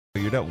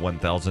valued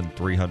at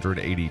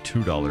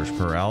 $1,382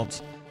 per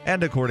ounce.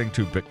 And according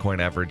to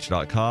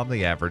BitcoinAverage.com,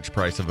 the average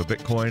price of a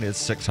Bitcoin is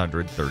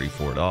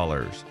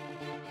 $634.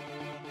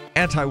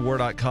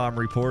 Antiwar.com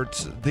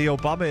reports the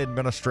Obama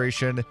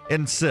administration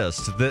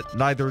insists that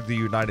neither the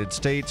United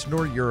States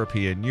nor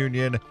European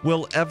Union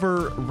will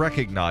ever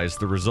recognize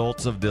the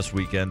results of this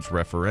weekend's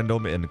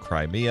referendum in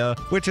Crimea,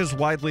 which is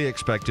widely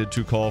expected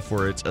to call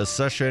for its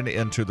accession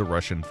into the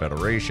Russian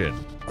Federation.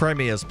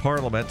 Crimea's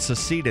parliament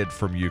seceded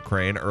from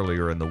Ukraine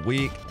earlier in the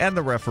week, and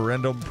the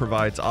referendum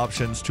provides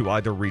options to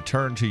either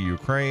return to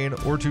Ukraine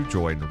or to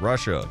join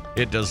Russia.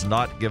 It does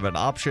not give an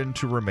option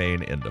to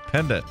remain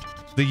independent.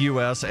 The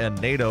U.S.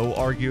 and NATO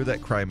argue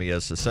that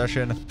Crimea's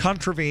secession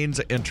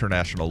contravenes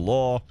international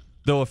law,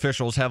 though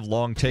officials have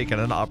long taken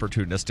an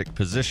opportunistic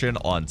position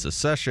on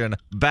secession,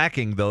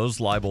 backing those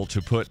liable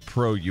to put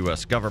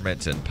pro-U.S.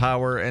 governments in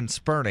power and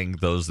spurning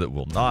those that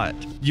will not.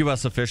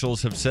 U.S.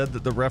 officials have said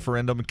that the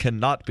referendum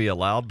cannot be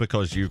allowed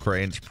because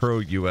Ukraine's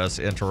pro-U.S.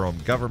 interim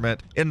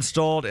government,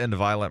 installed in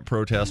violent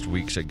protest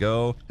weeks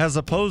ago, has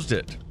opposed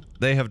it.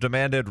 They have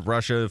demanded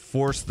Russia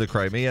force the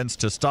Crimeans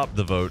to stop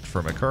the vote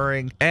from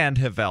occurring and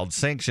have vowed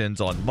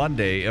sanctions on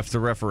Monday if the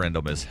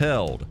referendum is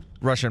held.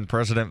 Russian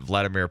President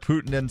Vladimir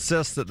Putin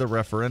insists that the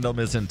referendum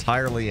is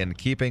entirely in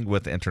keeping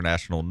with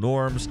international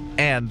norms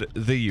and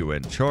the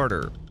UN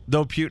Charter.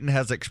 Though Putin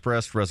has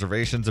expressed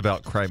reservations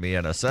about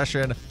Crimean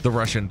accession, the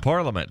Russian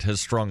parliament has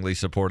strongly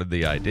supported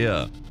the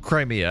idea.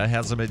 Crimea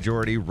has a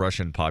majority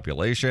Russian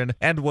population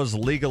and was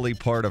legally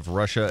part of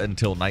Russia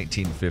until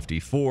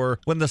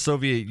 1954, when the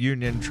Soviet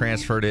Union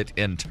transferred it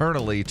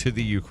internally to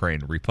the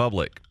Ukraine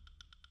Republic.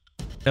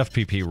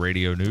 FPP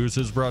Radio News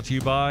is brought to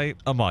you by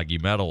Amagi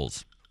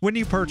Metals. When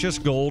you purchase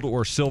gold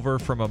or silver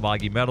from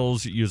Amagi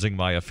Metals using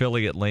my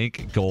affiliate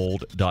link,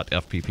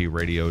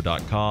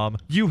 gold.fppradio.com,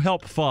 you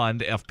help fund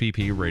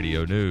FPP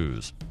Radio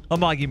News.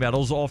 Amagi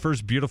Metals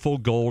offers beautiful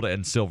gold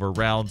and silver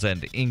rounds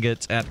and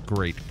ingots at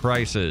great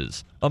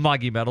prices.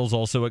 Amagi Metals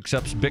also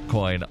accepts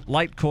Bitcoin,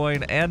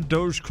 Litecoin, and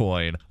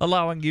Dogecoin,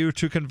 allowing you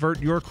to convert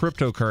your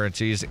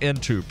cryptocurrencies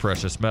into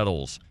precious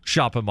metals.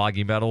 Shop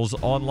Amagi Metals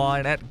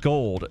online at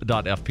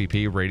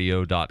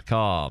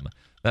gold.fppradio.com.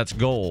 That's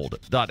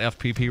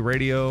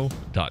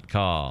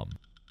gold.fppradio.com.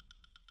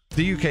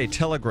 The UK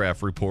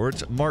Telegraph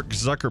reports Mark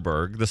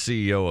Zuckerberg, the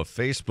CEO of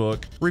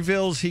Facebook,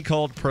 reveals he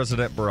called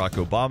President Barack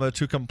Obama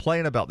to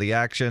complain about the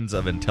actions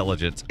of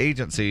intelligence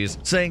agencies,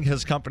 saying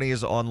his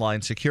company's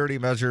online security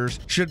measures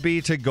should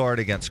be to guard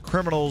against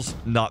criminals,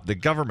 not the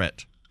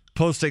government.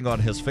 Posting on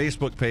his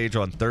Facebook page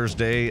on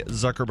Thursday,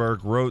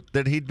 Zuckerberg wrote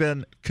that he'd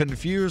been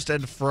confused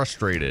and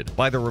frustrated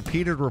by the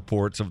repeated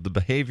reports of the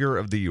behavior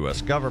of the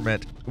U.S.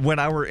 government. When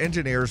our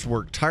engineers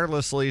work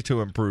tirelessly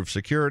to improve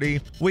security,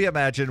 we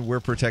imagine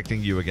we're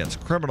protecting you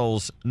against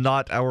criminals,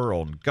 not our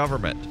own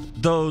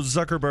government. Though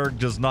Zuckerberg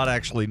does not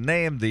actually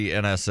name the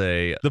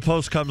NSA, the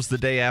post comes the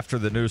day after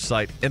the news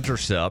site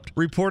Intercept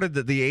reported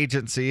that the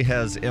agency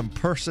has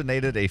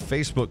impersonated a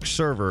Facebook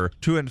server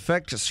to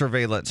infect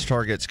surveillance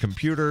targets'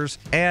 computers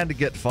and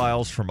get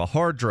files from a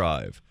hard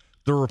drive.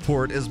 The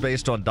report is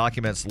based on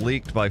documents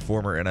leaked by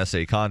former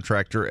NSA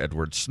contractor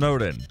Edward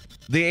Snowden.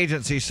 The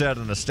agency said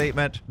in a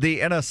statement,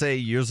 the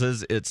NSA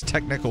uses its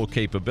technical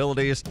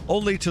capabilities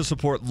only to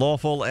support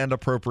lawful and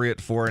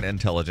appropriate foreign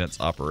intelligence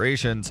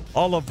operations,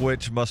 all of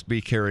which must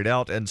be carried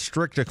out in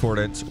strict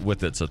accordance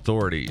with its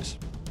authorities.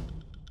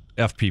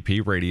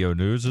 FPP Radio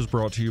News is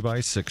brought to you by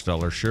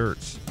 $6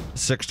 Shirts.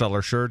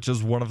 $6 Shirts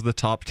is one of the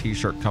top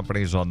t-shirt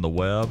companies on the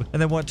web,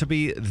 and they want to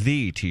be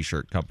the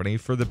t-shirt company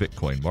for the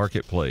Bitcoin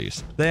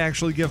marketplace. They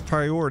actually give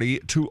priority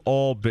to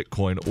all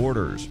Bitcoin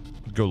orders.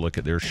 Go look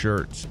at their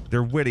shirts.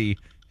 They're witty,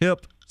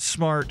 hip,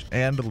 smart,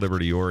 and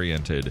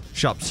liberty-oriented.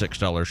 Shop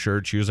 $6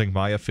 Shirts using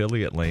my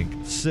affiliate link,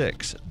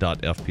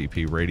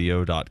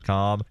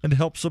 6.fppradio.com, and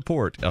help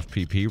support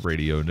FPP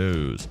Radio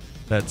News.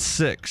 That's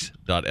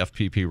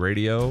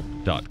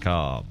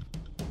 6.fppradio.com.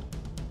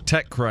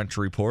 TechCrunch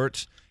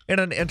reports, in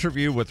an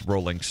interview with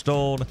Rolling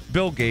Stone,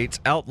 Bill Gates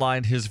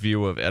outlined his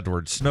view of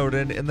Edward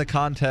Snowden in the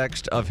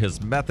context of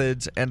his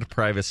methods and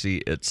privacy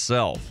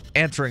itself.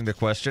 Answering the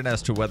question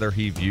as to whether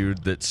he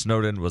viewed that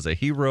Snowden was a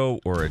hero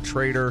or a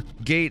traitor,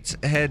 Gates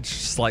hedged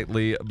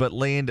slightly but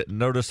leaned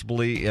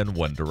noticeably in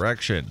one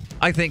direction.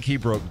 I think he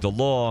broke the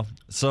law,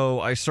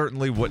 so I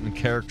certainly wouldn't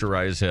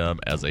characterize him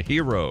as a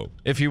hero.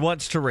 If he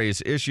wants to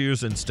raise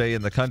issues and stay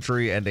in the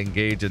country and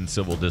engage in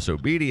civil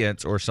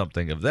disobedience or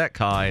something of that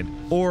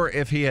kind, or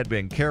if he had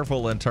been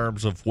careful in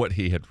terms of what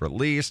he had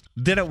released,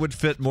 then it would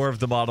fit more of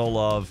the model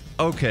of,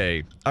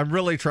 okay, I'm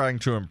really trying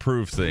to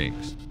improve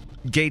things.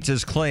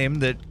 Gates' claim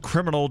that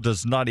criminal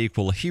does not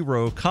equal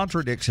hero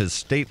contradicts his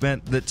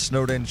statement that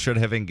Snowden should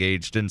have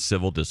engaged in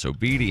civil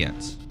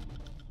disobedience.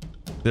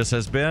 This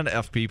has been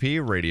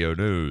FPP Radio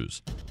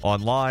News,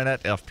 online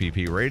at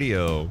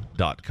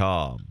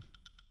fppradio.com.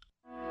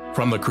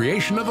 From the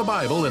creation of the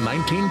Bible in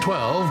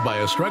 1912 by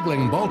a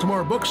struggling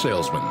Baltimore book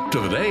salesman to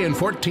the day in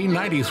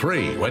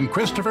 1493 when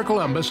Christopher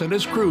Columbus and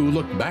his crew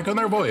looked back on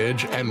their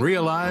voyage and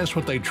realized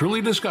what they truly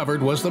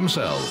discovered was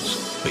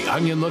themselves. The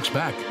Onion looks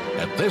back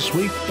at This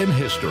Week in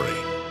History.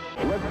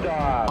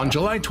 On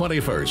July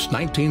 21st,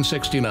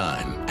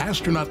 1969,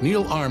 astronaut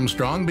Neil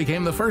Armstrong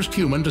became the first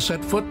human to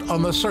set foot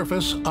on the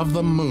surface of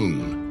the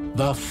moon.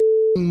 The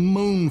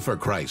moon, for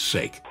Christ's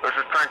sake. This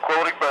is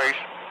Tranquility Base.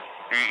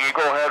 The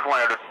Eagle has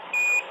landed.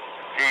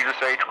 Jesus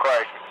H.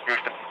 Christ,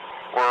 Houston.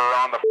 We're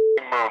on the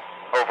moon.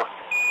 Over.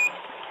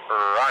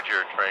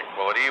 Roger,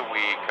 Tranquility.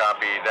 We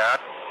copy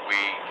that. We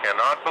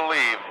cannot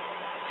believe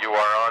you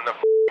are on the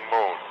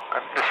moon.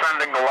 I'm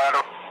descending the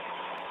ladder.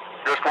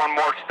 Just one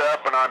more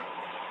step and I'm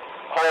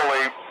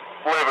wholly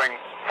living.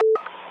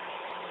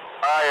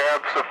 I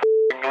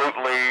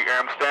absolutely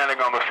am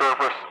standing on the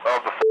surface of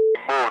the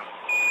moon.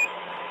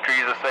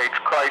 Jesus H.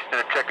 Christ in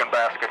a chicken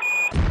basket.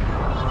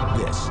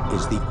 This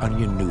is the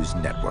Onion News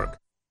Network.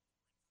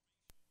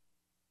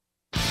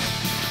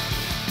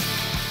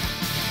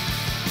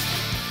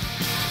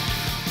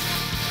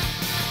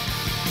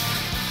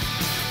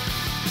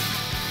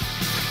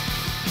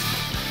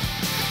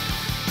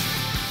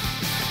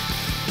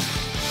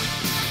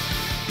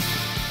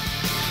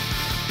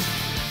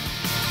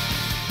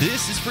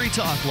 This is Free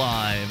Talk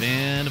Live,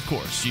 and of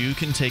course, you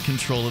can take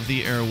control of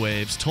the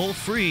airwaves toll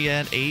free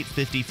at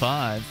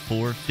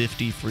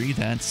 855-450-FREE.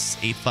 That's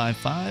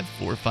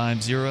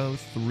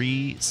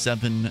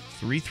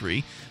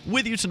 855-450-3733.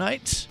 With you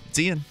tonight, it's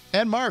Ian.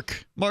 And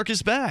Mark. Mark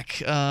is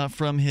back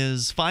from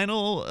his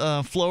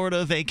final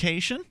Florida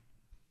vacation.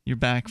 You're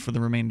back for the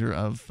remainder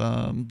of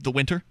the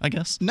winter, I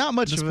guess? Not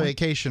much of a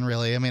vacation,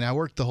 really. I mean, I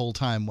worked the whole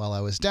time while I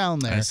was down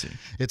there. I see.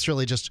 It's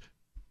really just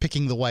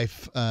picking the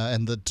wife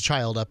and the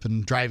child up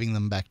and driving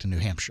them back to New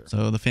Hampshire.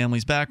 So the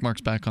family's back.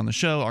 Mark's back on the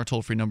show. Our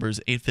toll-free number is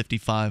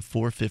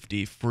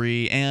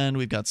 855-450-FREE. And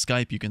we've got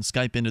Skype. You can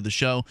Skype into the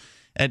show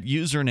at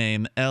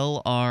username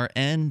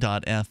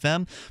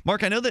LRN.FM.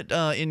 Mark, I know that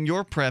in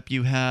your prep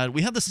we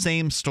had the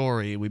same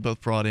story we both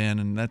brought in,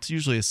 and that's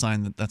usually a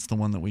sign that that's the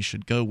one that we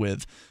should go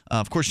with.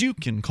 Of course, you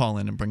can call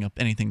in and bring up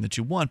anything that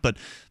you want, but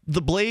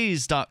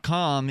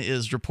theblaze.com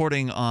is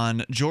reporting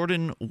on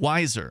Jordan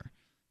Weiser.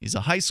 He's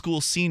a high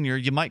school senior.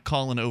 You might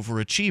call an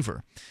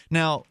overachiever.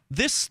 Now,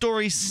 this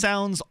story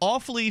sounds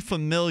awfully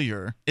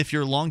familiar if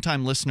you're a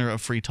longtime listener of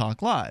Free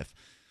Talk Live,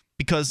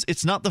 because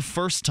it's not the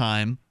first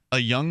time a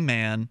young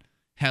man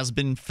has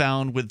been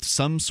found with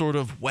some sort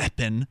of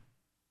weapon,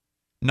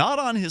 not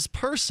on his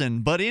person,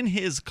 but in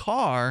his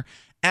car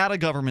at a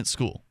government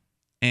school.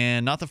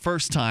 And not the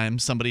first time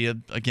somebody,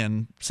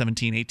 again,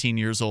 17, 18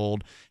 years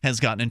old,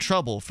 has gotten in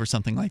trouble for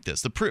something like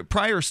this. The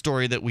prior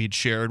story that we'd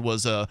shared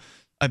was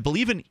I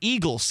believe an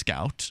Eagle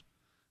Scout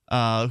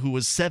who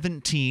was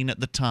 17 at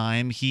the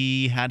time.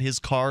 He had his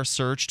car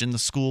searched in the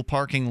school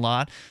parking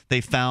lot.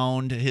 They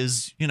found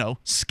his,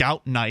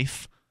 scout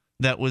knife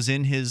that was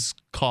in his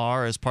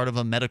car as part of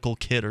a medical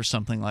kit or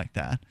something like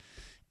that.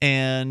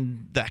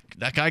 And that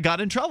guy got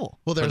in trouble.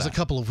 Well, there was a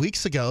couple of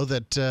weeks ago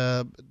that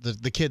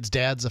the kid's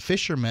dad's a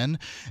fisherman,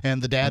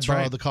 and the dad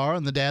borrowed the car,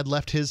 and the dad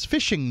left his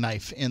fishing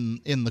knife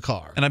in the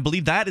car. And I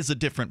believe that is a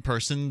different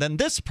person than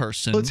this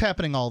person. Well, it's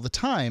happening all the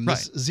time. Right.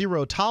 This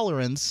zero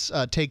tolerance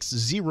takes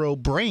zero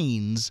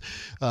brains,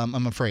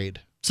 I'm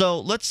afraid.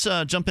 So let's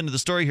jump into the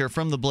story here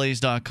from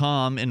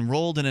theblaze.com.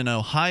 Enrolled in an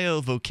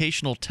Ohio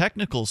vocational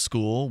technical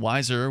school,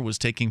 Weiser was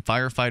taking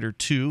Firefighter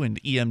 2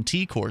 and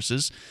EMT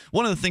courses.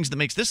 One of the things that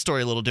makes this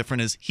story a little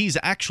different is he's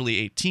actually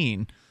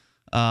 18,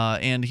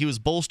 and he was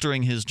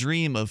bolstering his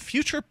dream of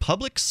future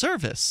public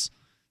service.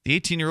 The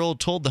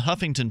 18-year-old told the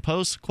Huffington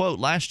Post, quote,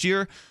 "Last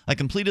year, I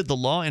completed the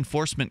law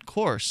enforcement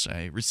course.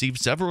 I received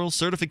several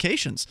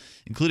certifications,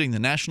 including the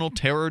National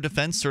Terror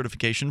Defense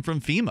Certification from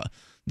FEMA,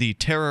 the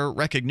Terror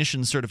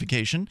Recognition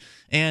Certification,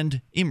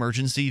 and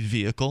Emergency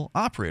Vehicle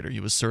Operator." He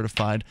was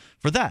certified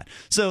for that.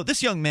 So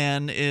this young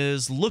man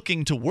is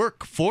looking to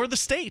work for the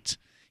state.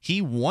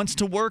 He wants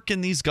to work in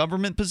these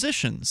government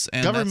positions.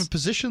 And government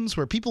positions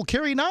where people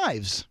carry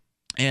knives.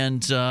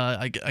 And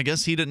I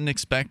guess he didn't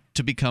expect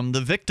to become the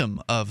victim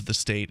of the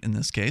state in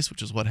this case,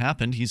 which is what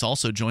happened. He's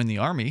also joined the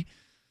Army,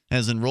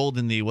 has enrolled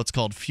in the what's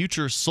called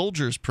Future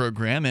Soldiers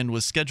program, and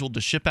was scheduled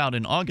to ship out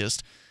in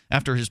August.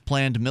 After his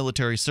planned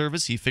military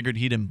service, he figured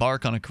he'd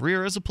embark on a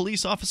career as a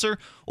police officer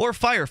or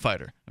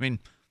firefighter. I mean,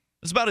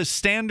 it's about as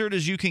standard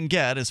as you can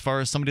get as far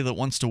as somebody that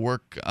wants to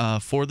work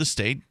for the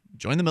state.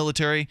 Join the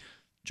military,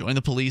 join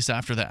the police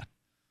after that.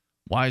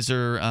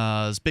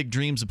 Weiser's big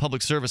dreams of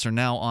public service are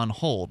now on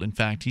hold. In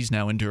fact, he's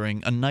now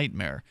enduring a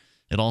nightmare.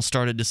 It all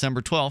started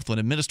December 12th when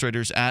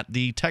administrators at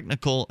the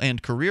Technical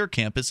and Career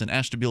Campus in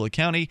Ashtabula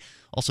County,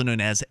 also known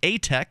as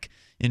ATEC,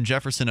 in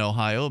Jefferson,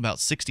 Ohio, about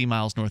 60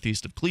 miles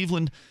northeast of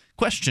Cleveland,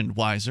 questioned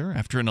Weiser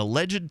after an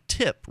alleged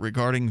tip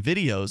regarding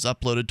videos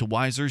uploaded to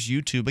Weiser's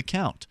YouTube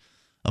account.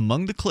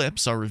 Among the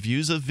clips are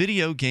reviews of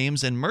video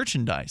games and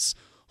merchandise,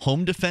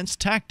 home defense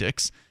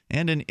tactics,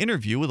 and an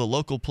interview with a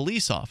local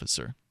police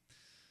officer.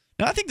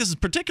 Now, I think this is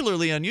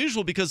particularly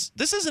unusual because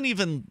this isn't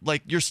even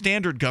like your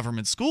standard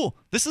government school.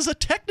 This is a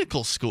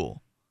technical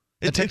school.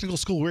 A technical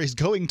school where he's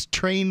going to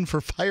train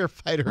for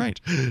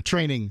firefighter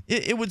training.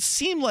 It would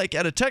seem like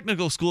at a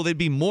technical school they'd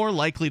be more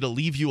likely to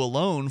leave you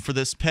alone for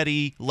this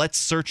petty let's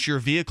search your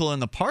vehicle in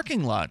the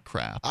parking lot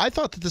crap. I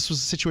thought that this was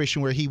a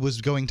situation where he was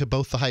going to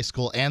both the high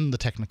school and the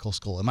technical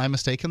school. Am I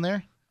mistaken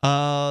there?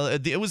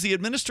 It was the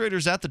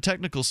administrators at the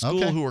technical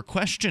school who were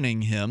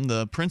questioning him.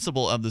 The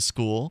principal of the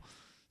school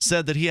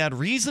said that he had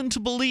reason to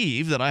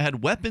believe that I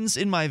had weapons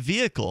in my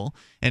vehicle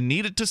and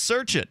needed to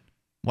search it.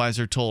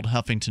 Weiser told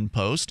Huffington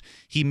Post,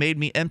 he made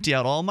me empty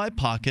out all my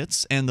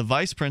pockets, and the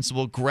vice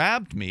principal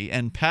grabbed me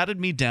and patted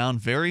me down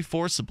very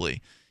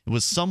forcibly. It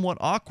was somewhat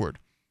awkward.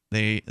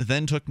 They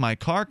then took my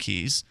car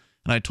keys,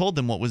 and I told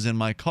them what was in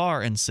my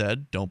car and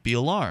said, don't be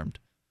alarmed.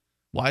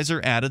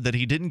 Weiser added that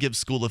he didn't give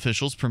school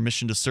officials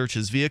permission to search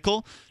his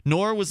vehicle,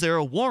 nor was there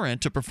a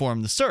warrant to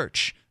perform the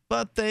search.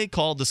 But they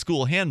called the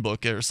school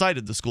handbook, or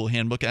cited the school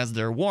handbook as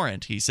their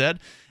warrant, he said,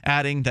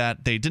 adding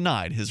that they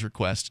denied his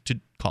request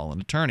to call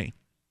an attorney.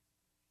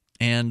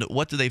 And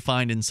what do they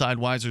find inside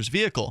Weiser's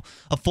vehicle?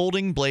 A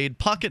folding blade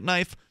pocket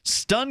knife,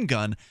 stun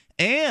gun,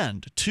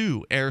 and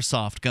 2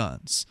 airsoft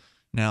guns.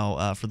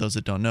 Now, for those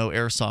that don't know,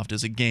 airsoft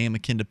is a game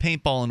akin to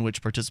paintball in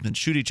which participants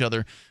shoot each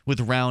other with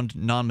round,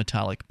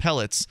 non-metallic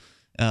pellets.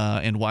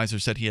 And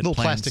Weiser said he had little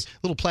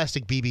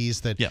plastic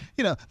BBs that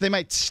they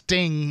might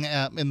sting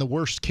in the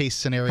worst case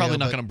scenario. Probably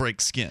not going to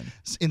break skin.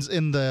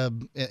 In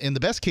the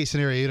best case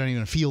scenario, you don't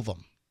even feel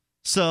them.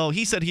 So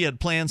he said he had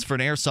plans for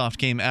an airsoft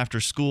game after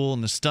school,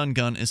 and the stun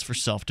gun is for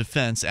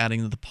self-defense,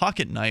 adding that the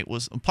pocket knife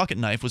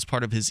was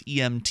part of his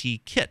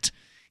EMT kit.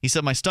 He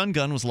said, my stun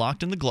gun was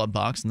locked in the glove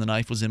box, and the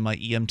knife was in my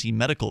EMT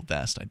medical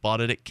vest. I bought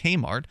it at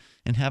Kmart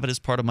and have it as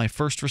part of my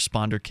first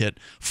responder kit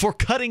for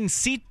cutting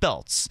seat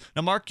belts.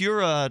 Now, Mark, you're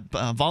a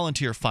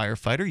volunteer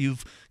firefighter.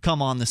 You've come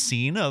on the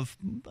scene of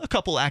a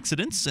couple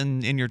accidents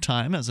in your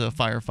time as a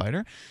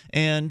firefighter,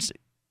 and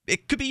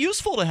it could be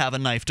useful to have a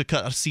knife to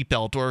cut a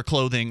seatbelt or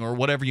clothing or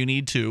whatever you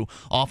need to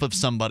off of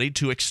somebody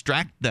to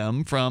extract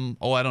them from,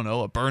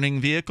 a burning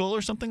vehicle or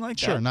something like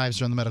that. Sure,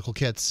 knives are in the medical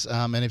kits,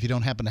 and if you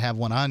don't happen to have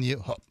one on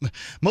you,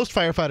 most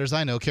firefighters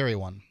I know carry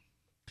one.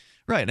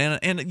 Right,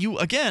 and you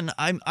again,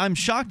 I'm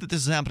shocked that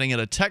this is happening at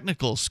a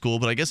technical school,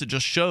 but I guess it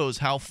just shows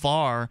how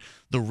far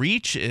the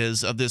reach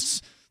is of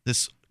this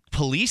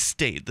police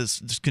state.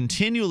 This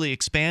continually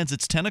expands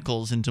its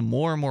tentacles into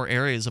more and more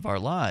areas of our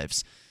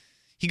lives.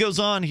 He goes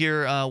on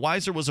here,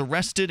 Weiser was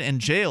arrested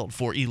and jailed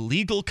for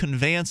illegal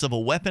conveyance of a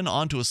weapon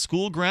onto a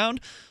school ground,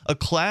 a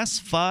Class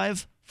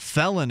 5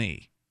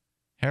 felony.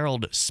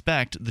 Harold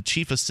Specht, the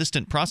chief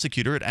assistant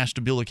prosecutor at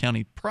Ashtabula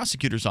County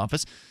Prosecutor's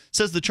Office,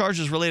 says the charge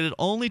is related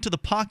only to the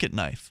pocket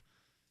knife.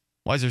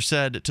 Weiser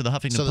said to the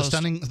Huffington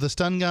Post, the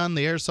stun gun,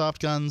 the airsoft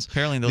guns,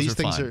 apparently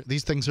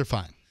these things are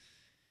fine.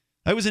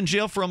 I was in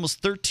jail for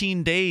almost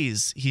 13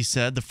 days, he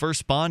said, the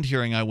first bond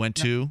hearing I went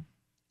to.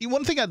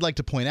 One thing I'd like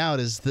to point out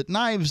is that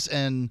knives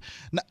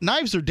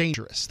are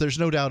dangerous. There's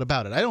no doubt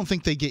about it. I don't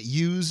think they get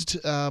used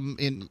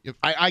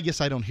I guess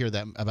I don't hear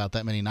about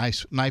that many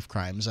knife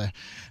crimes. I'm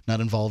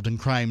not involved in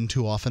crime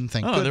too often,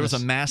 thank goodness. There was a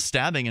mass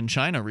stabbing in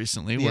China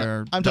recently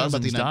where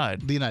dozens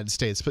died. The United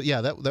States, but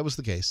yeah, that was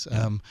the case.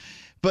 Yeah.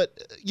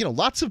 But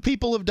lots of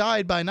people have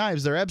died by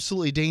knives. They're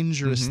absolutely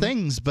dangerous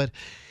things, but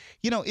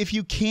if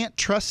you can't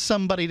trust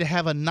somebody to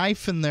have a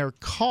knife in their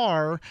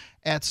car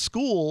at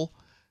school,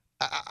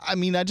 I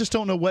mean, I just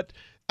don't know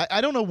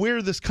I don't know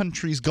where this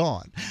country's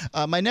gone.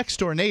 My next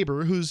door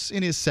neighbor, who's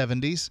in his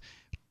 70s,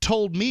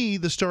 told me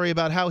the story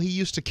about how he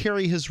used to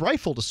carry his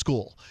rifle to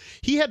school.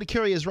 He had to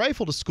carry his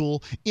rifle to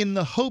school in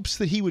the hopes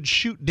that he would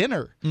shoot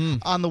dinner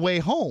on the way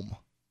home.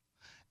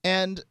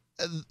 And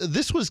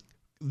this was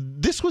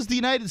the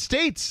United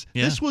States.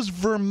 Yeah. This was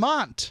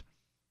Vermont.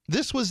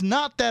 This was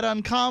not that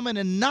uncommon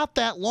and not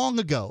that long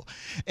ago.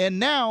 And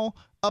now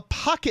a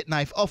pocket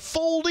knife, a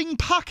folding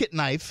pocket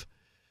knife,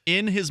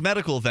 in his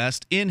medical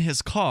vest, in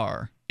his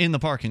car, in the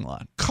parking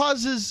lot,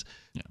 causes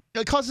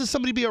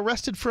somebody to be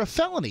arrested for a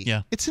felony.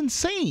 Yeah. It's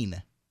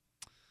insane.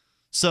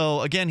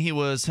 So, again, he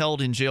was held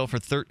in jail for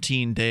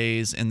 13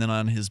 days, and then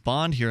on his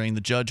bond hearing,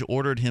 the judge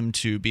ordered him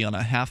to be on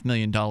a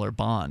 $500,000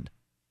 bond,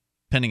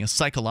 pending a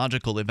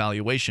psychological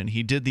evaluation.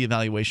 He did the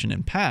evaluation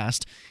and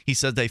passed. He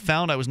said, they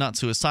found I was not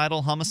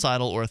suicidal,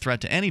 homicidal, or a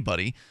threat to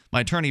anybody.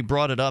 My attorney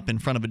brought it up in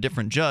front of a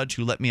different judge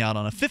who let me out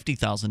on a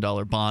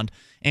 $50,000 bond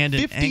and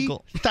an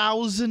ankle.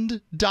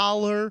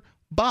 $50,000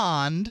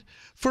 bond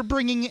for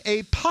bringing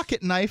a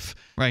pocket knife.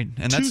 Right,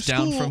 and that's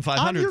down from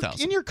 $500,000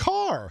 in your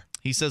car.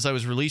 He says, I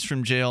was released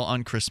from jail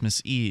on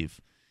Christmas Eve.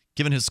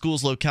 Given his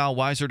school's locale,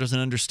 Weiser doesn't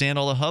understand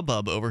all the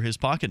hubbub over his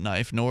pocket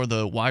knife, nor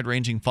the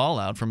wide-ranging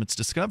fallout from its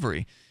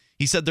discovery.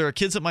 He said, there are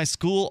kids at my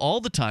school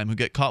all the time who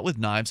get caught with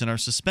knives and are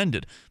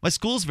suspended. My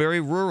school is very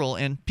rural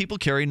and people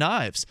carry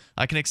knives.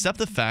 I can accept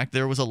the fact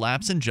there was a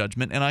lapse in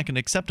judgment and I can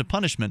accept a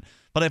punishment,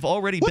 but I've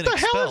already been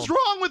expelled. What the hell is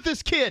wrong with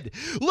this kid?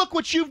 Look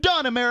what you've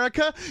done,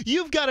 America.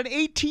 You've got an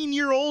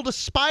 18-year-old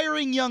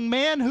aspiring young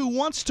man who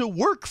wants to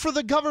work for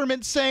the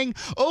government saying,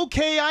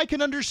 okay, I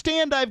can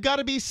understand I've got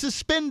to be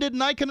suspended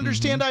and I can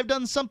understand I've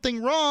done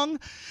something wrong.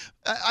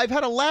 I've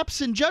had a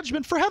lapse in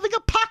judgment for having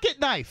a pocket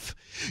knife.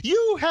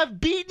 You have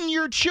beaten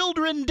your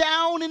children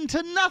down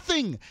into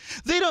nothing.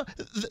 They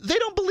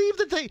don't believe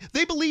that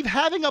they believe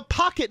having a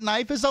pocket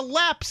knife is a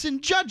lapse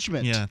in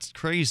judgment. Yeah, it's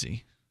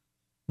crazy.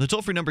 The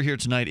toll-free number here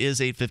tonight is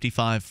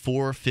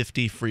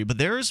 855-450-FREE, but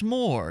there is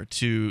more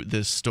to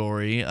this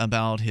story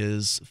about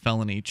his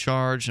felony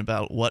charge,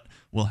 about what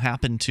will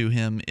happen to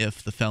him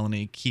if the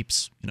felony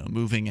keeps,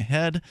 moving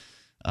ahead,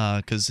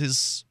 because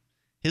his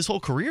whole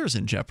career is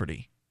in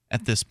jeopardy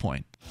at this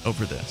point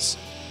over this.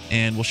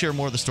 And we'll share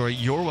more of the story.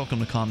 You're welcome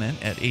to comment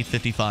at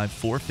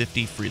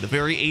 855-450-FREE. The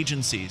very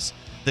agencies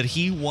that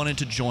he wanted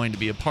to join to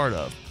be a part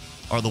of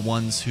are the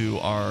ones who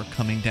are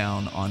coming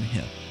down on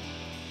him.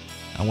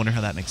 I wonder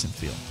how that makes him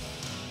feel.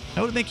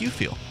 How would it make you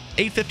feel?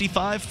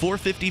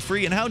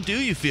 855-450-FREE. And how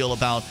do you feel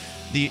about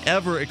the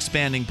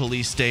ever-expanding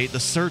police state,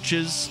 the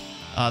searches?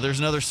 There's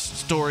another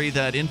story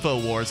that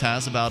InfoWars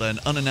has about an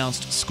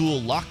unannounced school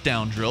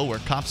lockdown drill where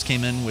cops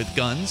came in with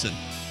guns and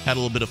had a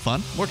little bit of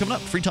fun. More coming up.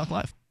 Free Talk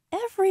Live.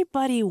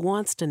 Everybody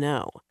wants to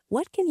know,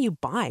 what can you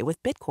buy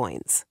with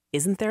Bitcoins?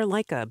 Isn't there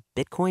like a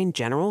Bitcoin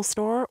general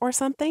store or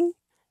something?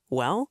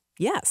 Well,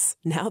 yes,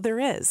 now there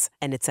is.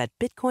 And it's at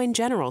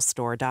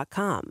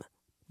bitcoingeneralstore.com.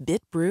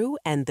 BitBrew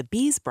and the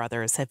Bees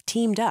Brothers have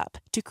teamed up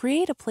to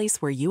create a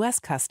place where U.S.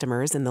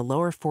 customers in the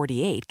lower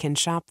 48 can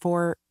shop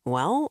for,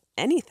 well,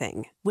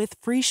 anything with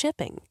free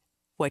shipping.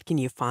 What can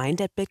you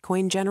find at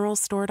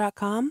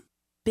bitcoingeneralstore.com?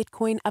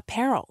 Bitcoin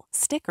apparel,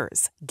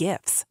 stickers,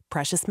 gifts,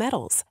 precious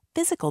metals,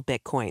 physical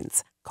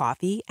Bitcoins,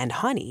 coffee and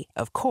honey,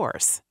 of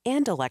course,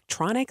 and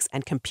electronics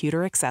and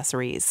computer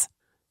accessories.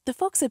 The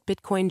folks at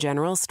Bitcoin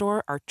General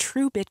Store are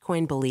true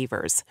Bitcoin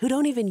believers who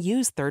don't even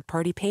use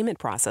third-party payment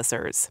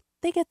processors.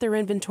 They get their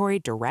inventory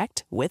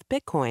direct with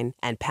Bitcoin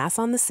and pass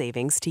on the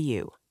savings to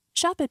you.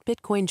 Shop at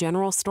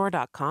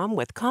bitcoingeneralstore.com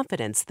with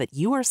confidence that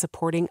you are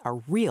supporting a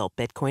real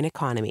Bitcoin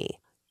economy.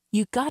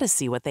 You gotta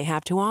see what they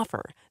have to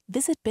offer.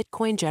 Visit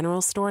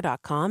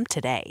bitcoingeneralstore.com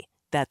today.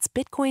 That's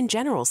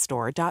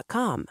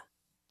bitcoingeneralstore.com.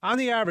 On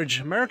the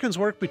average, Americans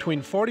work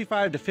between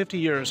 45 to 50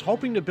 years,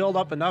 hoping to build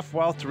up enough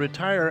wealth to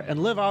retire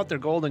and live out their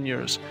golden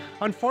years.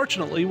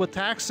 Unfortunately, with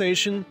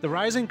taxation, the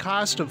rising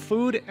cost of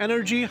food,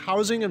 energy,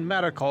 housing, and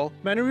medical,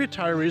 many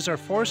retirees are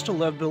forced to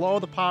live below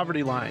the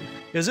poverty line.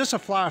 Is this a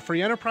flaw of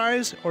free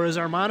enterprise, or is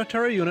our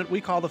monetary unit we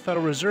call the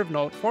Federal Reserve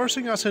Note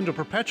forcing us into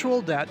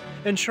perpetual debt,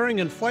 ensuring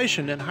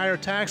inflation and higher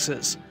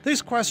taxes?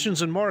 These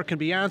questions and more can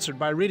be answered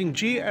by reading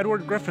G.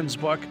 Edward Griffin's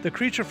book, The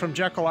Creature from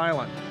Jekyll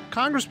Island.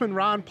 Congressman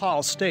Ron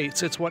Paul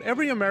states it's what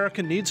every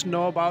American needs to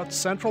know about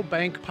central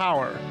bank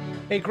power.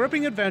 A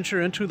gripping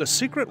adventure into the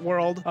secret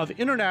world of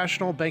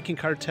international banking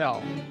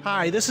cartel.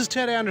 Hi, this is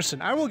Ted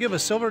Anderson. I will give a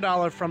silver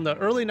dollar from the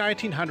early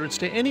 1900s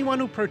to anyone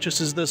who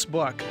purchases this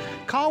book.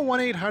 Call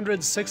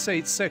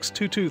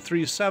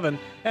 1-800-686-2237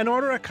 and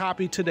order a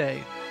copy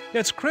today.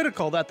 It's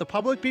critical that the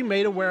public be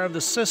made aware of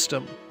the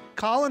system.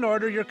 Call and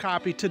order your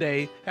copy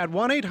today at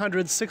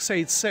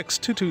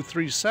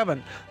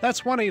 1-800-686-2237.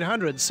 That's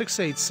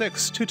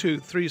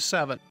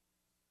 1-800-686-2237.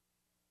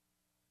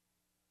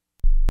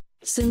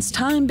 Since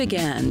time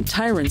began,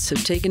 tyrants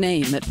have taken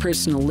aim at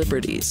personal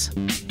liberties.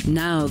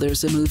 Now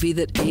there's a movie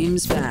that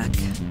aims back.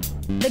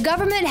 The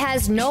government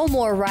has no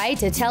more right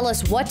to tell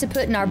us what to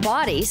put in our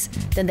bodies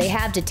than they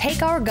have to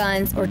take our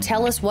guns or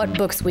tell us what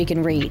books we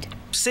can read.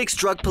 6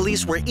 drug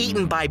police were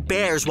eaten by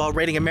bears while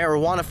raiding a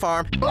marijuana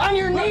farm. On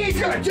your knees,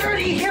 you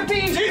dirty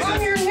hippies! Jesus.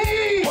 On your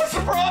knees! What's the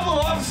problem,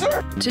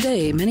 officer?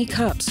 Today, many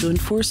cops who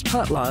enforce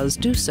pot laws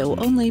do so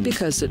only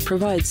because it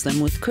provides them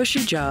with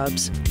cushy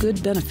jobs,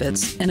 good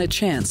benefits, and a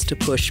chance to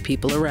push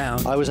people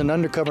around. I was an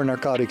undercover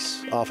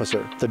narcotics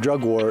officer. The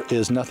drug war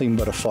is nothing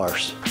but a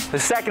farce. The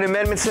Second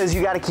Amendment says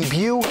you got to keep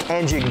you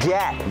and your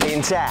gat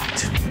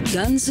intact.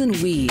 Guns and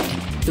Weed,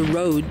 The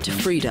Road to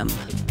Freedom.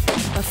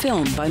 A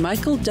film by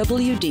Michael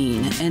W.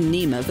 Dean and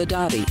Nima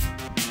Vadadi.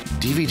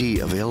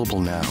 DVD available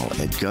now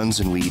at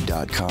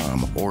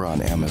gunsandweed.com or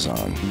on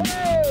Amazon.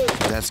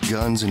 That's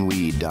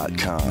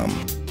gunsandweed.com.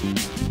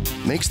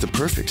 Makes the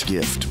perfect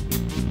gift.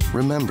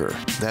 Remember,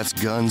 that's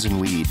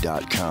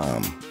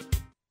gunsandweed.com.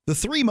 The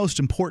 3 most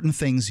important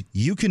things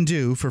you can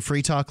do for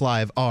Free Talk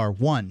Live are: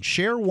 1,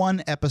 share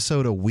 1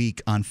 episode a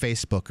week on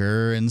Facebook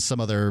or in some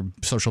other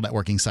social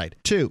networking site.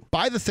 2,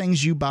 buy the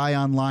things you buy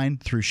online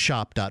through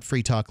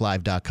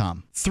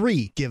shop.freetalklive.com.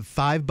 3, give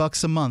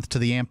 $5 a month to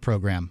the AMP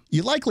program.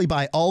 You likely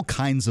buy all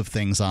kinds of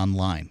things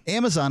online.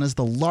 Amazon is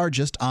the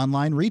largest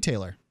online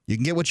retailer. You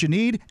can get what you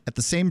need at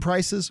the same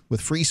prices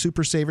with free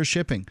Super Saver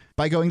shipping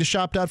by going to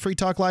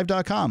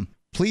shop.freetalklive.com.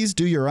 Please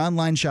do your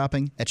online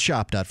shopping at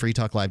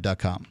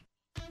shop.freetalklive.com.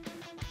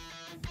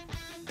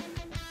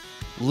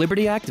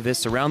 Liberty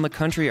activists around the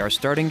country are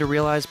starting to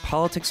realize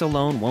politics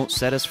alone won't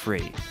set us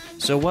free.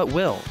 So what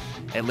will?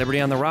 At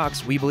Liberty on the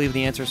Rocks, we believe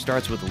the answer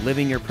starts with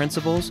living your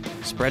principles,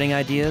 spreading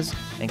ideas,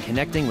 and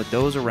connecting with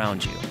those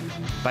around you.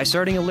 By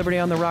starting a Liberty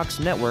on the Rocks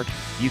network,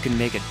 you can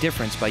make a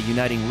difference by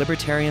uniting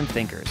libertarian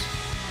thinkers.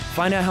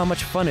 Find out how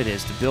much fun it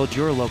is to build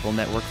your local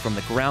network from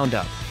the ground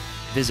up.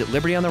 Visit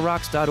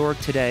libertyontherocks.org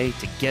today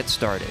to get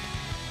started.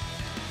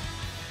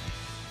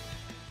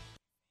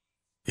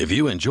 If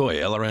you enjoy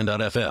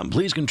LRN.FM,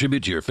 please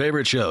contribute to your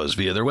favorite shows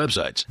via their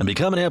websites and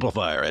become an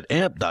amplifier at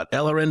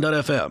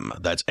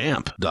amp.lrn.fm. That's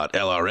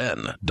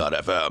amp.lrn.fm.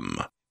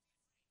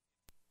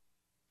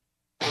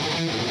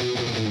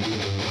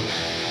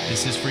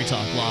 This is Free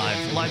Talk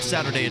Live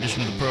Saturday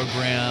edition of the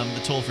program.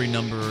 The toll-free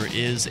number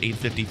is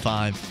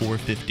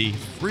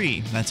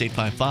 855-450-FREE. That's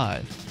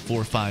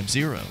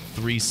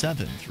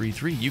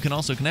 855-450-3733. You can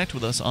also connect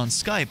with us on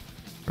Skype.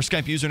 Our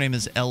Skype username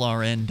is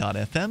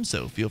lrn.fm,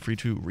 so feel free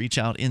to reach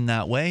out in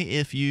that way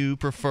if you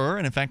prefer.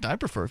 And in fact, I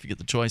prefer if you get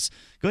the choice.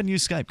 Go ahead and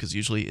use Skype because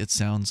usually it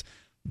sounds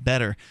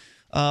better.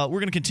 We're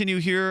going to continue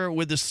here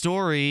with the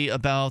story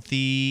about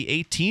the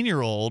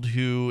 18-year-old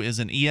who is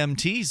an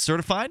EMT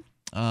certified.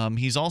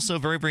 He's also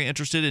very, very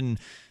interested in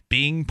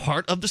being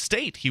part of the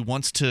state. He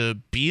wants to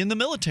be in the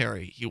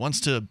military. He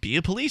wants to be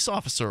a police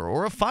officer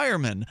or a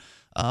fireman.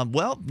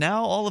 Well,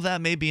 now all of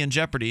that may be in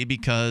jeopardy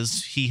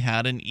because he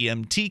had an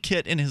EMT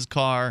kit in his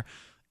car,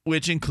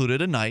 which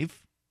included a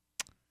knife.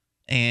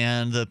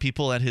 And the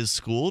people at his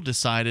school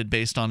decided,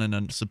 based on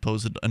a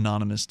supposed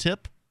anonymous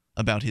tip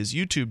about his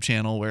YouTube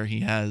channel where he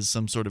has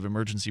some sort of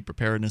emergency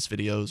preparedness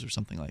videos or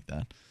something like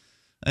that.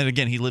 And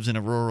again, he lives in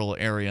a rural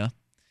area.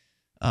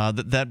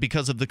 That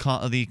because of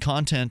the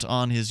content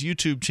on his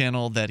YouTube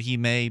channel that he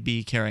may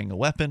be carrying a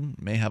weapon,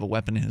 may have a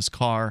weapon in his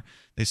car.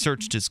 They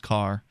searched his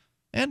car,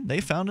 and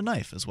they found a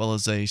knife, as well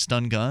as a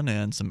stun gun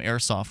and some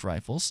airsoft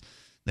rifles.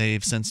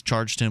 They've since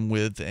charged him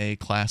with a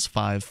Class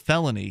 5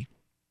 felony,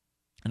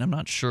 and I'm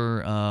not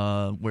sure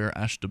where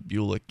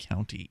Ashtabula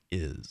County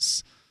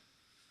is.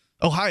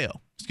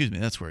 Ohio. Excuse me,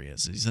 that's where he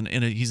is. He's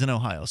in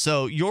Ohio.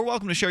 So you're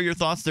welcome to share your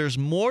thoughts. There's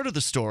more to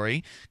the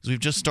story because we've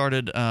just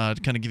started to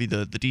kind of give you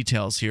the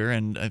details here.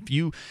 And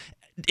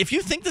if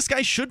you think this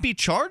guy should be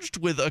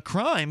charged with a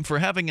crime for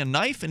having a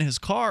knife in his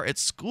car at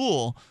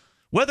school,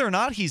 whether or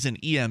not he's an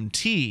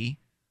EMT,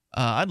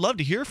 I'd love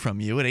to hear from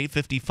you at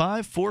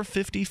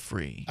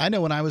 855-450-FREE. I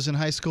know when I was in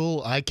high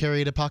school, I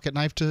carried a pocket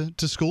knife to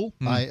school.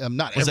 I am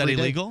not. Was that every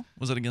day. illegal?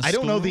 Was it against? I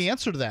don't know rules? the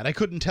answer to that. I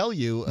couldn't tell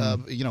you.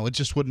 It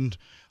just wouldn't.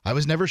 I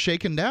was never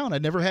shaken down. I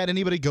never had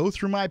anybody go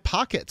through my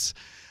pockets.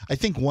 I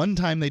think one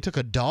time they took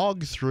a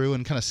dog through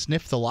and kind of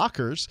sniffed the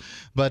lockers,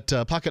 but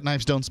pocket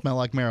knives don't smell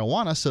like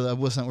marijuana, so that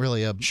wasn't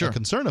really a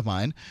concern of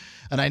mine.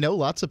 And I know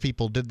lots of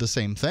people did the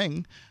same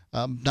thing.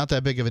 Not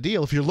that big of a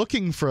deal. If you're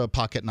looking for a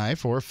pocket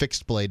knife or a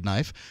fixed blade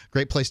knife,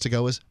 great place to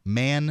go is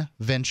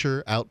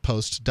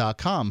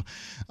manventureoutpost.com.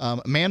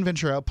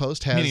 Manventure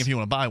Outpost has... Meaning if you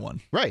want to buy one.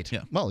 Right.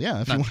 Yeah. Well,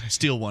 yeah. If Not you want to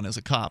steal one as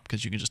a cop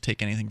because you can just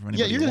take anything from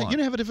anybody you're you going want.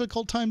 to have a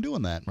difficult time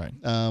doing that. Right.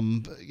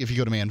 If you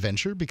go to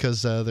Manventure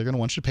because they're going to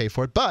want you to pay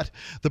for it. But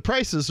the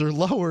prices are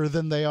lower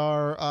than they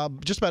are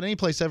just about any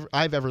place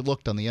I've ever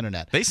looked on the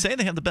internet. They say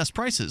they have the best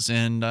prices,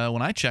 and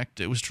when I checked,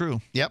 it was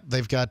true. Yep.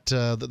 They've got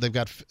a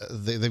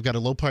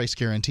low price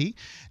guarantee,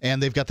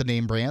 and they've got the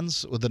name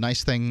brands. The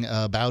nice thing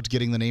about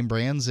getting the name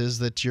brands is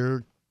that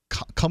you're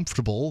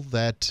comfortable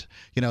that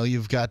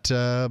you've got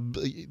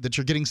that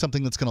you're getting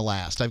something that's going to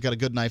last. I've got a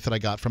good knife that I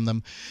got from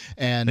them,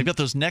 and they've got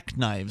those neck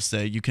knives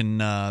that you can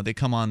they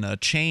come on a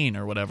chain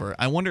or whatever.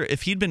 I wonder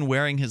if he'd been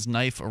wearing his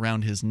knife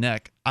around his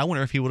neck. I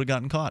wonder if he would have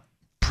gotten caught.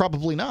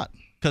 Probably not,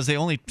 because they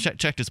only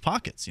checked his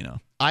pockets.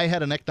 I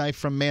had a neck knife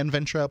from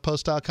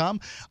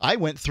manventureoutpost.com. I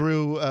went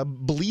through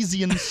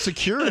Belizean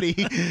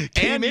security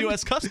and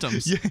U.S.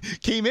 Customs.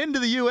 Came into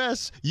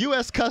the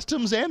U.S.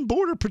 Customs and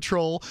Border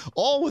Patrol,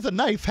 all with a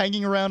knife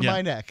hanging around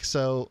my neck.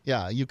 So,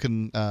 yeah, you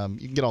can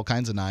get all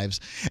kinds of knives.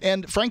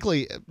 And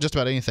frankly, just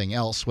about anything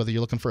else, whether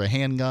you're looking for a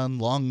handgun,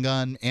 long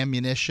gun,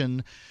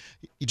 ammunition,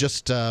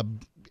 just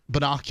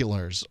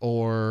binoculars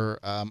or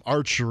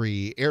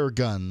archery, air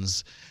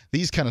guns,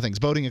 these kind of things,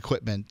 boating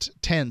equipment,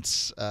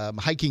 tents,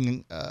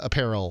 hiking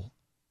apparel.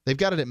 They've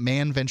got it at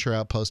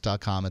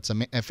manventureoutpost.com. It's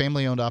a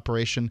family-owned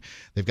operation.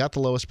 They've got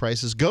the lowest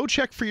prices. Go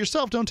check for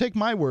yourself. Don't take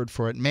my word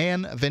for it.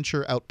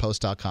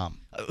 manventureoutpost.com.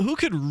 Who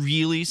could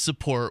really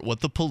support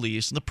what the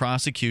police and the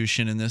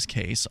prosecution in this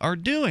case are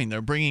doing?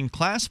 They're bringing a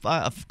Class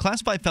 5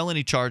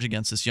 felony charge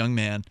against this young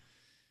man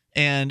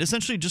and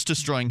essentially just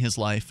destroying his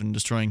life and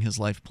destroying his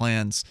life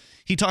plans.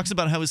 He talks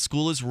about how his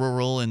school is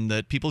rural and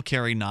that people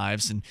carry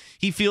knives, and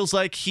he feels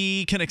like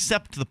he can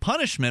accept the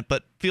punishment,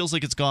 but feels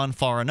like it's gone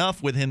far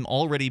enough with him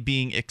already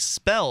being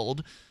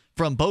expelled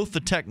from both the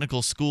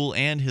technical school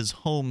and his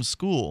home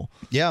school.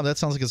 Yeah, that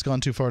sounds like it's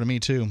gone too far to me,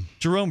 too.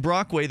 Jerome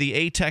Brockway, the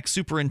A-Tech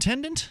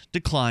superintendent,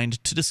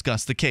 declined to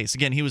discuss the case.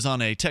 Again, he was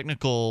on a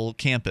technical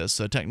campus,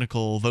 a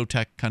technical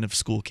VOTEC kind of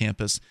school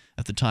campus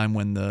at the time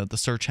when the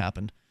search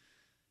happened.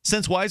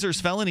 Since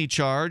Weiser's felony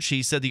charge,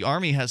 he said the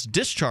Army has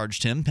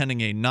discharged him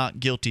pending a not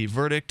guilty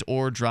verdict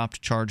or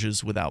dropped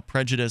charges without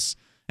prejudice.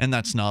 And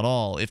that's not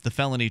all. If the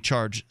felony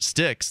charge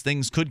sticks,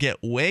 things could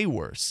get way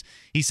worse.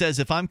 He says,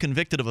 if I'm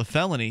convicted of a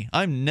felony,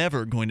 I'm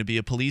never going to be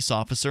a police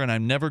officer, and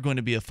I'm never going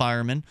to be a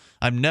fireman.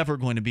 I'm never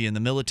going to be in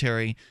the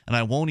military, and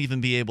I won't even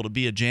be able to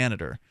be a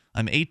janitor.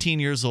 I'm 18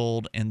 years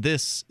old, and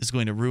this is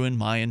going to ruin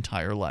my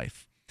entire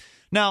life.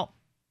 Now,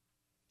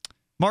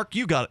 Mark,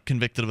 you got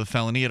convicted of a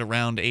felony at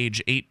around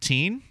age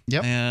 18.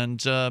 Yep.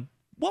 And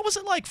what was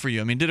it like for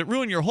you? I mean, did it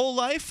ruin your whole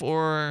life,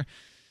 or...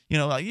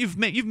 you've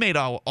made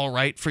all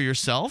right for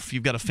yourself.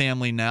 You've got a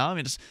family now. I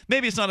mean,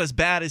 maybe it's not as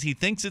bad as he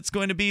thinks it's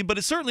going to be, but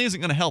it certainly isn't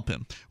going to help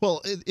him.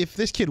 Well, if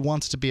this kid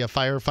wants to be a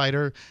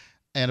firefighter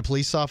and a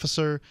police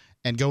officer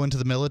and go into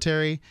the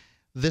military,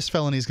 this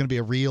felony is going to be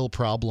a real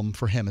problem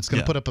for him. It's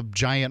going to put up a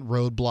giant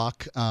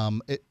roadblock.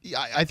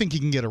 I think he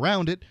can get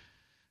around it.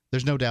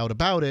 There's no doubt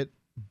about it.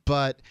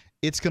 But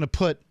it's going to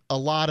put a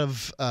lot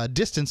of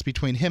distance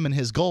between him and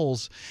his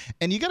goals.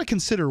 And you got to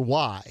consider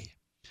why.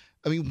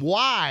 I mean,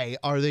 why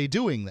are they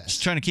doing this?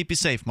 Just trying to keep you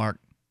safe, Mark.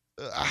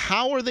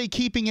 How are they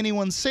keeping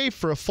anyone safe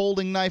for a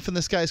folding knife in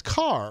this guy's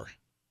car?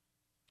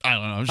 I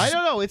don't know. I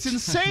don't know. It's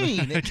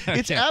insane.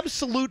 It's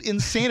absolute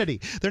insanity.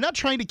 They're not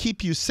trying to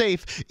keep you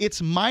safe.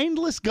 It's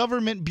mindless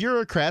government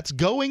bureaucrats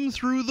going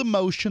through the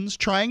motions,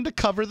 trying to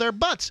cover their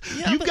butts.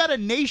 Yeah, You've got a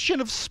nation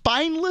of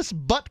spineless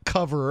butt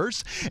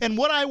coverers. And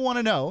what I want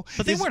to know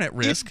But they weren't at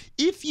risk.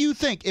 If you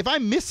think, if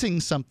I'm missing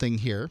something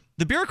here.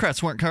 The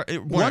bureaucrats weren't at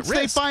risk. Once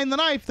they find the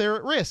knife, they're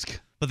at risk.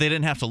 But they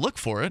didn't have to look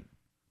for it.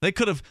 They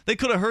could have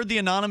heard the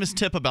anonymous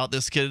tip about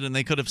this kid, and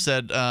they could have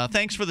said,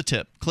 "Thanks for the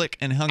tip." Click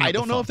and hung up. I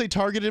don't know phone. if they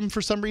targeted him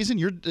for some reason.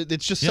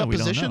 It's just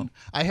supposition. We don't know.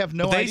 I have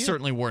no idea. idea. They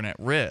certainly weren't at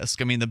risk.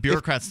 I mean, the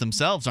bureaucrats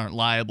themselves aren't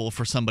liable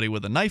for somebody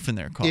with a knife in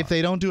their car. If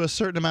they don't do a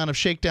certain amount of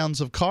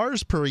shakedowns of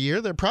cars per year,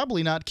 they're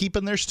probably not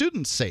keeping their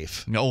students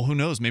safe. No, who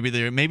knows? Maybe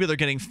they're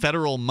getting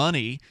federal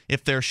money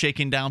if they're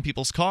shaking down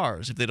people's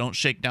cars. If they don't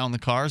shake down the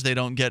cars, they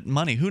don't get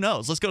money. Who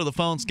knows? Let's go to the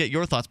phones, get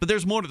your thoughts. But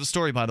there's more to the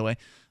story, by the way.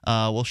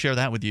 We'll share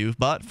that with you.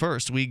 But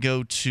first, we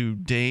go to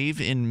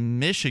Dave in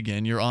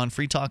Michigan. You're on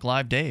Free Talk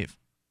Live, Dave.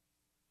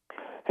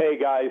 Hey,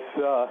 guys.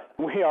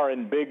 We are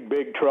in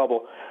big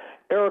trouble.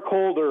 Eric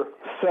Holder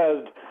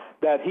said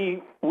that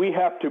we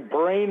have to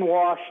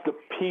brainwash the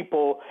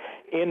people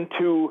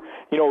into,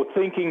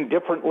 thinking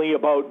differently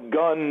about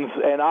guns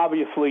and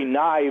obviously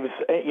knives.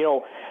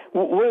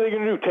 What are they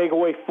going to do, take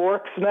away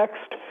forks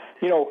next?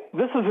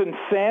 This is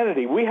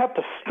insanity. We have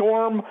to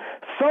storm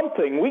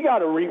something. We got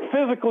to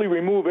physically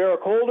remove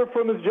Eric Holder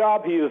from his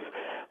job. He is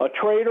a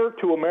traitor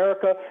to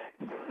America.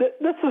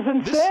 This is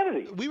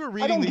insanity. We were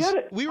reading these. How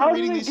do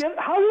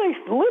they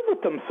live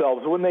with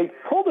themselves when they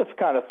pull this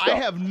kind of stuff? I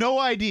have no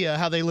idea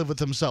how they live with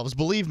themselves,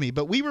 believe me.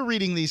 But we were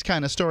reading these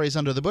kind of stories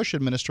under the Bush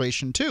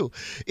administration too.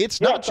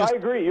 It's not just. I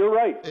agree. You're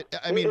right. It's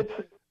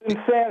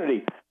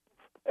insanity.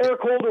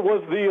 Eric Holder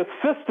was the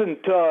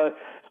assistant.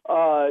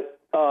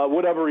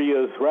 Whatever he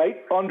is,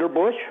 right? Under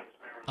Bush?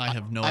 I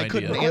have no idea. I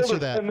couldn't answer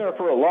that. Been there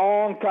for a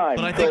long time.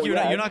 But I think you're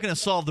not going to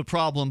solve the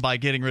problem by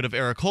getting rid of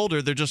Eric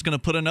Holder. They're just going to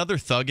put another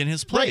thug in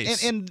his place.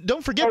 Right, and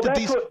don't forget that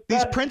these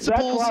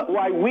principles. That's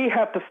why we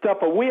have to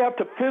step up. We have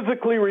to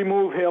physically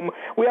remove him.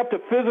 We have to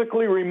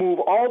physically remove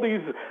all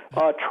these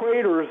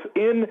traitors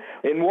in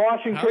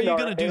Washington. How are you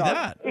going to do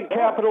that?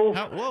 Capitals.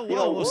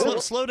 Whoa,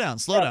 slow down.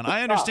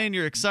 I understand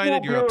you're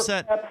excited. You're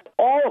upset.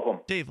 All of them.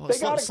 Dave,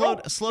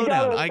 slow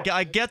down.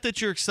 I get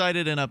that you're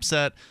excited and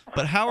upset,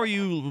 but how are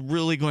you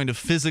really going to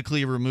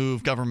physically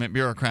remove government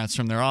bureaucrats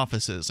from their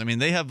offices? I mean,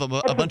 they have a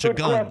bunch of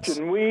guns.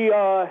 Question. We,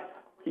 I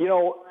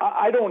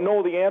don't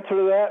know the answer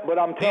to that, but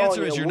I'm telling you, the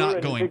answer is you're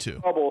not going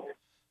to.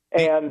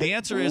 The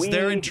answer is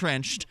they're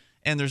entrenched,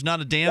 and there's not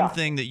a damn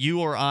thing that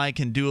you or I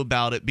can do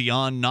about it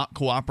beyond not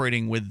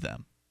cooperating with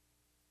them.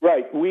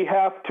 Right. We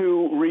have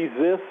to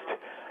resist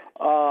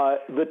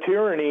the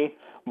tyranny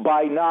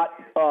by not,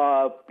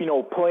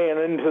 playing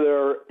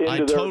into their. I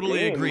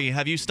totally agree.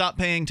 Have you stopped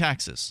paying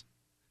taxes?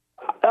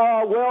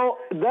 Well,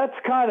 that's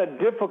kind of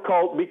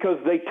difficult because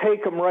they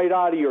take them right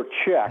out of your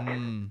check.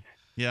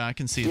 Yeah, I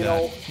can see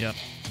that. Yep.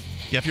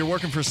 Yeah, if you're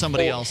working for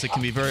somebody else, it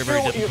can be very,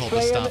 very difficult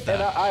to stop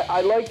that. And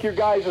I like your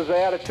guys'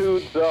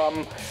 attitudes,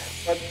 but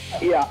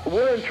yeah,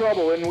 we're in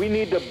trouble, and we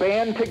need to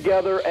band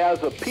together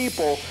as a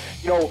people.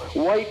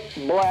 White,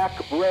 black,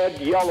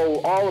 red, yellow,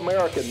 all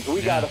Americans.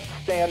 We got to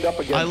stand up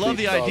against. I love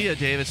the thugs. idea,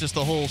 Dave. It's just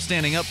the whole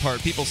standing up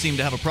part. People seem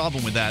to have a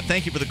problem with that.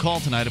 Thank you for the call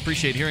tonight.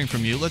 Appreciate hearing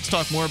from you. Let's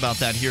talk more about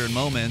that here in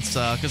moments,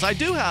 because I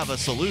do have a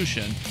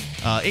solution.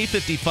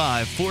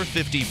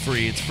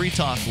 855-450-FREE. It's Free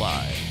Talk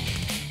Live.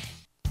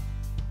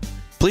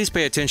 Please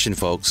pay attention,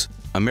 folks.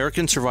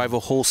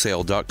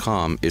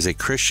 AmericanSurvivalWholesale.com is a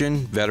Christian,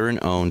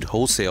 veteran-owned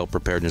wholesale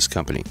preparedness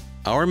company.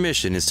 Our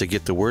mission is to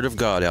get the Word of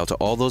God out to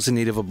all those in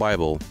need of a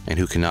Bible and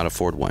who cannot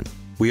afford one.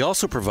 We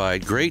also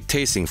provide great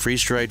tasting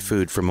freeze-dried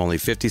food from only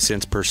 50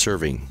 cents per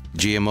serving,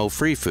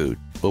 GMO-free food,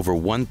 over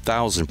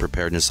 1,000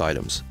 preparedness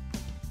items.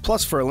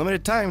 Plus, for a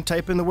limited time,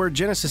 type in the word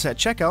Genesis at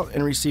checkout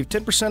and receive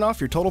 10% off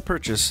your total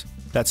purchase.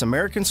 That's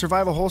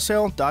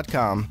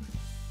AmericanSurvivalWholesale.com.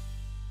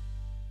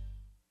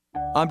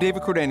 I'm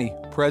David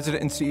Cordani,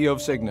 President and CEO of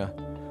Cigna.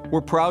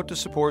 We're proud to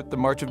support the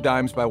March of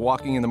Dimes by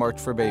walking in the March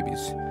for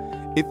Babies.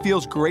 It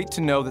feels great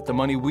to know that the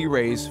money we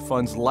raise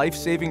funds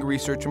life-saving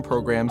research and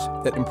programs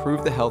that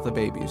improve the health of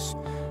babies.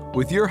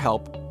 With your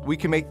help, we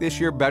can make this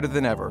year better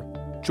than ever.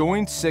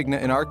 Join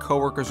Cigna and our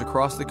coworkers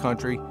across the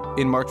country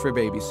in March for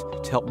Babies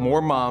to help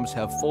more moms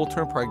have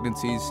full-term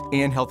pregnancies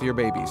and healthier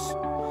babies.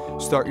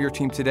 Start your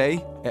team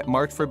today at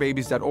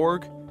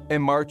marchforbabies.org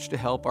and march to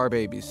help our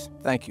babies.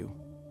 Thank you.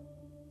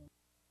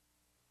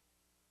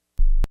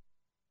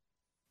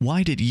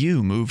 Why did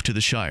you move to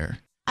the Shire?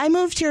 I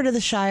moved here to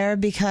the Shire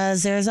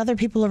because there's other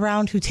people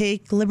around who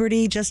take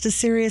liberty just as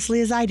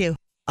seriously as I do.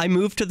 I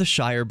moved to the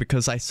Shire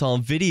because I saw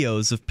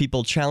videos of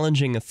people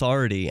challenging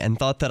authority and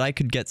thought that I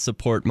could get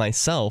support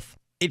myself.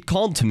 It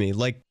called to me,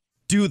 like,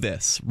 do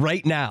this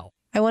right now.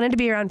 I wanted to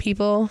be around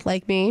people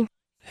like me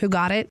who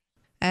got it.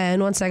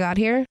 And once I got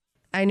here,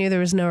 I knew there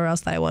was nowhere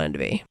else that I wanted to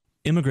be.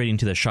 Immigrating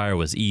to the Shire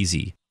was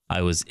easy.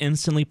 I was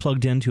instantly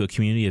plugged into a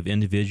community of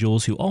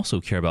individuals who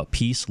also care about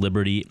peace,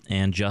 liberty,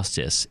 and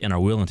justice and are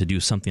willing to do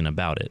something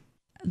about it.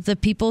 The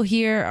people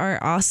here are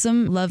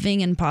awesome,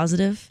 loving, and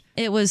positive.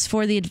 It was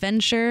for the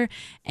adventure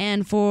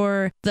and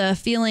for the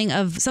feeling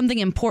of something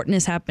important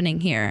is happening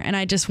here. And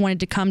I just wanted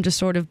to come to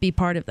sort of be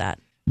part of that.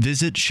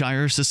 Visit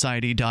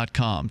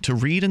ShireSociety.com to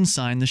read and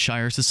sign the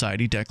Shire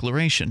Society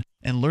Declaration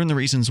and learn the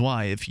reasons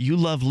why, if you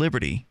love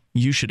liberty,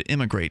 you should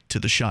immigrate to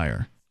the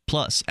Shire.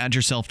 Plus, add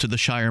yourself to the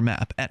Shire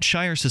map at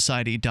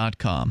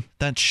ShireSociety.com.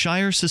 That's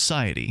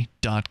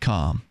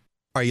ShireSociety.com.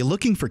 Are you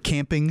looking for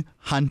camping,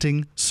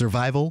 hunting,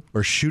 survival,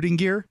 or shooting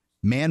gear?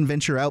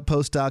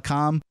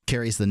 ManVentureOutpost.com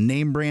carries the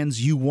name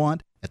brands you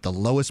want at the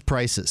lowest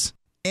prices.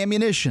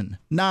 Ammunition,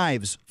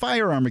 knives,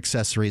 firearm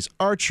accessories,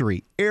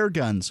 archery, air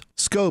guns,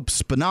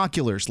 scopes,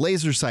 binoculars,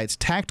 laser sights,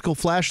 tactical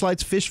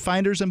flashlights, fish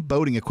finders, and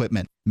boating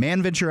equipment.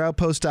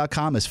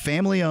 ManVentureOutpost.com is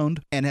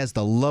family-owned and has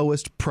the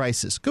lowest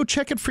prices. Go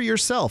check it for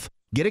yourself.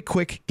 Get it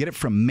quick. Get it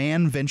from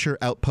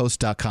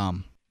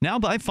ManVentureOutpost.com. Now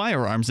buy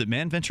firearms at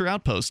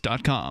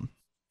ManVentureOutpost.com.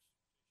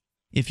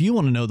 If you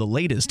want to know the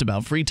latest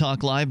about Free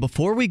Talk Live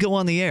before we go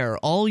on the air,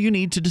 all you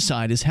need to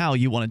decide is how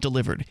you want it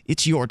delivered.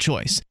 It's your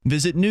choice.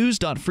 Visit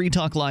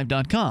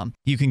news.freetalklive.com.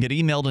 You can get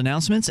emailed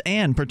announcements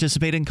and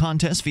participate in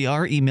contests via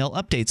our email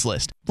updates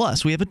list.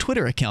 Plus, we have a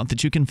Twitter account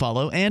that you can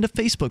follow and a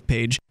Facebook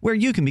page where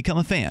you can become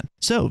a fan.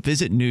 So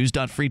visit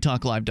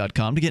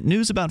news.freetalklive.com to get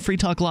news about Free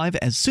Talk Live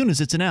as soon as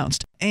it's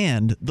announced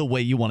and the way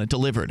you want it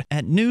delivered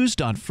at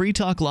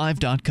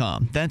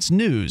news.freetalklive.com. That's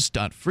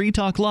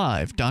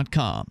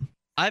news.freetalklive.com.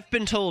 I've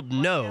been told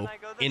no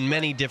in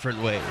many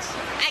different ways.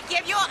 I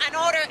give you an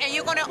order and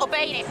you're going to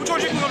obey it.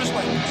 George, you can go this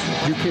way.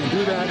 You can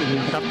do that and you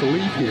have to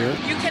leave here.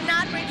 You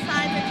cannot bring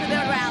signs into the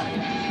rally.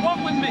 Walk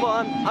with me.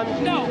 Well,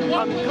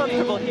 I'm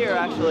comfortable here,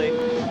 actually.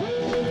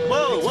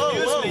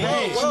 Whoa.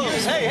 Hey.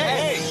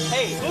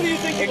 Who do you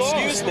think you are?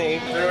 Excuse me.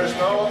 There is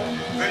no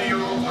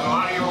video and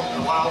audio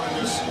allowed in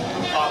this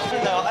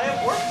office. No, I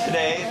have work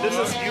today.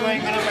 You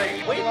ain't going to make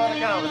it. Wait on the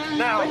calendar.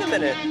 Now. Wait a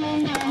minute.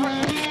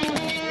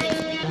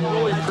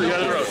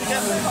 Forget the road.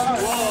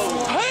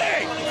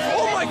 Hey!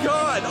 Oh my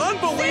God!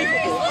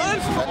 Unbelievable!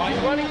 Why are you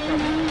running from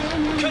me?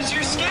 Because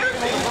you scared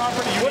me.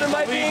 What am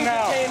I being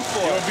detained for?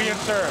 You're being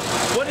served.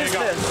 What is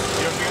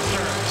this? You're being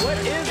served. What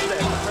is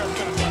this?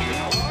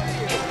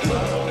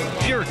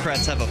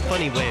 Bureaucrats have a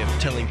funny way of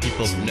telling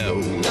people no.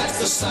 That's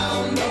the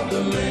sound of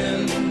the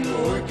men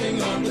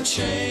working on the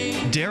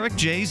chain. Derek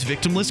J's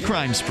Victimless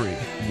Crime Spree.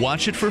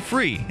 Watch it for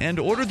free and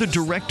order the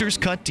Director's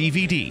Cut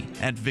DVD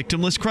at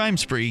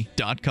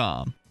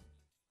victimlesscrimespree.com.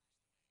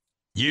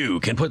 You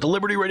can put the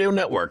Liberty Radio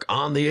Network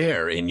on the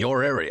air in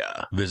your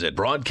area. Visit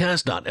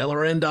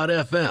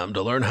broadcast.lrn.fm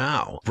to learn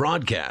how.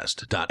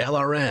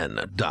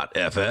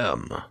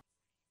 Broadcast.lrn.fm.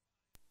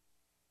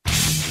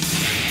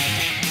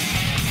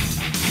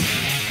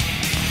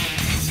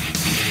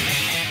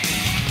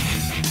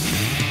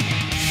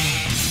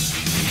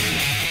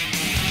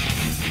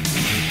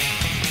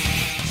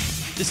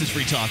 This is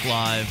Free Talk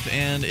Live,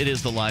 and it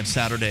is the live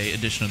Saturday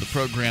edition of the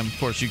program. Of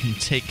course, you can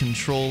take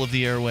control of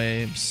the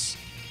airwaves.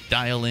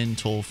 Dial in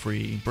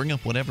toll-free. Bring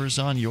up whatever's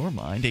on your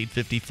mind,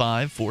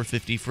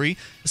 855-450-FREE.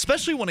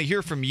 Especially want to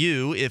hear from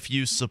you if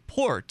you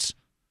support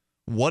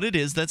what it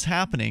is that's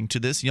happening to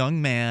this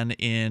young man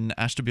in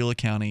Ashtabula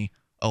County,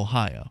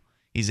 Ohio.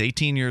 He's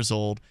 18 years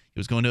old. He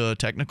was going to a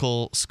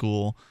technical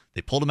school.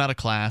 They pulled him out of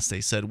class.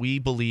 They said, we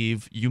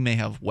believe you may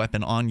have a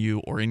weapon on you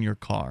or in your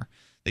car.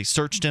 They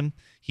searched him.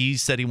 He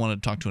said he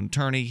wanted to talk to an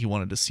attorney. He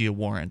wanted to see a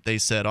warrant. They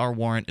said, our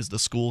warrant is the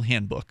school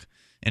handbook.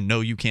 And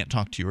no, you can't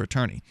talk to your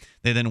attorney.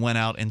 They then went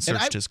out and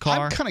searched his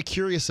car. I'm kind of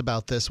curious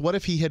about this. What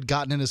if he had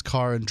gotten in his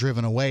car and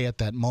driven away at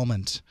that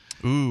moment?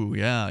 Ooh,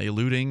 yeah,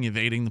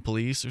 evading the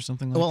police or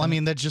something like that? Well, I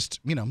mean, that just,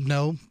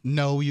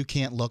 no, you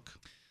can't look.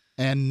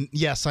 And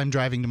yes, I'm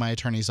driving to my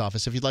attorney's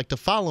office. If you'd like to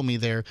follow me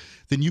there,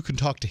 then you can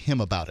talk to him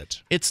about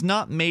it. It's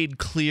not made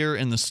clear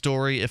in the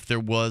story if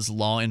there was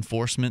law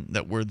enforcement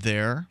that were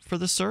there for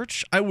the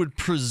search. I would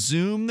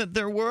presume that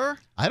there were.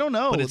 I don't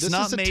know. But it's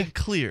not made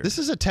clear. This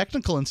is a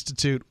technical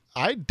institute.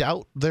 I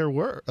doubt there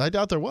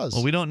was.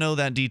 Well, we don't know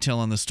that detail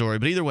on the story.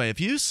 But either way, if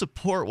you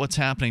support what's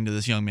happening to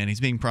this young man, he's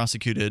being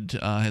prosecuted,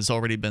 has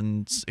already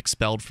been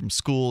expelled from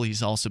school.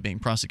 He's also being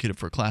prosecuted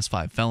for a Class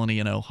 5 felony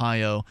in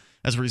Ohio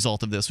as a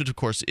result of this, which, of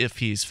course, if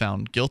he's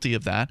found guilty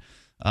of that,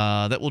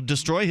 that will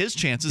destroy his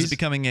chances of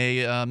becoming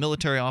a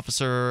military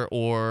officer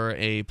or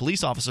a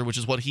police officer, which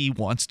is what he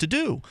wants to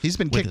do. He's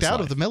been kicked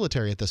out of the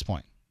military at this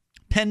point.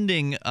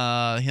 Pending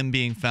him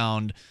being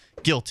found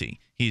guilty,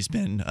 he's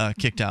been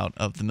kicked out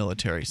of the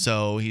military.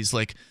 So he's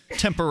like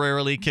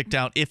temporarily kicked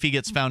out. If he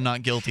gets found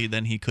not guilty,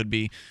 then he could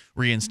be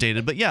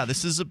reinstated. But yeah,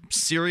 this is a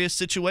serious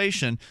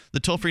situation. The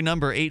toll-free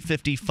number,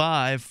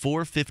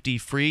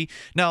 855-450-FREE.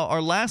 Now,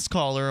 our last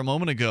caller a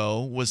moment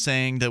ago was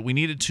saying that we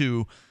needed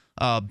to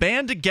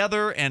band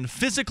together and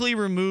physically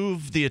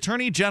remove the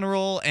Attorney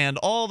General and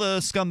all the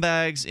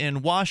scumbags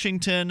in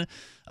Washington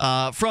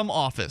from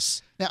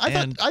office. Now,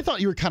 I thought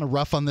you were kind of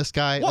rough on this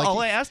guy. Well,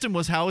 all I asked him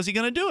was, how is he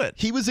going to do it?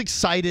 He was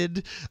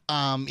excited.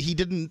 He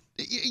didn't,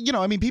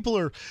 people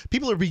are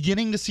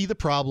beginning to see the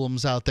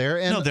problems out there.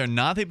 And no, they're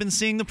not. They've been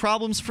seeing the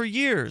problems for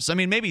years. I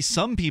mean, maybe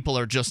some people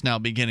are just now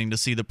beginning to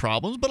see the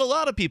problems, but a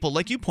lot of people,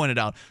 like you pointed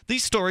out,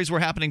 these stories were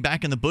happening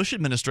back in the Bush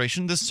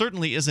administration. This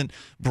certainly isn't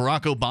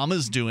Barack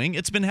Obama's doing.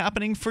 It's been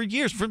happening for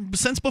years,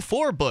 since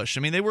before Bush.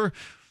 I mean, they were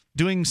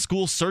doing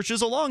school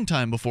searches a long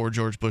time before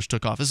George Bush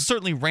took office. It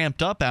certainly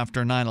ramped up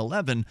after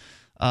 9/11.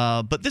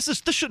 But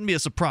this shouldn't be a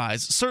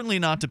surprise. Certainly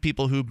not to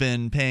people who've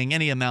been paying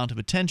any amount of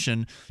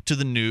attention to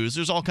the news.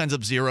 There's all kinds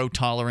of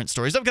zero-tolerance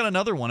stories. I've got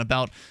another one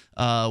about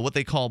what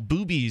they call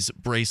boobies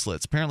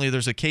bracelets. Apparently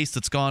there's a case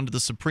that's gone to the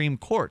Supreme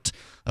Court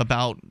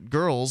about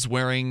girls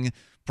wearing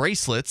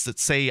bracelets that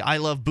say "I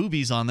love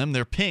boobies" on them.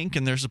 They're pink,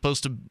 and they're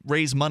supposed to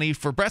raise money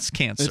for breast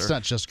cancer. It's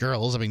not just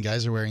girls. I mean,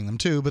 guys are wearing them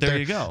too. But there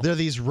you go. They're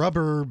these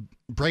rubber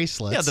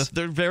bracelets. Yeah,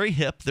 they're very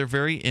hip. They're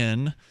very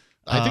in.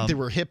 I think they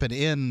were hip and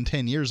in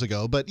 10 years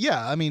ago. But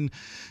yeah, I mean,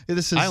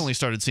 this is. I only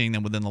started seeing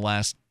them within the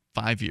last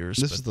 5 years.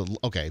 This is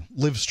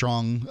Live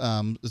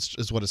Strong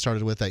is what it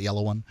started with, that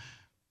yellow one.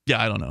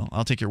 Yeah, I don't know.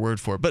 I'll take your word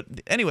for it. But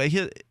anyway,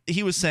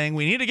 he was saying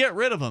we need to get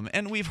rid of them.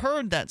 And we've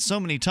heard that so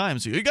many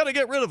times. You got to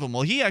get rid of them.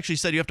 Well, he actually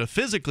said you have to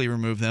physically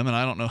remove them. And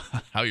I don't know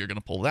how you're going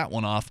to pull that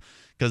one off,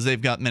 because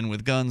they've got men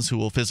with guns who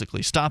will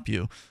physically stop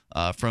you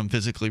from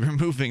physically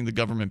removing the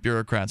government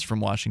bureaucrats from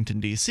Washington,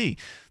 D.C.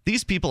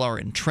 These people are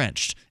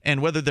entrenched,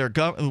 and whether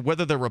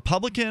they're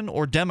Republican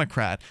or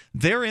Democrat,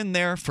 they're in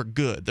there for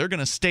good. They're going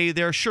to stay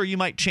there. Sure, you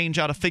might change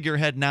out a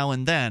figurehead now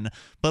and then,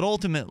 but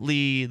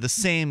ultimately the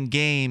same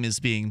game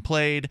is being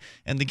played,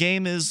 and the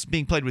game is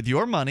being played with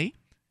your money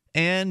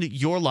and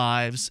your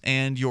lives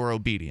and your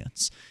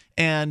obedience.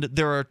 And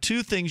there are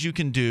two things you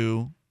can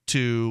do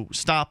to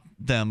stop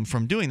them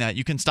from doing that.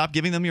 You can stop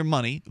giving them your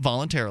money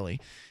voluntarily,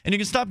 and you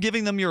can stop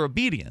giving them your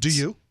obedience. Do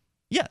you?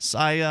 Yes,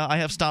 I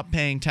have stopped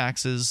paying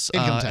taxes,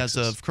 as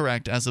of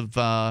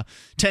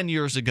 10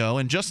 years ago,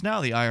 and just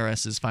now the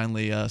IRS has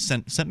finally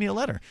sent me a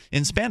letter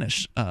in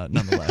Spanish,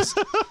 nonetheless.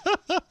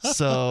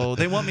 So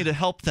they want me to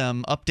help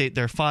them update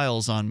their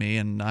files on me,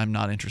 and I'm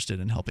not interested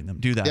in helping them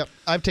do that. Yep,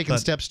 I've taken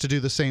steps to do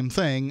the same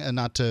thing and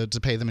not to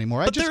pay them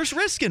anymore. But there's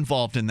risk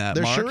involved in that,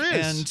 there Mark. Sure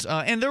is.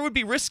 And there would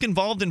be risk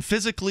involved in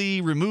physically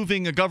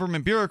removing a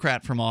government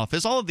bureaucrat from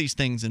office. All of these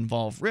things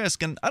involve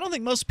risk, and I don't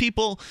think most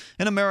people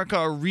in America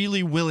are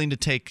really willing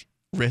to take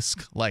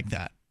risk like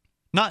that.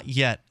 Not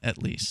yet,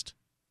 at least.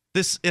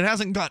 It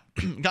hasn't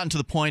gotten to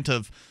the point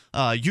of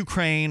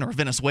Ukraine or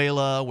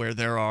Venezuela, where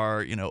there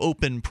are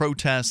open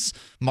protests,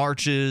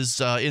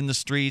 marches in the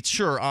streets.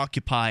 Sure,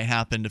 Occupy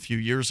happened a few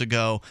years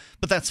ago,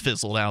 but that's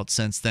fizzled out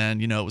since then.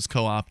 It was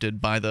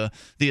co-opted by the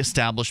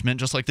establishment,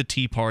 just like the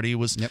Tea Party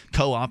was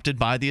co-opted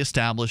by the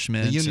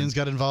establishment. The unions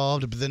got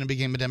involved, but then it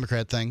became a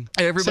Democrat thing.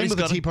 Everybody's Same with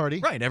got the Tea Party,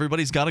 right?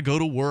 Everybody's got to go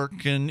to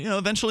work, and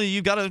eventually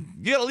you got to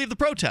leave the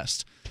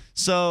protest.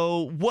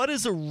 So what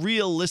is a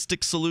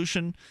realistic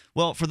solution?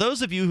 Well, for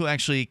those of you who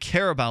actually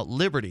care about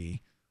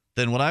liberty,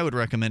 then what I would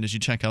recommend is you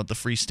check out the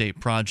Free State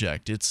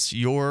Project. It's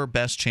your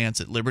best chance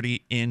at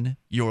liberty in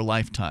your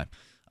lifetime.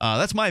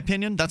 That's my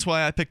opinion. That's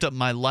why I picked up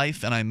my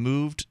life and I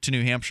moved to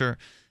New Hampshire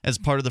as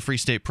part of the Free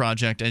State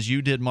Project, as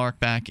you did, Mark,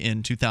 back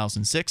in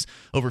 2006.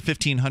 Over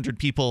 1,500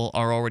 people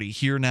are already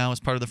here now as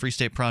part of the Free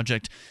State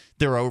Project.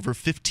 There are over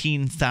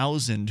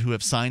 15,000 who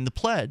have signed the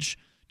pledge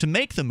to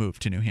make the move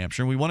to New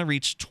Hampshire. And we want to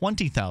reach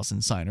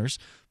 20,000 signers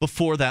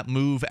before that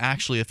move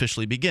actually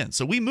officially begins.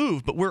 So we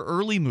moved, but we're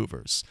early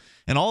movers.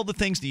 And all the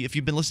things, if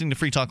you've been listening to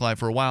Free Talk Live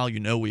for a while,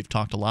 we've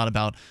talked a lot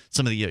about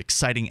some of the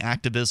exciting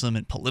activism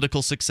and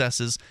political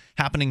successes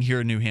happening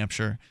here in New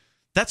Hampshire.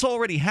 That's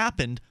already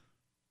happened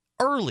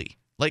early.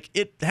 Like,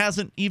 it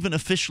hasn't even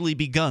officially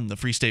begun, the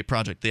Free State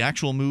Project. The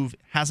actual move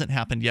hasn't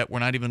happened yet. We're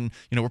not even,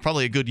 we're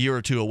probably a good year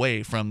or two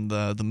away from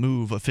the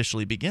move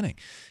officially beginning.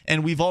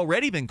 And we've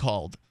already been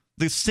called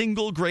the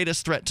single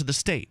greatest threat to the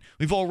state.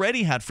 We've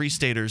already had free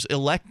staters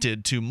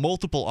elected to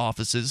multiple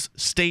offices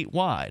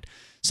statewide.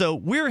 So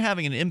we're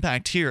having an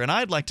impact here, and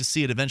I'd like to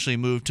see it eventually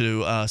move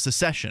to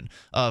secession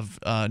of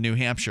New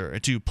Hampshire,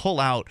 to pull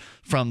out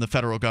from the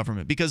federal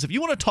government. Because if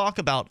you want to talk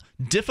about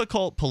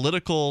difficult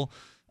political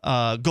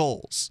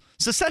goals,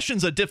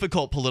 secession's a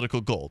difficult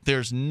political goal.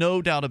 There's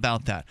no doubt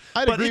about that.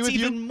 I'd but agree it's with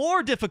even you.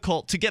 more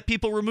difficult to get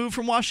people removed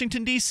from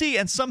Washington, D.C.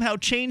 and somehow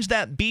change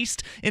that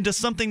beast into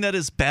something that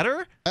is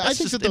better. That's I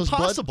think just that those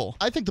impossible.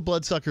 I think the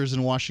bloodsuckers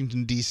in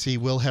Washington, D.C.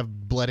 will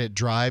have bled it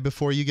dry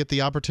before you get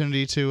the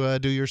opportunity to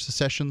do your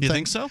secession thing. You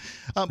think so?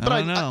 But I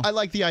don't know. I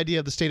like the idea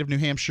of the state of New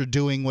Hampshire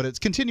doing what it's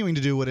continuing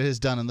to do, what it has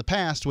done in the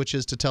past, which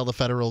is to tell the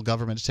federal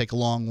government to take a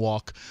long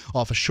walk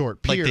off a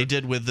short pier. Like they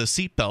did with the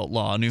seatbelt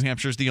law. New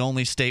Hampshire's the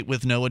only state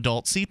with no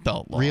adult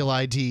seatbelt law. Real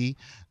ID.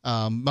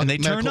 And they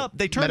turned down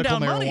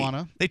marijuana.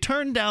 money. They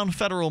turned down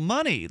federal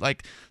money.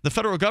 Like the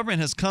federal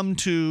government has come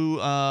to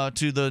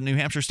the New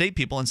Hampshire state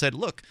people and said,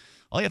 look,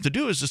 all you have to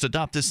do is just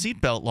adopt this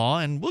seatbelt law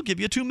and we'll give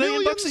you $2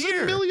 million a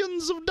year.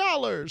 Millions of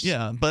dollars.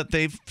 Yeah, but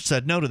they've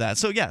said no to that.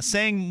 So yeah,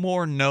 saying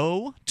more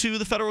no to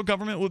the federal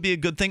government would be a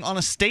good thing on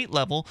a state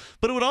level,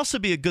 but it would also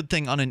be a good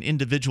thing on an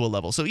individual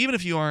level. So even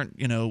if you aren't,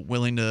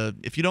 willing to,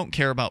 if you don't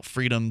care about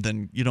freedom,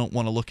 then you don't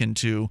want to look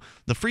into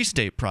the Free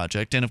State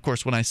Project. And of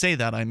course, when I say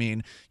that, I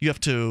mean you have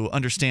to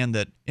understand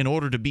that in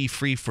order to be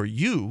free for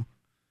you,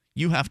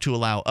 you have to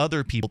allow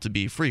other people to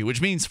be free,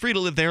 which means free to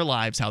live their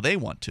lives how they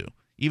want to,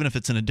 even if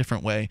it's in a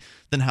different way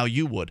than how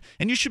you would.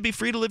 And you should be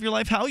free to live your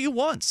life how you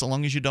want, so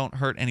long as you don't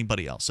hurt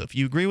anybody else. So if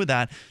you agree with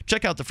that,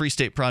 check out the Free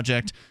State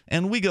Project,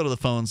 and we go to the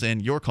phones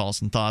and your calls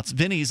and thoughts.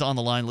 Vinny's on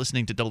the line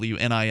listening to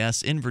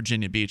WNIS in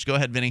Virginia Beach. Go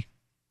ahead, Vinny.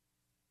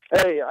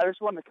 Hey, I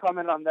just wanted to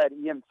comment on that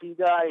EMT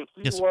guy.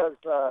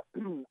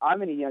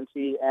 I'm an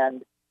EMT,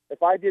 and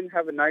if I didn't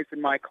have a knife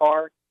in my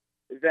car,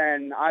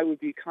 then I would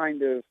be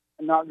kind of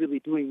not really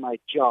doing my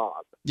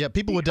job. Yeah,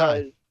 people would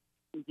die.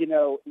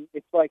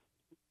 It's like,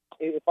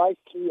 if I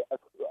see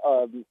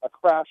a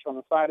crash on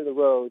the side of the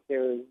road,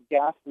 there's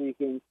gas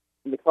leaking,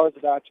 and the car's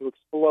about to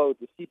explode,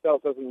 the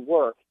seatbelt doesn't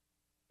work,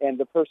 and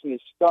the person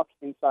is stuck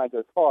inside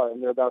their car,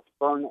 and they're about to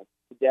burn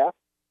to death,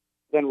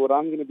 then what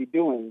I'm going to be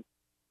doing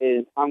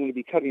is I'm going to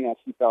be cutting that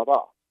seatbelt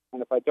off.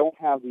 And if I don't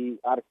have the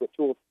adequate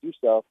tools to do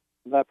so,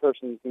 then that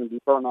person is going to be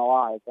burned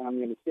alive, and I'm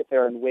going to sit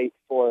there and wait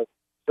for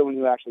someone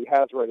who actually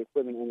has the right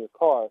equipment in their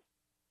car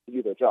to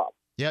do their job.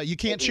 Yeah, you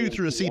can't chew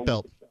through a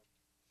seatbelt.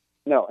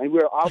 No, and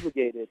we're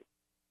obligated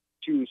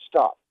to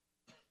stop,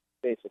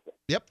 basically.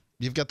 Yep,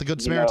 you've got the Good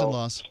Samaritan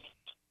laws.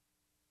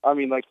 I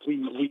mean, like,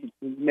 we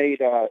made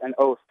an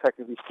oath,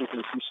 technically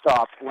speaking, to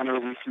stop whenever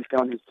we see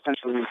someone who's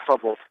potentially in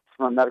trouble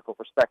from a medical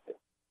perspective.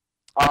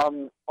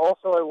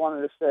 Also, I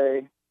wanted to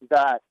say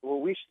that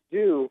what we should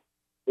do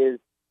is,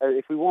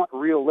 if we want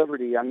real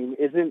liberty, I mean,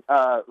 isn't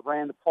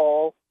Rand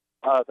Paul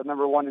the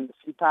number one in the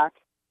CPAC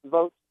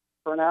vote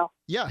for now?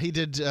 Yeah, he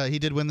did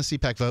win the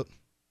CPAC vote.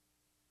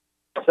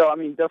 So, I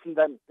mean,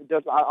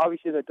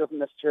 obviously that doesn't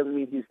necessarily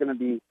mean he's going to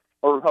be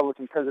a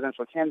Republican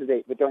presidential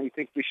candidate, but don't you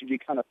think we should be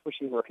kind of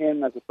pushing for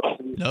him as opposed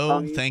to these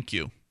attorneys? Thank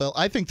you. Well,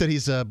 I think that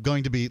he's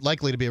going to be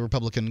likely to be a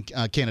Republican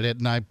candidate,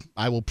 and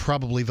I will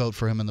probably vote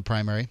for him in the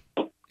primary.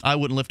 I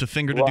wouldn't lift a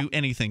finger to do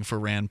anything for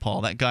Rand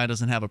Paul. That guy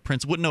doesn't have a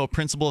principle. Wouldn't know a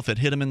principle if it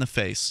hit him in the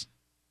face.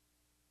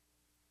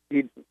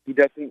 He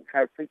doesn't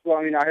have principle.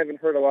 I mean, I haven't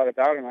heard a lot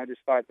about him. I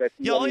just thought that.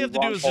 Yeah, all you have to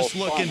do is just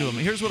look into him.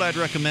 Here's what I'd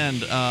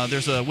recommend.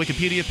 There's a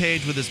Wikipedia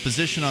page with his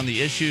position on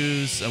the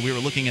issues. We were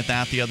looking at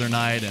that the other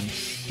night, and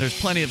there's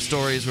plenty of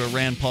stories where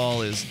Rand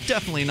Paul is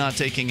definitely not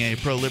taking a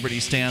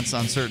pro-liberty stance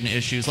on certain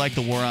issues, like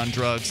the war on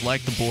drugs,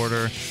 like the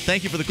border.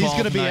 Thank you for the call.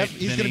 He's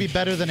going to be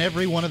better than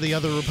every one of the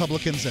other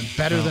Republicans and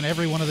better than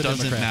every one of the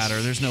Democrats. Doesn't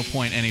matter. There's no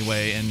point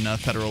anyway in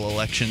federal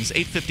elections.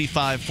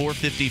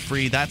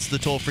 855-450-FREE. That's the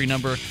toll-free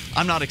number.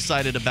 I'm not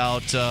excited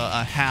about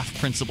a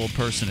half-principled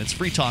person. It's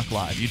Free Talk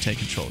Live. You take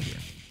control here.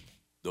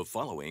 The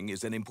following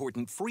is an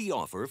important free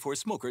offer for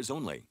smokers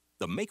only.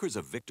 The makers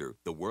of Victor,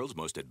 the world's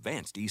most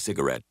advanced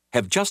e-cigarette,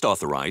 have just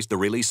authorized the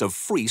release of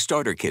free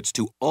starter kits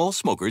to all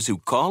smokers who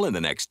call in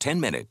the next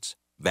 10 minutes.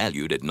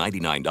 Valued at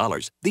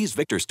 $99, these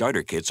Victor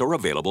starter kits are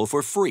available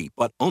for free,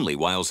 but only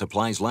while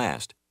supplies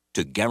last.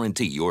 To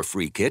guarantee your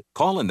free kit,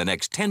 call in the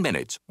next 10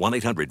 minutes,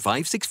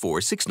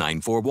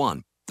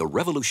 1-800-564-6941. The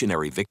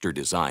revolutionary Victor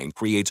design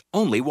creates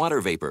only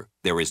water vapor.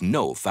 There is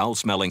no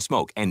foul-smelling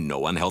smoke and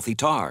no unhealthy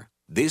tar.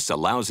 This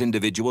allows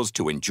individuals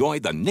to enjoy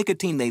the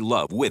nicotine they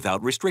love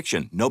without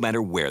restriction, no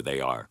matter where they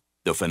are.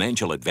 The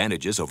financial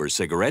advantages over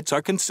cigarettes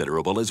are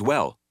considerable as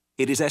well.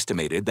 It is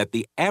estimated that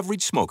the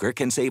average smoker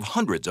can save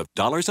hundreds of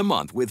dollars a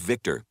month with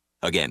Victor.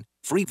 Again,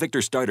 free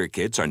Victor starter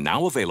kits are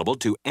now available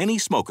to any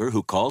smoker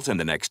who calls in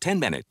the next 10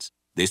 minutes.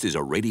 This is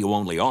a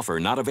radio-only offer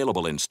not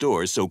available in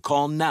stores, so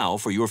call now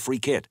for your free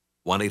kit.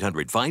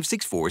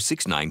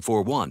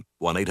 1-800-564-6941.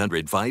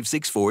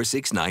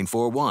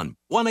 1-800-564-6941.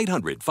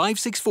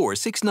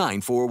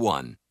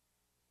 1-800-564-6941.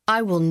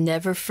 I will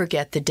never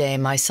forget the day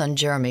my son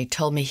Jeremy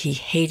told me he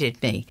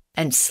hated me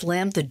and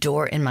slammed the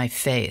door in my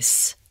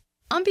face.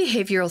 I'm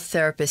behavioral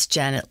therapist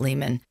Janet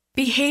Lehman.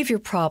 Behavior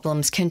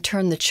problems can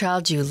turn the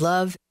child you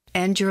love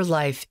and your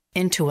life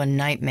into a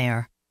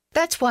nightmare.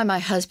 That's why my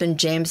husband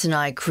James and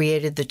I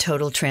created the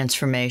Total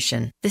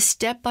Transformation, the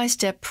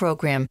step-by-step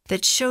program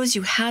that shows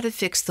you how to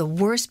fix the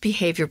worst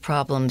behavior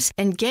problems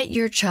and get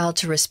your child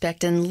to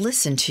respect and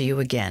listen to you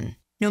again.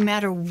 No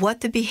matter what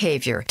the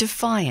behavior,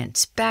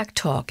 defiance,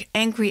 backtalk,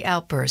 angry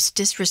outbursts,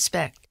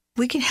 disrespect,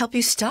 we can help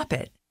you stop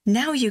it.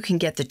 Now you can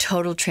get the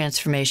Total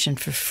Transformation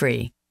for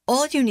free.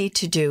 All you need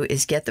to do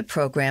is get the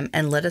program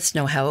and let us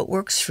know how it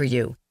works for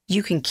you.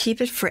 You can keep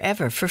it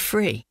forever for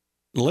free.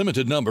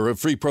 Limited number of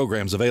free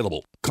programs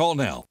available. Call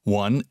now.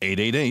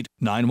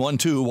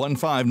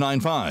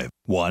 1-888-912-1595.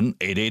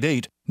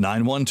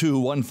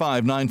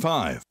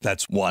 1-888-912-1595.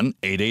 That's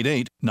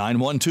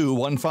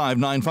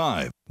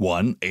 1-888-912-1595.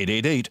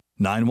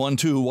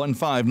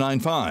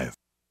 1-888-912-1595.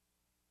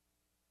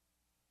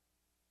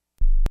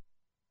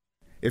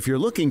 If you're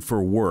looking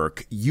for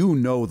work, you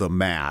know the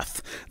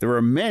math. There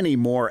are many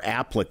more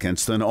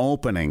applicants than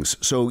openings,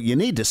 so you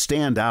need to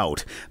stand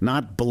out,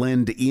 not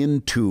blend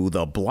into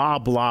the blah,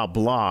 blah,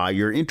 blah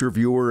your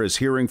interviewer is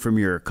hearing from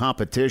your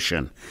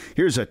competition.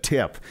 Here's a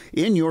tip.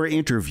 In your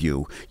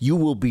interview, you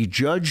will be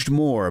judged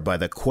more by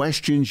the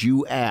questions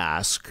you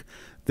ask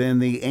than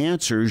the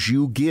answers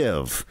you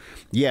give.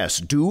 Yes,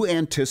 do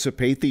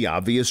anticipate the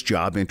obvious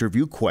job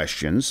interview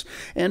questions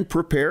and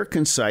prepare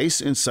concise,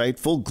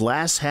 insightful,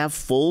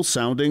 glass-half-full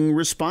sounding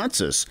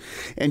responses.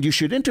 And you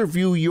should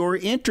interview your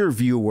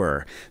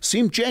interviewer.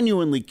 Seem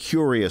genuinely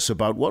curious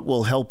about what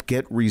will help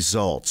get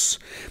results.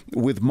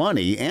 With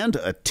money and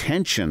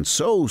attention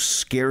so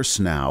scarce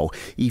now,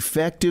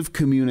 effective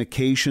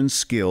communication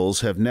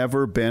skills have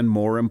never been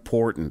more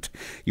important.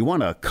 You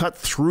want to cut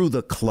through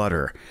the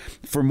clutter.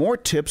 For more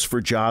tips for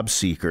job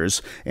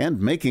seekers and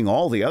making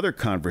all the other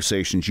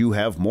conversations you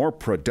have more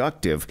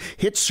productive,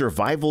 hit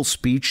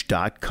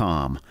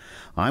survivalspeech.com.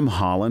 I'm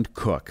Holland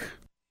Cook.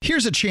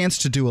 Here's a chance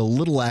to do a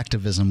little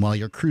activism while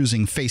you're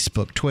cruising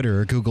Facebook, Twitter,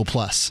 or Google+.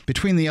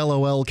 Between the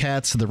LOL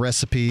cats, the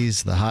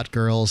recipes, the hot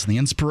girls, and the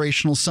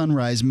inspirational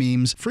sunrise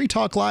memes, Free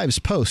Talk Live's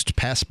posts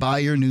pass by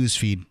your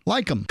newsfeed.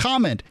 Like them,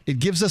 comment. It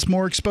gives us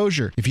more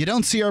exposure. If you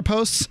don't see our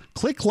posts,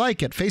 click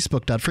like at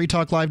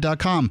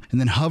facebook.freetalklive.com and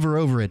then hover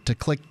over it to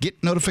click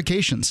Get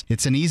Notifications.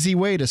 It's an easy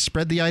way to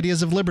spread the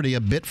ideas of liberty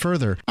a bit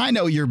further. I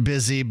know you're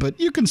busy, but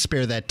you can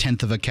spare that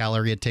tenth of a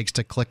calorie it takes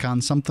to click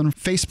on something.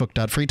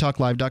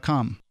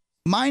 facebook.freetalklive.com.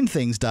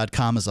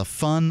 MineThings.com is a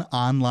fun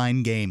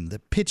online game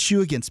that pits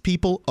you against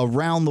people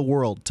around the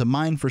world to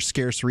mine for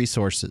scarce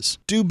resources.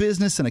 Do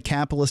business in a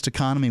capitalist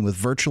economy with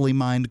virtually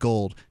mined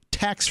gold,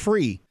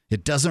 tax-free.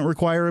 It doesn't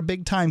require a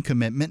big time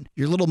commitment.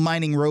 Your little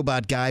mining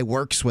robot guy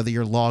works whether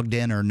you're logged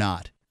in or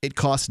not. It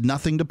costs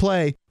nothing to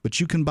play, but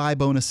you can buy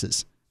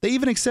bonuses. They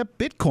even accept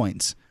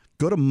bitcoins.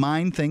 Go to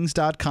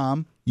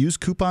MineThings.com, use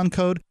coupon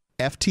code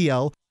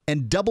FTL,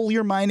 and double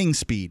your mining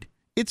speed.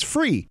 It's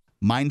free.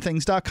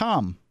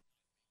 MineThings.com.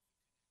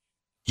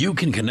 You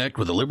can connect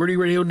with the Liberty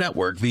Radio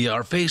Network via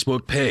our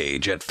Facebook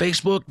page at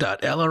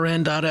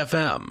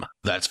facebook.lrn.fm.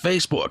 That's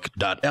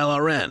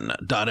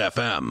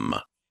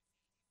facebook.lrn.fm.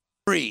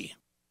 Free.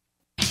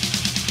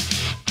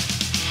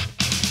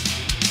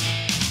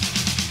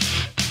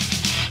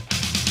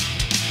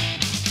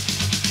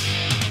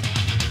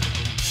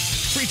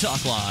 Free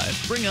Talk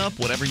Live. Bring up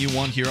whatever you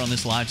want here on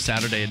this live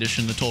Saturday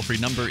edition. The toll-free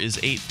number is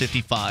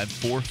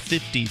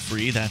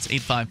 855-450-FREE. That's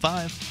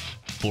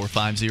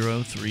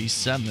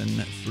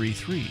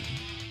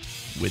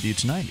 855-450-3733. With you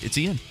tonight, it's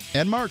Ian.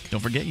 And Mark. Don't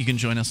forget, you can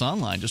join us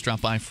online. Just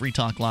drop by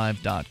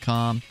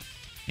freetalklive.com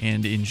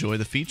and enjoy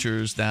the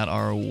features that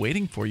are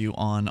waiting for you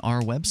on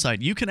our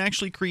website. You can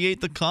actually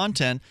create the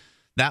content,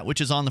 that which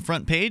is on the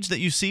front page that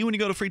you see when you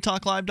go to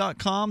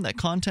freetalklive.com. That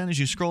content, as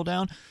you scroll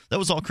down, that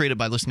was all created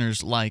by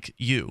listeners like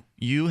you.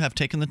 You have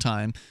taken the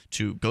time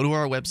to go to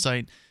our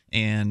website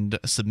and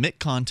submit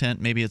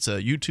content. Maybe it's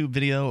a YouTube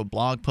video, a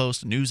blog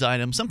post, a news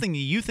item, something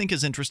you think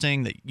is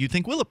interesting that you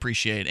think we'll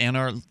appreciate, and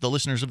the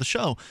listeners of the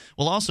show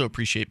will also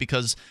appreciate,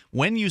 because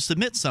when you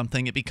submit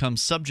something, it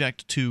becomes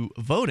subject to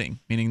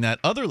voting, meaning that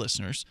other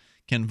listeners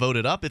can vote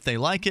it up if they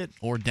like it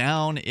or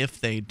down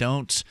if they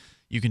don't.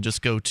 You can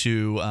just go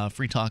to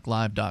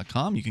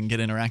freetalklive.com. You can get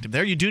interactive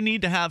there. You do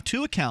need to have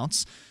two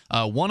accounts,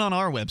 one on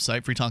our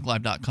website,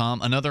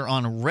 freetalklive.com, another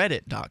on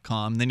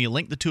reddit.com. Then you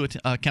link the two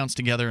accounts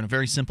together in a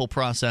very simple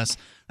process,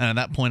 and at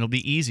that point it'll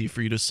be easy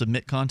for you to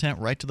submit content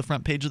right to the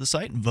front page of the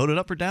site and vote it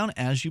up or down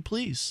as you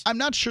please. I'm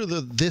not sure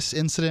that this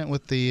incident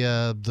with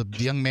the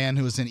young man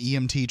who was in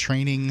EMT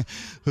training,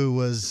 who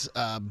was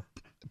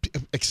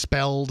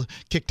expelled,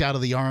 kicked out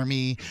of the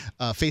Army,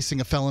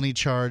 facing a felony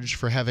charge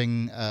for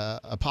having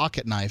a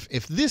pocket knife.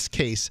 If this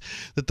case,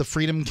 that the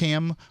Freedom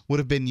Cam would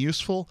have been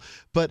useful,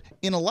 but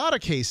in a lot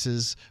of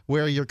cases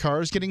where your car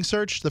is getting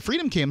searched, the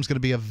Freedom Cam is going to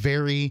be a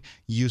very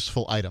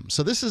useful item.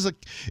 So this is a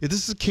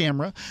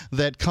camera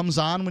that comes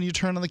on when you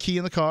turn on the key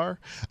in the car.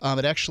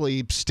 It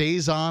actually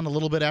stays on a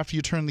little bit after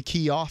you turn the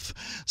key off.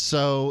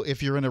 So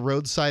if you're in a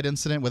roadside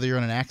incident, whether you're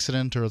in an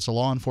accident or it's a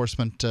law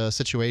enforcement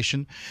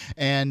situation,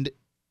 and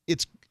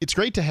it's it's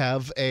great to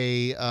have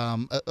a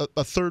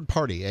third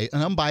party,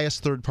 an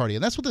unbiased third party.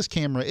 And that's what this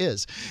camera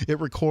is. It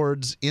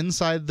records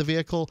inside the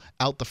vehicle,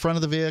 out the front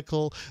of the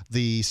vehicle,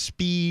 the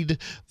speed,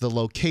 the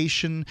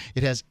location.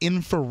 It has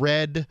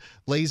infrared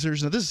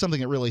lasers. Now, this is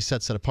something that really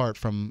sets it apart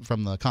from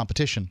the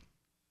competition.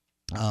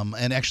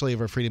 And actually,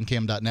 over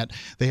freedomcam.net,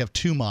 they have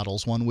two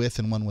models, one with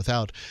and one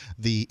without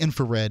the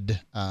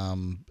infrared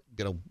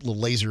little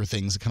laser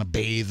things that kind of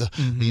bathe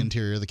the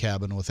interior of the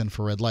cabin with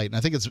infrared light. And I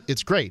think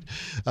it's great.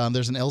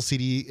 There's an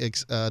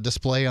LCD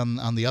display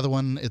on the other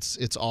one.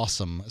 It's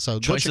awesome. So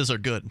choices are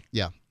good.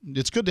 Yeah,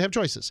 it's good to have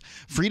choices.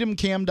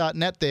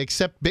 Freedomcam.net, they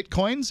accept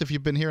Bitcoins, if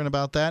you've been hearing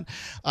about that.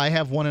 I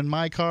have one in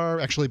my car.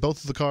 Actually,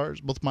 both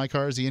my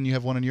cars. Ian, you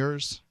have one in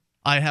yours?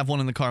 I have one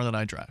in the car that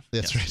I drive.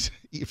 That's right.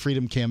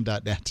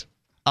 Freedomcam.net.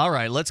 All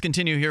right, let's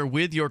continue here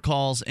with your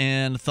calls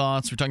and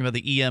thoughts. We're talking about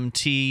the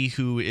EMT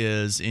who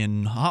is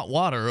in hot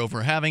water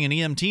over having an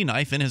EMT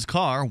knife in his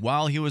car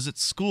while he was at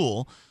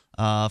school.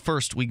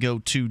 First, we go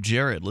to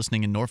Jared,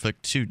 listening in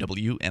Norfolk to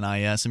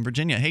WNIS in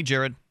Virginia. Hey,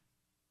 Jared.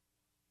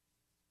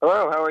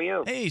 Hello, how are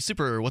you? Hey,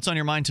 super. What's on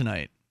your mind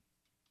tonight?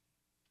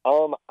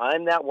 I'm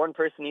that one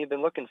person you've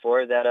been looking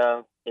for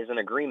that is in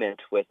agreement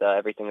with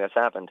everything that's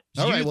happened.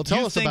 All right, well,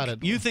 tell us about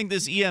it. You think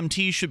this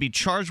EMT should be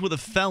charged with a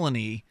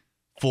felony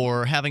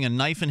for having a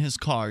knife in his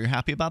car? You're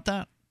happy about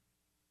that?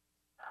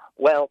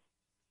 Well,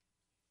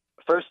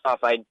 first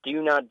off, I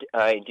do not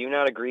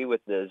agree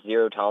with the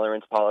zero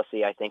tolerance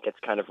policy. I think it's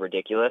kind of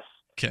ridiculous.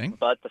 Okay.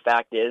 But the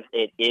fact is,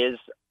 it is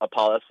a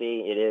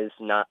policy. It is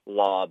not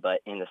law, but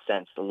in a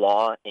sense,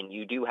 law, and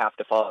you do have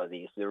to follow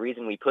these. The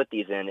reason we put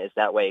these in is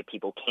that way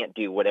people can't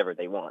do whatever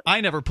they want. I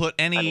never put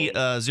any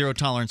zero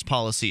tolerance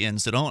policy in,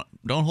 so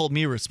don't hold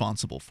me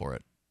responsible for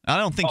it. I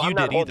don't think you did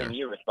either. I'm not holding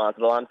you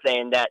responsible. I'm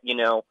saying that,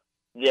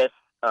 this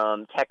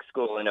tech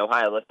school in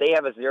Ohio, if they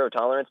have a zero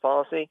tolerance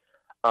policy,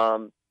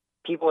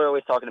 people are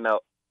always talking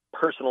about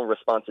personal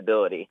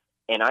responsibility,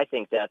 and I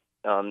think that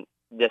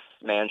this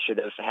man should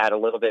have had a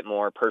little bit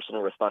more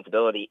personal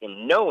responsibility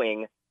in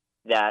knowing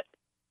that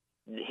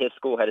his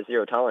school had a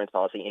zero tolerance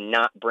policy and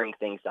not bring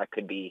things that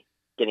could be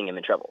getting him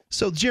in trouble.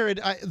 So, Jared,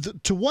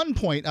 to one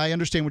point, I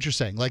understand what you're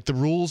saying. Like, the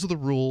rules are the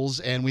rules,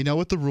 and we know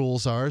what the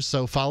rules are,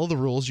 so follow the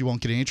rules, you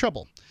won't get any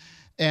trouble.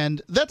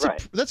 And that's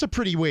a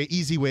pretty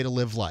easy way to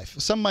live life.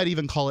 Some might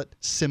even call it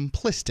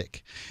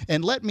simplistic.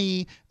 And let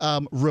me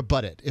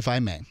rebut it, if I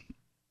may.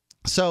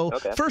 So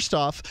first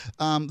off,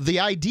 the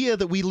idea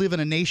that we live in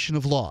a nation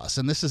of laws,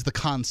 and this is the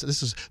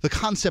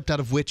concept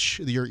out of which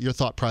your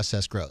thought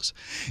process grows,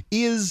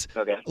 is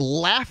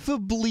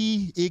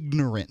laughably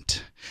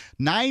ignorant.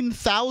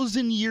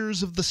 9,000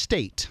 years of the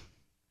state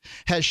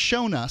has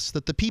shown us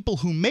that the people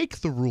who make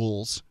the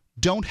rules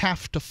don't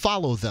have to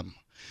follow them.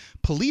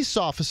 Police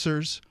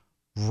officers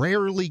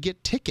rarely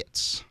get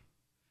tickets,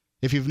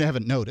 if you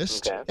haven't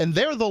noticed, and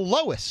they're the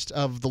lowest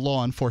of the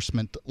law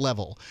enforcement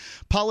level.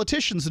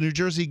 Politicians, the New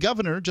Jersey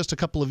governor just a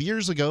couple of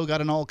years ago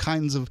got in all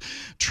kinds of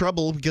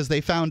trouble because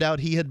they found out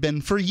he had been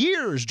for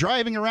years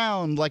driving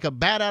around like a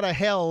bat out of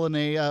hell,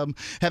 and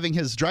having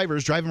his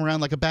drivers driving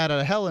around like a bat out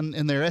of hell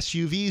in their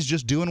SUVs,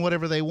 just doing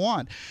whatever they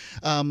want.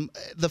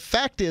 The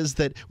fact is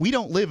that we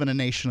don't live in a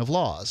nation of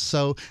laws.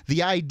 So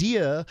the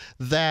idea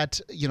that,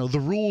 the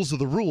rules are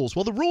the rules,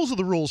 well, the rules are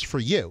the rules for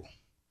you,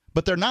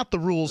 but they're not the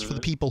rules for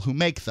the people who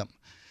make them.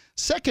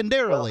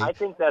 Secondarily, I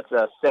think that's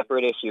a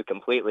separate issue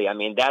completely. I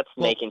mean, that's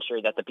making sure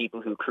that the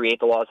people who create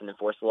the laws and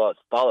enforce the laws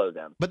follow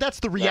them. But that's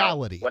the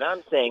reality. Now, what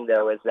I'm saying,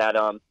 though, is that,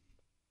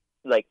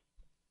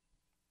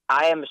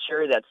 I am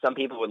sure that some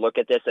people would look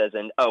at this as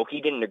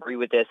he didn't agree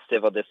with this,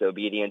 civil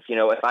disobedience.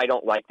 If I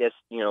don't like this,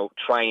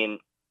 try and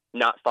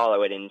not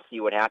follow it and see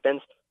what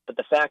happens. But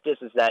the fact is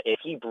that if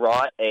he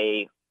brought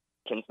a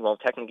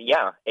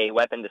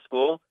weapon to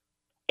school,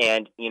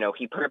 and,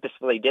 he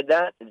purposefully did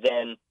that,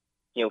 then,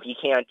 he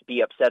can't be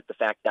upset the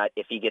fact that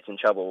if he gets in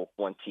trouble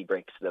once he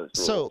breaks those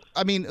rules. So,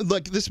 I mean,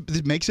 look, this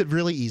makes it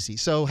really easy.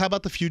 So how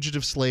about the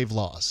fugitive slave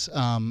laws?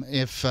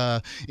 If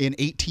in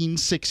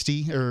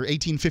 1860 or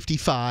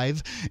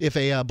 1855, if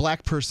a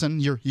black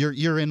person,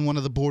 you're in one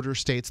of the border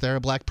states there,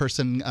 a black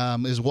person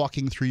is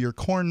walking through your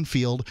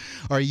cornfield,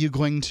 are you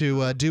going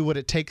to do what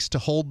it takes to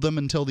hold them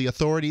until the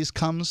authorities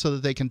come so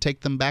that they can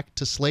take them back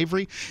to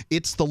slavery?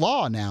 It's the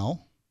law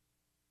now.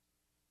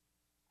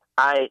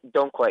 I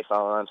don't quite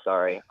follow. I'm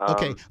sorry.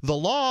 Okay, the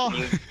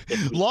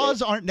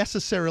laws aren't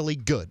necessarily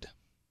good.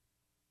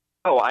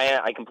 Oh,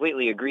 I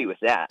completely agree with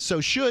that. So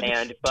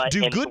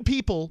do good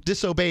people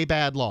disobey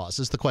bad laws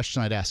is the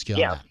question I'd ask you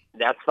on that.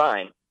 That's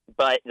fine.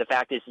 But the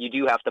fact is you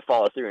do have to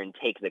follow through and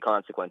take the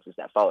consequences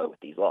that follow with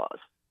these laws.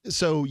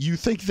 So you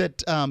think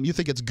that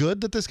it's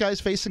good that this guy's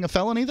facing a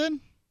felony then?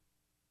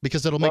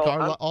 Because it'll make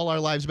all our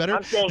lives better?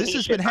 This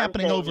has been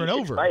happening over and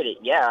over. Fight it.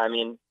 Yeah, I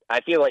mean, I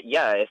feel like,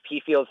 if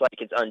he feels like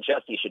it's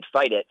unjust, he should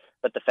fight it.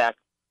 But the fact,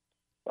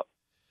 how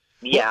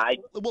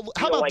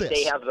about this?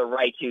 They have the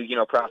right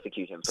to,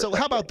 prosecute him. So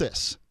how about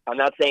this? I'm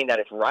not saying that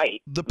it's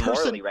right, The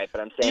person, morally right,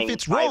 but I'm saying if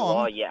it's by wrong,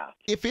 law, yeah.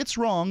 If it's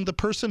wrong, the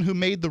person who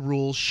made the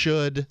rule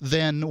should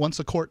then, once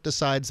a court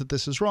decides that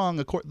this is wrong,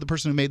 the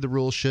person who made the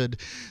rule should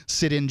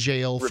sit in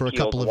jail for a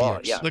couple of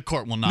years. Yeah. The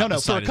court will not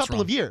decide for a couple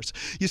of years.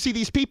 You see,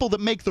 these people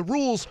that make the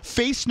rules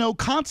face no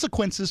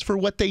consequences for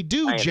what they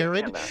do,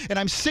 Jared. And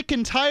I'm sick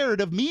and tired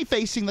of me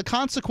facing the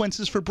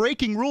consequences for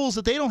breaking rules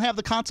that they don't have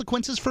the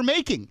consequences for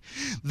making.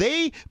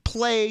 They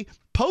play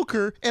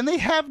poker and they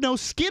have no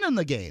skin in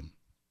the game.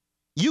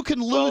 You can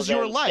lose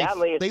your life.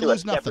 Sadly, they it's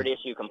lose a nothing. separate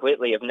issue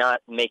completely of not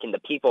making the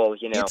people,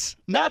 it's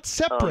not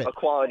separate.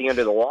 Equality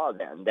under the law.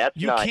 Then that's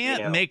you not.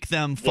 Can't make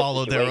them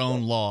follow their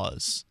own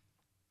laws.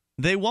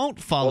 They won't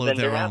follow then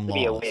there has own to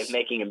be a laws. way of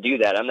making them do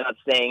that. I'm not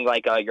saying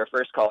like your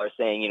first caller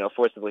saying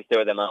forcibly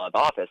throw them out of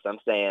office. I'm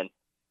saying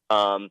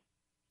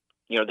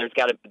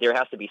there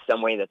has to be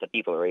some way that the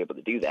people are able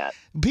to do that.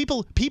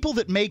 People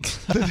that make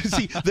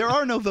see, there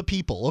are no the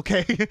people,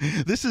 okay?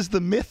 This is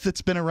the myth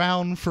that's been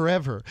around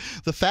forever.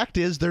 The fact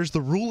is there's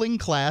the ruling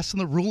class,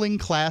 and the ruling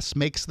class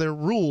makes their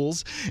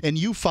rules, and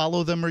you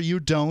follow them or you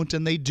don't,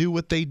 and they do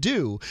what they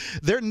do.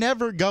 They're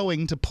never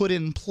going to put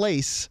in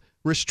place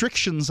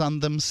restrictions on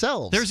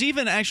themselves. There's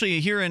even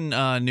actually here in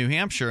New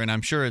Hampshire, and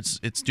I'm sure it's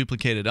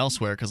duplicated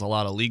elsewhere because a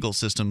lot of legal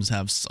systems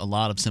have a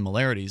lot of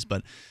similarities,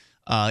 but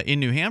in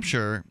New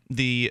Hampshire,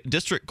 the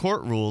district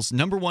court rules,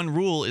 number one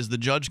rule is the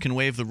judge can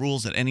waive the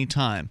rules at any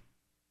time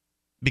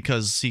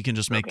because he can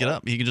just make it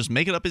up. He can just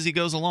make it up as he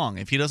goes along.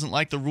 If he doesn't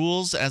like the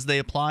rules as they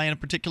apply in a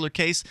particular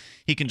case,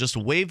 he can just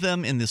waive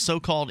them in the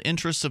so-called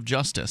interests of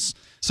justice.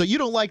 So you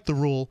don't like the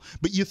rule,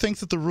 but you think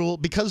that the rule,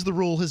 because the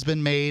rule has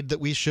been made, that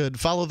we should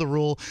follow the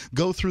rule,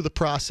 go through the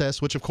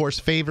process, which of course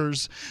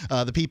favors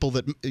the people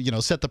that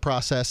set the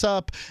process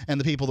up and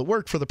the people that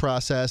work for the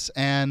process,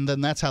 and then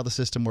that's how the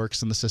system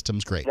works, and the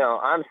system's great. No,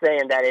 I'm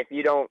saying that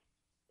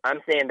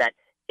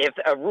if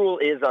a rule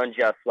is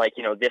unjust, like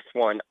this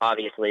one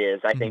obviously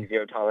is, I think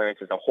zero tolerance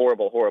is a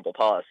horrible, horrible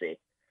policy.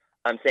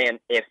 I'm saying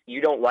if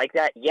you don't like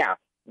that,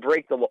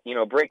 break the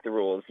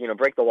rules,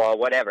 break the law,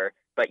 whatever.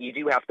 But you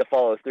do have to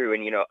follow through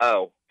and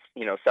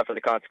suffer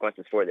the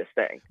consequences for this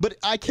thing. But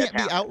I can't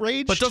be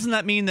outraged. But doesn't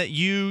that mean that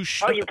you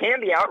should? Oh, you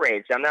can be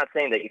outraged. I'm not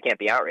saying that you can't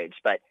be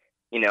outraged, but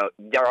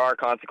there are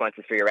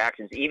consequences for your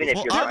actions, even if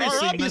you're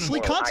obviously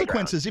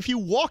consequences. If you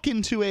walk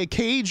into a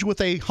cage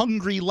with a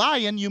hungry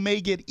lion, you may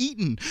get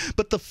eaten.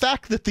 But the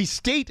fact that the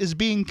state is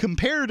being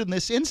compared in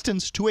this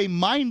instance to a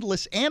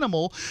mindless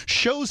animal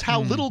shows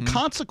how little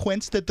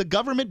consequence that the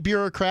government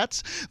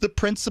bureaucrats, the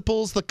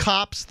principals, the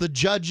cops, the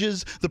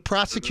judges, the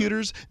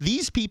prosecutors,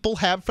 these people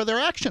have for their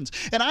actions.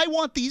 And I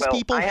want these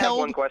people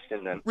held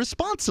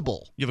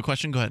responsible. You have a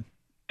question? Go ahead.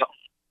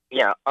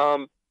 Yeah.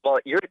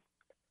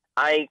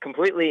 I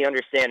completely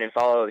understand and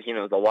follow,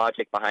 the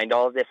logic behind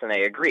all of this, and I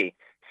agree.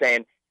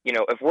 Saying,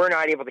 if we're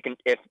not able to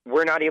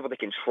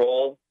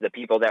control the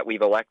people that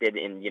we've elected,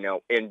 and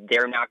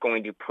they're not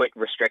going to put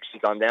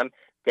restrictions on them,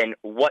 then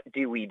what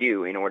do we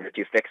do in order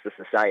to fix the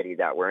society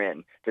that we're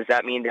in? Does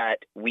that mean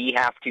that we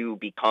have to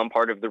become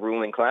part of the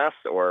ruling class,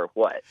 or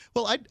what?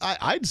 Well,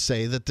 I'd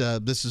say that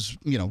this is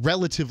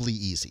relatively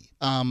easy.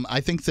 I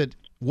think that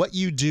what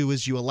you do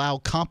is you allow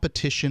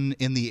competition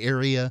in the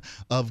area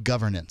of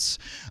governance.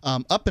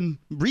 Up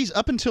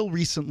until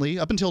recently,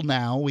 up until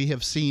now, we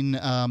have seen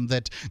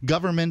that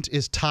government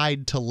is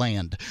tied to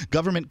land.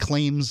 Government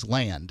claims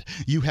land.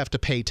 You have to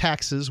pay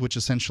taxes, which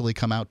essentially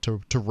come out to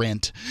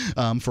rent.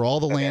 For all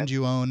the land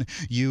you own,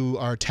 you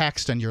are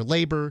taxed on your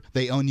labor.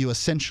 They own you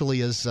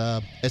essentially as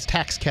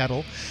tax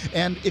cattle.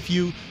 And if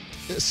you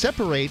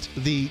separate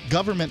the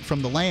government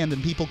from the land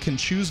and people can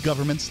choose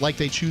governments like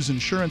they choose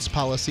insurance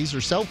policies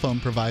or cell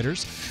phone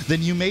providers,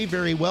 then you may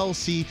very well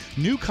see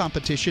new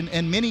competition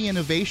and many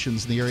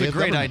innovations in the area of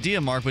government. It's a great idea,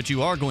 Mark, but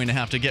you are going to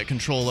have to get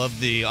control of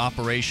the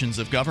operations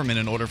of government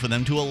in order for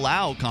them to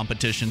allow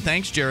competition.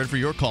 Thanks, Jared, for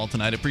your call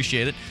tonight.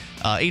 Appreciate it.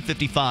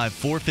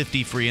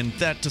 855-450-FREE, and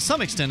that to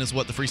some extent is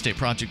what the Free State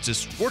Project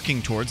is working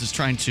towards, is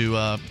trying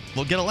to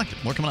get elected.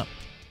 More coming up.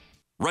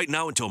 Right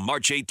now until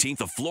March 18th,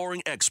 the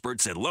flooring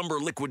experts at Lumber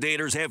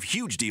Liquidators have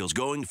huge deals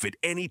going to fit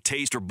any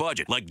taste or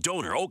budget, like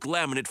donor oak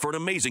laminate for an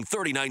amazing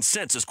 39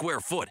 cents a square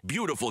foot.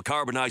 Beautiful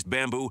carbonized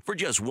bamboo for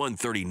just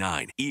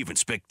 $139. Even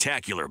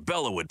spectacular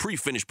Bellawood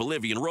pre-finished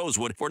Bolivian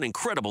rosewood for an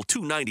incredible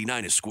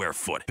 $299 a square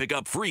foot. Pick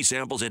up free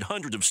samples at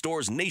hundreds of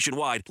stores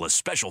nationwide, plus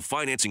special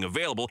financing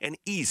available and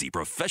easy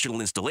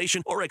professional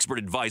installation or expert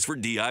advice for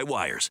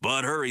DIYers.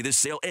 But hurry, this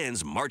sale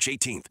ends March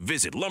 18th.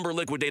 Visit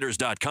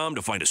lumberliquidators.com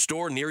to find a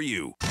store near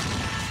you.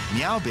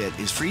 MeowBit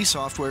is free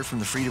software from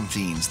the Freedom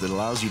Fiends that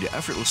allows you to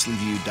effortlessly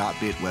view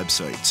 .bit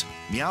websites.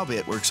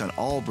 MeowBit works on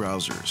all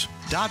browsers.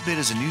 .bit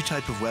is a new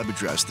type of web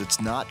address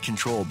that's not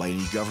controlled by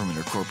any government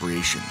or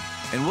corporation.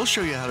 And we'll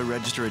show you how to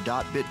register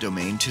a .bit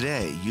domain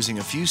today using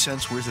a few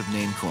cents worth of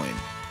Namecoin.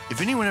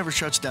 If anyone ever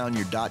shuts down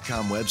your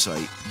 .com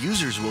website,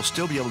 users will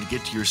still be able to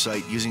get to your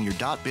site using your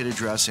 .bit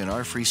address in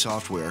our free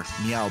software,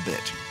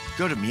 MeowBit.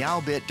 Go to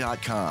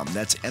meowbit.com.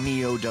 That's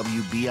MEOWBIT.com.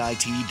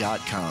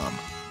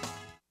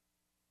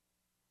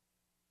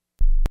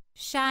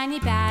 Shiny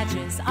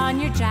badges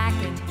on your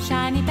jacket,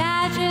 shiny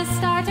badges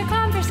start a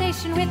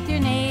conversation with your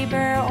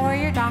neighbor or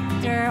your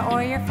doctor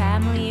or your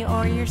family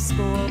or your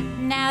school.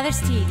 Now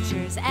there's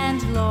teachers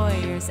and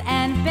lawyers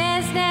and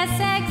business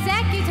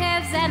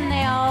executives, and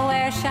they all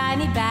wear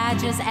shiny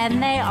badges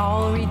and they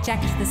all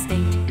reject the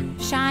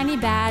state. Shiny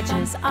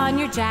badges on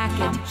your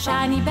jacket,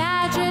 shiny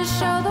badges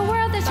show the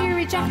world that you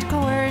reject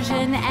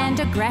coercion and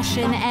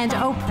aggression and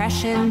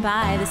oppression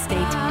by the state.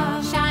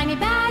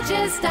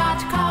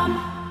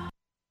 ShinyBadges.com.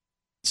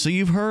 So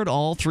you've heard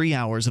all 3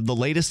 hours of the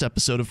latest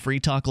episode of Free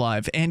Talk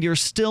Live, and you're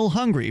still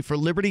hungry for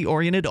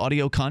liberty-oriented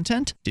audio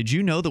content? Did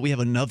you know that we have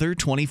another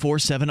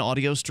 24/7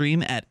 audio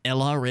stream at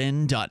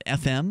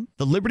LRN.FM?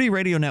 The Liberty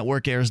Radio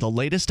Network airs the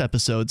latest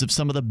episodes of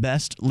some of the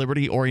best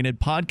liberty-oriented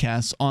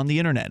podcasts on the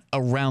internet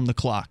around the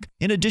clock.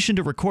 In addition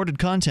to recorded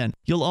content,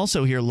 you'll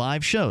also hear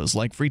live shows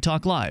like Free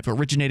Talk Live,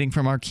 originating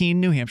from our Keene,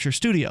 New Hampshire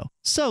studio.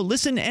 So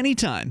listen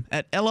anytime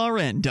at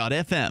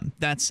LRN.FM.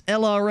 That's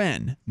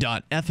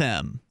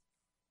LRN.FM.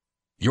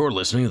 You're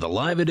listening to the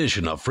live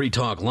edition of Free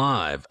Talk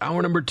Live.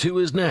 Hour number 2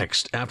 is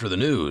next after the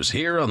news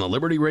here on the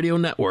Liberty Radio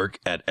Network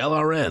at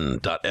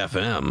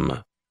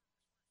LRN.FM.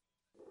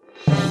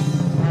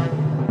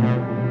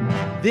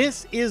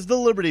 This is the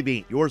Liberty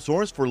Beat, your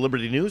source for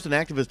liberty news and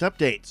activist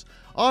updates,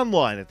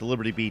 online at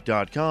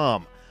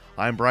thelibertybeat.com.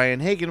 I'm Brian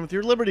Hagan with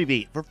your Liberty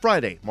Beat for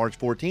Friday, March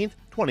 14th,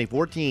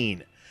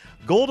 2014.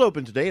 Gold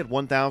opened today at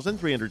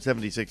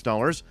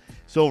 $1,376,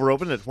 silver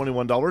opened at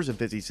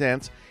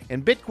 $21.50,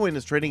 and Bitcoin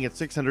is trading at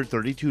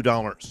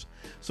 $632.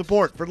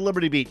 Support for the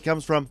Liberty Beat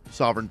comes from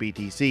Sovereign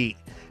BTC,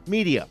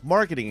 media,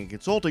 marketing, and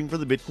consulting for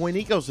the Bitcoin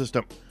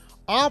ecosystem,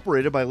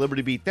 operated by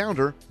Liberty Beat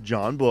founder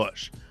John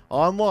Bush.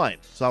 Online,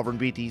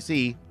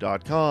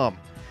 sovereignbtc.com.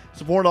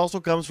 Support also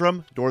comes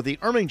from Dorothy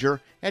Erminger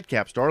at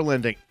Capstar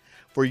Lending.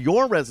 For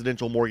your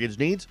residential mortgage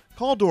needs,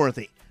 call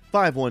Dorothy,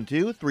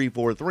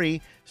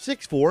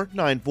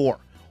 512-343-6494,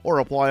 or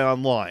apply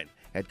online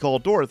at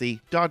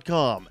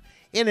calldorothy.com,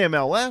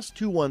 NMLS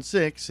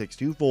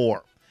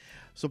 216624.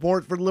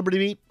 Support for Liberty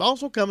Beat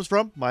also comes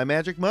from My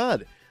Magic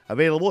Mud,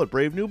 available at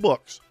Brave New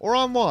Books or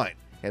online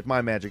at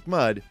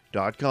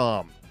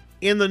mymagicmud.com.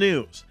 In the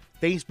news,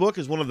 Facebook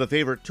is one of the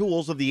favorite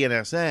tools of the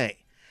NSA.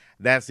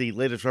 That's the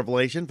latest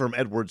revelation from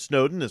Edward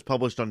Snowden, as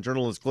published on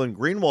journalist Glenn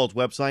Greenwald's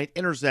website,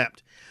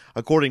 Intercept.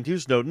 According to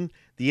Snowden,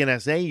 the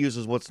NSA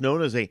uses what's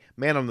known as a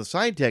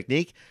man-on-the-side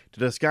technique to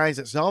disguise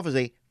itself as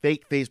a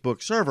fake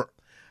Facebook server.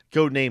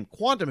 Codenamed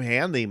Quantum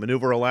Hand, the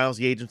maneuver allows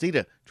the agency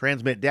to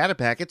transmit data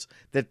packets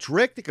that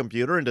trick the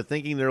computer into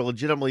thinking they're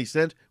legitimately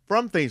sent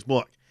from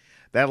Facebook.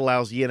 That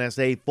allows the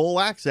NSA full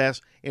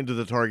access into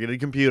the targeted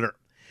computer.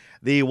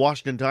 The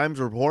Washington Times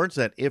reports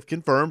that, if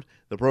confirmed,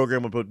 the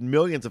program would put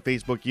millions of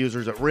Facebook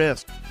users at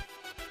risk.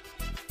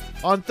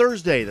 On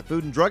Thursday, the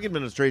Food and Drug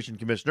Administration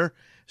commissioner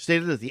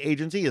stated that the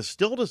agency is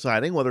still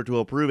deciding whether to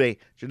approve a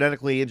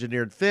genetically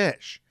engineered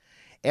fish.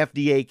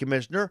 FDA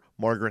Commissioner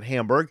Margaret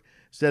Hamburg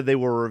said they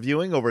were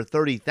reviewing over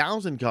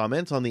 30,000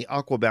 comments on the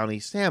Aqua Bounty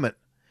salmon.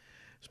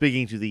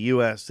 Speaking to the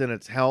U.S.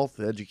 Senate's Health,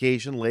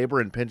 Education, Labor,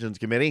 and Pensions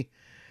Committee,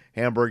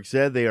 Hamburg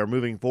said they are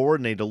moving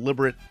forward in a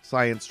deliberate,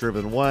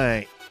 science-driven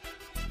way.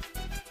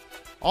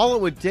 All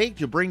it would take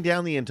to bring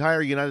down the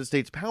entire United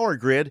States power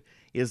grid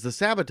is the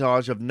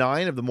sabotage of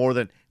 9 of the more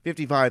than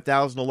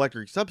 55,000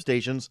 electric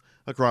substations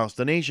across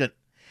the nation.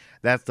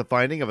 That's the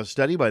finding of a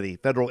study by the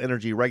Federal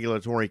Energy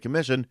Regulatory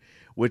Commission,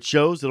 which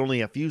shows that only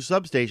a few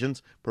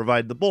substations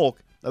provide the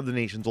bulk of the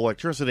nation's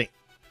electricity.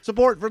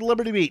 Support for the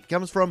Liberty Beat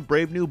comes from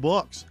Brave New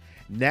Books,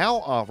 now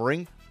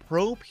offering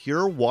Pro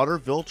Pure Water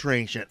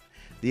Filtration,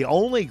 the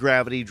only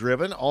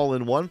gravity-driven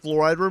all-in-one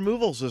fluoride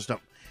removal system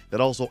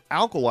that also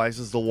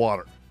alkalizes the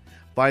water.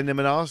 Find them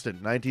in Austin,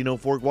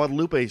 1904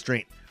 Guadalupe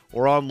Street,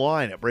 or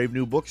online at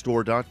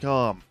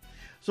bravenewbookstore.com.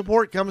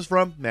 Support comes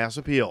from Mass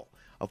Appeal,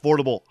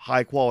 affordable,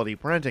 high-quality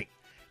printing,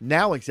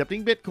 now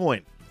accepting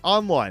Bitcoin,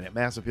 online at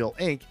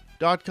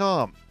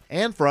massappealinc.com,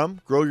 and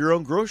from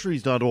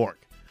growyourowngroceries.org,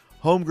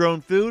 homegrown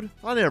food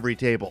on every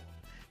table.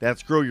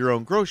 That's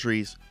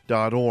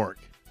growyourowngroceries.org.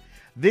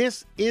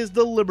 This is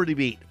the Liberty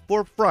Beat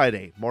for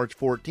Friday, March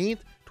 14th,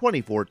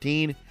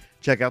 2014.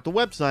 Check out the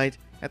website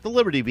at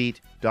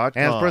thelibertybeat.com.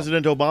 As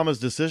President Obama's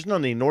decision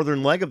on the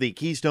northern leg of the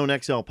Keystone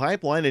XL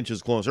pipeline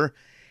inches closer,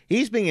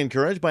 he's being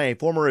encouraged by a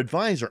former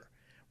advisor.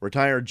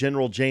 Retired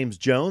General James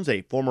Jones,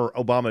 a former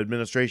Obama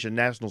administration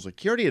national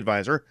security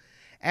advisor,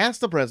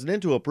 asked the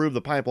president to approve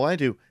the pipeline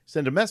to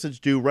send a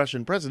message to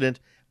Russian President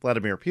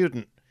Vladimir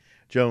Putin.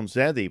 Jones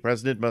said the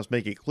president must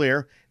make it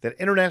clear that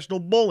international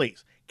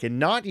bullies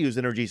cannot use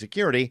energy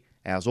security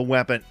as a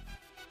weapon.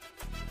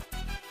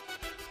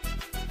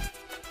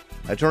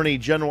 Attorney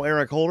General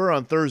Eric Holder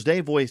on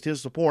Thursday voiced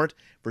his support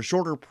for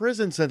shorter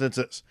prison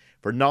sentences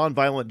for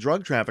nonviolent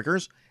drug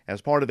traffickers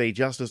as part of a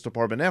Justice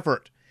Department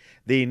effort.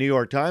 The New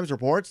York Times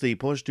reports the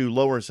push to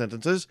lower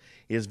sentences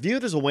is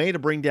viewed as a way to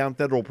bring down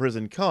federal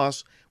prison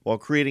costs while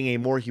creating a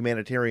more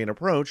humanitarian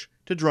approach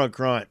to drug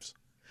crimes.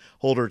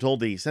 Holder told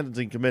the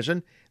Sentencing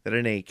Commission that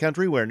in a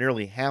country where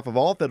nearly half of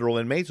all federal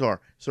inmates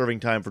are serving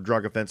time for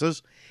drug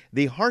offenses,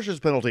 the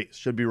harshest penalties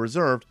should be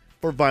reserved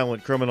for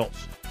violent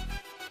criminals.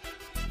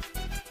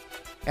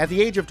 At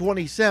the age of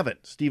 27,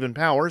 Stephen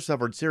Power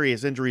suffered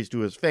serious injuries to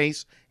his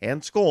face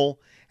and skull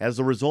as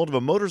the result of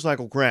a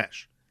motorcycle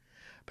crash.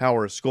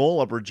 Power's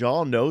skull, upper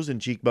jaw, nose, and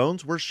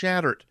cheekbones were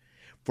shattered.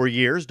 For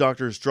years,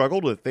 doctors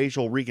struggled with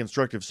facial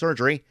reconstructive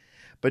surgery,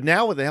 but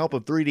now with the help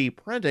of 3D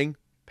printing,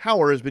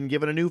 Power has been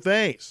given a new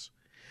face.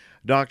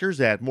 Doctors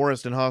at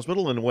Morriston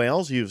Hospital in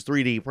Wales use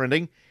 3D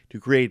printing to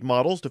create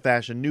models to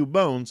fashion new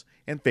bones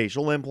and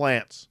facial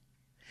implants.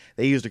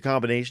 They used a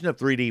combination of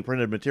 3D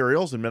printed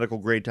materials and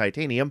medical-grade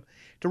titanium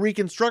to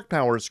reconstruct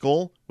Power's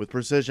skull with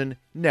precision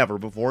never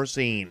before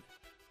seen.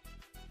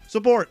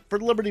 Support for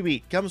Liberty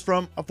Beat comes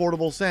from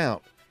Affordable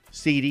Sound,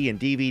 CD and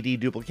DVD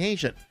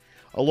duplication,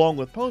 along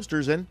with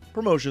posters and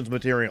promotions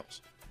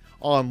materials.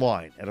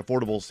 Online at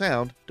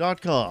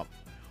affordablesound.com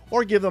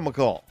or give them a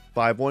call,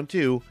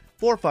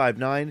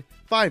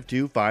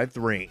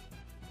 512-459-5253.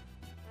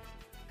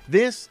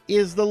 This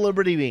is the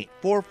Liberty Beat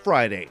for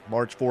Friday,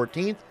 March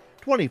 14th,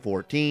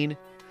 2014.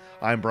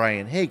 I'm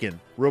Brian Hagan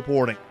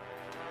reporting.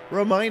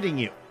 Reminding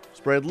you,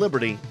 spread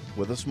liberty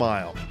with a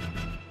smile.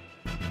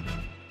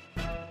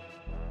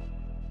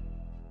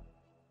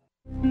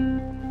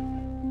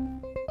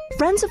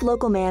 Friends of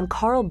local man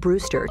Carl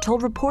Brewster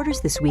told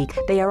reporters this week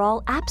they are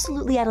all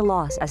absolutely at a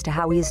loss as to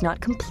how he is not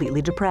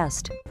completely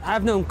depressed.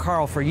 I've known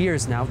Carl for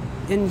years now,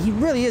 and he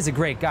really is a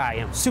great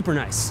guy, super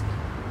nice.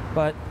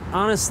 But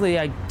honestly,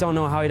 I don't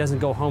know how he doesn't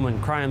go home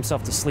and cry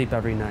himself to sleep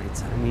every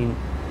night. I mean,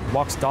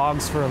 walks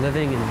dogs for a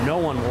living, and no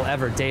one will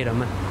ever date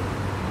him.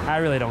 I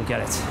really don't get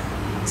it.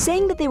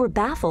 Saying that they were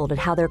baffled at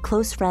how their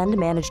close friend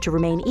managed to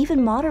remain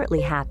even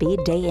moderately happy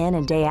day in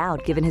and day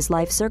out given his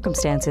life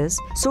circumstances,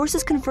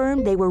 sources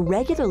confirmed they were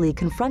regularly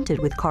confronted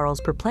with Carl's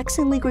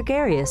perplexingly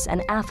gregarious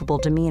and affable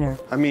demeanor.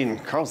 I mean,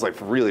 Carl's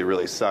life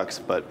really sucks,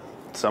 but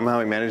somehow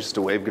he manages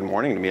to wave good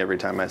morning to me every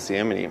time I see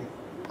him, and he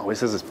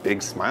always has this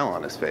big smile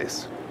on his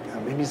face.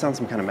 Maybe he's on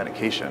some kind of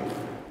medication.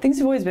 Things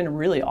have always been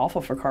really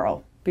awful for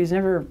Carl, but he's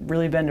never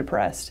really been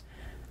depressed.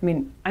 I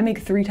mean, I make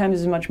 3 times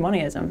as much money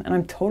as him, and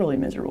I'm totally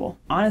miserable.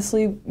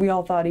 Honestly, we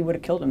all thought he would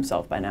have killed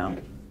himself by now,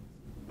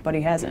 but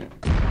he hasn't.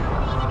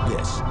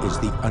 This is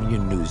the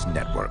Onion News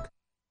Network.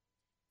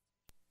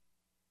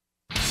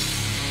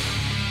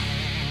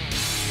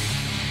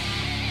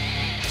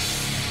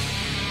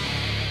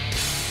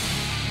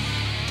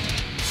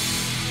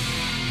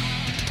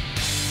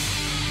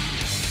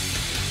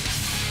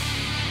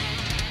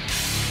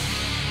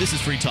 This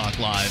is Free Talk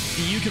Live.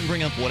 You can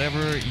bring up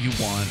whatever you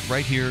want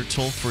right here,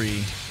 toll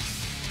free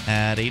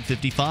at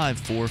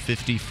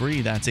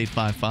 855-450-FREE. That's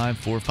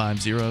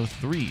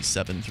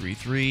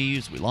 855-450-3733.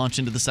 As we launch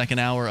into the second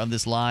hour of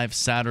this live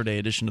Saturday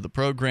edition of the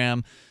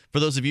program.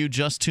 For those of you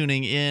just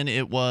tuning in,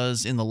 it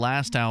was in the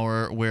last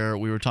hour where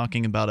we were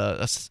talking about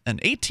an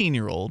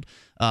 18-year-old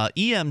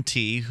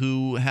EMT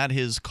who had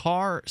his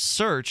car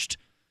searched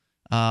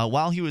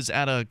while he was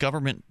at a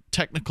government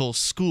technical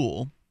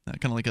school.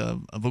 Kind of like a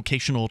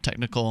vocational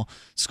technical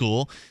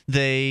school.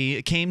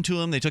 They came to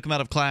him, they took him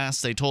out of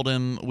class, they told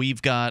him,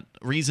 we've got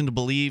reason to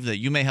believe that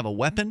you may have a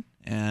weapon.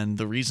 And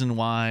the reason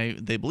why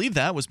they believed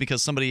that was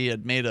because somebody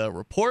had made a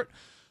report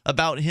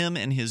about him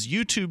and his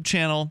YouTube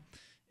channel.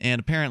 And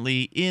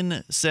apparently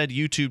in said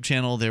YouTube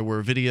channel, there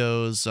were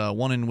videos,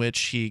 one in which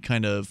he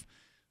kind of,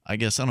 I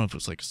guess, I don't know if it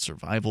was like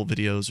survival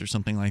videos or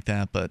something like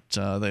that, but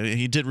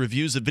he did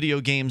reviews of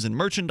video games and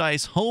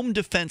merchandise, home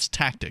defense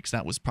tactics.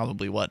 That was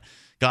probably what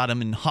got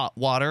him in hot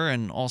water.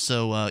 And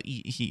also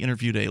he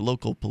interviewed a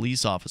local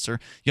police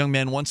officer. Young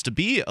man wants to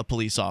be a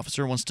police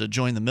officer, wants to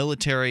join the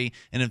military,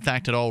 and in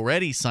fact had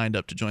already signed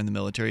up to join the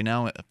military.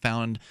 Now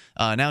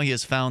he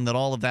has found that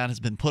all of that has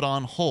been put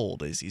on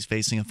hold as he's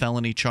facing a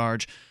felony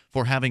charge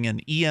for having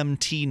an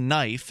EMT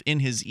knife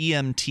in his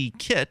EMT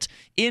kit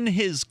in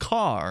his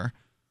car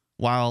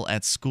while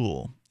at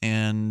school.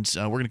 And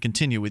we're going to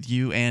continue with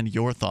you and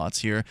your thoughts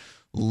here.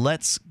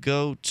 Let's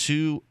go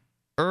to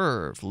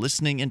Irv,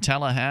 listening in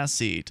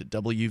Tallahassee to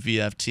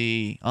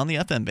WVFT on the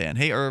FM band.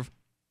 Hey, Irv.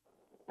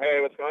 Hey,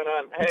 what's going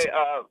on? Hey,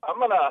 I'm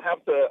going to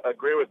have to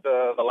agree with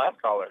the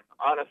last caller,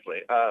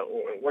 honestly.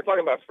 We're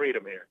talking about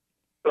freedom here.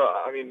 So,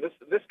 I mean,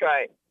 this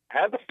guy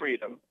had the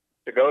freedom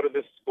to go to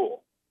this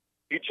school.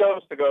 He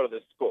chose to go to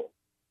this school.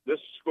 This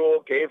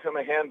school gave him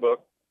a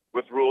handbook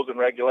with rules and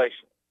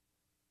regulations.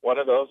 One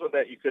of those was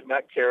that you could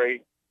not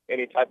carry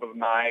any type of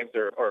knives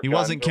or he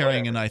wasn't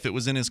carrying a knife. It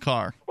was in his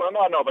car. Well,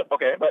 no, but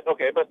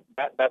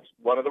that's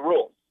one of the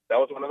rules. That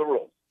was one of the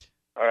rules.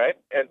 All right,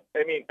 and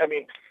I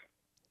mean.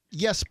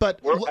 Yes,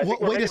 but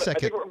wait a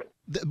second.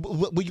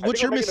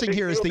 What you're missing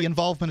here is the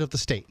involvement of the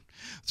state.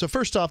 So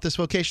first off, this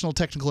Vocational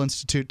Technical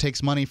Institute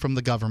takes money from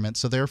the government.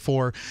 So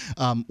therefore,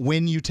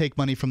 when you take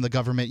money from the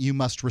government, you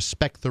must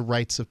respect the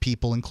rights of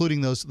people, including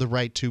the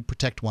right to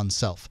protect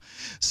oneself.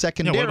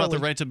 Secondarily, what about the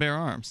right to bear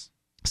arms?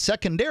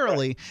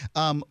 Secondarily,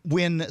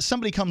 when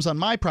somebody comes on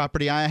my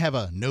property, I have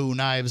a no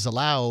knives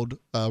allowed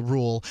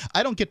rule.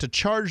 I don't get to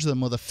charge them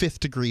with a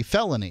 5th-degree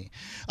felony.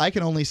 I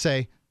can only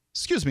say,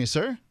 excuse me,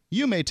 sir,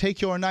 you may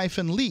take your knife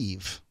and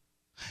leave.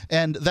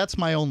 and that's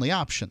my only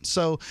option.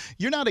 So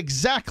you're not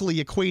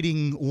exactly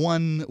equating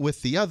one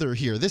with the other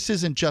here. This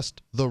isn't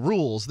just the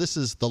rules. This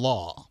is the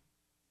law.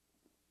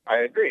 I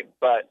agree.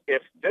 But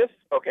if this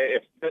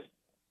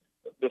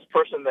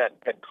person that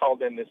had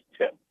called in this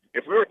tip,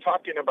 if we were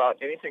talking about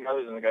anything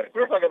other than the guy, if we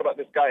were talking about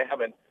this guy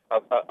having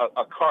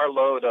a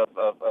carload of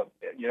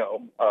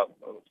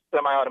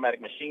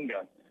semi-automatic machine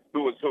guns,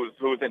 who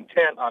was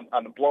intent on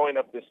blowing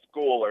up this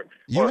school,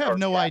 you have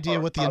no idea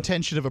what the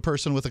intention of a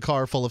person with a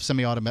car full of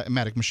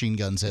semi-automatic machine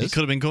guns is. He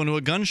could have been going to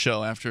a gun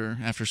show after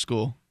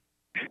school.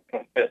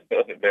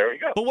 There we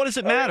go. But what does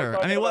it matter?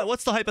 I mean,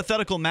 what's the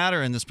hypothetical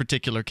matter in this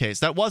particular case?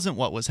 That wasn't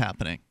what was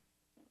happening.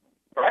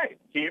 Right.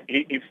 He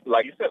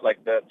like you said,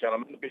 like the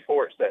gentleman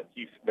before said,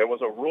 there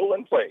was a rule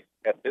in place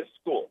at this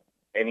school,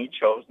 and he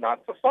chose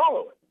not to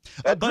follow it.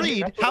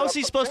 Agreed. How is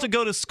he supposed to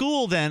go to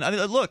school then? I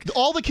mean, look.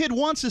 All the kid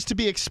wants is to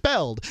be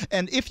expelled.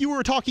 And if you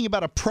were talking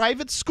about a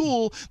private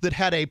school that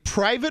had a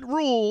private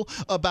rule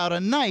about a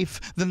knife,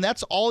 then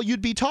that's all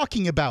you'd be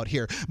talking about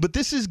here. But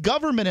this is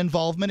government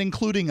involvement,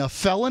 including a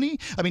felony.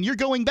 I mean, you're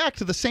going back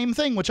to the same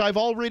thing, which I've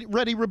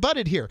already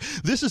rebutted here.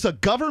 This is a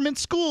government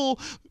school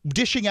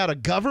dishing out a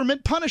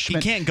government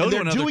punishment. He can't go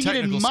to another doing it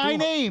in my school.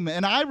 name,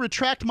 and I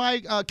retract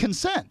my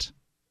consent.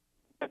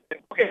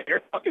 Okay, you're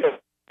talking about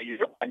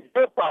on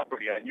your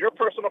property, on your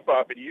personal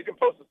property, you can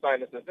post a sign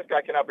that says this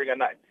guy cannot bring a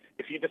knife.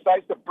 If he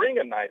decides to bring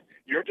a knife,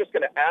 you're just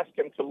going to ask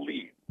him to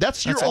leave.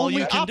 That's your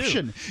only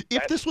option.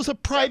 If this was a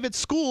private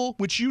school,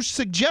 which you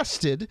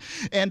suggested,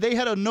 and they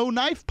had a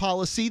no-knife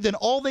policy, then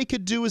all they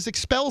could do is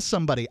expel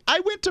somebody.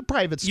 I went to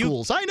private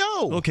schools. I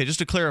know. Okay, just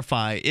to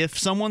clarify, if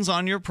someone's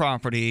on your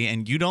property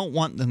and you don't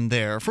want them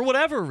there for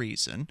whatever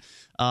reason,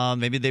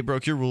 maybe they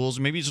broke your rules,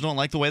 or maybe you just don't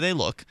like the way they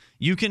look,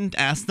 you can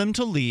ask them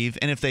to leave,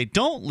 and if they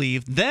don't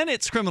leave, then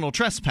it's criminal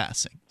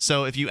trespassing.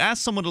 So if you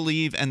ask someone to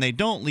leave and they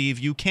don't leave,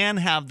 you can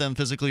have them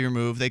physically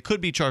removed. They could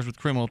be charged with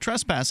criminal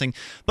trespassing,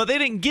 but they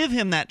didn't give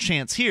him that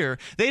chance here.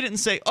 They didn't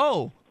say,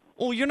 oh,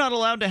 you're not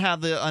allowed to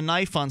have a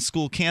knife on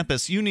school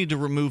campus. You need to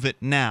remove it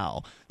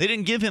now. They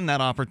didn't give him that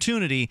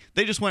opportunity.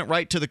 They just went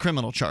right to the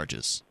criminal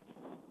charges.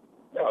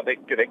 No, they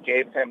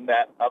gave him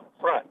that up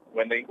front.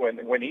 When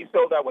he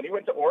filled out, when he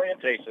went to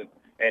orientation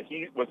and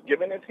he was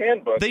given his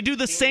handbook. They do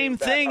the same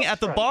thing at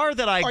the bar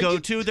that I go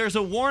to. There's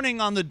a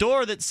warning on the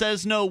door that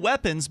says no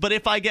weapons, but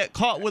if I get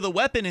caught with a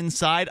weapon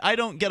inside, I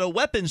don't get a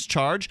weapons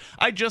charge.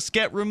 I just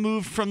get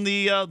removed from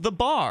the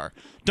bar.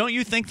 Don't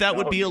you think that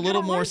would be a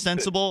little more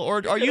sensible?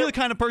 Or are you the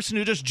kind of person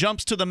who just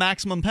jumps to the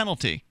maximum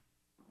penalty?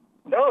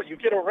 No, you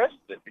get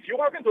arrested. If you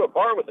walk into a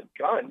bar with a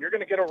gun, you're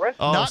going to get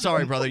arrested. Oh,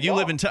 sorry, brother. You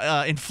live in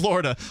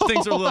Florida.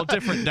 Things are a little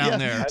different down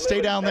there.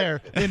 Stay down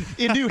there. In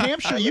New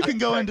Hampshire, you can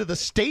go into the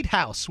state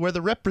house where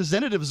the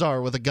representatives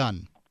are with a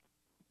gun.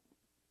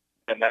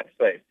 And that's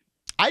safe.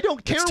 I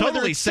don't care it's whether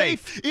totally it's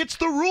safe. It's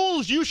the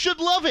rules. You should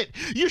love it.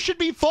 You should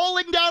be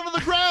falling down on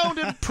the ground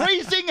and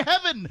praising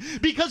heaven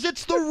because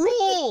it's the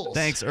rules.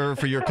 Thanks, Irv,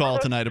 for your call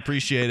tonight.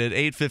 Appreciate it.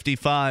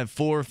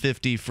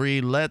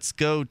 855-450-FREE. Let's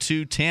go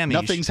to Tammy.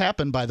 Nothing's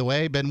happened, by the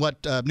way.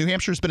 New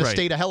Hampshire's been a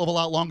state a hell of a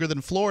lot longer than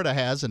Florida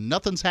has, and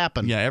nothing's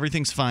happened. Yeah,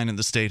 everything's fine in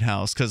the state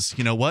house because,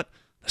 you know what?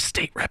 The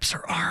state reps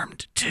are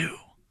armed, too.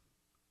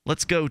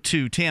 Let's go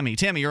to Tammy.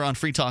 Tammy, you're on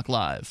Free Talk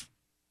Live.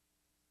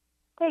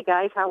 Hey,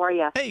 guys. How are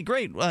you? Hey,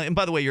 great. And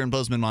by the way, you're in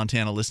Bozeman,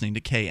 Montana, listening to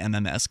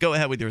KMMS. Go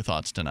ahead with your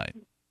thoughts tonight.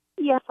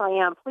 Yes, I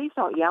am. Please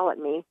don't yell at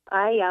me.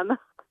 I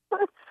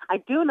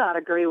do not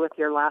agree with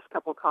your last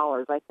couple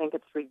callers. I think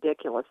it's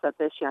ridiculous that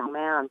this young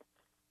man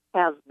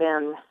has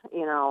been,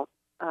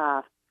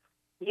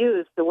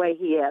 used the way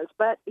he is.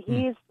 But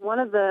he's one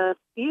of the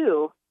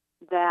few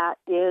that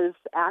is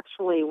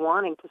actually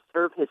wanting to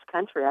serve his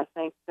country. I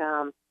think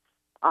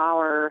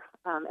our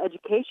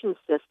education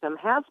system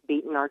has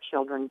beaten our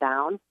children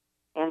down.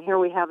 And here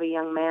we have a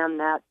young man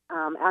that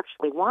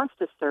actually wants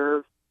to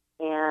serve,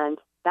 and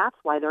that's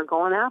why they're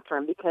going after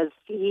him, because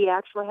he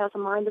actually has a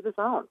mind of his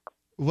own.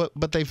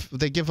 But they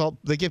give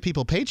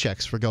people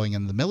paychecks for going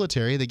in the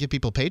military. They give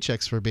people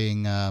paychecks for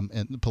being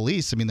in the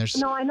police. I mean, there's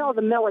no, I know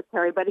the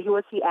military, but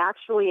was he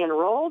actually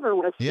enrolled, or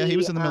was he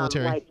was in the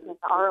military.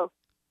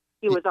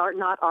 He was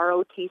not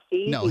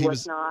ROTC. No, he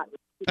was not.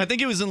 I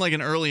think he was in like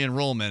an early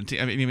enrollment.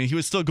 I mean, he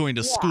was still going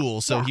to school,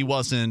 so he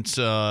wasn't,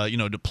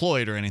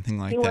 deployed or anything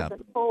like that. He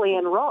wasn't fully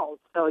enrolled.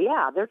 So,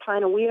 yeah, they're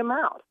trying to weed him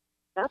out.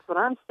 That's what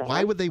I'm saying.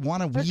 Why would they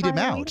want to weed him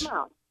out?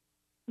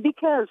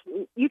 Because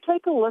you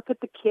take a look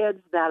at the kids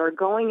that are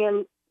going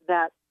in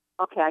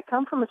I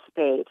come from a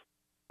state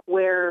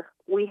where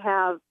we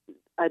have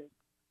a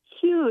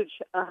huge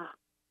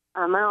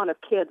amount of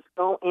kids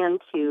go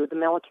into the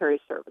military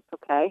service,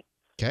 okay?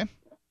 Okay.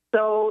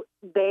 So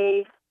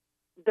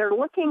they're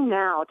looking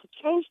now to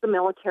change the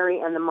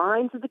military and the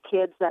minds of the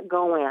kids that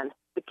go in.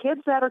 The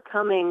kids that are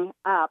coming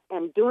up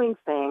and doing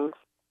things,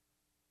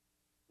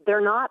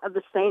 they're not of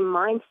the same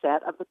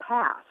mindset of the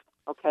past,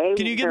 okay?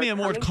 Can you give me a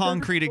more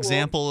concrete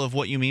example of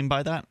what you mean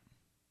by that?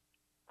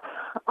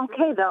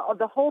 Okay,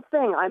 the whole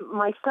thing.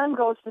 My son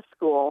goes to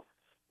school,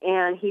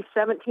 and he's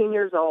 17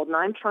 years old, and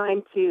I'm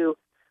trying to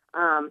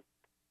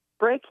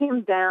break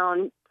him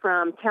down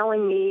from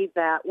telling me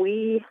that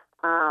we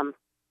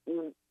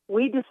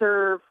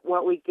deserve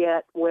what we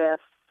get with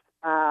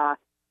the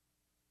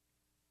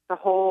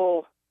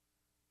whole,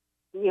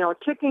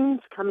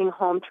 chickens coming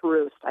home to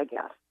roost, I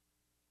guess.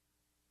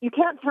 You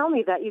can't tell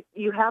me that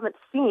you haven't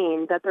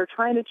seen that they're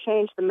trying to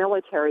change the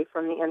military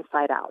from the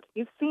inside out.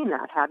 You've seen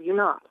that, have you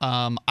not?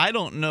 I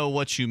don't know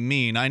what you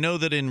mean. I know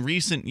that in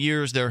recent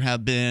years there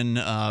have been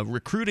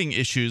recruiting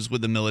issues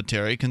with the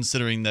military,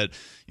 considering that,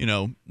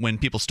 when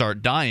people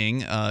start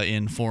dying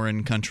in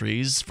foreign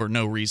countries for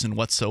no reason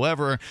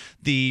whatsoever,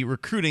 the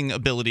recruiting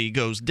ability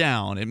goes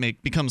down.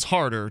 It becomes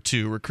harder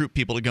to recruit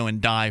people to go and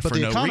die for no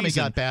reason. But the economy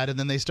got bad, and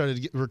then they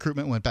started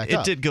recruitment went back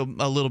up. It did go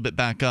a little bit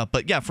back up.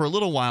 But, yeah, for a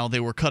little while they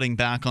were cutting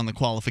back on the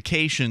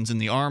qualifications in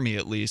the Army,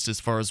 at least, as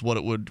far as what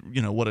it would,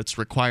 what it's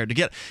required to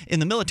get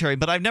in the military.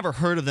 But I've never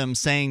heard of them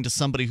saying to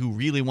somebody who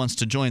really wants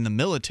to join the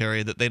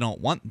military that they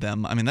don't want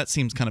them. I mean, that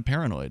seems kind of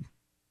paranoid.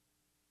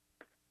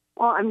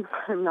 Well, I'm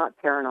not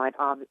paranoid.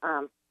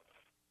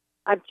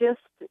 I've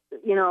just,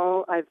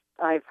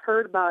 I've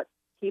heard about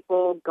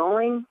people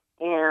going,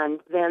 and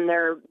then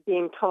they're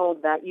being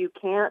told that you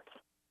can't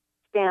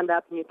stand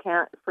up and you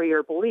can't for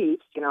your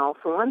beliefs.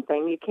 For one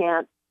thing, you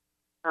can't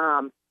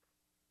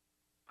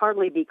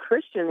hardly be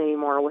Christian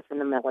anymore within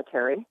the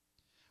military.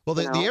 Well,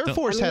 the Air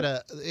Force had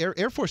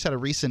Air Force had a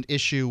recent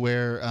issue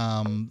where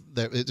a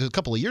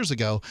couple of years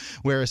ago,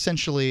 where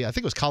essentially I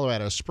think it was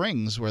Colorado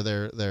Springs, where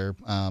they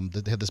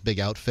had this big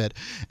outfit,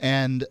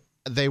 and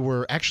they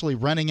were actually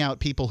running out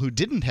people who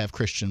didn't have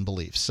Christian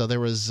beliefs. So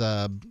there was,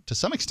 to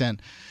some extent,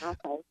 I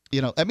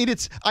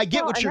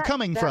get what you're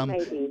coming from.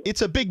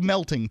 It's a big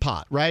melting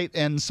pot, right?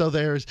 And so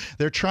they're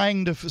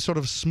trying to sort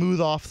of smooth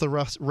off the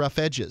rough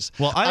edges.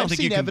 Well, I've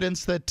seen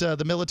evidence that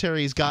the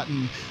military has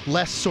gotten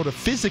less sort of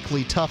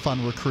physically tough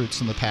on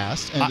recruits in the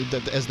past,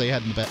 as they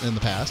had in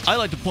the past. I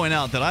like to point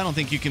out that I don't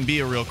think you can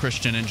be a real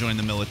Christian and join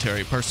the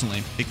military,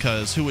 personally,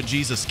 because who would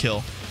Jesus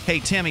kill? Hey,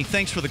 Tammy,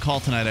 thanks for the call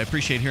tonight. I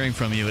appreciate hearing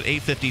from you at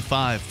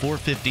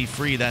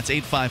 855-450-FREE. That's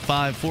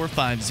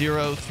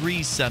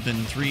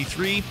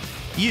 855-450-3733.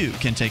 You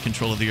can take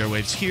control of the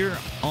airwaves here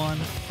on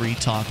Free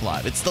Talk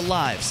Live. It's the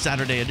live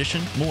Saturday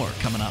edition. More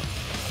coming up.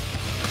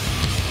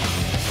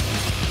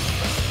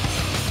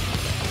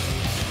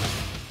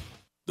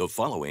 The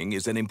following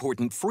is an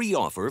important free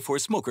offer for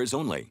smokers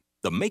only.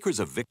 The makers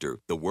of Victor,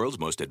 the world's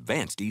most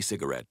advanced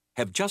e-cigarette,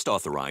 have just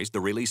authorized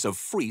the release of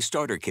free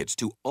starter kits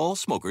to all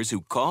smokers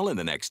who call in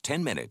the next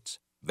 10 minutes.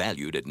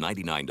 Valued at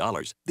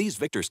 $99, these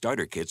Victor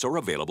starter kits are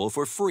available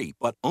for free,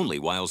 but only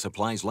while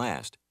supplies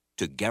last.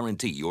 To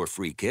guarantee your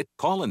free kit,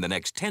 call in the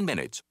next 10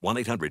 minutes,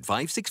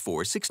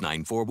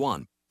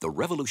 1-800-564-6941. The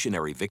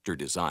revolutionary Victor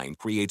design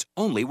creates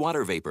only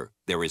water vapor.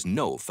 There is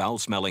no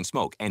foul-smelling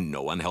smoke and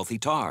no unhealthy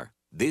tar.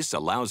 This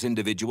allows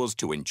individuals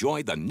to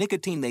enjoy the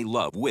nicotine they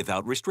love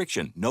without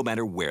restriction, no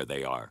matter where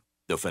they are.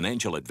 The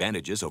financial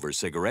advantages over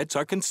cigarettes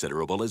are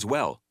considerable as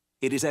well.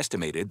 It is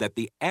estimated that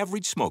the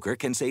average smoker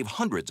can save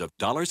hundreds of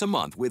dollars a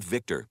month with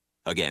Victor.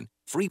 Again,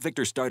 free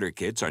Victor starter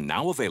kits are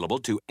now available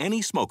to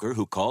any smoker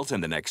who calls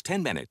in the next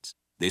 10 minutes.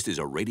 This is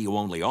a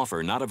radio-only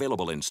offer not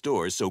available in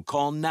stores, so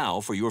call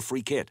now for your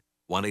free kit.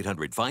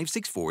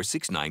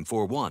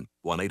 1-800-564-6941.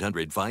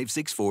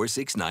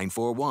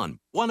 1-800-564-6941.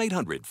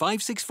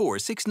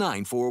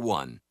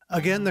 1-800-564-6941.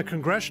 Again, the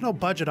Congressional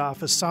Budget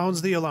Office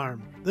sounds the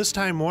alarm. This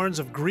time warns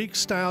of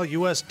Greek-style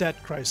U.S.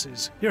 debt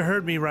crises. You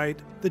heard me right.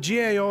 The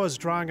GAO is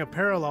drawing a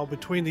parallel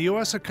between the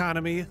U.S.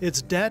 economy,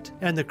 its debt,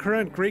 and the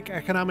current Greek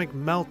economic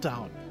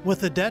meltdown.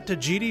 With the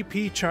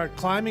debt-to-GDP chart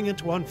climbing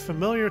into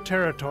unfamiliar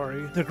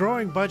territory, the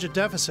growing budget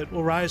deficit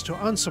will rise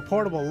to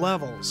unsupportable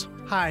levels.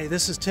 Hi,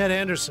 this is Ted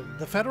Anderson.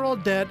 The Federal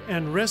Debt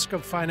and Risk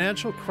of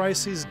Financial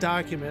Crises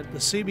document the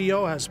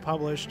CBO has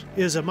published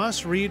is a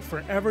must-read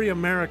for every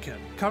American,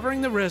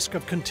 covering the risk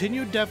of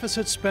continued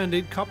deficit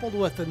spending coupled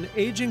with an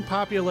aging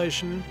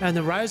population and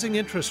the rising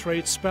interest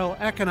rates spell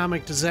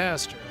economic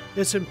disaster.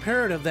 It's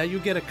imperative that you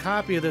get a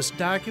copy of this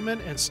document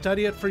and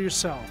study it for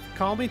yourself.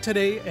 Call me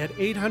today at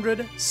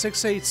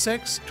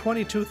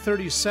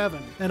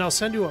 800-686-2237 and I'll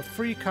send you a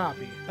free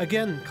copy.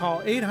 Again,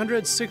 call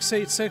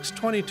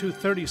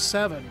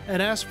 800-686-2237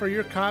 and ask for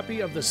your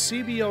copy of the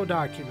CBO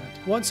document.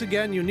 Once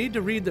again, you need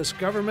to read this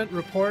government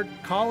report.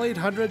 Call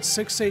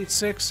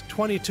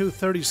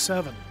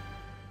 800-686-2237.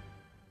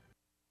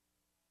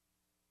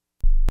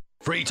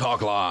 Free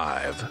Talk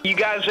Live. You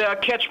guys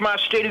catch my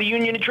State of the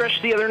Union address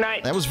the other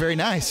night? That was very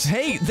nice.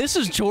 Hey, this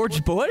is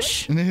George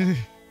Bush?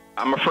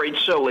 I'm afraid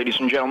so, ladies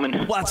and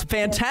gentlemen. Well, it's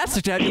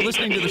fantastic to have you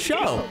listening to the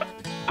show.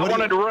 I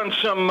wanted to run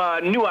some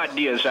new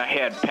ideas I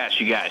had past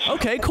you guys.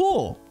 Okay,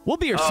 cool. We'll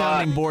be your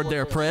sounding board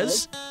there,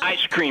 Prez.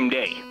 Ice Cream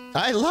Day.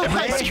 I love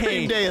Ice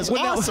Cream Day. It's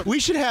awesome. We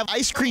should have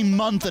Ice Cream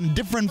Month and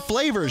different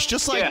flavors,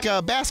 just like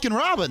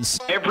Baskin-Robbins.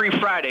 Every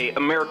Friday,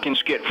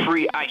 Americans get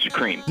free ice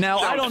cream. Now,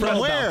 I don't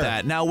know about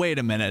that. Now, wait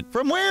a minute.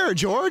 From where,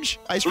 George?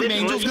 Ice Cream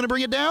Angel's going to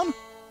bring it down?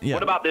 Yeah.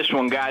 What about this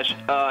one, guys?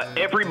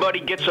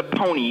 Everybody gets a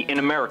pony in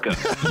America.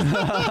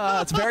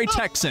 It's very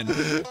Texan.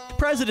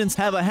 Presidents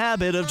have a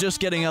habit of just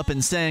getting up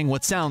and saying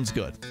what sounds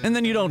good, and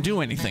then you don't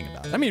do anything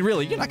about it. I mean,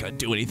 really, you're not going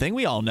to do anything.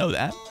 We all know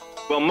that.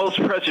 Well, most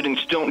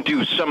presidents don't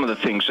do some of the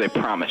things they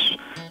promise.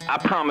 I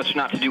promise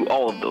not to do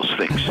all of those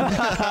things.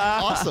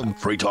 Awesome.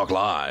 Free Talk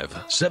Live,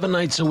 7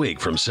 nights a week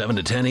from 7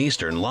 to 10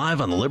 Eastern,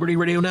 live on the Liberty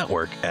Radio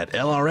Network at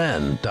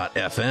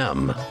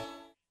LRN.FM.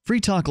 Free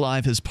Talk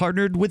Live has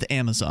partnered with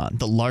Amazon,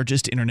 the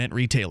largest internet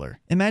retailer.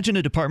 Imagine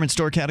a department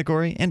store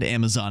category, and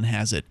Amazon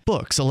has it.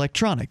 Books,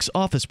 electronics,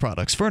 office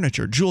products,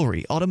 furniture,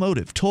 jewelry,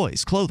 automotive,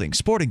 toys, clothing,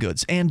 sporting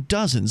goods, and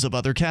dozens of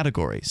other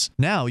categories.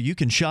 Now you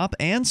can shop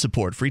and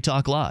support Free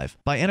Talk Live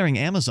by entering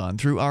Amazon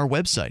through our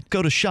website.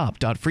 Go to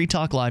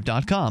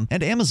shop.freetalklive.com,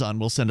 and Amazon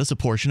will send us a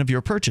portion of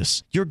your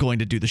purchase. You're going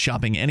to do the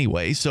shopping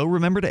anyway, so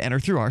remember to enter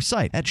through our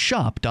site at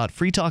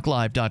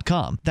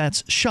shop.freetalklive.com.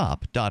 That's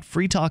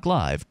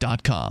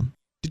shop.freetalklive.com.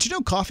 Did you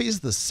know coffee is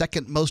the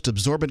second most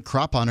absorbent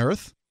crop on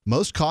Earth?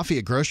 Most coffee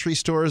at grocery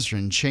stores or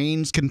in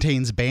chains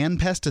contains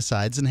banned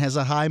pesticides and has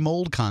a high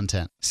mold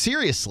content.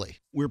 Seriously,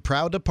 we're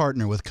proud to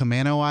partner with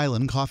Camano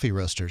Island Coffee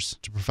Roasters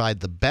to provide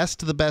the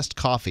best of the best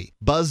coffee,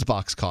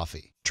 BuzzBox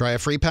Coffee. Try a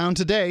free pound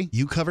today.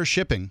 You cover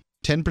shipping.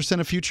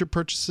 10% of future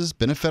purchases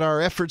benefit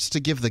our efforts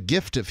to give the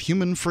gift of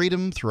human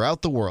freedom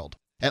throughout the world.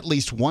 At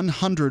least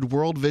 100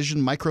 World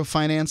Vision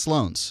microfinance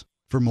loans.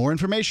 For more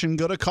information,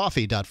 go to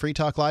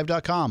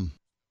coffee.freetalklive.com.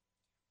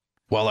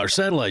 While our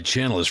satellite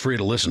channel is free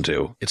to listen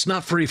to, it's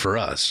not free for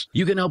us.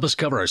 You can help us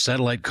cover our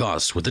satellite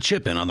costs with the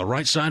chip-in on the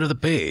right side of the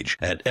page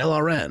at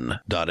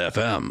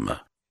LRN.FM.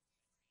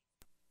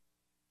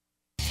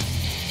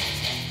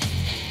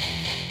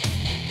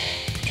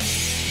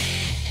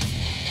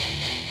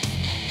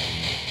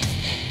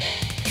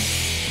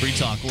 Free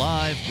Talk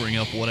Live. Bring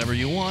up whatever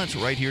you want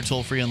right here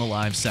toll free on the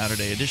live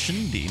Saturday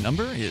edition. The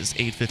number is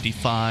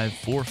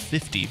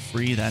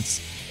 855-450-FREE. That's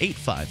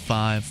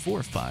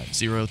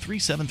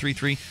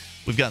 855-450-3733.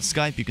 We've got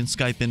Skype. You can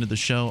Skype into the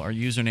show. Our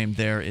username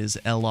there is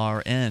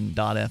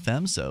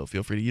LRN.FM, so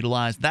feel free to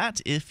utilize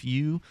that if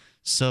you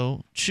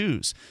so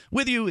choose.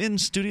 With you in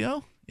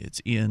studio,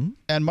 it's Ian.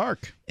 And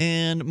Mark.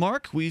 And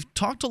Mark, we've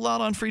talked a lot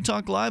on Free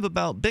Talk Live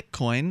about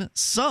Bitcoin.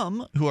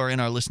 Some who are in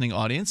our listening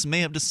audience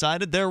may have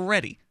decided they're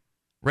ready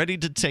to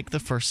take the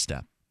first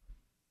step.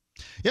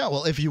 Yeah,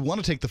 well, if you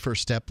want to take the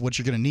first step, what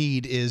you're going to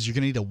need is you're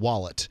going to need a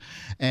wallet.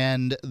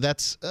 And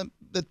that's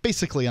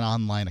basically an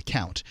online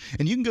account.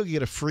 And you can go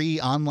get a free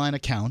online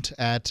account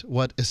at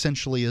what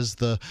essentially is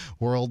the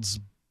world's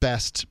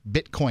best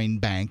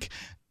Bitcoin bank,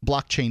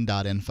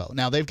 blockchain.info.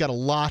 Now, they've got a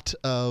lot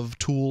of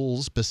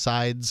tools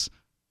besides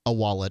a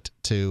wallet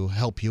to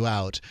help you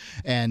out.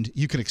 And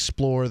you can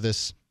explore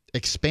this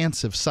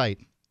expansive site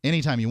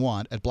anytime you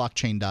want at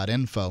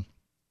blockchain.info.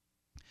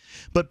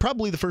 But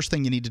probably the first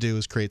thing you need to do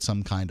is create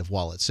some kind of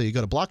wallet. So you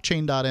go to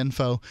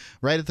blockchain.info.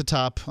 Right at the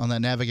top on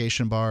that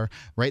navigation bar,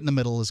 right in the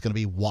middle is going to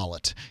be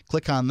wallet.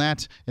 Click on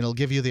that, and it'll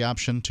give you the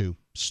option to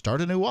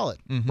start a new wallet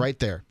right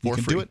there. You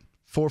can do it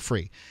for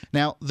free.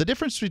 Now, the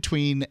difference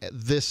between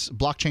this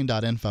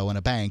blockchain.info and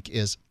a bank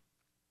is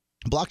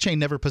blockchain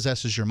never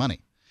possesses your money.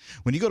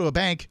 When you go to a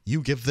bank,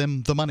 you give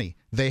them the money.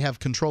 They have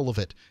control of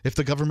it. If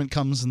the government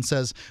comes and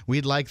says,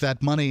 we'd like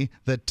that money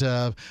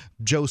that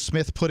Joe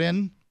Smith put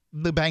in,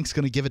 the bank's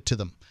going to give it to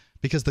them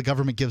because the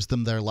government gives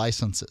them their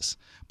licenses.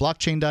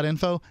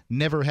 Blockchain.info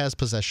never has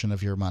possession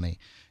of your money.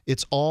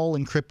 It's all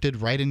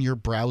encrypted right in your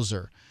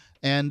browser.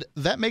 And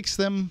that makes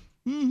them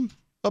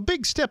a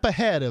big step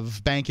ahead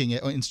of banking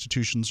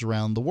institutions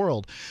around the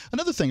world.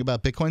 Another thing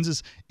about Bitcoins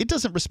is it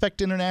doesn't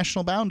respect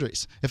international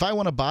boundaries. If I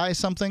want to buy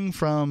something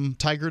from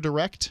Tiger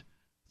Direct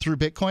through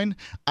Bitcoin,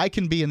 I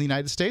can be in the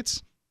United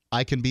States.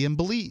 I can be in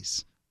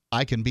Belize.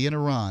 I can be in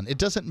Iran. It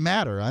doesn't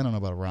matter. I don't know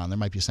about Iran. There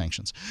might be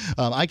sanctions.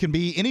 I can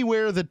be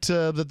anywhere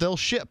that they'll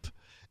ship,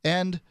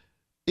 and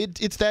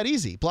it's that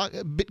easy.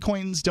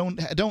 Bitcoins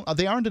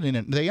they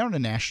aren't a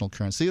national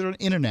currency. They're an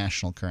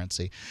international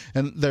currency,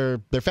 and they're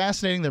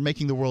fascinating. They're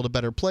making the world a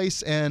better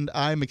place, and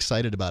I'm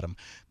excited about them.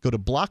 Go to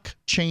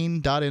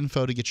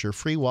blockchain.info to get your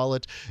free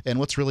wallet, and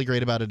what's really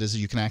great about it is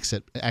you can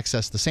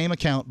access the same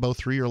account both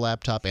through your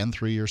laptop and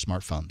through your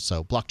smartphone.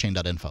 So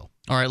blockchain.info.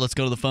 All right, let's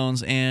go to the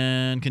phones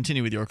and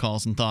continue with your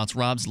calls and thoughts.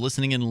 Rob's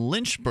listening in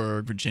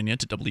Lynchburg, Virginia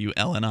to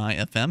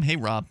WLNI FM. Hey,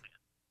 Rob.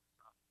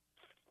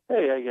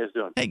 Hey, how you guys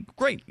doing? Hey,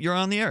 great. You're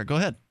on the air. Go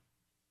ahead.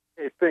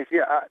 Hey, thanks.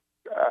 Yeah,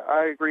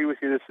 I agree with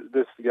you.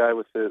 This guy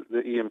with the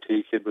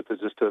EMT kid with his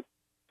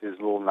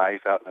little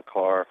knife out in the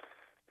car.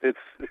 It's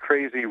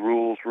crazy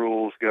rules,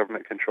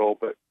 government control.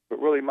 But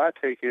really, my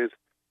take is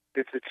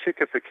it's a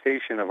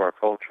chickification of our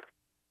culture.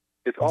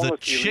 It's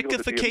almost illegal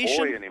to be a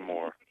boy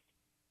anymore.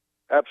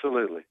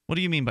 Absolutely. What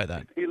do you mean by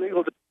that? It's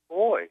illegal to be a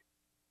boy.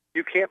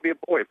 You can't be a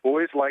boy.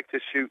 Boys like to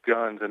shoot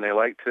guns, and they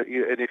like to.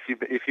 And if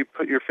you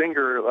put your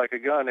finger like a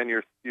gun, and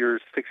you're 6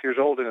 years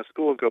old in a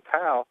school and go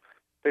pow,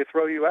 they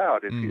throw you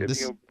out.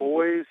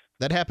 Boys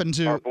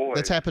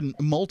That's happened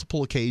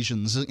multiple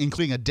occasions,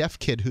 including a deaf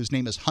kid whose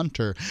name is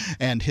Hunter,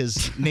 and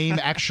his name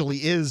actually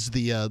is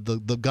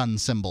the gun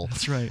symbol.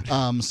 That's right.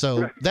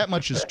 So that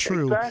much is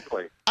true.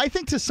 Exactly. I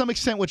think to some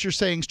extent what you're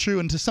saying is true,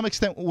 and to some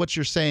extent what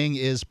you're saying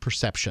is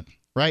perception,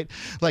 right?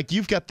 Like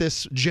you've got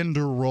this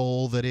gender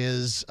role that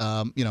is,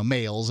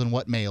 males and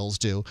what males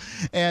do,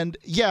 and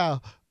yeah.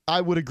 I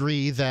would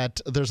agree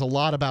that there's a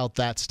lot about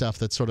that stuff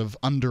that's sort of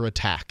under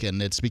attack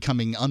and it's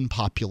becoming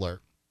unpopular.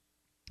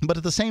 But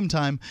at the same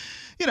time,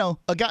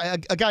 a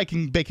guy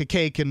can bake a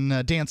cake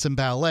and dance in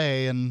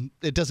ballet, and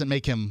it doesn't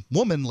make him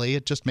womanly.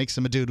 It just makes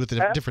him a dude with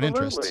different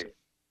interests.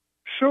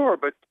 Sure,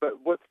 but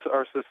what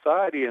our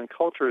society and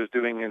culture is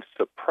doing is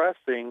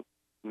suppressing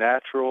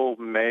natural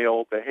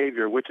male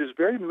behavior, which is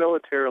very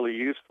militarily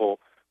useful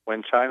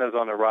when China's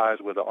on the rise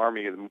with an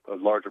army of a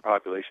larger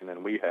population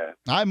than we have.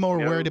 I'm more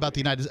worried about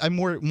I'm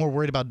more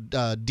worried about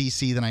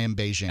D.C. than I am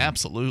Beijing.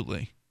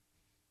 Absolutely.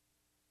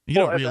 You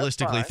don't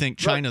realistically think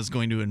China's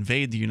going to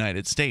invade the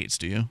United States,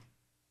 do you?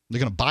 They're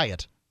going to buy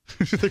it.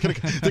 They're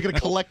going to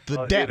collect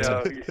the debt.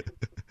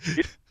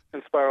 You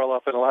can spiral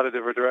off in a lot of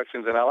different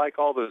directions, and I like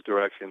all those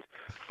directions.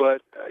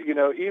 But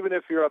even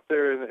if you're up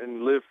there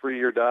and live free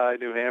or die,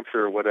 New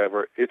Hampshire or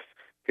whatever,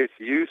 it's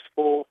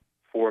useful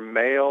for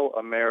male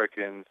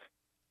Americans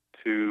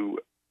to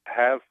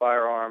have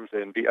firearms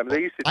and be. I mean,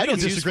 they used to. I don't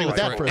disagree with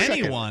that for a second.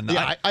 Anyone.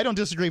 Yeah, I don't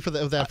disagree with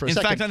that for a second.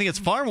 In fact, I think it's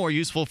far more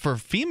useful for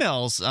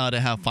females to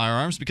have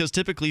firearms because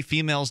typically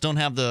females don't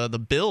have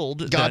the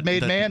build. God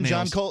made man.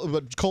 John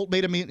Colt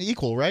made him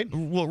equal, right?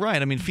 Well, right.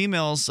 I mean,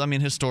 females.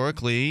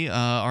 Historically,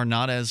 are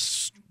not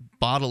as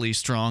bodily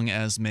strong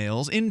as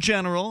males in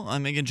general. I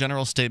make a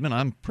general statement.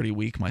 I'm pretty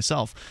weak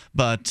myself,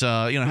 but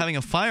having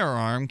a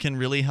firearm can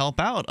really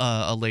help out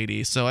a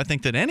lady. So I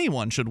think that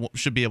anyone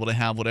should be able to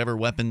have whatever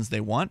weapons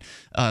they want,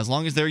 as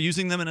long as they're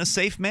using them in a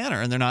safe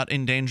manner and they're not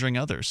endangering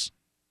others.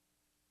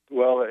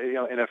 Well,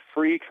 in a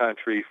free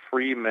country,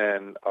 free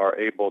men are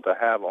able to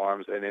have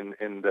arms, and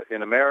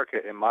in America,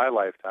 in my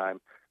lifetime,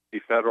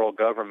 the federal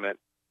government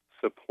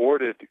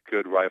supported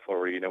good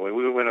riflery. When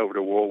we went over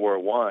to World War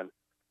I,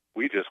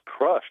 we just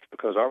crushed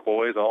because our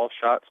boys all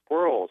shot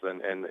squirrels,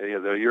 and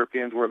the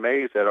Europeans were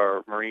amazed at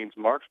our Marines'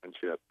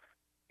 marksmanship.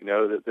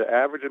 The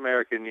average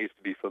American needs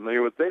to be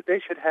familiar with.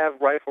 They should have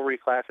riflery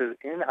classes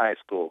in high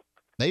school.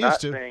 They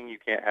used to. Not saying you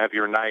can't have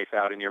your knife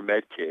out in your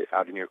med kit,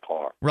 out in your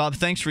car. Rob,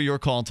 thanks for your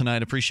call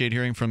tonight. Appreciate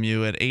hearing from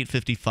you at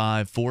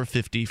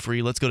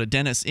 855-450-FREE. Let's go to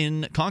Dennis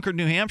in Concord,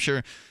 New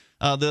Hampshire,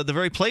 the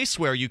very place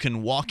where you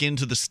can walk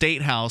into the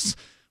State House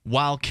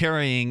while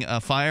carrying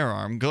a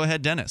firearm. Go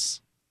ahead,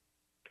 Dennis.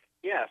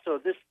 Yeah, so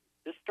this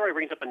story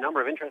brings up a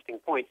number of interesting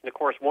points, and of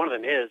course one of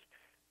them is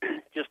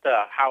just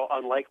how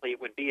unlikely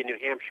it would be in New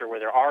Hampshire where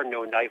there are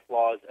no knife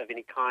laws of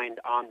any kind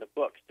on the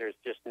books. There's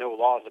just no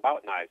laws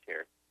about knives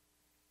here.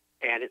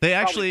 And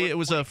it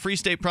was a Free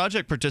State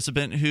Project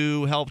participant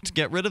who helped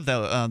get rid of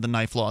the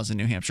knife laws in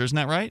New Hampshire. Isn't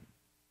that right?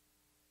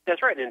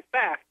 That's right. In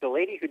fact, the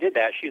lady who did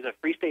that, she's a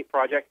Free State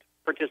Project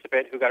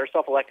participant who got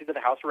herself elected to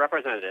the House of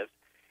Representatives,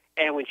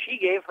 and when she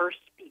gave her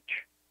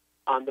speech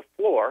on the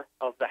floor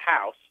of the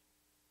House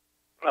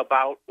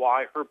about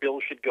why her bill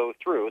should go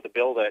through, the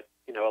bill that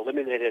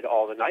eliminated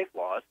all the knife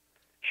laws,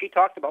 she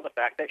talked about the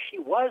fact that she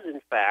was,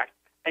 in fact,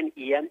 an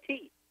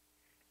EMT.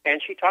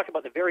 And she talked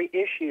about the very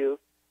issue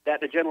that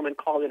the gentleman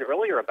called in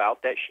earlier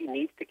about, that she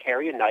needs to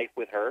carry a knife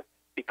with her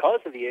because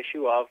of the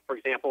issue of, for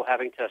example,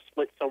 having to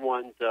split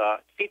someone's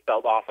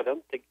seatbelt off of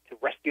them to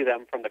rescue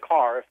them from the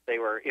car if they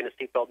were in a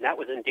seatbelt, and that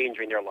was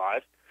endangering their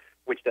lives,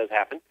 which does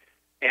happen.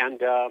 And,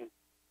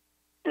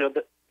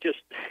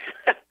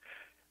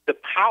 the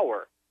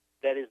power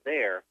that is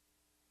there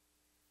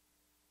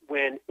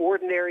when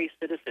ordinary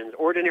citizens,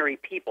 ordinary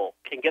people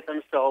can get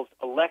themselves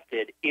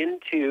elected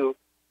into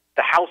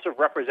the House of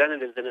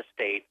Representatives in a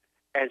state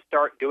and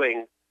start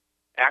doing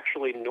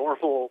actually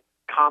normal,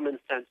 common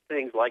sense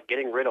things like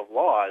getting rid of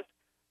laws,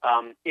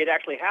 it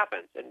actually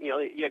happens. And,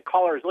 you had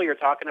callers earlier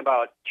talking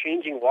about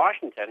changing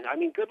Washington. I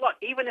mean, good luck.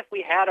 Even if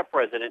we had a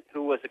president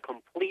who was a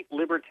complete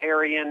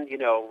libertarian,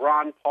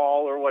 Ron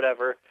Paul or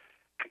whatever,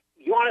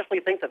 you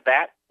honestly think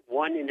that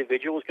one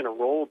individual is going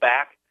to roll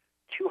back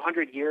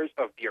 200 years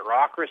of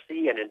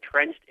bureaucracy and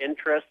entrenched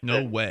interests?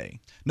 No way.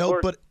 No,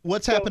 but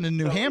what's happened in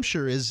New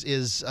Hampshire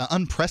is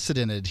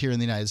unprecedented here in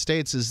the United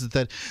States, is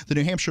that the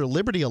New Hampshire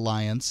Liberty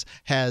Alliance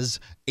has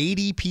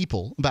 80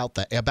 people,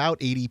 about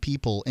 80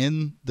 people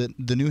in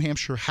the New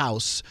Hampshire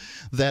House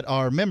that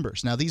are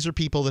members. Now, these are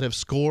people that have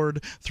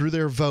scored through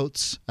their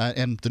votes,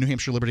 and the New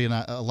Hampshire Liberty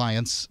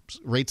Alliance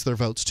rates their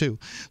votes too,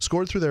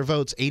 scored through their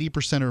votes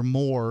 80% or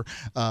more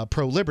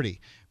pro-liberty,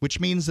 which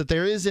means that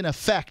there is, in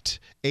effect,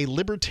 a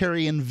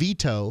libertarian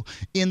veto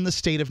in the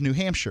state of New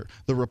Hampshire.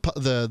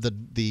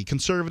 The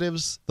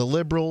conservatives, the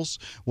liberals,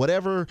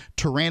 whatever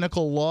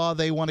tyrannical law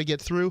they want to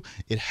get through,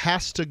 it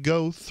has to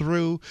go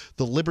through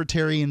the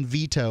libertarian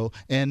veto,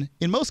 and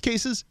in most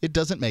cases, it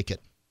doesn't make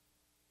it.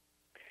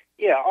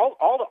 Yeah,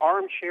 all the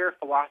armchair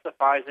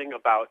philosophizing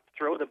about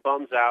throw the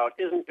bums out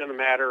isn't going to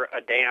matter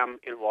a damn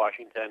in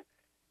Washington.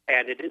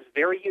 And it is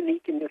very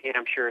unique in New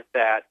Hampshire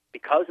that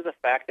because of the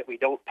fact that we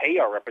don't pay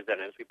our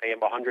representatives, we pay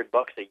them $100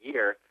 a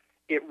year,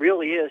 it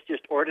really is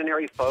just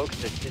ordinary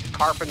folks. It's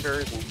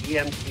carpenters and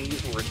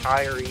EMTs and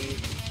retirees,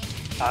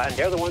 and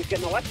they're the ones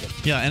getting elected.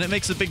 Yeah, and it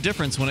makes a big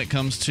difference when it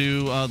comes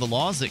to the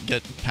laws that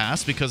get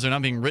passed because they're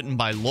not being written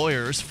by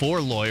lawyers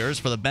for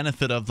the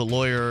benefit of the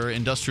lawyer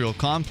industrial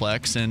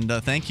complex. And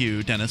thank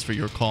you, Dennis, for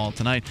your call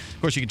tonight.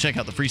 Of course, you can check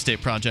out the Free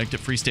State Project at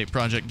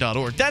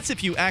freestateproject.org. That's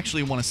if you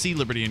actually want to see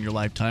liberty in your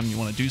lifetime and you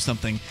want to do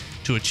something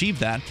to achieve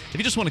that. If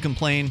you just want to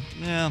complain,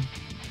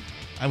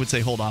 I would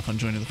say hold off on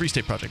joining the Free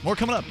State Project. More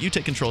coming up. You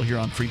take control here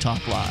on Free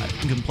Talk Live. You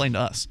can complain to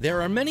us.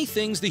 There are many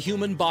things the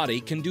human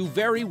body can do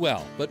very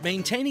well, but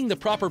maintaining the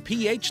proper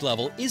pH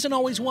level isn't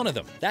always one of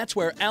them. That's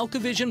where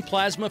AlkaVision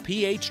Plasma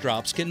pH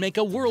Drops can make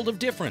a world of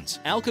difference.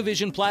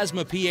 AlkaVision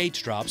Plasma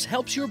pH Drops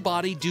helps your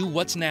body do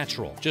what's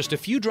natural. Just a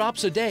few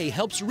drops a day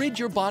helps rid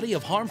your body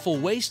of harmful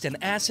waste and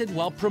acid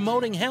while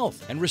promoting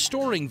health and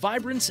restoring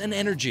vibrance and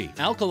energy.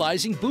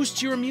 Alkalizing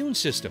boosts your immune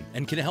system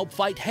and can help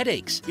fight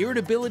headaches,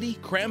 irritability,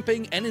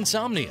 cramping, and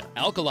insomnia.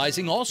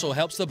 Alkalizing also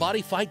helps the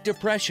body fight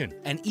depression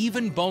and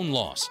even bone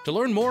loss. To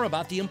learn more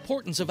about the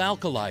importance of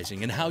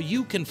alkalizing and how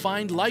you can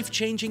find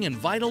life-changing and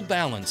vital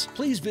balance,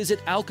 please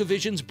visit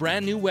AlkaVision's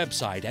brand new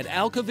website at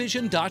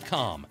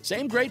alkavision.com.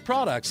 Same great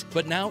products,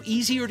 but now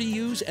easier to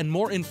use and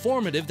more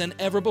informative than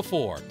ever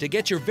before. To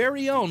get your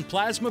very own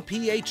Plasma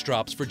pH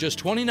Drops for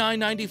just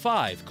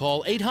 $29.95,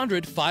 call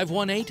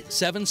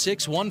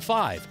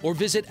 800-518-7615 or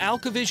visit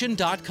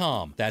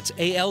alkavision.com. That's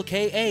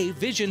ALKA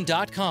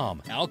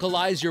vision.com.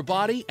 Alkalize your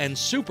body and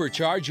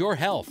supercharge your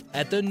health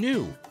at the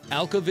new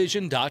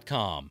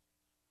alkavision.com.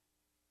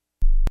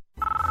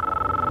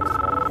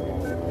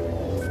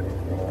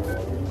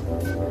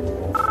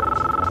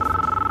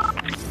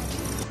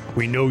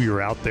 We know you're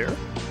out there.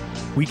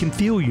 We can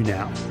feel you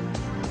now.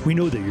 We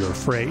know that you're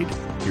afraid.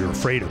 You're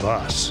afraid of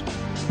us.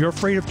 You're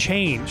afraid of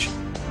change.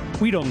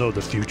 We don't know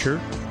the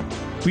future.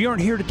 We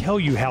aren't here to tell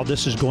you how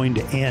this is going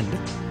to end.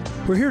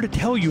 We're here to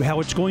tell you how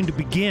it's going to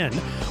begin.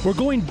 We're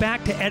going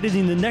back to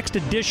editing the next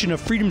edition of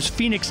Freedom's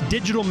Phoenix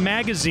digital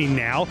magazine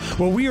now,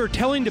 where we are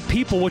telling the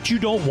people what you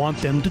don't want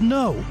them to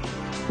know.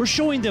 We're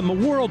showing them a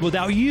world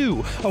without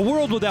you, a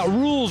world without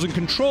rules and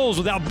controls,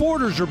 without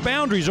borders or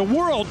boundaries, a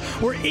world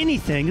where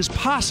anything is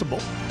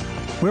possible.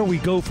 Where we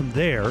go from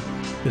there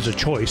is a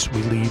choice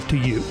we leave to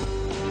you.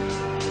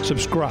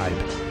 Subscribe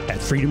at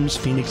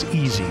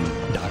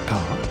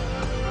freedomsphoenixeasy.com.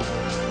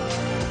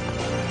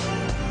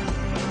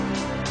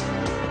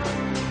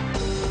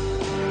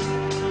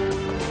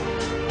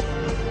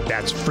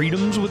 That's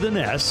freedoms with an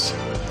S,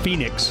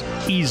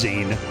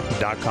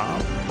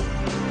 phoenixeasing.com.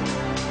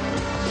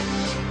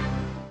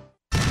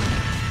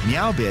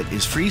 Meowbit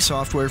is free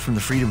software from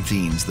the Freedom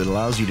Fiends that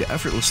allows you to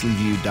effortlessly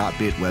view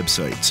 .bit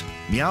websites.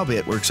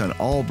 Meowbit works on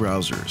all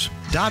browsers.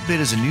 .bit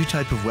is a new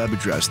type of web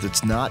address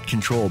that's not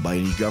controlled by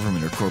any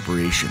government or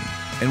corporation.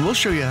 And we'll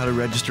show you how to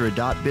register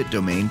a .bit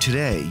domain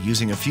today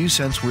using a few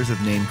cents worth of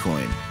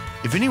Namecoin.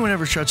 If anyone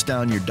ever shuts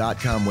down your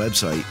 .com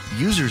website,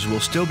 users will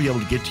still be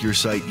able to get to your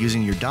site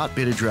using your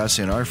 .bit address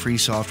in our free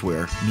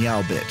software,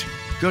 Meowbit.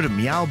 Go to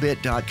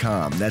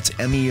meowbit.com. That's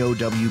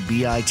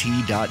meowbit.com.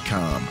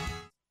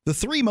 The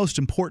three most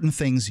important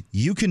things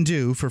you can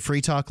do for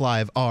Free Talk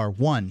Live are: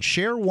 1,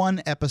 share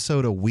one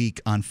episode a week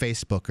on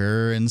Facebook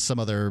or in some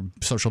other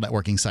social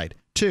networking site.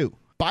 2,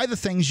 buy the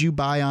things you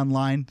buy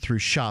online through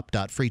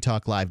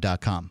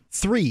shop.freetalklive.com.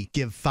 3,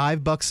 give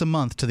 $5 a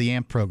month to the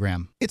AMP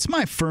program. It's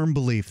my firm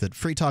belief that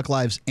Free Talk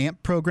Live's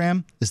AMP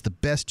program is the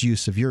best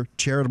use of your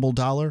charitable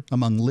dollar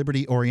among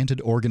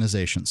liberty-oriented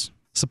organizations.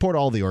 Support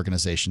all the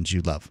organizations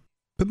you love,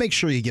 but make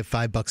sure you give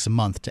 $5 a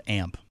month to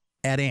AMP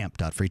at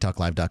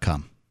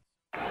amp.freetalklive.com.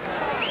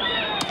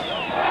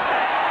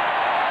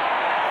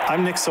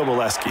 I'm Nick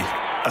Soboleski,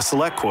 a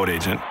SelectQuote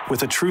agent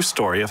with a true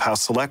story of how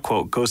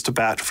SelectQuote goes to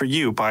bat for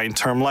you buying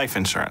term life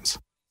insurance.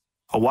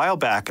 A while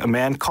back, a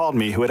man called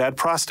me who had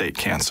prostate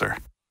cancer.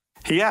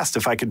 He asked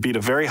if I could beat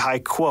a very high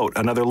quote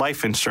another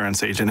life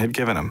insurance agent had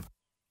given him.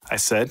 I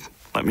said,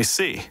 "Let me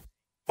see."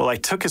 Well, I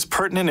took his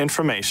pertinent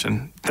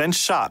information, then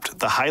shopped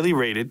the highly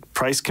rated,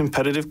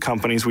 price-competitive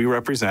companies we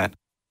represent,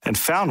 and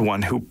found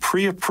one who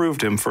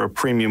pre-approved him for a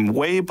premium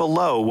way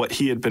below what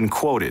he had been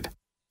quoted.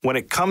 When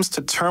it comes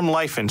to term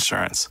life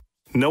insurance,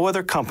 no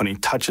other company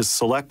touches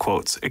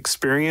SelectQuote's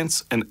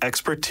experience and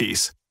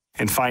expertise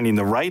in finding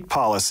the right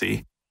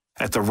policy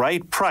at the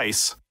right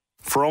price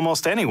for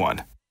almost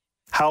anyone.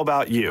 How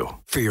about you?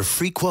 For your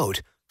free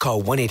quote,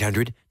 call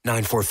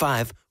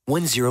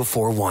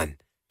 1-800-945-1041.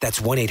 That's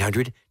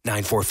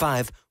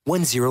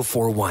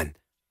 1-800-945-1041.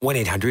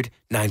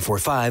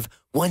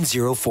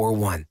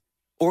 1-800-945-1041.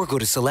 Or go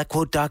to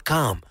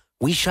SelectQuote.com.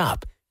 We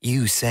shop,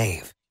 you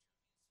save.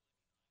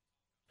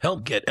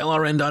 Help get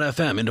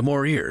LRN.FM into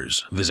more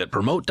ears. Visit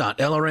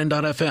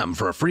promote.lrn.fm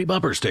for a free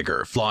bumper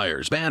sticker,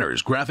 flyers,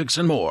 banners, graphics,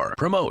 and more.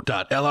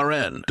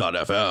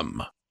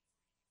 Promote.lrn.fm.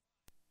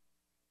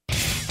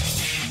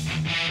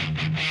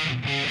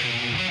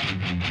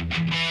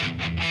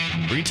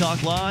 Free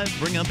Talk Live,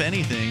 bring up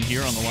anything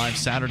here on the live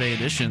Saturday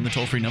edition. The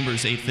toll-free number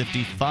is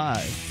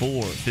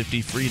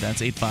 855-450-FREE.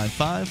 That's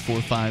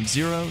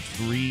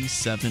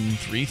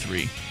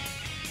 855-450-3733.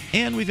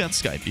 And we've got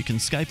Skype. You can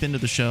Skype into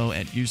the show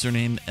at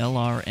username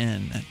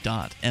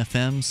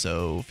LRN.FM,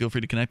 so feel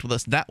free to connect with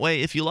us that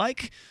way if you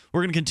like.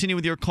 We're going to continue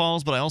with your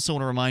calls, but I also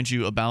want to remind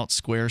you about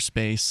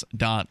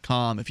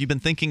Squarespace.com. If you've been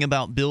thinking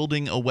about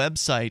building a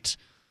website,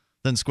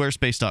 then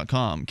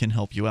Squarespace.com can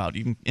help you out.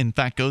 You can, in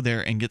fact, go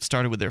there and get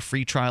started with their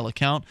free trial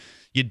account.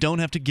 You don't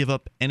have to give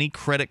up any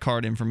credit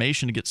card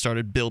information to get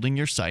started building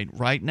your site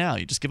right now.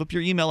 You just give up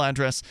your email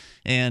address,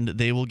 and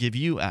they will give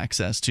you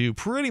access to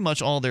pretty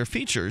much all their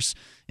features.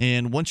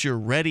 And once you're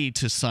ready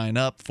to sign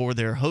up for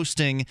their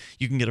hosting,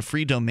 you can get a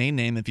free domain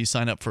name if you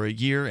sign up for a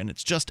year, and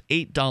it's just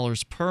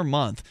 $8 per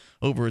month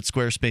over at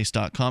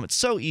Squarespace.com. It's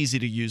so easy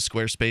to use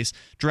Squarespace.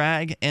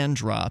 Drag and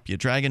drop. You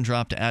drag and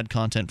drop to add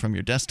content from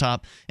your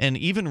desktop and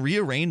even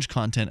rearrange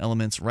content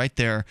elements right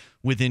there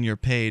within your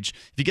page.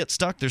 If you get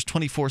stuck, there's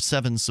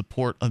 24/7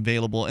 support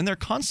available, and they're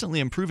constantly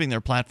improving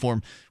their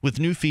platform with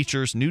new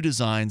features, new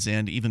designs,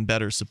 and even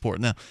better support.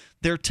 Now,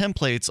 their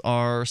templates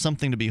are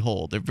something to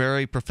behold. They're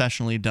very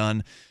professionally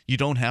done. You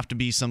don't have to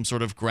be some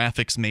sort of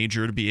graphics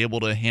major to be able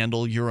to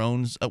handle your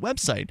own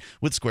website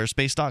with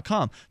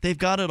Squarespace.com. They've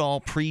got it all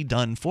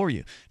pre-done for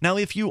you. Now,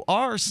 if you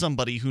are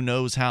somebody who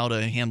knows how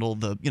to handle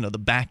the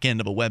back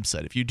end of a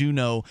website, if you do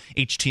know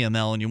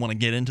HTML and you want to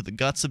get into the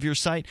guts of your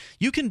site,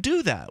 you can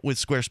do that with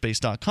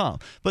Squarespace.com.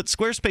 But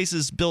Squarespace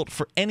is built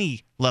for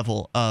any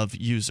level of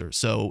user.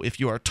 So if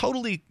you are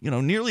totally,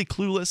 nearly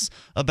clueless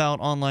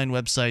about online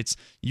websites,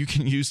 you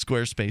can use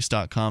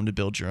Squarespace.com to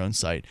build your own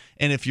site.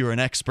 And if you're an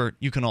expert,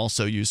 you can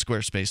also use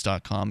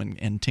Squarespace.com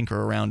and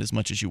tinker around as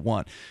much as you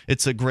want.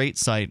 It's a great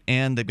site,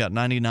 and they've got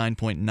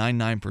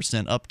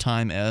 99.99%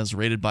 uptime as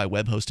rated by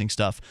web hosting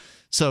stuff.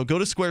 So go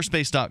to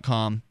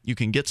Squarespace.com. You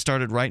can get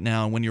started right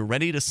now. When you're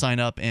ready to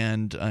sign up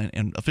and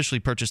officially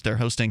purchase their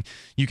hosting,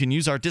 you can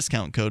use our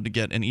discount code to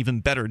get an even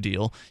better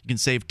deal. You can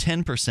save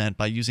 10%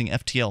 by using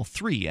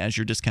FTL3 as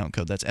your discount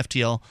code. That's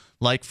FTL,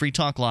 like Free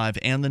Talk Live,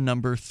 and the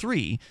number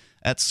 3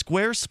 at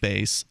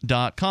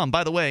Squarespace.com.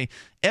 By the way,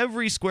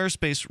 every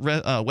Squarespace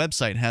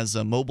website has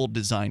a mobile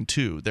design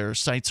too. Their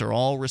sites are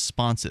all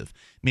responsive,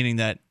 meaning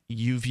that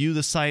you view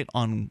the site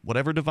on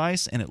whatever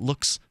device and it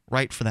looks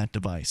right for that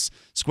device.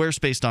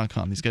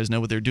 Squarespace.com. These guys know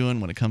what they're doing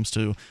when it comes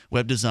to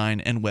web design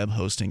and web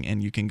hosting,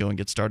 and you can go and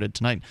get started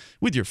tonight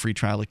with your free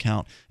trial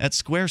account at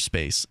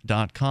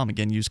Squarespace.com.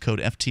 Again, use code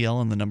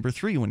FTL and the number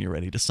 3 when you're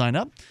ready to sign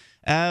up.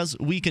 As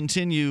we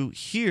continue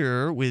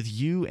here with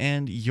you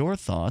and your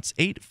thoughts,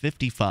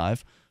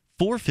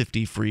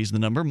 855-450-FREE is the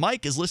number.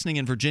 Mike is listening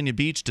in Virginia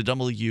Beach to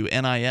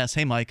WNIS.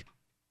 Hey, Mike.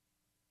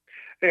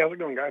 Hey, how's it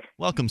going, guys?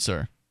 Welcome,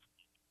 sir.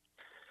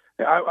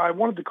 I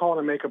wanted to call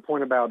and make a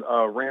point about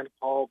Rand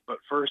Paul, but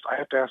first I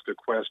have to ask a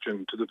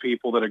question to the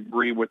people that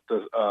agree with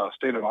the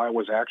state of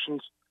Iowa's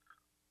actions.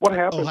 What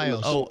happened?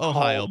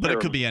 Ohio, but it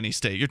could be any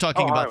state. You're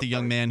talking about the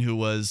young man who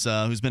was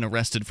who's been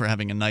arrested for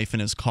having a knife in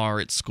his car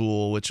at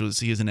school,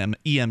 he is an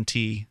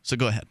EMT. So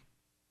go ahead.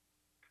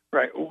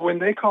 Right. When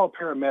they call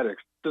paramedics,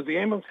 does the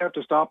ambulance have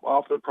to stop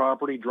off the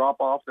property, drop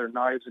off their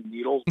knives and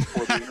needles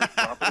before they enter the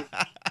property?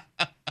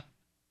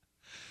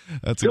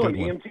 That's Still a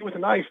good one. An EMT with a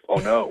knife. Oh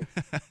no.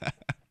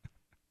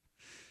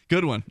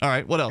 Good one. All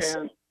right. What else?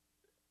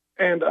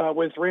 And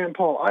with Rand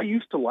Paul, I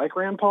used to like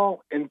Rand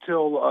Paul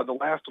until the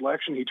last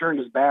election. He turned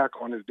his back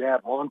on his dad,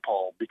 Ron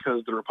Paul,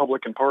 because the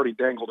Republican Party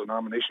dangled a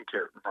nomination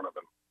carrot in front of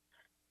him.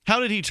 How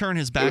did he turn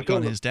his back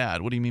on his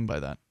dad? What do you mean by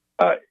that?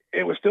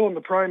 It was still in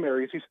the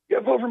primaries. He said,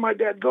 "Yeah, vote for my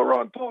dad. Go,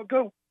 Ron Paul,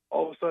 go."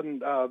 All of a sudden,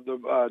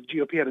 the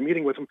GOP had a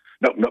meeting with him.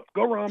 Nope,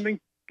 go Romney.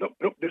 Nope,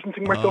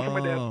 distancing myself from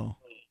my dad.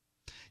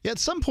 Yeah, at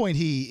some point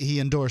he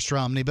endorsed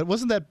Romney, but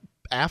wasn't that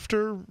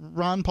after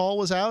Ron Paul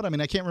was out? I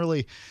mean, I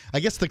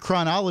guess the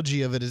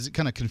chronology of it is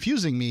kind of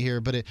confusing me here,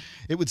 but it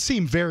would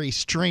seem very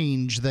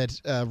strange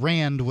that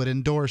Rand would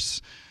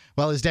endorse,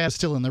 while his dad's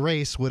still in the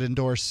race, would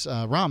endorse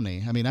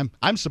Romney. I mean,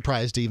 I'm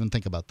surprised to even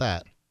think about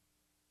that.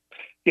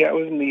 Yeah, it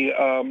was in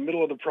the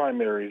middle of the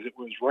primaries. It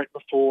was right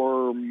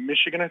before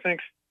Michigan, I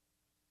think.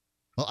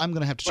 Well, I'm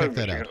going to have to check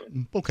that out.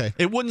 Okay.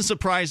 It wouldn't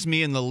surprise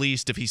me in the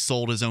least if he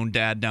sold his own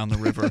dad down the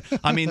river.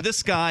 I mean,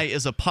 this guy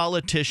is a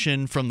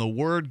politician from the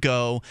word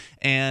go,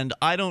 and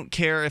I don't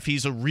care if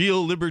he's a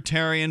real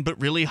libertarian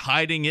but really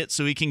hiding it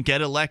so he can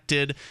get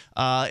elected.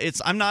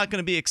 I'm not going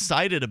to be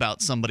excited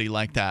about somebody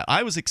like that.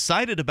 I was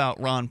excited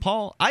about Ron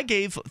Paul. I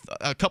gave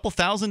a couple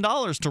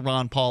 $1,000s to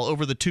Ron Paul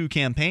over the 2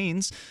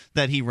 campaigns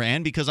that he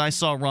ran because I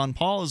saw Ron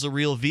Paul as a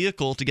real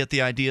vehicle to get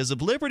the ideas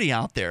of liberty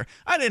out there.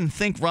 I didn't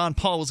think Ron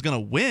Paul was going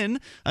to win.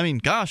 I mean,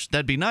 gosh,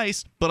 that'd be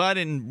nice, but I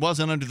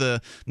wasn't under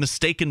the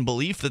mistaken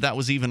belief that that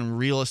was even a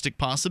realistic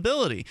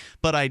possibility.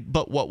 But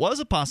what was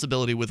a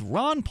possibility with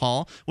Ron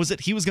Paul was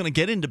that he was going to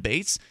get in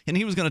debates and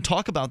he was going to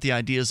talk about the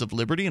ideas of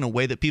liberty in a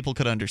way that people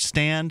could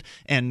understand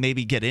and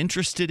maybe get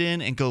interested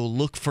in and go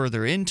look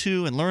further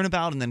into and learn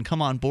about and then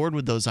come on board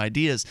with those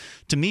ideas.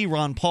 To me,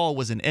 Ron Paul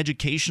was an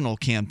educational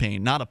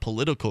campaign, not a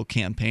political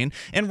campaign.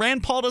 And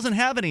Rand Paul doesn't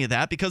have any of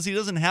that because he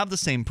doesn't have the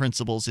same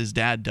principles his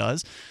dad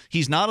does.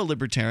 He's not a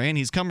libertarian.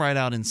 He's come right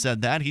out and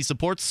said that. He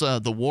supports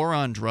the war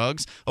on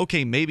drugs.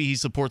 Okay, maybe he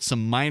supports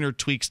some minor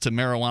tweaks to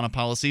marijuana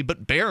policy,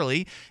 but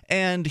barely.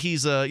 And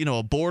he's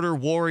a border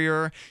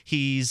warrior.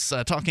 He's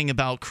talking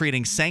about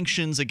creating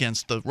sanctions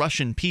against the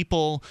Russian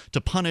people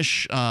to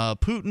punish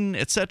Putin,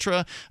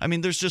 etc. I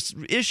mean, there's just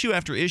issue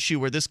after issue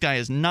where this guy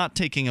is not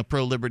taking a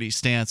pro-liberty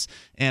stance,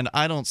 and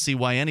I don't see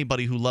why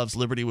anybody who loves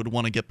liberty would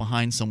want to get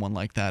behind someone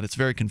like that. It's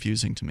very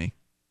confusing to me.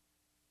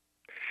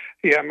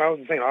 Yeah, I was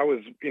saying I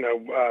was,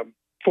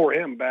 for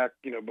him back,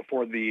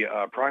 before the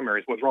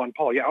primaries with Ron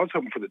Paul. Yeah, I was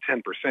hoping for the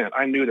 10%.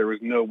 I knew there was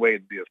no way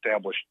the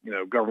established,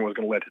 government was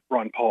going to let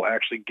Ron Paul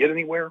actually get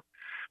anywhere.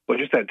 But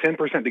just that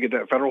 10% to get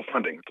that federal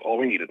funding, that's all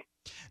we needed.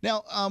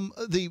 Now,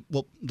 the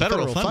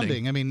federal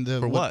funding. I mean,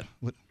 for what?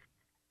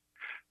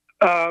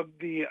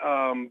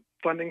 The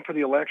funding for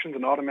the elections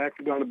and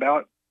automatically be on the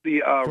ballot.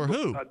 For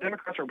who?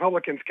 Democrats and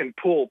Republicans can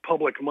pull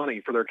public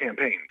money for their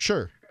campaigns.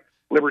 Sure.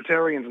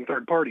 Libertarians and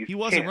third parties. He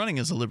wasn't running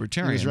as a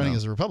libertarian. He was running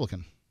as a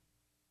Republican.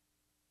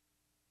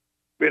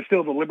 It's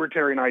still the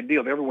libertarian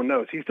ideal. Everyone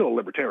knows he's still a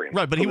libertarian.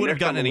 Right, but he wouldn't have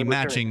gotten any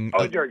matching.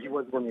 He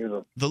was when he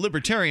was the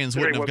libertarians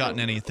wouldn't have gotten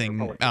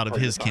anything out of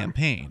his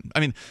campaign. I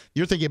mean,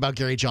 you're thinking about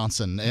Gary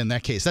Johnson in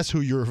that case. That's who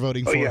you were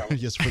voting for. Yeah.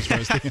 Yes, as far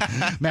as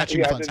the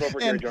matching funds. I did vote for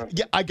Gary Johnson.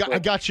 Yeah, I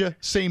got you.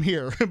 Same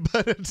here.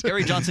 But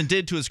Gary Johnson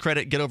did, to his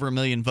credit, get over 1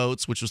 million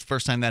votes, which was the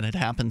first time that had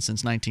happened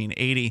since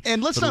 1980.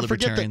 And let's not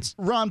forget that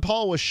Ron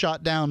Paul was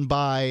shot down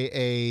by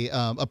a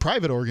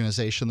private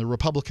organization, the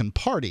Republican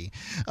Party,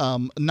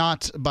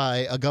 not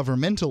by a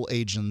governmental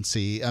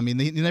agency. I mean,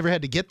 they never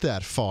had to get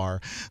that far.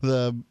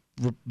 The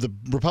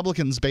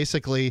Republicans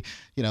basically,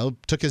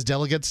 took his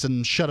delegates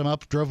and shut them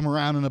up, drove them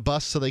around in a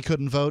bus so they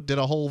couldn't vote, did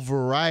a whole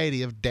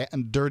variety of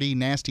dirty,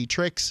 nasty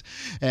tricks,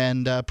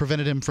 and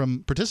prevented him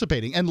from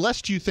participating. And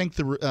lest you think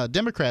the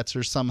Democrats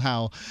are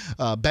somehow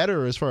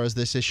better as far as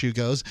this issue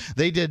goes,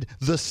 they did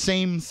the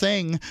same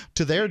thing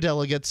to their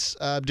delegates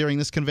during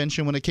this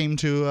convention when it came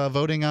to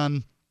voting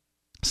on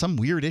some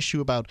weird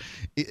issue about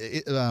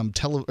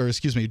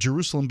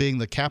Jerusalem being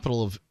the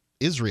capital of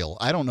Israel.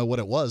 I don't know what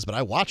it was, but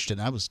I watched it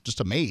and I was just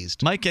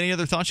amazed. Mike, any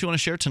other thoughts you want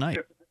to share tonight?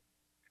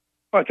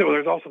 Well,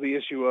 there's also the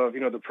issue of,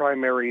 the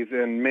primaries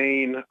in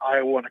Maine,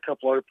 Iowa, and a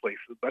couple other places.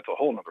 That's a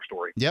whole other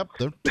story. Yep,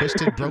 they're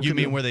twisted, broken. You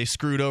mean where they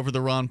screwed over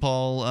the Ron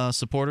Paul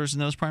supporters in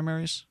those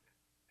primaries?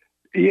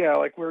 Yeah,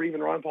 like where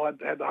even Ron Paul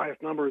had the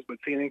highest numbers, but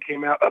CNN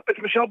came out, it's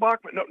Michelle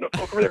Bachmann. No, look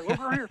over there. Look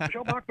over here.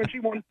 Michelle Bachmann, she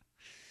won.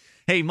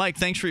 Hey, Mike,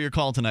 thanks for your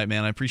call tonight,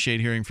 man. I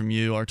appreciate hearing from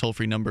you. Our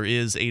toll-free number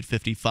is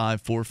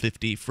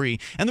 855-450-FREE.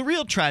 And the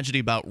real tragedy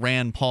about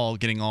Rand Paul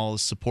getting all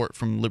his support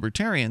from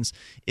libertarians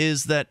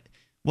is that,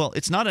 well,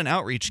 it's not an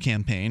outreach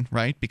campaign,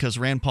 right? Because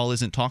Rand Paul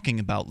isn't talking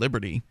about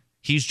liberty.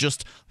 He's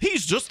just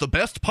the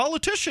best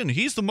politician.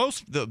 He's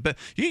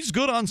he's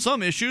good on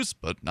some issues,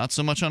 but not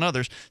so much on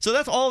others. So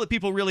that's all that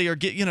people really are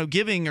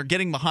giving or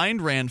getting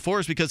behind Rand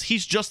for, is because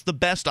he's just the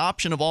best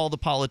option of all the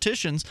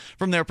politicians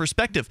from their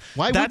perspective.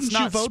 Why wouldn't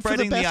you vote for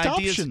the best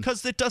option?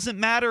 Because it doesn't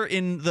matter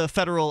in the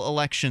federal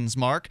elections,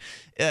 Mark.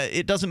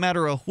 It doesn't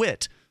matter a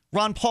whit.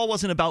 Ron Paul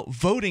wasn't about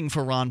voting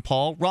for Ron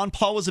Paul. Ron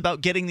Paul was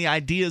about getting the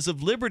ideas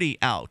of liberty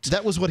out.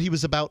 That was what he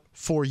was about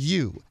for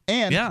you.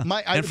 And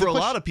and for a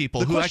lot of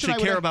people who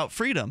actually care about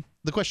freedom.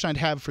 The question I'd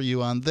have for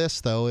you on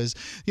this, though, is,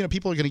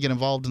 people are going to get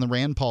involved in the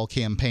Rand Paul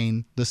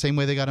campaign the same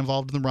way they got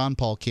involved in the Ron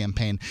Paul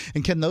campaign.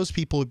 And can those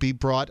people be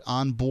brought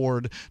on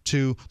board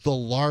to the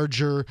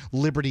larger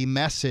liberty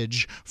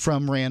message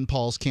from Rand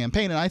Paul's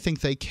campaign? And I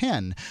think they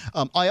can.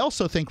 I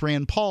also think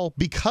Rand Paul,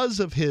 because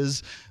of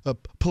his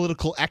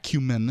political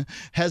acumen,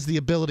 has the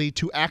ability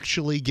to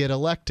actually get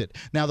elected.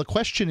 Now, the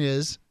question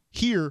is,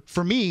 here,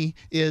 for me,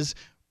 is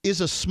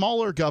a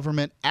smaller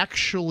government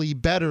actually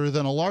better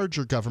than a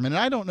larger government?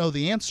 And I don't know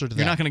the answer to that.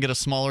 You're not going to get a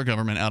smaller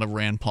government out of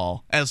Rand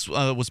Paul. As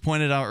was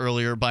pointed out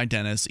earlier by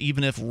Dennis,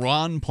 even if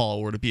Ron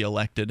Paul were to be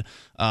elected,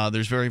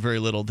 there's very, very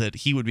little that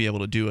he would be able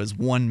to do as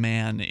one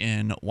man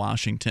in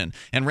Washington.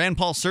 And Rand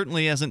Paul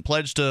certainly hasn't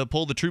pledged to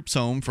pull the troops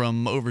home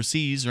from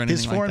overseas or anything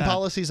like that. His foreign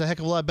policy is a heck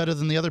of a lot better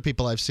than the other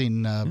people I've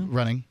seen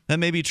running. That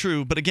may be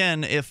true. But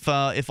again, if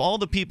all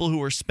the people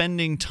who are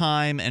spending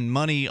time and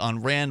money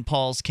on Rand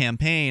Paul's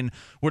campaign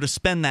were to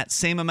spend that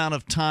same amount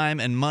of time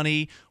and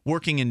money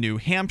working in New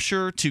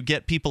Hampshire to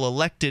get people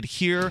elected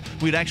here.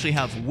 We'd actually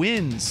have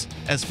wins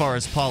as far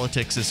as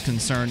politics is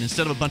concerned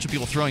instead of a bunch of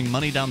people throwing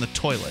money down the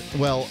toilet.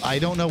 Well, I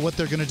don't know what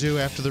they're going to do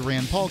after the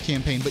Rand Paul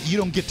campaign, but you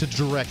don't get to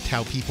direct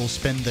how people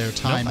spend their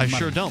time. Nope, I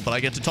sure don't, but I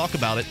get to talk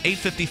about it.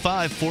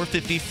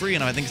 855-450-FREE,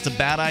 and if I think it's a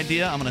bad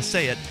idea, I'm going to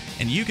say it.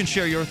 And you can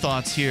share your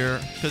thoughts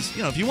here because,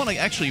 if you want to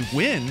actually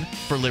win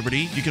for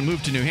liberty, you can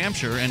move to New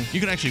Hampshire and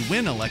you can actually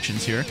win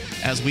elections here,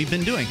 as we've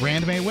been doing.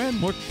 Rand may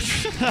win.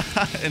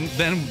 And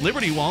then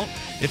Liberty won't.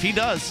 If he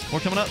does, we're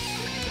coming up.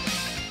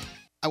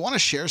 I want to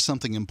share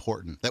something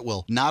important that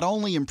will not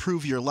only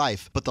improve your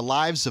life, but the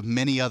lives of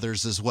many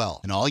others as well.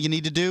 And all you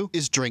need to do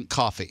is drink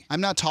coffee. I'm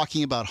not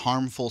talking about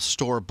harmful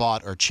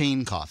store-bought or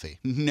chain coffee.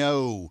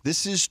 No,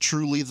 this is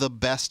truly the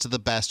best of the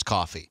best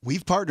coffee.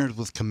 We've partnered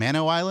with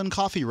Camano Island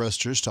Coffee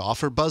Roasters to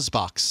offer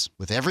BuzzBox.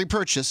 With every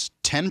purchase,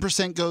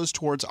 10% goes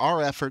towards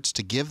our efforts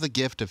to give the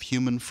gift of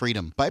human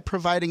freedom by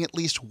providing at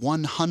least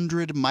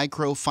 100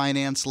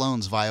 microfinance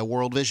loans via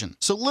World Vision.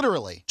 So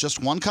literally,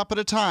 just one cup at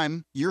a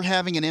time, you're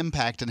having an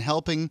impact and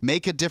helping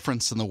make a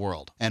difference in the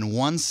world. And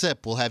one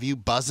sip will have you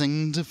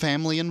buzzing to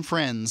family and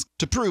friends.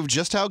 To prove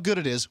just how good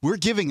it is, we're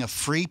giving a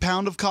free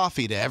pound of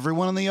coffee to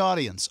everyone in the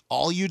audience.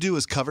 All you do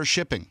is cover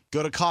shipping.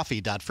 Go to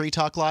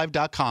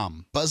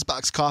coffee.freetalklive.com.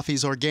 BuzzBox coffee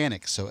is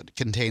organic, so it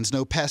contains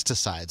no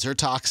pesticides or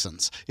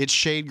toxins. It's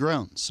shade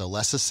grown, so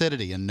less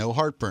acidity and no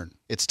heartburn.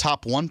 It's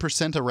top 1%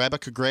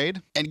 Arabica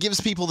grade and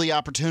gives people the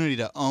opportunity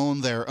to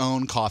own their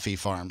own coffee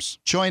farms.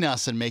 Join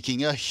us in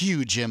making a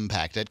huge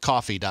impact at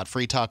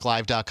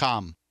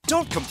coffee.freetalklive.com.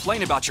 Don't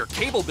complain about your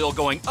cable bill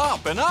going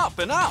up and up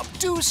and up.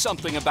 Do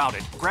something about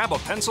it. Grab a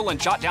pencil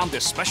and jot down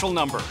this special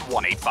number,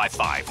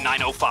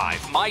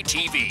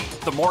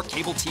 1-855-905-MY-TV. The more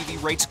cable TV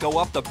rates go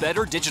up, the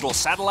better digital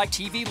satellite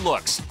TV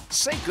looks.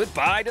 Say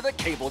goodbye to the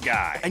cable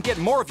guy and get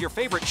more of your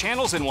favorite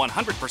channels in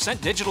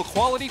 100% digital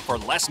quality for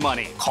less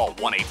money. Call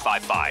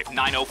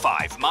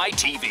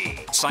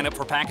 1-855-905-MY-TV. Sign up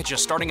for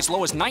packages starting as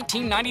low as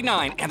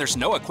 $19.99 and there's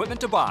no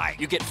equipment to buy.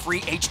 You get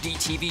free HD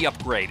TV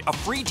upgrade, a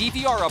free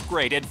DVR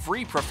upgrade, and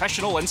free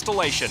professional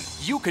installation.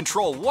 You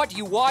control what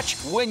you watch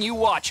when you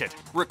watch it.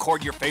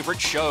 Record your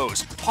favorite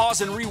shows, pause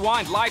and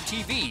rewind live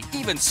TV,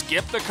 even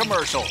skip the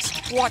commercials.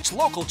 Watch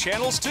local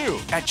channels too.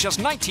 At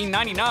just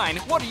 $19.99,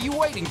 what are you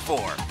waiting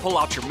for? Pull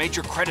out your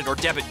major credit or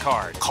debit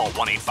card. Call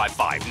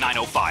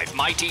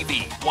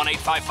 1-855-905-MY-TV.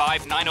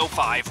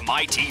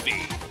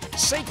 1-855-905-MY-TV.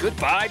 Say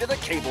goodbye to the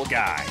cable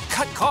guy.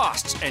 Cut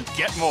costs and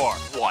get more.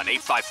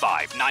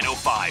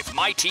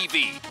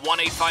 1-855-905-MY-TV.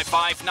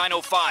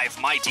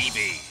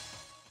 1-855-905-MY-TV.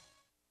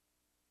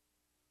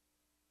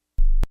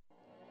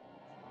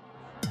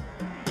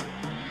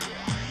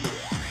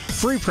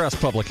 Free Press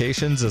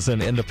Publications is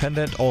an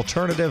independent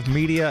alternative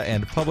media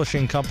and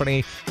publishing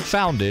company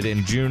founded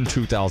in June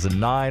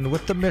 2009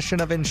 with the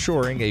mission of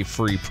ensuring a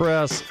free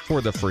press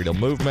for the freedom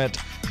movement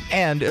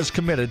and is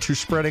committed to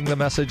spreading the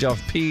message of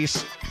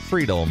peace,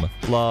 freedom,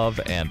 love,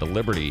 and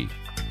liberty.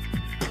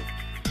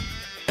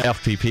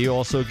 FPP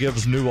also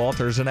gives new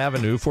authors an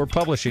avenue for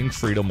publishing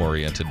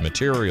freedom-oriented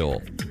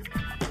material.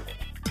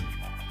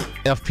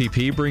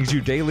 FPP brings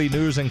you daily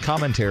news and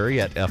commentary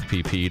at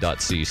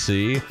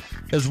fpp.cc,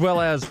 as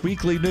well as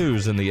weekly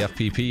news in the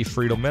FPP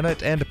Freedom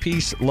Minute and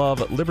Peace,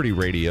 Love, Liberty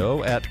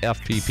Radio at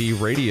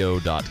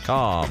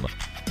fppradio.com.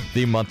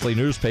 The monthly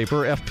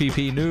newspaper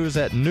FPP News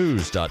at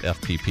news.fpp.cc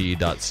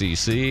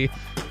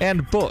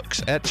and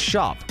books at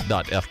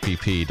shop.fpp.cc.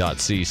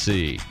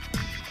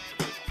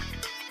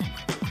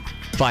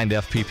 Find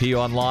FPP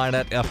online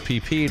at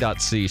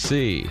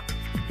fpp.cc.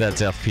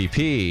 That's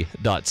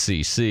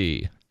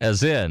fpp.cc,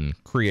 as in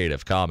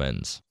Creative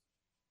Commons.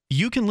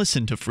 You can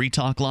listen to Free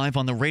Talk Live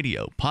on the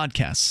radio,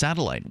 podcast,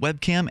 satellite,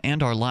 webcam,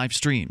 and our live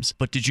streams.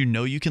 But did you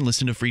know you can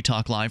listen to Free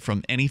Talk Live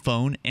from any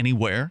phone,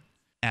 anywhere?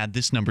 Add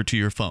this number to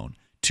your phone,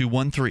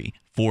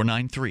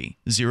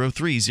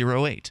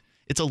 213-493-0308.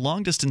 It's a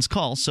long-distance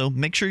call, so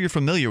make sure you're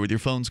familiar with your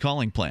phone's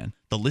calling plan.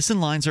 The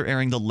listen lines are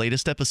airing the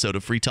latest episode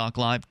of Free Talk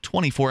Live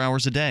 24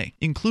 hours a day,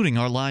 including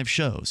our live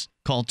shows.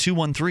 Call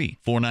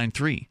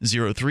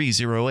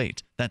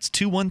 213-493-0308. That's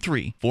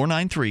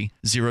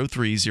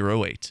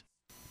 213-493-0308.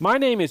 My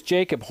name is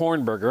Jacob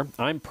Hornberger.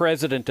 I'm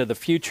president of the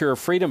Future of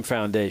Freedom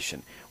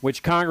Foundation,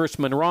 which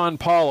Congressman Ron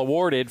Paul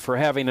awarded for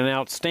having an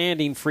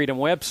outstanding freedom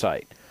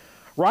website.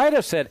 Write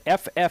us at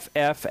fff@fff.org,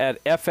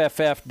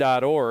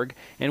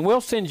 and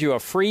we'll send you a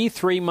free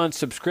 3-month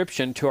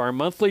subscription to our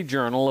monthly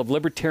journal of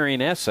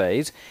libertarian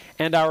essays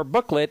and our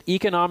booklet,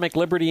 Economic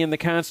Liberty in the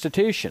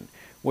Constitution,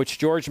 which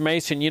George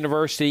Mason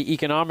University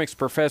economics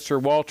professor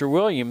Walter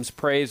Williams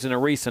praised in a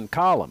recent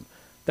column.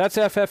 That's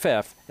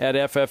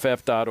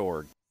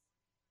fff@fff.org.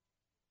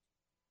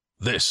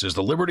 This is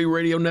the Liberty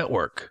Radio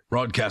Network,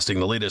 broadcasting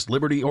the latest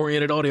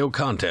liberty-oriented audio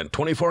content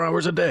 24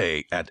 hours a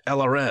day at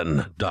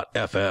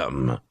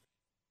LRN.FM.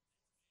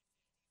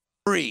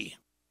 Free.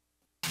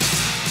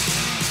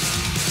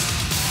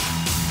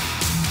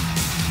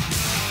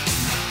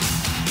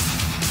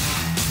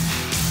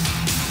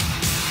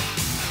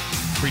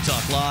 Free Free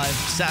Talk Live,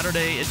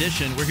 Saturday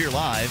edition. We're here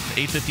live,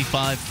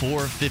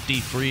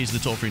 855-450-FREE is the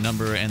toll-free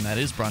number, and that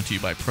is brought to you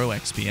by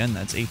ProXPN.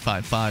 That's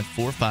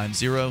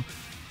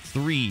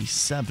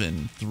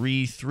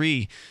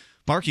 855-450-3733.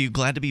 Mark, are you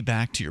glad to be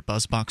back to your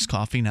BuzzBox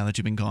coffee now that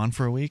you've been gone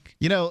for a week?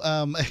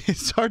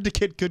 It's hard to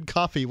get good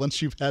coffee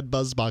once you've had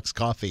BuzzBox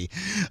coffee.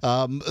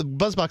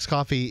 BuzzBox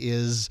coffee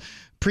is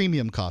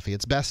premium coffee.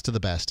 It's best of the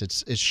best.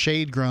 It's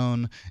shade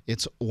grown.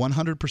 It's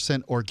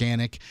 100%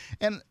 organic,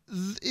 and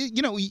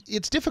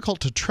it's difficult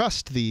to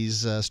trust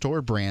these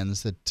store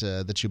brands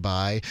that you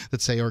buy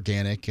that say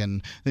organic,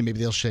 and maybe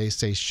they'll say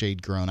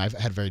shade grown. I've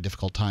had a very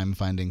difficult time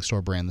finding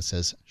store brand that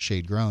says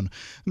shade grown.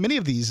 Many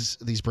of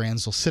these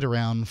brands will sit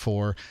around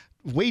for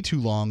way too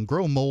long,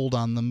 grow mold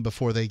on them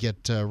before they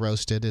get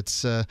roasted.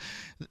 It's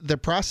their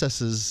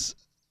processes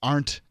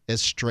aren't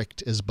as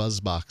strict as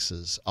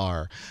BuzzBox's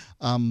are.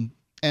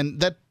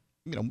 And that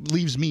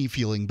leaves me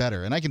feeling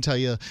better. And I can tell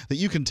you that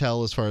you can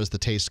tell as far as the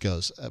taste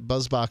goes.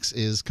 BuzzBox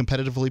is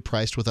competitively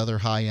priced with other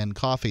high-end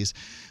coffees,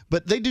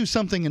 but they do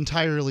something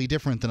entirely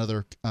different than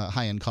other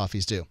high-end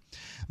coffees do.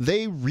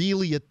 They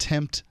really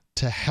attempt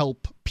to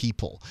help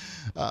people.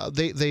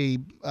 They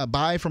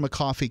buy from a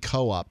coffee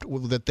co-op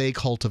that they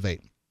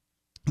cultivate.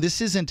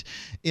 This isn't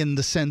in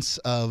the sense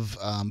of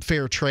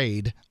fair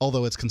trade,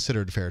 although it's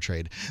considered fair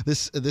trade.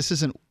 This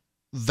isn't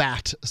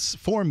that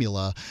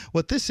formula.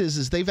 What this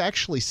is they've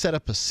actually set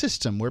up a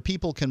system where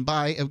people can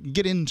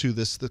get into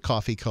the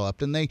coffee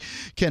co-op, and they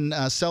can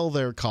sell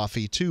their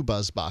coffee to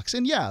BuzzBox.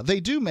 And yeah, they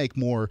do make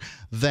more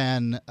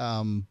than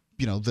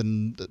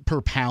than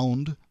per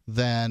pound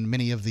than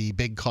many of the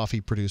big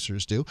coffee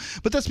producers do,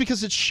 but that's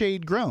because it's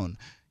shade grown.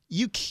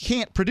 You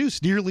can't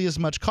produce nearly as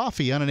much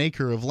coffee on an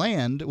acre of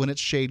land when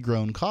it's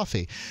shade-grown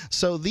coffee.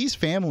 So these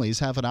families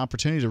have an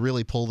opportunity to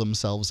really pull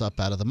themselves up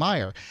out of the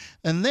mire.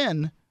 And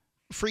then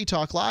Free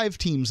Talk Live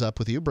teams up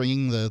with you,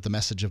 bringing the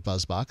message of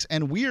BuzzBox,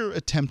 and we're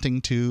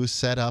attempting to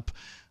set up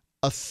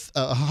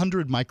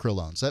 100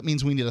 microloans. That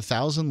means we need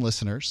 1,000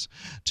 listeners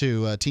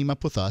to team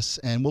up with us,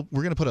 and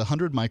we're going to put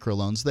 100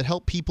 microloans that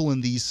help people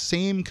in these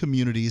same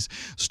communities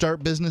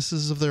start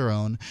businesses of their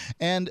own.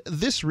 And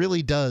this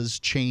really does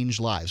change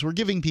lives. We're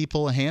giving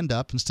people a hand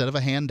up instead of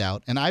a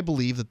handout, and I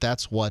believe that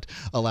that's what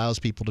allows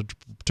people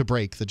to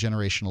break the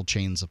generational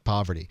chains of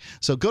poverty.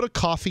 So go to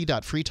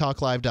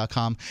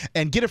coffee.freetalklive.com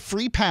and get a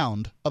free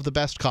pound of the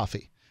best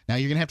coffee. Now,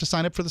 you're going to have to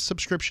sign up for the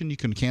subscription. You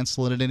can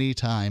cancel it at any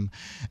time,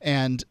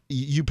 and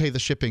you pay the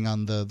shipping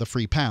on the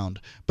free pound.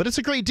 But it's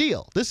a great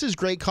deal. This is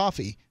great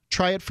coffee.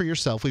 Try it for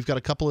yourself. We've got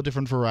a couple of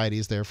different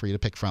varieties there for you to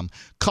pick from.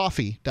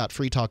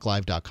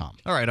 Coffee.freetalklive.com.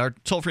 All right, our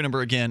toll-free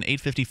number again,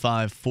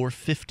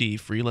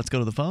 855-450-FREE. Let's go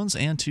to the phones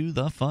and to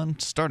the fun,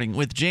 starting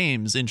with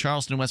James in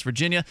Charleston, West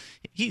Virginia.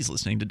 He's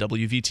listening to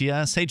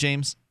WVTS. Hey,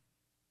 James.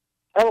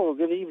 Hello,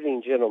 good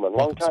evening, gentlemen.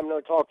 Long time no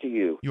talk to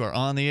you. You are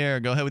on the air.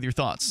 Go ahead with your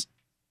thoughts.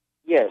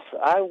 Yes,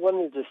 I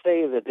wanted to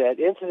say that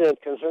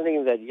incident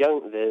concerning that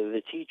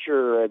the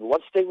teacher, and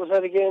what state was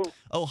that again?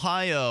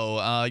 Ohio.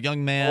 A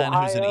young man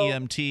who's an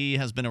EMT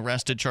has been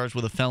arrested, charged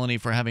with a felony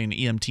for having an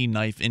EMT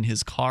knife in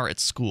his car at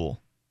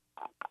school.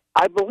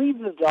 I believe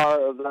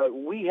that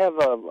we have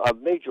a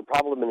major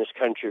problem in this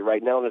country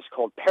right now, and it's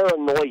called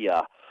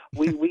paranoia.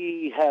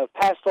 We have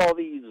passed all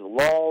these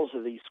laws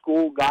and these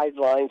school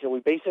guidelines, and we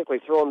basically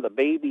thrown the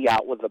baby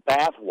out with the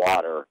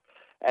bathwater.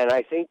 And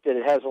I think that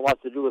it has a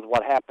lot to do with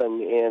what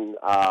happened in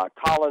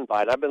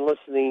Columbine. I've been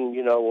listening,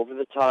 over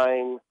the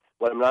time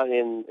when I'm not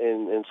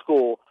in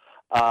school,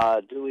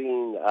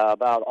 doing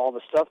about all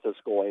the stuff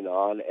that's going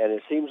on. And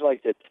it seems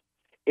like that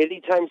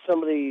anytime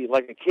somebody,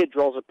 like a kid,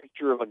 draws a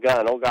picture of a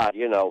gun, oh, God,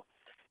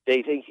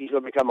 they think he's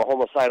going to become a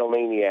homicidal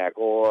maniac.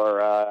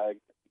 Or,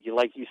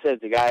 like you said,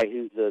 the guy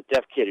who's the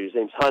deaf kid whose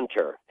name's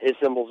Hunter, his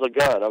symbol's a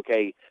gun.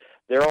 Okay,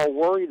 they're all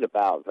worried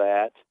about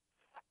that.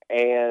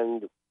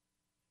 And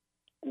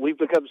we've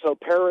become so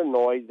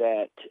paranoid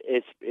that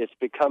it's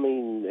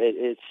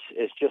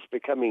just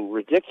becoming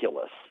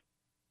ridiculous.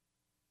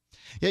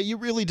 Yeah, it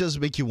really does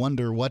make you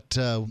wonder what's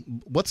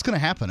going to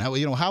happen.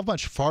 How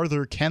much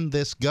farther can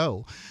this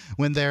go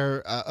when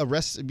they're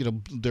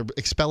they're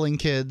expelling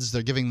kids,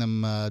 they're giving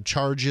them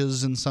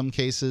charges in some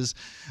cases.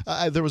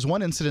 There was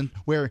one incident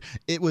where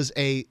it was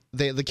the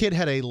kid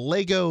had a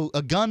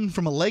gun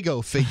from a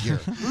Lego figure,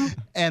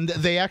 and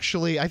they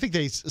actually, I think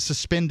they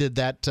suspended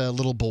that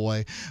little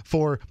boy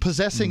for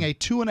possessing a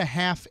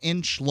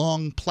 2.5-inch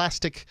long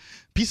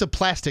piece of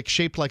plastic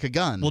shaped like a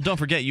gun. Well, don't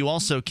forget, you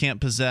also can't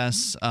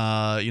possess,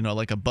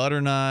 like a butter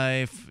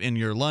knife in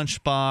your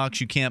lunchbox.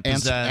 You can't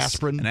possess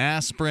an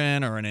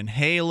aspirin or an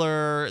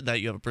inhaler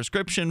that you have a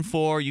prescription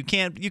for. You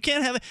can't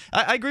have it.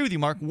 I agree with you,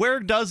 Mark.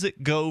 Where does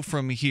it go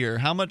from here?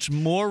 How much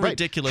more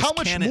ridiculous can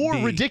it be? How much more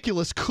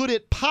ridiculous could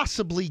it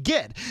possibly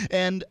get?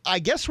 And I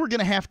guess we're going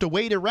to have to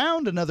wait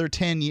around another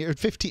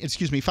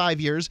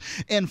 5 years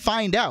and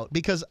find out,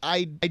 because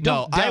I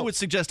would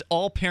suggest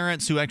all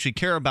parents who actually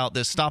care about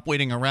this stop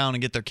waiting around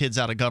and get their kids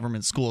out of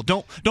government school.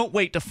 Don't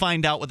wait to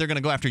find out what they're going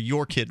to go after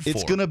your kid for.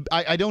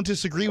 I don't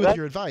disagree with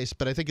your advice,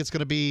 but I think it's going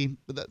to be,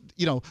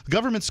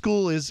 government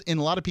school is in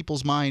a lot of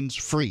people's minds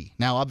free.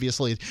 Now,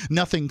 obviously,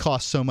 nothing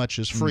costs so much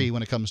as free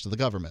when it comes to the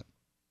government.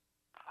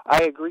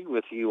 I agree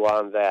with you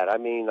on that. I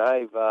mean,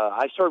 I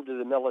served in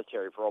the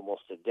military for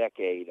almost a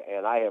decade,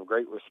 and I have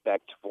great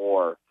respect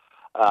for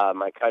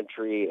my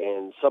country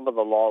and some of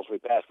the laws we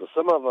pass, but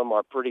some of them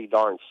are pretty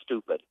darn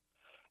stupid.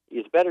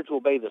 It's better to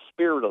obey the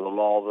spirit of the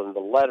law than the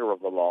letter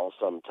of the law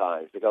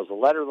sometimes, because the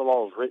letter of the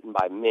law is written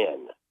by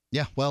men.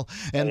 Yeah, well,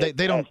 and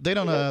they don't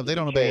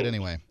obey it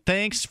anyway.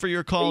 Thanks for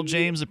your call,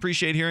 James.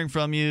 Appreciate hearing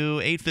from you.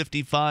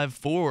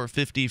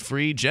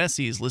 855-450-FREE.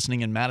 Jesse is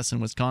listening in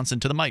Madison, Wisconsin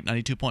to the mic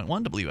 92.1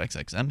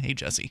 WXXM. Hey,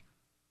 Jesse.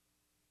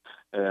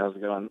 Hey, how's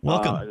it going?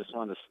 Welcome. I just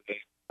wanted to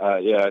say,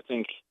 I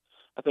think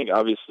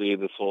obviously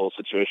this whole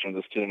situation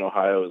with this kid in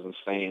Ohio is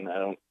insane.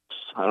 I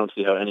don't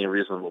see how any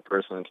reasonable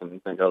person can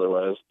think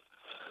otherwise.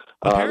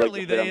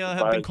 Apparently, they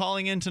have been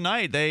calling in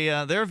tonight.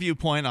 Their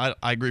viewpoint, I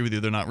agree with you,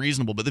 they're not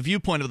reasonable, but the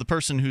viewpoint of the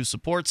person who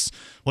supports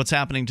what's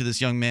happening to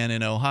this young man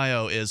in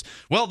Ohio is,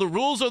 well, the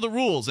rules are the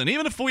rules, and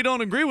even if we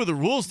don't agree with the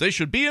rules, they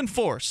should be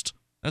enforced.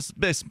 That's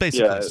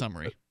basically a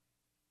summary.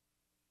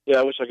 Yeah,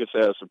 I wish I could say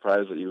I was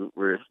surprised that you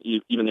were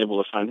even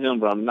able to find him,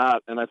 but I'm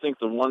not. And I think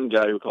the one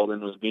guy who called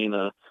in was being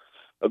a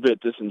bit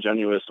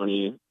disingenuous when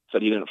he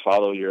said he didn't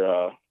follow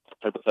your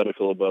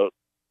hypothetical about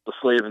the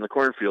slave in the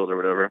cornfield or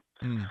whatever.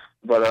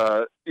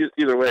 But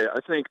either way,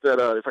 I think that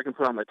if I can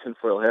put on my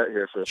tinfoil hat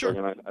here for a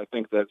second, I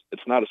think that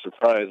it's not a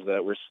surprise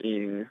that we're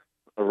seeing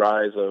a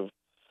rise of,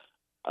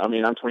 I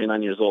mean, I'm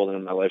 29 years old, and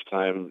in my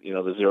lifetime,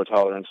 the zero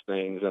tolerance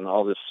things and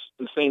all this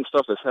insane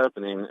stuff that's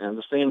happening. And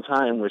at the same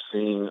time, we're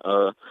seeing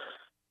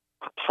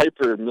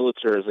hyper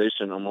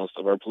militarization almost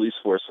of our police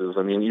forces.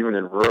 I mean, even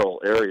in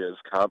rural areas,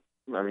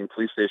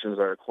 police stations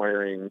are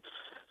acquiring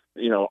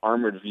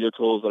armored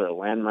vehicles that are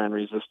landmine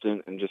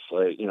resistant, and just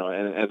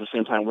and at the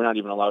same time, we're not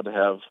even allowed to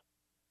have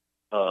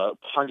a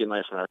pocket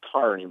knife in our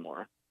car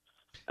anymore.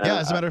 Yeah,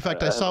 as a matter of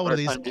fact, I saw one of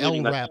these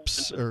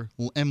LRAPs or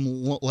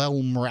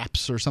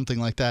MRAPs or something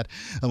like that.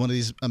 One of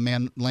these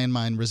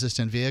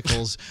landmine-resistant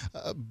vehicles,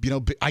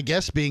 I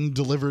guess being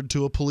delivered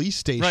to a police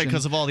station. Right,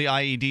 because of all the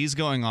IEDs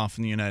going off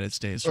in the United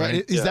States,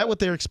 right? Is that what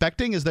they're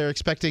expecting? Is they're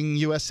expecting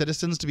U.S.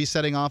 citizens to be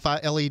setting off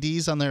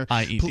LEDs on their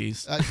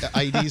IEDs?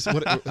 IEDs?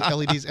 What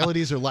LEDs?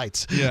 LEDs are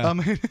lights. Yeah.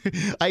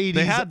 IEDs.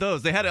 They had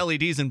those. They had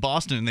LEDs in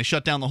Boston, and they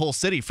shut down the whole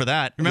city for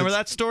that. Remember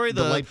that story?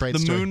 The light bright the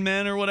story. Moon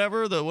Men or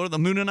whatever? What are the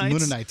Moonanites?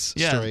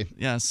 Moonanites. Story.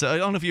 Yeah. So I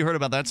don't know if you heard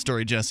about that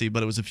story, Jesse,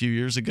 but it was a few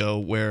years ago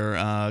where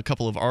a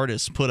couple of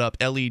artists put up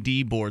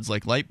LED boards,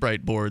 like light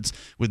bright boards,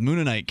 with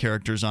Moonanite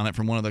characters on it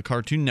from one of the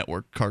Cartoon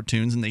Network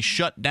cartoons, and they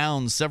shut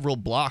down several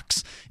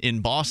blocks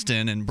in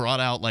Boston and brought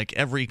out like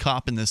every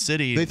cop in the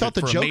city. They thought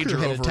the Joker a major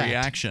had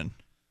overreaction.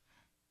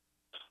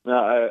 No,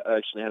 I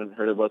actually hadn't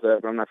heard about that,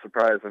 but I'm not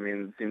surprised. I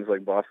mean, it seems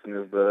like Boston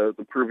is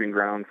the proving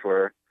ground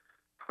for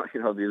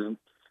these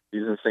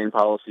insane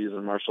policies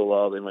and martial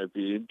law they might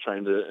be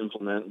trying to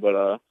implement,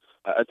 but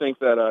I think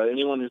that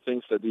anyone who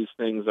thinks that these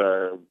things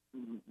are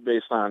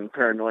based on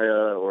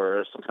paranoia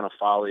or some kind of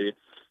folly,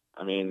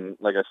 I mean,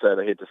 like I said,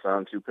 I hate to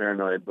sound too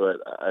paranoid, but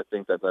I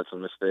think that that's a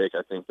mistake.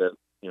 I think that,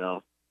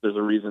 there's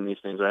a reason these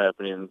things are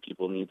happening, and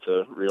people need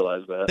to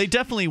realize that. They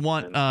definitely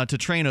want to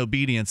train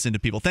obedience into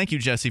people. Thank you,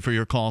 Jesse, for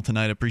your call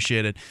tonight.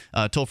 Appreciate it.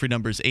 Toll-free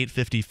number is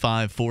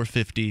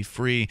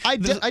 855-450-FREE. I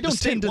don't the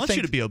state tend to wants think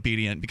you to be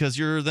obedient because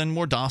you're then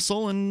more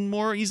docile and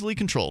more easily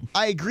controlled.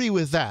 I agree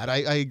with that. I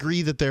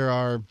agree that there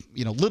are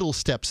little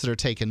steps that are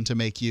taken to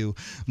make you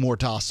more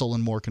docile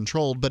and more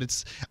controlled,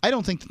 but I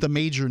don't think that the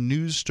major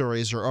news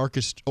stories are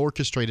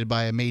orchestrated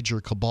by a major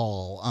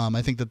cabal.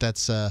 I think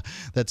that's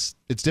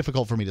it's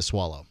difficult for me to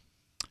swallow.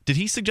 Did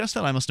he suggest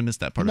that? I must have missed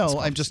that part. No,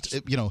 I'm just,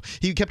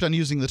 he kept on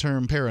using the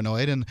term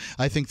paranoid, and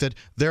I think that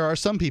there are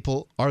some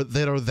people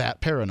that are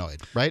that paranoid,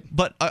 right?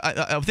 But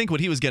I think what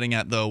he was getting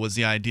at, though, was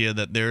the idea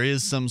that there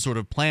is some sort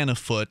of plan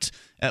afoot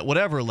at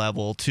whatever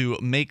level to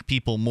make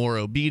people more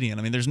obedient.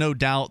 I mean, there's no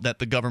doubt that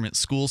the government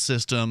school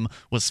system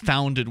was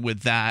founded with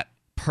that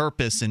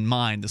purpose in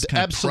mind, this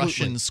kind of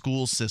Prussian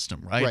school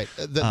system, right? Right.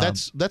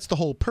 That's the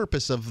whole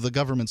purpose of the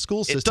government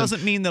school system. It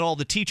doesn't mean that all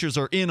the teachers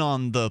are in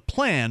on the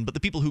plan, but the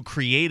people who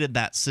created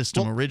that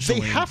system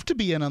originally. They have to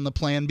be in on the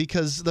plan,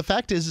 because the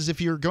fact is if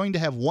you're going to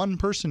have one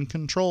person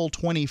control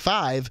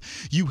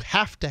 25, you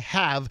have to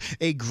have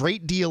a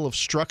great deal of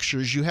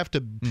structures. You have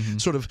to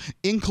sort of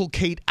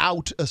inculcate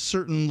out a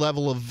certain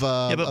level of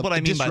but what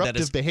I mean by that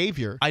is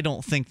behavior. I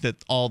don't think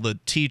that all the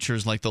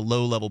teachers, like the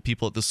low-level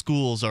people at the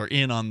schools, are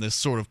in on this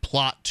sort of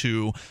plot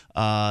to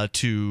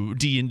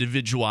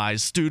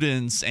de-individualize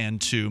students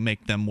and to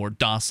make them more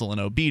docile and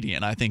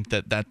obedient. I think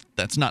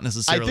that's not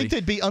necessarily. I think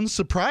they'd be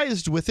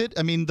unsurprised with it.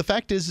 I mean, the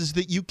fact is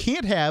that you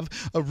can't have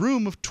a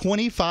room of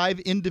 25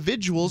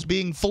 individuals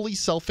being fully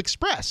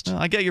self-expressed.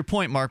 I get your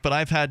point, Mark, but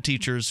I've had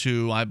teachers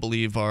who I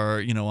believe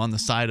are on the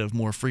side of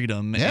more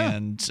freedom,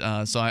 and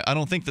so I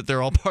don't think that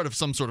they're all part of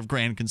some sort of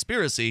grand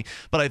conspiracy.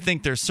 But I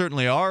think there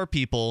certainly are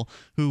people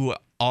who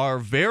are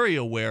very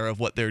aware of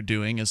what they're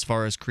doing as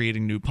far as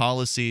creating new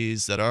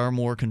policies that are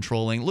more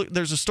controlling. Look,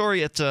 there's a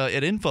story at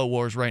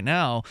InfoWars right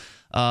now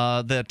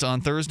that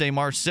on Thursday,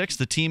 March 6th,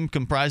 the team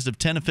comprised of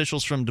 10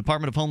 officials from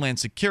Department of Homeland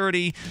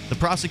Security, the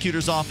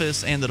Prosecutor's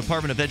Office, and the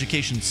Department of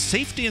Education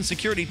Safety and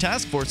Security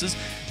Task Forces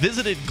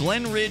visited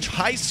Glen Ridge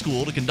High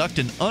School to conduct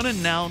an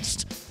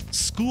unannounced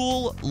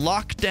school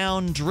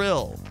lockdown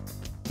drill,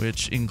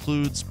 which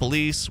includes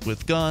police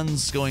with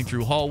guns going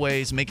through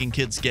hallways, making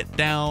kids get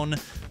down.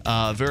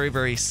 Very,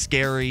 very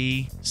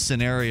scary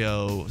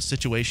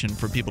situation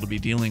for people to be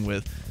dealing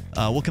with.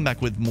 We'll come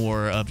back with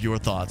more of your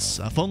thoughts.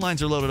 Phone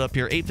lines are loaded up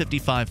here,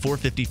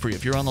 855-450-FREE.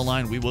 If you're on the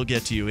line, we will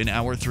get to you in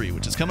Hour 3,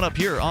 which is coming up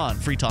here on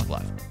Free Talk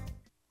Live.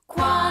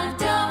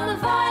 Quantum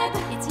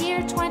Vibe, it's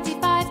year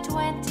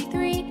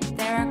 2523.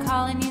 There are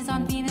colonies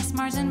on Venus,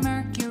 Mars, and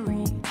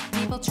Mercury.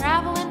 People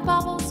travel in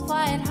bubbles,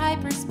 fly at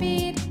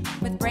hyperspeed,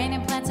 with brain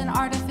implants and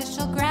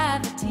artificial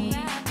gravity.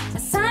 A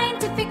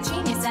scientific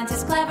genius and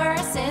his clever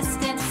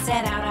assistant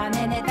set out on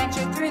an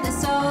adventure through the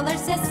solar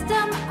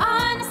system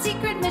on a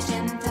secret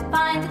mission to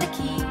find the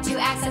key to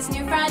access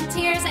new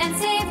frontiers and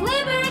save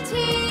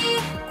liberty.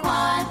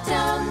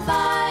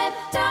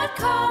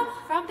 QuantumVibe.com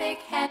from Big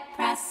Head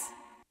Press.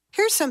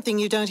 Here's something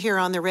you don't hear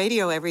on the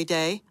radio every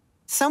day.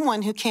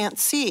 Someone who can't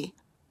see.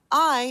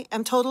 I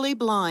am totally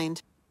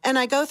blind, and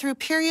I go through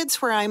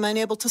periods where I'm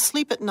unable to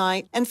sleep at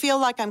night and feel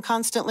like I'm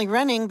constantly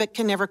running but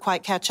can never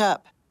quite catch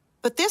up.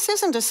 But this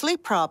isn't a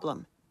sleep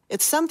problem.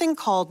 It's something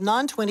called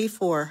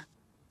non-24.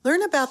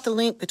 Learn about the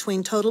link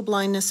between total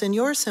blindness and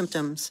your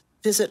symptoms.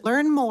 Visit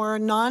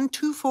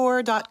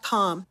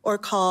learnmorenon24.com or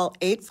call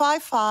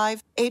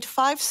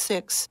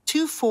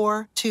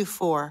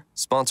 855-856-2424.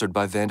 Sponsored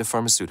by Vanda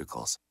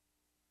Pharmaceuticals.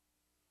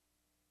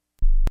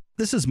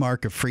 This is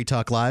Mark of Free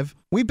Talk Live.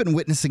 We've been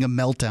witnessing a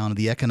meltdown of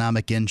the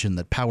economic engine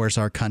that powers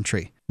our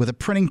country. With a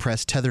printing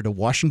press tethered to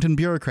Washington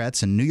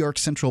bureaucrats and New York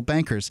central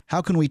bankers,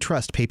 how can we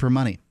trust paper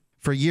money?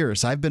 For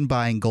years, I've been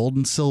buying gold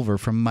and silver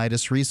from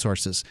Midas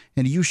Resources,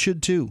 and you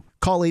should too.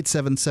 Call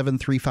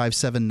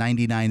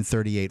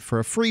 877-357-9938 for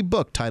a free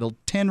book titled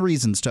 10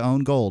 Reasons to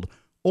Own Gold,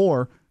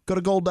 or go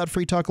to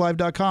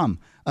gold.freetalklive.com.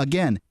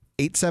 Again,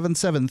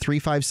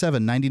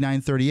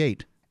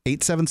 877-357-9938.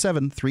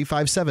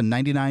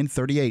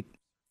 877-357-9938.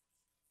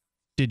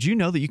 Did you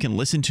know that you can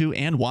listen to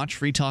and watch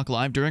Free Talk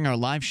Live during our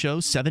live show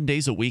 7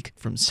 days a week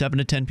from 7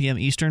 to 10 p.m.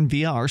 Eastern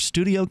via our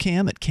studio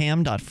cam at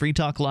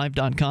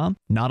cam.freetalklive.com?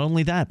 Not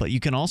only that, but you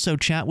can also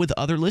chat with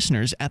other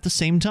listeners at the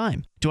same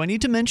time. Do I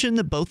need to mention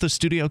that both the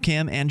studio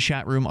cam and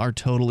chat room are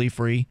totally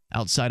free?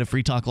 Outside of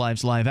Free Talk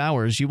Live's live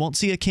hours, you won't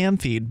see a cam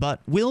feed, but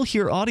will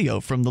hear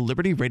audio from the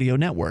Liberty Radio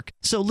Network.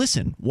 So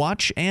listen,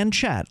 watch, and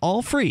chat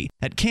all free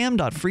at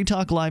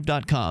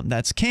cam.freetalklive.com.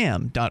 That's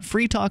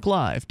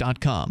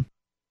cam.freetalklive.com.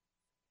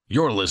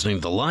 You're listening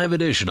to the live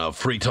edition of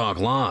Free Talk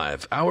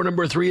Live. Hour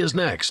number 3 is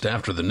next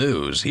after the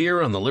news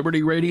here on the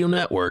Liberty Radio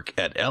Network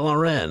at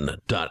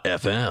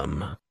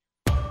LRN.FM.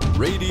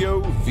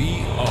 Radio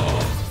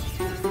VR.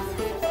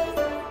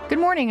 Good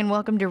morning and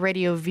welcome to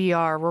Radio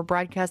VR. We're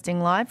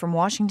broadcasting live from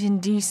Washington,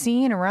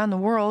 D.C. and around the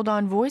world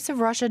on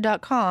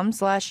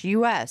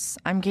voiceofrussia.com/US.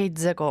 I'm Kate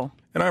Zickel.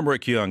 And I'm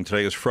Rick Young.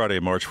 Today is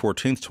Friday, March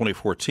 14th,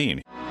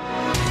 2014.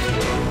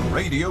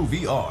 Radio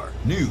VR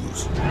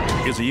News.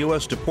 Is the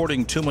U.S.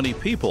 deporting too many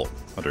people?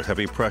 Under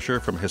heavy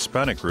pressure from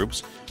Hispanic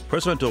groups,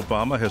 President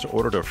Obama has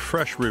ordered a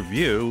fresh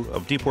review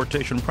of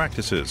deportation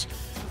practices.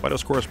 White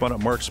House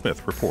correspondent Mark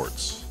Smith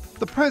reports.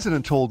 The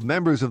president told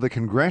members of the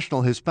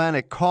Congressional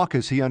Hispanic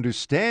Caucus he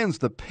understands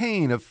the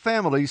pain of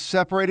families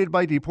separated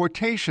by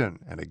deportation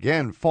and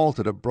again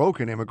faulted a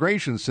broken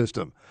immigration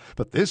system.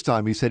 But this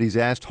time he said he's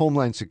asked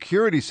Homeland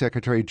Security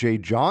Secretary Jay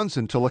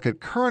Johnson to look at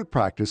current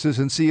practices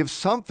and see if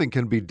something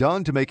can be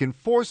done to make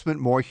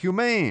enforcement more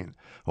humane.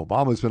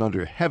 Obama's been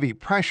under heavy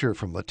pressure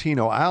from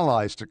Latino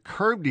allies to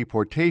curb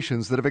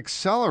deportations that have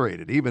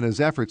accelerated, even as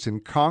efforts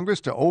in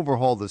Congress to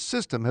overhaul the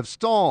system have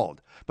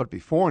stalled. But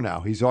before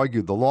now, he's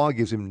argued the law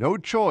gives him no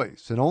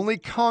choice, and only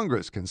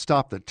Congress can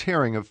stop the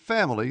tearing of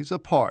families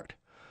apart.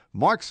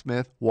 Mark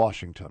Smith,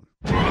 Washington.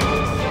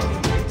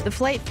 The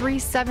Flight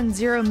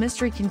 370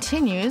 mystery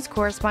continues.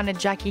 Correspondent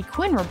Jackie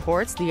Quinn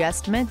reports the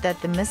estimate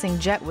that the missing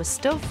jet was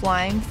still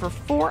flying for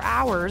 4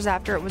 hours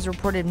after it was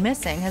reported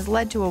missing has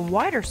led to a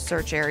wider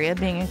search area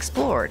being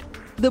explored.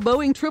 The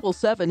Boeing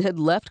 777 had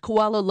left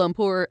Kuala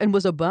Lumpur and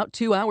was about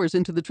 2 hours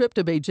into the trip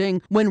to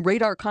Beijing when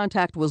radar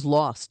contact was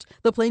lost.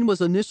 The plane was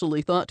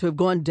initially thought to have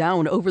gone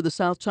down over the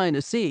South China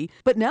Sea,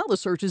 but now the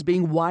search is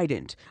being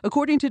widened.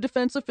 According to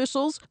defense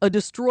officials, a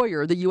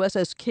destroyer, the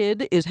USS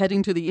Kidd, is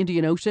heading to the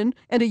Indian Ocean,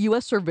 and a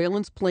U.S.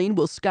 surveillance plane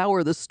will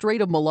scour the Strait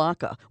of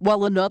Malacca,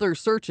 while another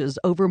searches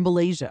over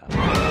Malaysia.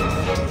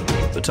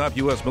 The top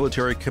U.S.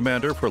 military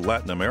commander for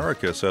Latin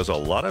America says a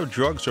lot of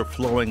drugs are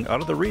flowing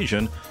out of the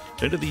region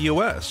into the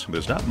U.S.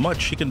 There's not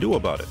much she can do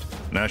about it.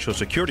 National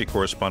security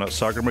correspondent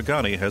Sagar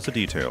Magani has the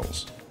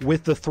details.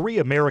 With the 3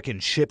 American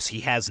ships he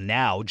has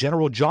now,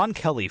 General John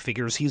Kelly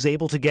figures he's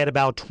able to get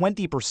about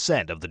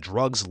 20% of the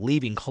drugs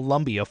leaving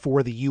Colombia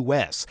for the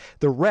U.S.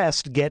 The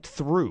rest get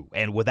through,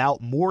 and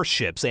without more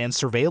ships and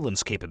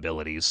surveillance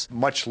capabilities,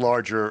 much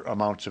larger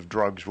amounts of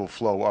drugs will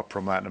flow up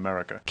from Latin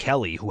America.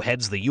 Kelly, who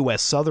heads the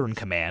U.S. Southern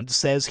Command,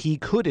 says he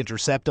could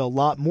intercept a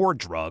lot more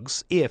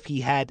drugs if he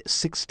had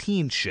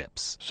 16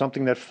 ships.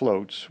 Something that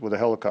floats with a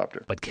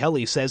helicopter. But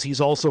Kelly says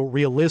he's also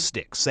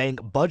realistic, saying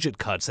budget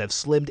cuts have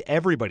slimmed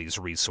everybody's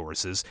resources,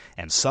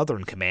 and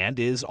Southern Command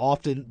is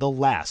often the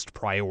last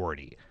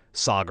priority.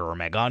 Sagar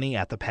Meghani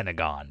at the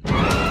Pentagon.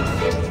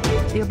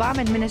 The Obama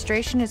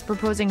administration is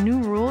proposing new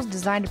rules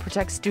designed to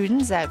protect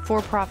students at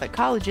for-profit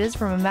colleges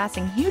from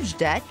amassing huge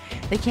debt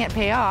they can't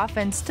pay off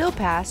and still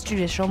pass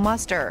judicial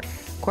muster.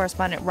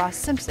 Correspondent Ross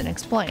Simpson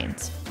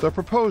explains. The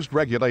proposed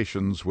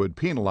regulations would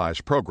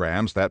penalize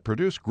programs that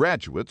produce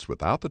graduates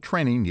without the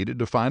training needed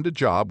to find a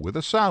job with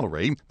a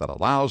salary that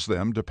allows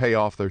them to pay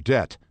off their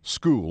debt.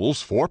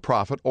 Schools,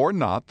 for-profit or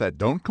not, that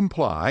don't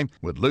comply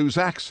would lose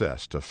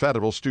access to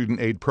federal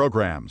student aid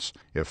programs.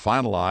 If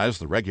finalized,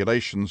 the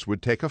regulations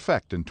would take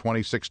effect in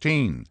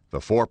 2016.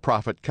 The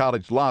for-profit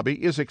college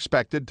lobby is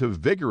expected to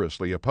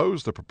vigorously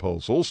oppose the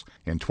proposals.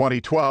 In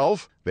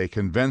 2012, they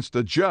convinced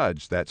a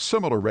judge that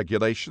similar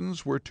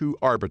regulations were too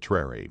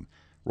arbitrary.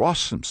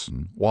 Ross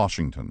Simpson,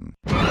 Washington.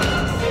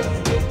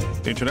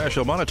 The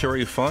International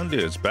Monetary Fund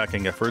is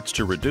backing efforts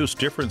to reduce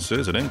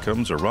differences in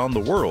incomes around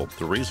the world.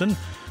 The reason?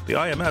 The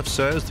IMF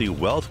says the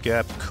wealth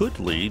gap could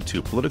lead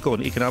to political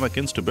and economic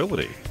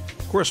instability.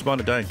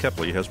 Correspondent Diane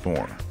Kepley has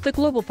more. The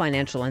Global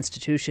Financial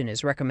Institution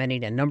is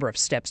recommending a number of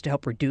steps to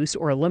help reduce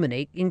or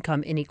eliminate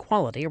income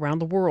inequality around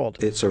the world.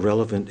 It's a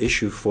relevant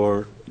issue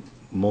for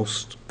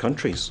most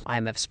countries.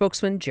 IMF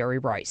spokesman Jerry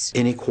Rice.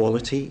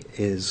 Inequality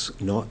is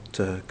not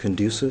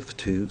conducive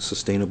to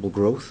sustainable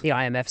growth. The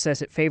IMF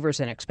says it favors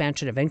an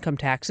expansion of income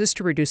taxes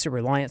to reduce a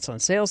reliance on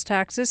sales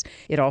taxes.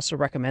 It also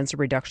recommends a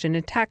reduction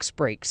in tax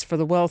breaks for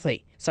the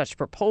wealthy. Such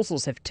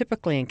proposals have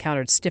typically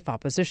encountered stiff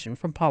opposition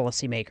from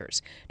policymakers.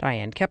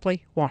 Diane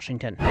Kepley,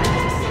 Washington.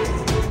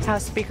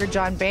 House Speaker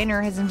John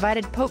Boehner has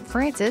invited Pope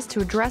Francis to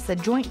address a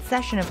joint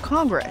session of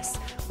Congress.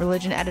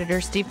 Religion editor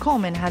Steve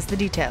Coleman has the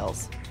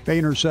details.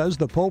 Boehner says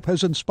the Pope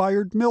has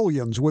inspired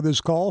millions with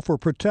his call for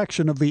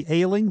protection of the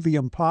ailing, the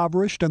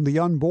impoverished, and the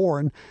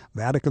unborn.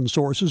 Vatican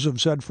sources have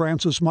said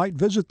Francis might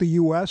visit the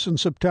U.S. in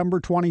September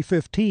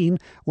 2015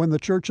 when the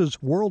Church's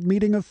World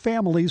Meeting of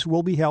Families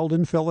will be held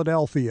in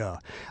Philadelphia.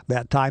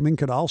 That timing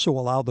could also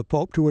allow the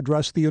Pope to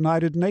address the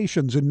United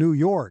Nations in New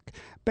York.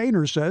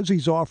 Boehner says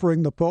he's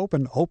offering the Pope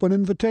an open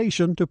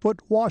invitation to put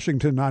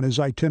Washington on his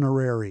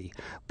itinerary.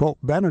 Pope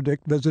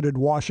Benedict visited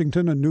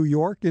Washington and New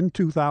York in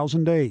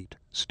 2008.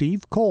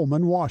 Steve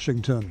Coleman,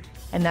 Washington.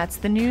 And that's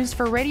the news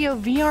for Radio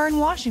VR in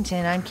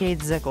Washington. I'm Kate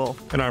Zickel.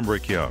 And I'm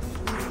Rick Young.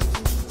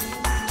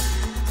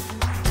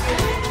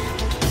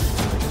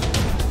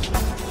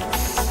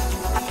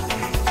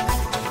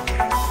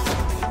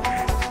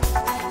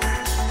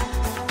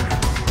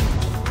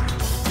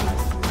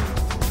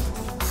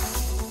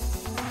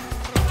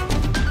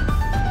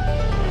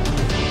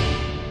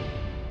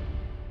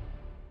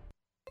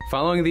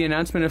 Following the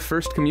announcement of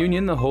First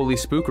Communion, The Holy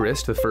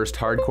Spookerist, the first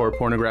hardcore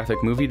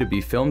pornographic movie to be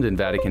filmed in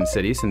Vatican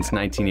City since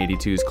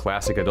 1982's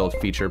classic adult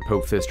feature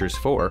Pope Fisters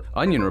 4,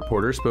 Onion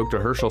reporter spoke to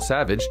Herschel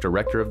Savage,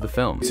 director of the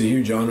film. It's a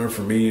huge honor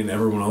for me and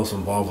everyone else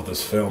involved with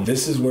this film.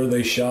 This is where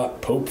they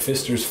shot Pope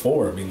Fisters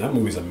 4. I mean, that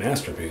movie's a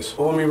masterpiece.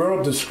 Well, when we wrote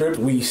up the script,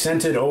 we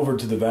sent it over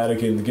to the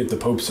Vatican to get the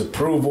Pope's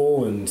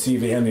approval and see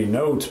if he had any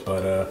notes,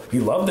 but he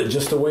loved it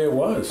just the way it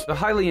was. The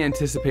highly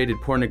anticipated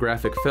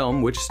pornographic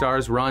film, which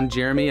stars Ron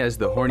Jeremy as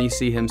the horny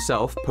see himself,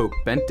 Pope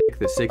Benedict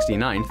the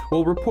 69th,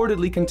 will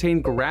reportedly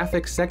contain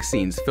graphic sex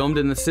scenes filmed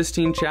in the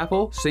Sistine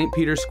Chapel, St.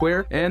 Peter's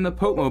Square, and the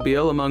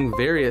Pope-mobile, among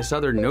various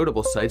other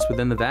notable sites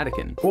within the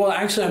Vatican. Well,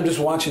 actually, I'm just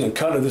watching a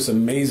cut of this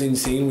amazing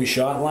scene we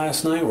shot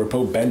last night where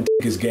Pope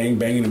Benedict is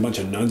gangbanging a bunch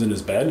of nuns in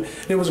his bed,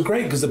 and it was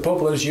great because the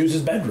Pope let us use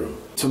his bedroom.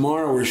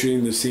 Tomorrow we're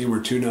shooting the scene where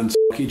two nuns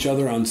fuck each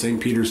other on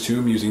St. Peter's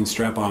tomb using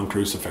strap-on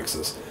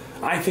crucifixes.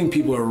 I think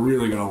people are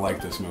really going to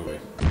like this movie.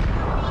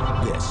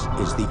 This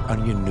is the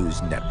Onion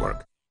News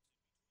Network.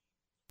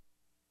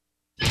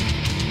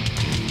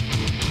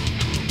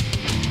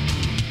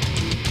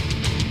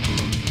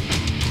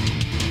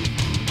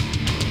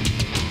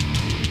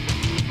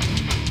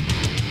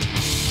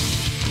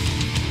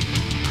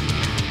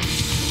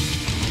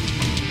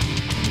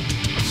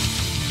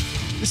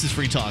 This is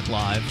Free Talk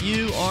Live.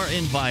 You are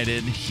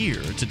invited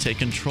here to take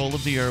control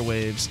of the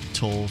airwaves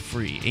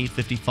toll-free.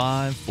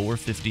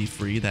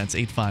 855-450-FREE. That's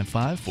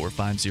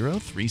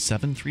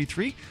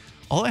 855-450-3733.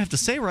 All I have to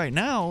say right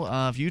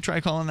now, if you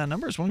try calling that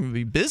number, it's going to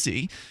be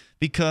busy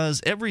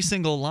because every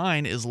single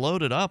line is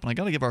loaded up, and I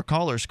got to give our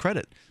callers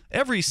credit.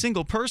 Every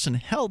single person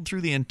held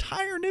through the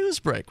entire news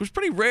break, which is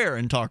pretty rare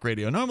in talk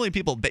radio. Normally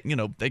people,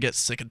 they get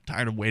sick and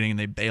tired of waiting and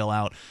they bail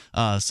out.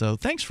 So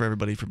thanks for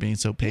everybody for being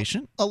so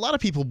patient. A lot of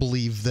people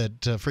believe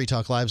that Free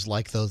Talk Live's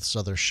like those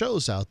other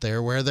shows out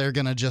there where they're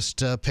going to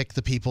just pick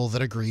the people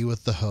that agree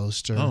with the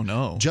host,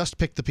 or just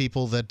pick the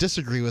people that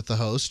disagree with the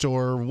host,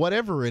 or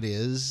whatever it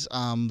is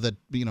that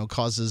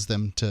causes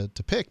them to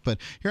pick. But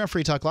here on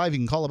Free Talk Live, you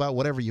can call about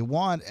whatever you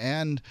want,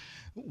 and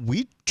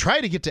we try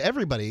to get to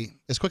everybody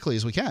as quickly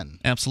as we can.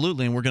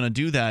 Absolutely, and we're going to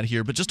do that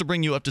here. But just to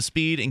bring you up to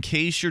speed, in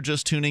case you're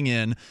just tuning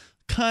in,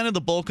 kind of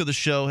the bulk of the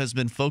show has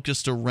been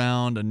focused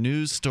around a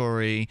news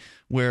story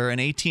where an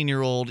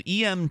 18-year-old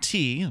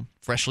EMT,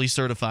 freshly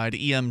certified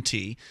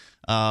EMT,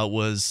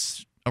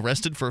 was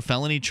arrested for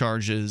felony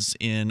charges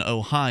in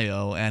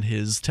Ohio at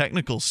his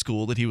technical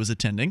school that he was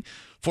attending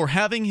for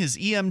having his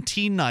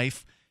EMT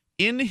knife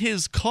in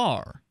his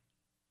car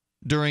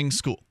during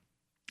school.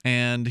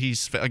 And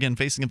he's, again,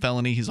 facing a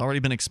felony. He's already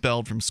been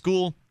expelled from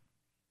school.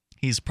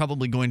 He's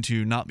probably going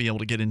to not be able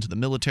to get into the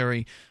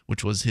military,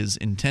 which was his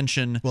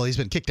intention. Well, he's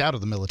been kicked out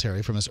of the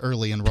military from his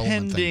early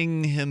enrollment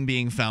Pending him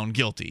being found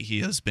guilty,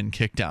 he has been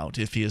kicked out.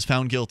 If he is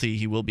found guilty,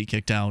 he will be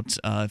kicked out.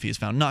 If he is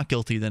found not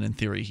guilty, then in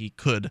theory he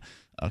could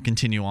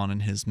continue on in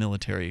his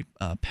military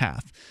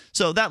path.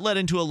 So that led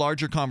into a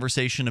larger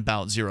conversation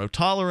about zero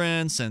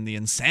tolerance and the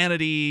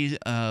insanity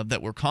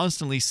that we're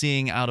constantly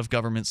seeing out of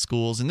government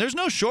schools. And there's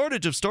no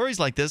shortage of stories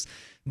like this.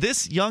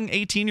 This young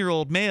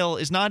 18-year-old male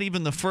is not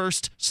even the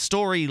first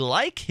story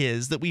like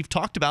his that we've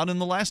talked about in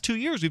the last 2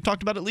 years. We've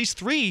talked about at least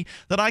 3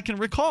 that I can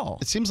recall.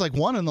 It seems like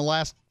one in the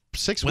last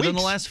 6 weeks. Within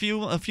the last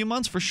few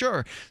months, for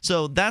sure.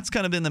 So that's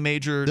kind of been the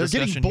major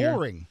discussion getting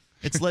boring. Here.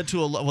 It's led to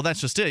well, that's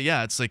just it.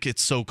 Yeah, it's like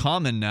it's so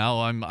common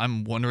now.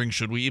 I'm wondering,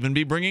 should we even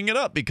be bringing it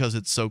up because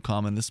it's so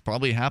common? This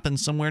probably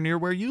happens somewhere near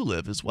where you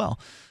live as well.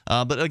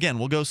 But again,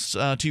 we'll go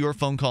to your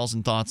phone calls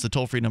and thoughts. The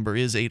toll-free number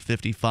is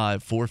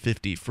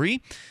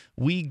 855-450-FREE.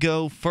 We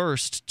go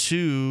first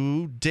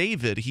to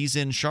David. He's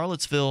in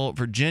Charlottesville,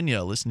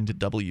 Virginia, listening to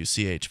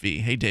WCHV.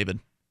 Hey, David.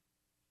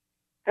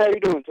 How you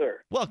doing,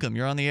 sir? Welcome.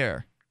 You're on the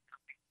air.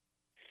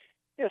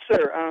 Yes,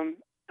 sir.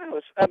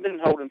 I've been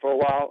holding for a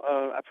while.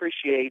 I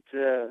appreciate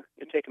you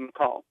taking the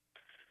call.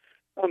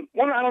 I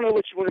don't know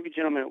which one of you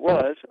gentlemen it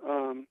was,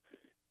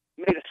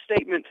 made a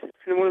statement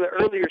in one of the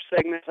earlier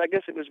segments. I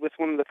guess it was with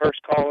one of the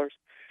first callers.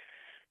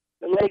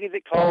 The lady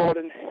that called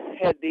and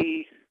had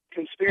the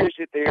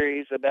conspiracy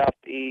theories about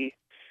the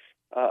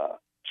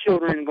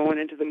children going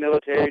into the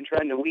military and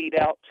trying to weed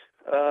out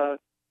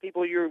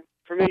people. You're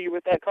familiar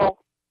with that call?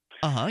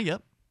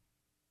 Yep.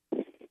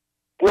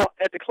 Well,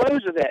 at the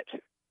close of that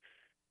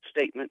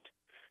statement,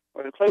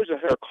 or the close of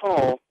her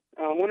call,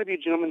 one of you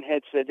gentlemen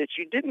had said that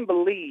you didn't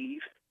believe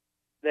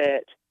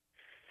that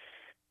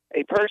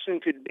a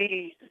person could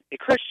be a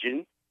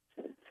Christian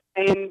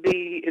and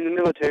be in the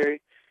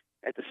military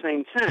at the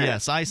same time.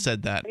 Yes, I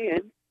said that,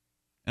 and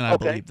I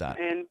believe that.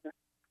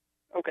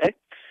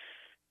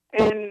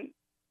 And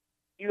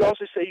you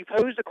also say you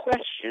posed a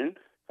question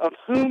of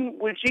whom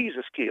would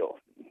Jesus kill.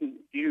 Do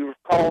you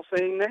recall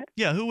saying that?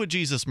 Yeah, who would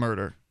Jesus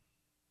murder?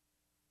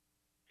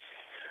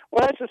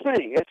 Well, that's the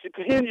thing. It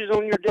hinges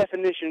on your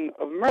definition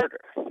of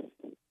murder.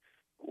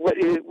 What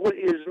is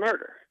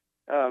murder?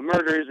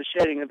 Murder is the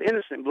shedding of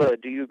innocent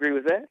blood. Do you agree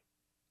with that?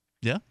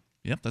 Yeah.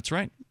 Yep, that's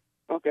right.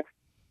 Okay.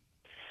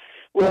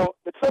 Well,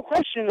 the whole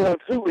question of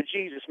who would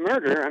Jesus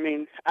murder, I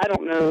mean, I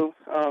don't know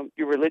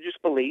your religious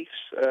beliefs,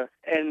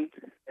 and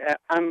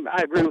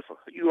I agree with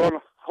you on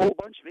a whole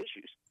bunch of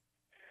issues.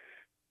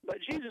 But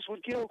Jesus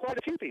would kill quite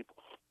a few people.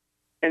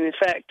 And in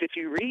fact, if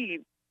you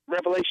read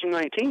Revelation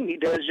 19, he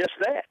does just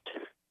that.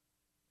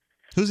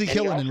 Who's he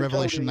killing in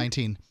Revelation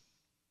 19?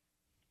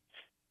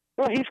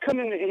 Well, he's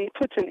coming and he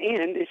puts an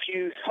end, if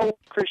you hold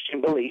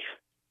Christian belief,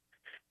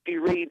 if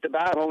you read the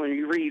Bible and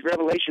you read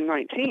Revelation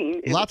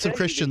 19. Lots of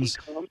Christians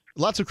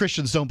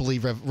don't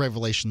believe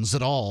Revelations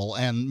at all,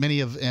 and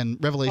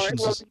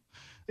Revelations.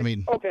 Right,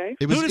 well, okay.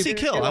 Who does he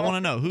kill? I want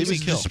to know. Who does he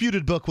kill? It was a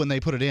disputed book when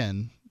they put it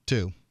in,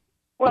 too.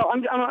 Well,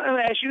 I'm going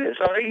to ask you this.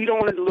 All right, you don't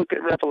want to look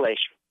at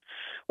Revelation.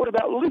 What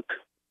about Luke?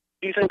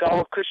 Do you think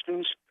all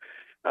Christians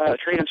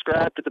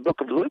transcribe to the book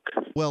of Luke?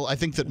 Well, I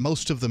think that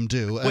most of them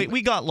do. Wait,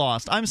 we got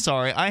lost. I'm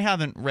sorry. I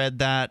haven't read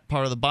that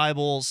part of the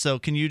Bible, so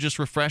can you just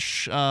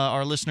refresh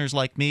our listeners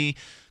like me?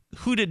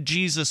 Who did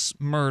Jesus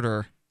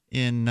murder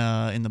in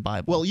the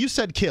Bible? Well, you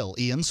said kill,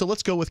 Ian, so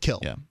let's go with kill.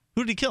 Yeah.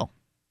 Who did he kill?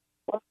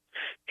 Well,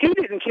 he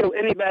didn't kill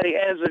anybody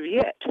as of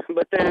yet,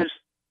 but there's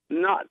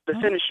not the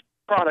finished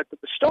product of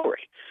the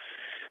story.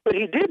 But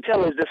he did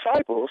tell his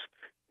disciples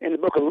in the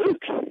book of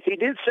Luke, he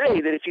did say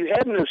that if you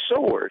have no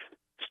sword,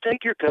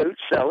 stake your coat,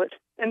 sell it,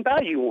 and buy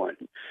you one.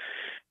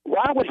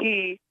 Why would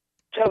he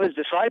tell his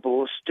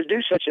disciples to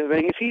do such a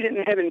thing if he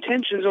didn't have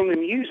intentions on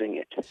them using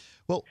it?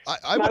 Well,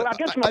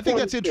 I think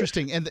that's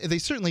interesting, and they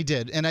certainly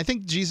did. And I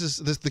think Jesus,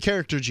 the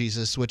character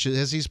Jesus, which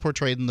as he's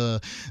portrayed in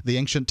the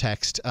ancient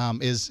text,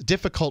 is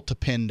difficult to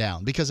pin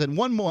down, because at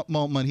one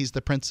moment he's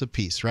the Prince of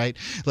Peace, right?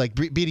 Like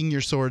beating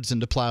your swords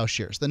into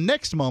plowshares. The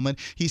next moment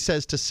he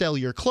says to sell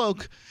your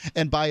cloak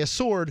and buy a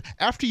sword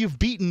after you've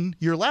beaten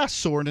your last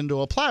sword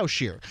into a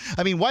plowshare.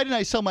 I mean, why didn't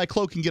I sell my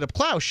cloak and get a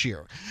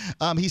plowshare?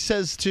 He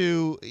says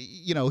to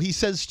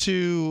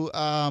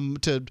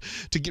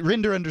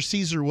render under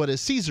Caesar what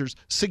is Caesar's,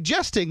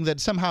 suggesting that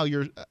somehow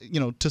you're,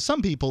 to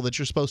some people that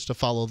you're supposed to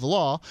follow the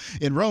law.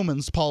 In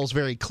Romans, Paul's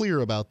very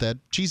clear about that.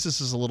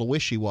 Jesus is a little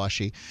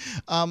wishy-washy,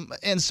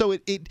 and so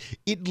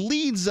it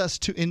leads us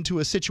into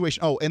a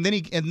situation. Oh, and then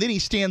he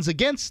stands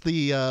against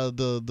the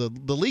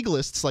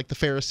legalists like the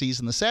Pharisees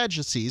and the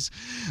Sadducees,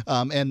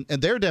 and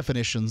their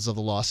definitions of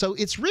the law. So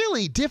it's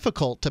really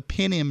difficult to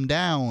pin him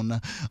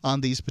down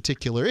on these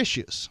particular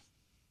issues.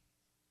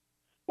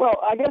 Well,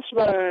 I guess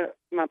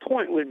my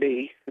point would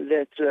be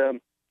that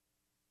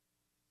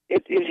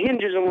it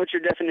hinges on what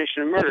your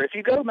definition of murder. If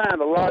you go by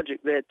the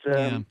logic that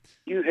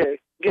you have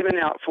given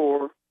out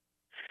for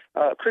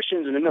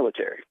Christians in the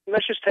military,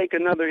 let's just take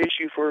another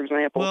issue, for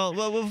example.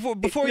 Well,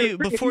 before you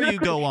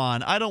go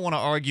on, I don't want to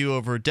argue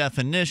over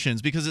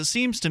definitions, because it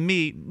seems to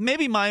me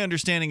maybe my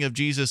understanding of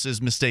Jesus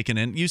is mistaken,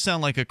 and you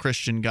sound like a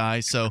Christian guy,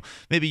 so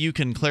maybe you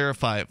can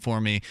clarify it for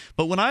me.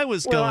 But when I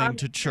was going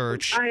to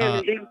church,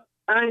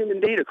 I am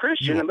indeed a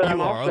Christian, but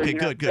I'm also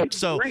okay. Good.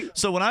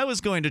 So when I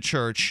was going to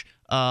church,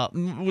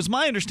 was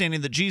my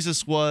understanding that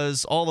Jesus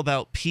was all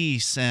about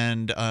peace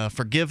and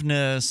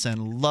forgiveness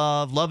and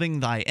love, loving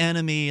thy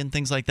enemy and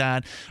things like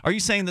that. Are you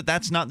saying that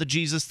that's not the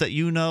Jesus that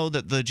you know,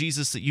 that the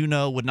Jesus that you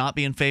know would not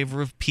be in favor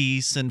of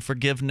peace and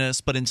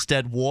forgiveness, but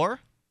instead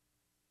war?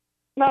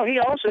 No, he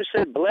also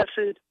said,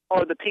 blessed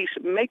are the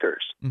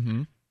peacemakers.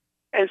 Mm-hmm.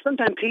 And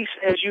sometimes peace,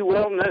 as you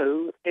well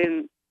know,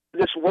 in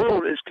this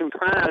world is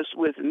comprised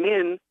with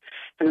men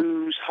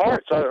whose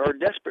hearts are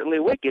desperately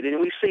wicked,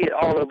 and we see it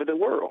all over the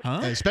world.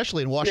 Huh?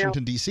 Especially in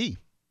Washington, D.C.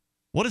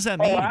 What does that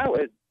mean? I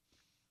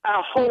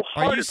wholeheartedly.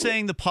 Are you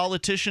saying the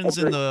politicians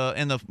and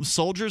the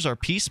soldiers are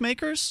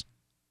peacemakers?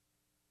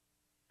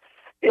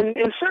 In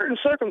certain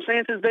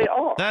circumstances, they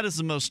are. That is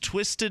the most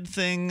twisted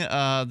thing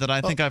that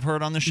I think I've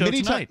heard on the show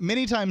tonight.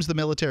 Many times the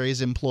military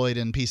is employed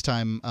in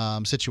peacetime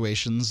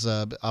situations,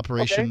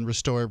 Operation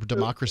Restore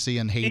Democracy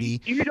in Haiti.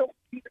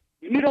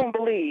 You don't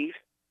believe,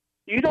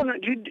 you're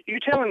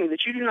telling me that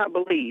you do not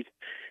believe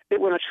that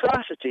when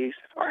atrocities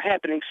are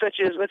happening, such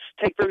as, let's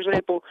take, for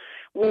example,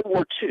 World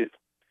War II,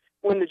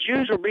 when the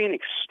Jews were being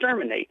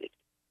exterminated,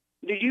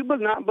 do you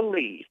not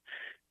believe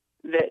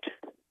that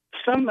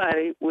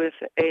somebody with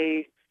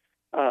a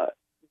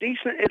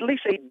at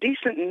least a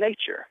decent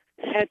nature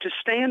had to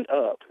stand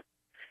up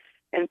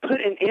and put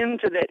an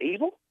end to that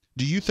evil?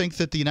 Do you think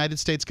that the United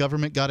States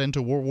government got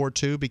into World War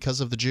II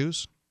because of the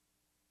Jews?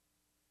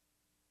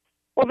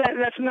 Well,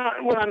 that's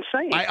not what I'm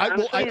saying.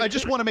 I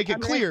just want to make it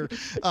clear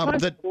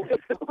that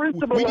the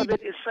principle of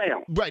it is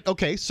sound. Right.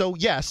 Okay. So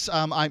yes,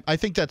 I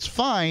think that's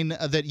fine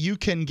that you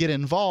can get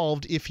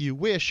involved if you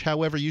wish.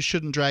 However, you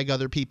shouldn't drag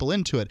other people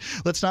into it.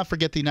 Let's not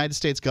forget the United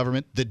States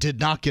government that did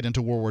not get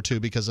into World War II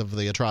because of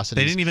the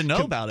atrocities. They didn't even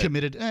know about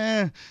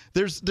it.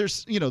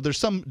 There's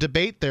some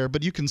debate there,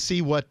 but you can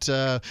see what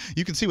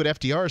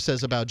FDR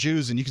says about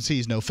Jews, and you can see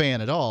he's no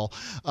fan at all,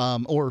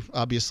 or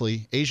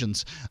obviously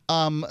Asians.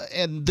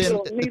 And then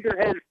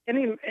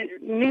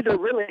neither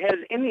really has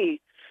any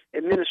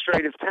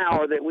administrative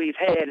power that we've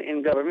had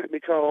in government,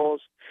 because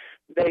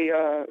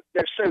they're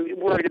so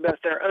worried about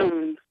their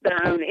own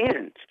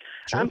ends.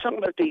 Sure. I'm talking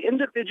about the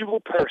individual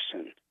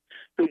person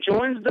who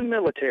joins the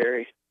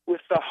military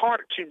with the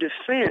heart to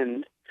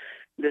defend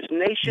this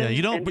nation. Yeah,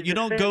 you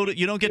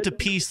don't get to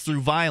peace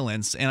through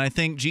violence, and I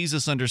think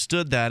Jesus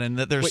understood that, and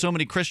that there's so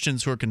many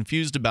Christians who are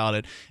confused about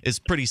it is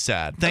pretty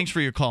sad. Thanks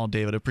for your call,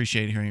 David. I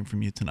appreciate hearing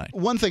from you tonight.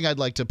 One thing I'd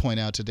like to point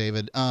out to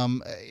David,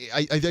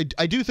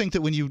 I do think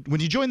that when you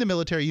join the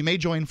military, you may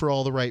join for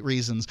all the right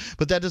reasons,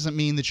 but that doesn't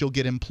mean that you'll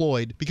get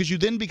employed, because you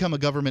then become a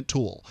government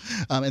tool,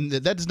 and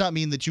that does not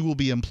mean that you will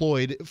be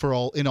employed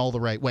in all the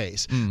right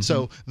ways. Mm-hmm.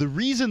 So the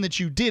reason that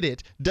you did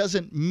it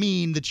doesn't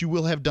mean that you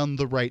will have done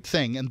the right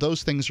thing, and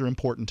those things are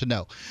important to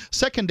know.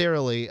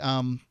 Secondarily,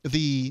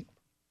 the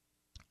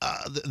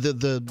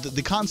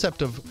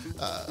concept of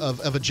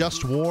a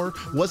just war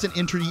wasn't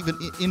even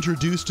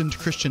introduced into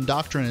Christian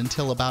doctrine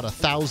until about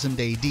 1000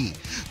 AD.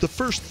 The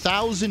first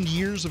 1,000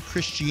 years of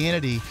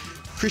Christianity,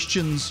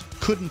 Christians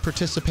couldn't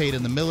participate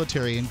in the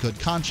military in good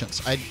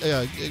conscience. I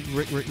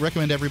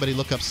recommend everybody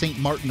look up St.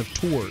 Martin of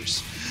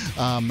Tours.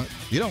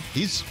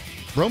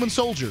 Roman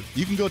soldier.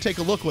 You can go take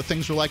a look what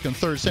things were like in the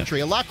 3rd century,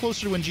 a lot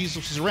closer to when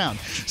Jesus was around.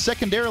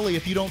 Secondarily,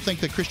 if you don't think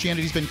that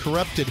Christianity's been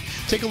corrupted,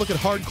 take a look at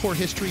Hardcore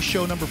History,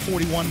 show number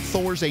 41,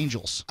 Thor's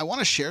Angels. I want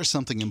to share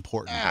something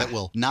important that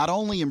will not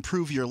only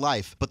improve your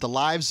life, but the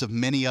lives of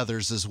many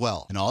others as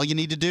well. And all you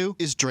need to do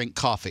is drink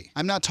coffee.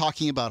 I'm not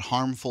talking about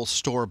harmful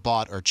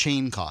store-bought or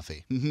chain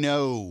coffee.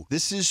 No,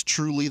 this is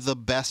truly the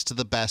best of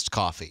the best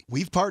coffee.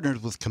 We've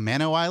partnered with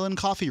Camano Island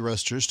Coffee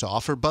Roasters to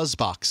offer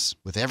BuzzBox.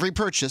 With every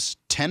purchase,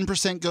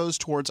 10% goes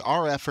towards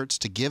our efforts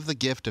to give the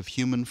gift of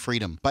human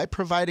freedom by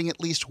providing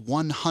at least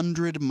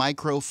 100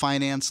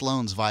 microfinance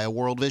loans via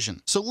World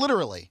Vision. So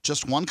literally,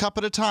 just one cup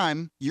at a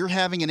time, you're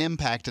having an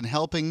impact and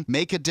helping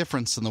make a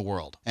difference in the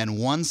world. And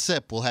one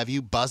sip will have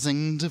you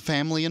buzzing to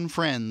family and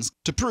friends.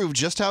 To prove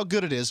just how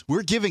good it is,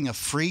 we're giving a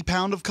free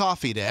pound of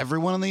coffee to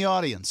everyone in the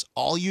audience.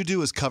 All you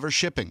do is cover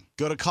shipping.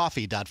 Go to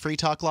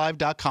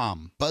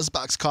coffee.freetalklive.com.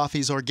 BuzzBox coffee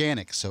is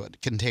organic, so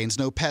it contains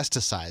no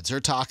pesticides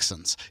or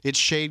toxins. It's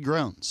shade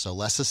grown, so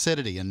less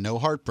acidity and no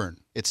heartburn.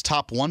 It's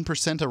top 1%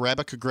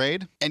 Arabica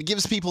grade and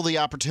gives people the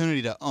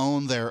opportunity to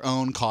own their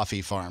own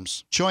coffee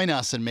farms. Join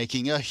us in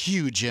making a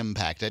huge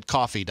impact at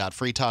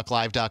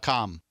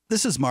coffee.freetalklive.com.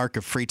 This is Mark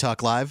of Free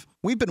Talk Live.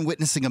 We've been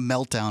witnessing a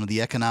meltdown of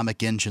the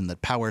economic engine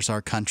that powers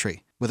our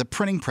country. With a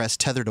printing press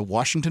tethered to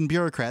Washington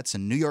bureaucrats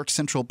and New York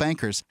central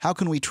bankers, how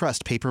can we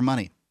trust paper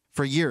money?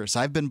 For years,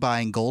 I've been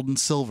buying gold and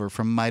silver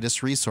from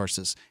Midas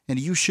Resources, and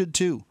you should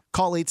too.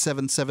 Call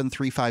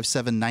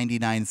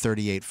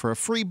 877-357-9938 for a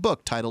free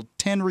book titled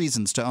 10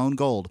 Reasons to Own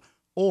Gold,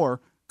 or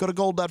go to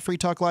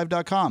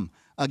gold.freetalklive.com.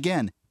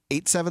 Again,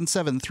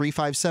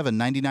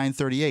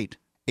 877-357-9938.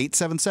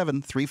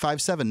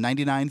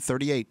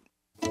 877-357-9938.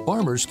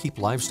 Farmers keep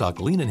livestock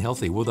lean and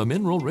healthy with a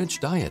mineral-rich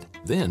diet.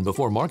 Then,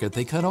 before market,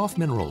 they cut off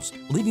minerals,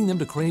 leaving them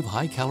to crave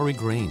high-calorie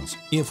grains.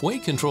 If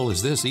weight control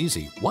is this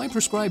easy, why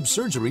prescribe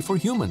surgery for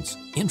humans?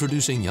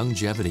 Introducing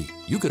Youngevity.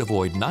 You could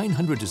avoid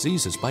 900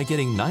 diseases by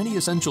getting 90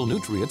 essential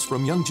nutrients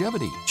from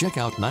Youngevity. Check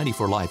out 90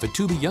 for Life at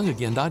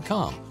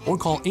tobeyoungagain.com or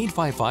call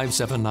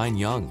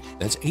 855-79-YOUNG.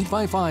 That's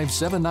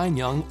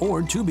 855-79-YOUNG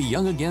or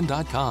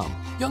tobeyoungagain.com.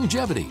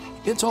 Youngevity.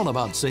 It's all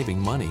about saving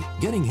money,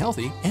 getting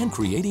healthy, and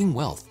creating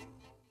wealth.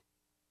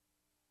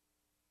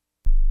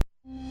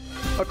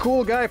 A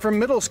cool guy from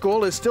middle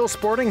school is still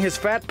sporting his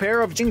fat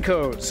pair of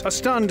Jinkos. A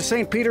stunned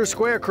St. Peter's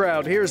Square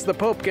crowd hears the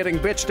Pope getting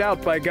bitched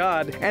out by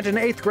God, and an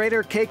 8th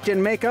grader caked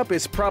in makeup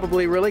is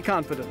probably really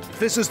confident.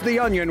 This is The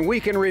Onion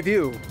Week in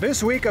Review.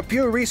 This week, a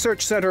Pew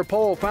Research Center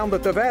poll found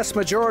that the vast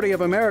majority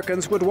of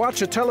Americans would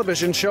watch a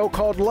television show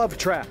called Love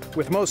Trap,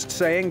 with most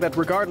saying that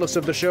regardless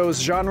of the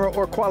show's genre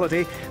or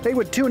quality, they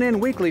would tune in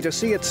weekly to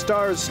see its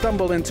stars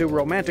stumble into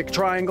romantic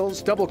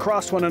triangles,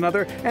 double-cross one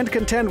another, and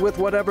contend with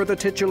whatever the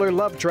titular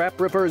love trap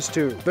refers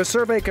to. The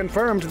survey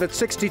confirmed that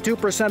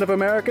 62% of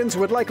Americans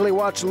would likely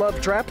watch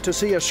Love Trap to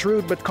see a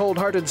shrewd but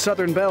cold-hearted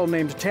Southern belle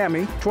named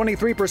Tammy.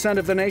 23%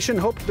 of the nation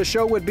hoped the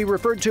show would be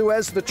referred to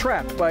as The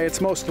Trap by its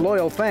most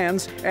loyal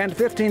fans, and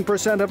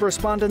 15% of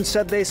respondents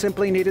said they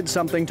simply needed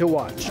something to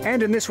watch.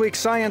 And in this week's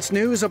Science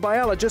News, a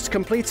biologist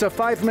completes a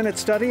 5-minute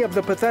study of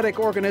the pathetic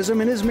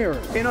organism in his mirror.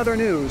 In other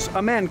news,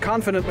 a man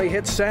confidently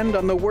hits send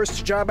on the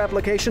worst job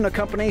application a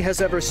company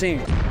has ever seen.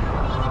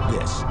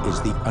 This is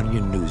the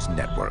Onion News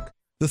Network.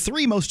 The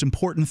 3 most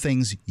important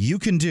things you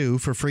can do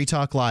for Free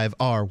Talk Live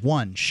are: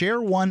 1.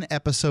 Share 1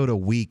 episode a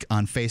week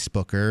on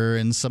Facebook or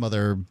in some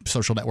other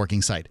social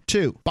networking site.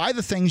 2. Buy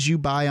the things you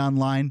buy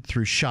online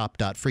through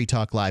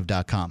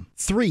shop.freetalklive.com.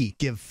 3.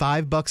 Give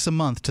 $5 a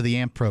month to the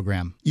AMP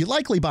program. You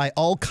likely buy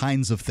all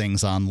kinds of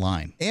things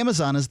online.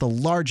 Amazon is the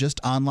largest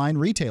online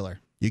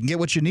retailer. You can get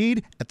what you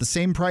need at the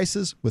same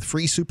prices with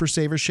free Super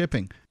Saver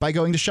shipping by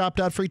going to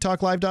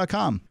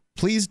shop.freetalklive.com.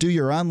 Please do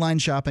your online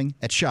shopping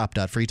at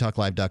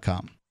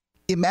shop.freetalklive.com.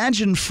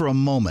 Imagine for a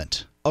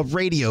moment a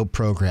radio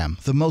program,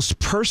 the most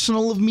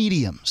personal of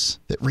mediums,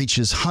 that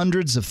reaches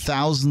hundreds of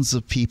thousands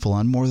of people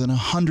on more than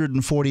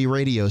 140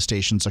 radio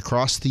stations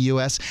across the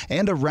U.S.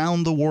 and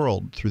around the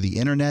world through the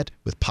internet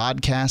with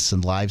podcasts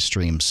and live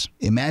streams.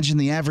 Imagine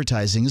the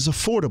advertising is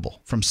affordable,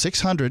 from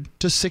 $600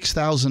 to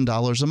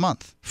 $6,000 a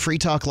month. Free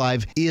Talk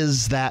Live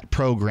is that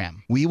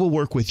program. We will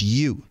work with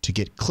you to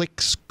get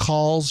clicks,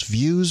 calls,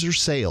 views, or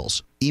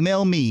sales.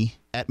 Email me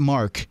at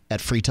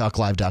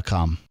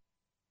mark@freetalklive.com.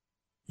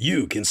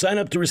 You can sign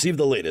up to receive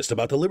the latest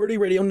about the Liberty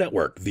Radio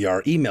Network via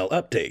our email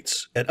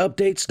updates at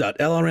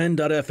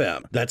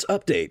updates.lrn.fm. That's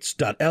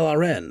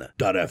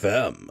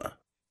updates.lrn.fm.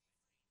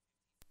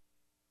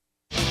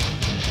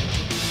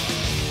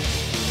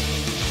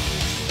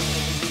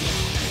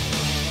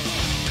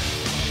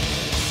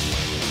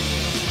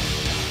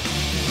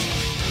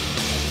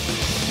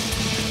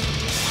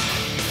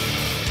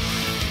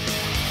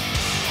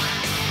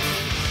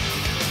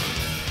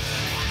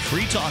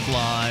 Free Talk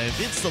Live.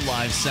 It's the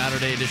live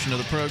Saturday edition of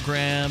the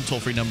program.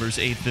 Toll-free number is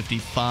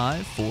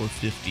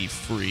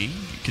 855-450-FREE.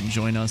 You can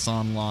join us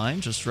online.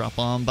 Just drop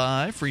on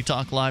by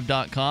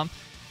freetalklive.com.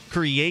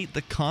 Create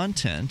the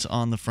content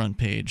on the front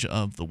page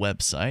of the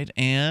website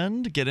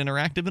and get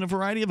interactive in a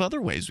variety of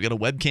other ways. We got a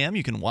webcam.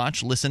 You can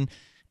watch, listen,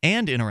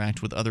 and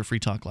interact with other Free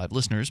Talk Live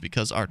listeners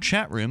because our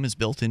chat room is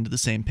built into the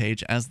same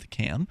page as the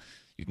cam.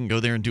 You can go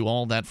there and do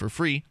all that for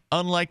free.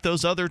 Unlike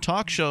those other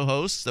talk show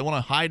hosts that want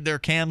to hide their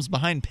cams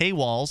behind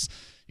paywalls,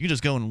 you can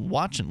just go and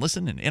watch and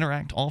listen and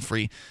interact all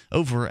free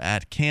over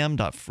at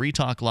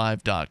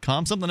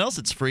cam.freetalklive.com. Something else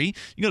that's free,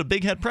 you go to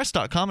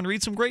bigheadpress.com and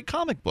read some great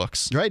comic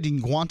books. Right,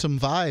 and Quantum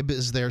Vibe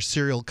is their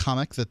serial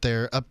comic that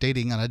they're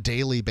updating on a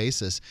daily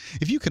basis.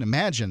 If you can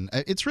imagine,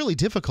 it's really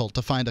difficult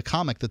to find a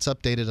comic that's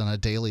updated on a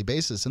daily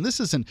basis. And this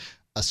isn't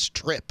a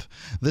strip.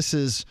 This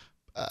is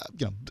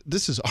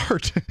this is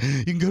art.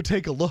 You can go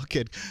take a look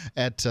at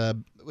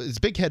it's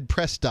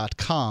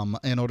bigheadpress.com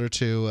in order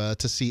to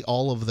see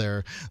all of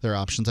their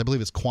options. I believe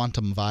it's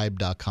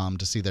quantumvibe.com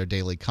to see their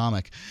daily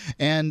comic,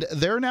 and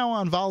they're now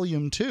on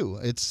volume 2.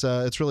 It's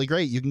really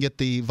great. You can get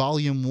the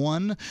volume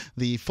 1,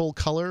 the full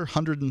color,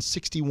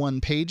 161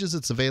 pages.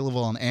 It's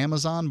available on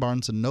Amazon,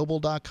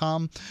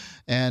 BarnesandNoble.com,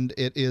 and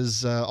it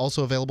is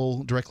also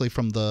available directly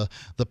from the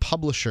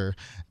publisher,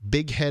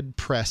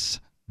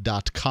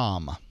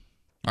 bigheadpress.com.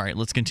 All right,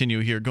 let's continue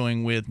here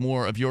going with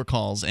more of your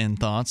calls and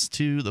thoughts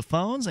to the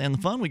phones and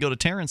the phone. We go to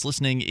Terrence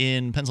listening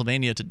in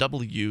Pennsylvania to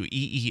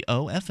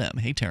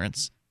WEEO-FM. Hey,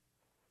 Terrence.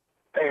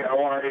 Hey, how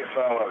are you,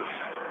 fellas?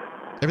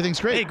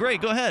 Everything's great. Hey,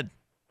 great. Go ahead.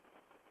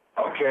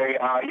 Okay,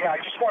 I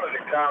just wanted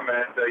to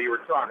comment. You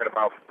were talking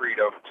about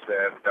freedoms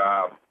and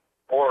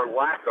or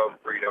lack of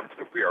freedoms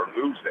that we are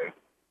losing.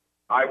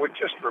 I would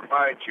just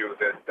remind you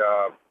that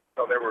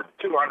there were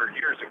 200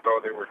 years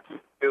ago, there were 2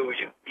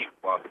 billion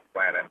people on the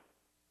planet.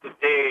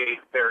 Today,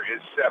 there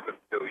is 7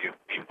 billion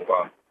people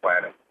on the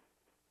planet.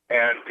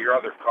 And your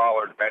other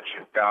caller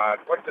mentioned God.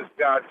 What does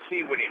God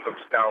see when he looks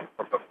down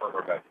from the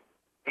firmament?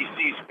 He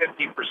sees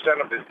 50%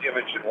 of his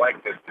image and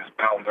likeness is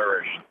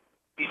malnourished.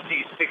 He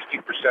sees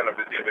 60% of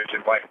his image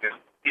and likeness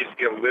is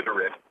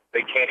illiterate.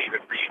 They can't even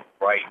read and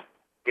write.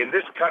 In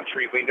this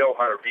country, we know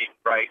how to read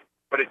and write,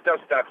 but it does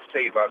not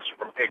save us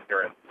from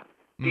ignorance.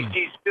 He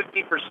sees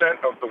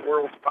 50% of the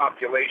world's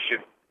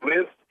population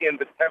lives in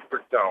the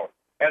temperate zone.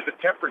 And the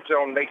temperate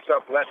zone makes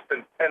up less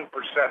than 10%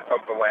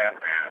 of the land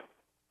mass.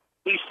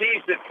 He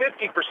sees that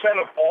 50%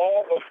 of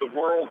all of the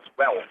world's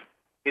wealth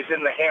is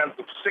in the hands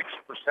of 6%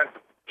 of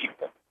the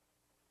people.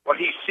 What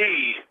he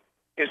sees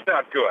is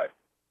not good.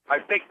 I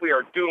think we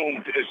are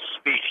doomed as a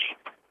species.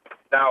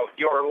 Now,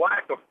 your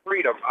lack of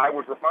freedom, I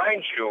would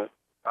remind you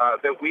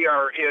that we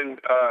are in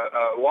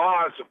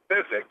laws of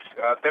physics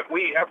that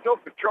we have no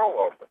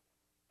control over.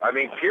 I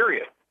mean,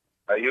 period.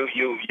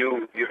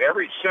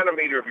 Every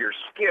centimeter of your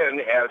skin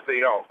has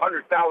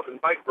 100,000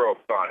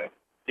 microbes on it.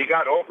 You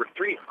got over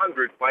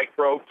 300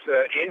 microbes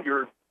in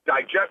your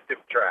digestive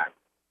tract.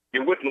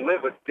 You wouldn't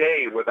live a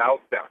day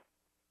without them.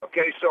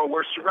 Okay, so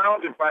we're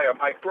surrounded by a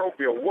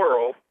microbial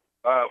world.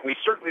 We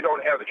certainly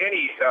don't have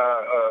any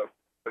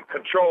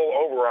control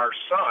over our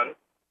sun.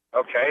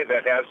 Okay,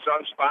 that has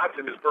sunspots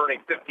and is burning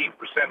 15%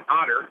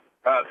 hotter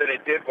than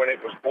it did when it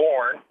was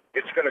born.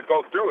 It's going to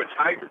go through its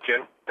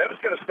hydrogen. Then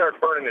it's going to start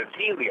burning its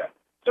helium.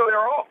 So there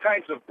are all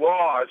kinds of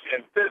laws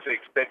and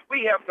physics that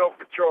we have no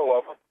control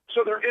over.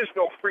 So there is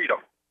no freedom.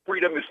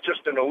 Freedom is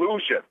just an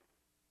illusion.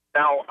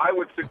 Now, I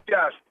would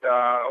suggest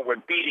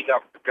when beating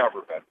up the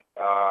government,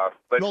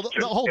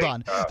 hold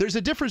on. There's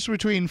a difference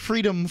between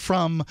freedom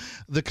from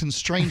the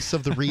constraints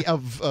of the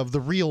of the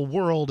real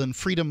world and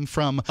freedom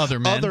from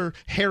other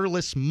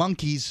hairless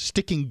monkeys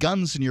sticking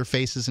guns in your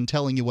faces and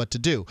telling you what to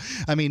do.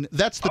 I mean,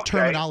 that's the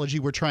terminology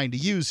we're trying to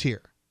use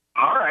here.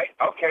 All right.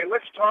 Okay,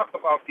 let's talk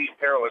about these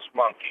hairless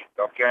monkeys,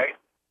 okay?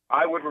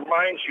 I would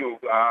remind you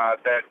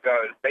that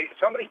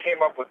somebody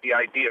came up with the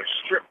idea of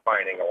strip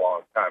mining a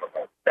long time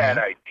ago. Bad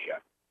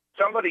idea.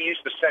 Somebody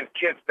used to send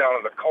kids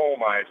down to the coal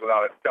mines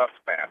without a dust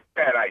mask.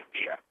 Bad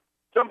idea.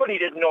 Somebody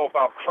didn't know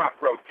about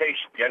crop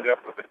rotation. You ended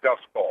up with a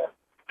dust bowl.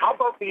 How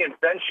about the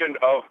invention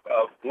of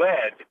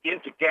lead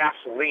into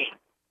gasoline,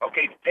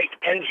 okay, to take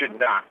engine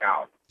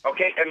knockout,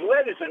 okay? And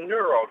lead is a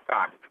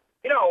neurotoxin.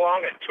 You know how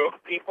long it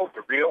took people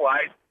to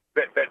realize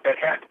that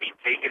had to be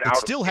taken out of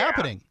It's still gas?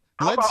 happening.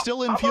 Lead's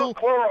still in fuel.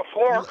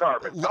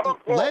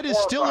 Lead is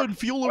still in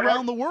fuel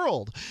around the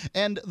world.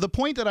 And the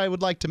point that I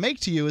would like to make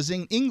to you is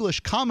in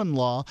English common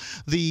law,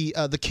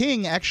 the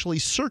king actually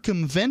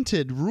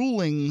circumvented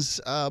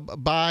rulings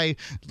by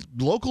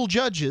local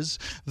judges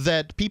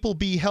that people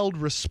be held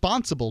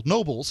responsible,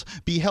 nobles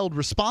be held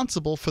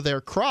responsible for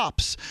their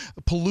crops,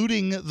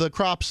 polluting the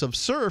crops of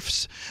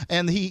serfs,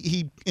 and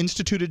he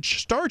instituted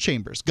star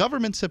chambers.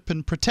 Governments have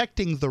been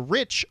protecting the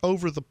rich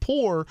over the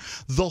poor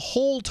the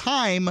whole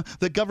time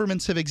that governments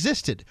have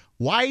existed.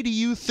 Why do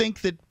you think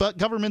that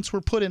governments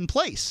were put in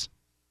place?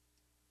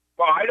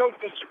 Well, I don't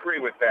disagree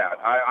with that.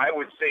 I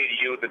would say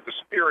to you that the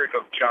spirit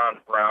of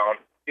John Brown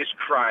is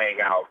crying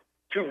out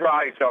to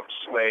rise up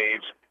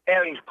slaves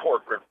and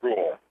corporate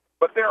rule.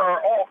 But there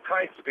are all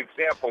kinds of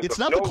examples. It's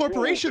not the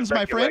corporations,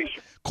 my friend.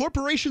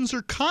 Corporations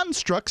are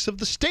constructs of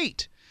the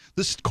state.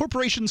 The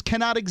corporations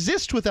cannot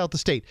exist without the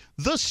state.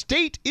 The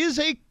state is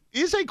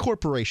a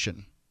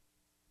corporation.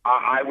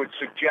 I would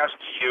suggest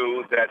to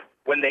you that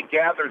when they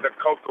gather the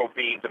cocoa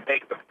bean to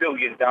make the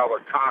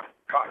billion-dollar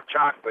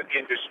chocolate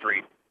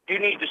industry, you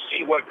need to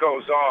see what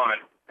goes on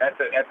at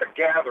the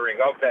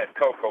gathering of that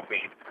cocoa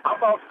bean. How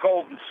about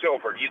gold and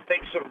silver? Do you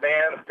think some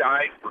man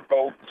died for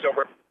gold and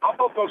silver? How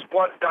about those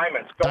blood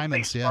diamonds? Don't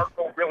they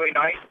sparkle really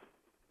nice?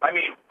 I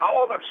mean,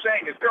 all I'm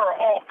saying is there are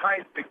all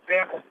kinds of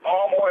examples,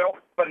 palm oil,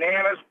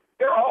 bananas.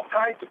 There are all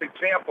kinds of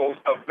examples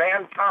of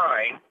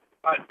mankind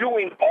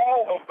doing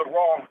all of the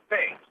wrong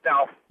things.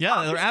 Now,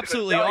 yeah, there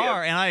absolutely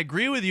are, and I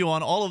agree with you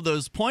on all of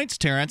those points,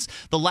 Terrence.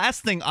 The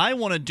last thing I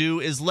want to do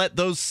is let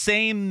those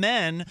same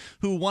men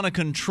who want to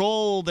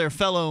control their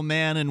fellow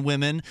man and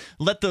women,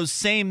 let those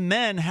same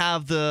men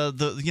have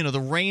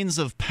the reins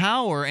of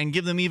power and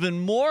give them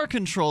even more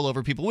control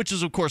over people, which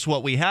is, of course,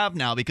 what we have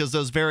now, because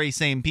those very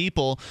same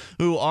people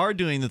who are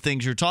doing the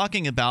things you're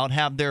talking about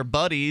have their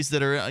buddies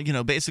that are,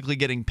 basically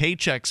getting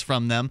paychecks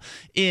from them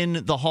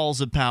in the halls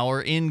of power,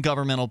 in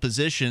governmental positions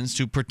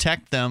to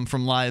protect them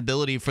from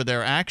liability for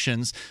their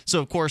actions. So,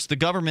 of course, the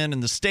government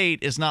and the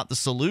state is not the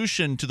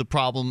solution to the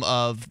problem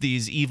of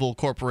these evil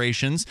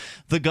corporations.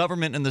 The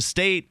government and the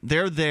state,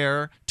 they're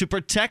there to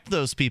protect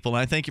those people.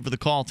 And I thank you for the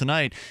call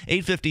tonight.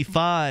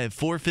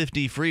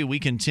 855-450-FREE. We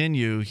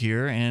continue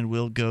here, and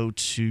we'll go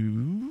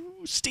to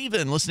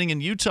Stephen, listening in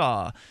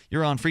Utah.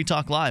 You're on Free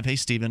Talk Live. Hey,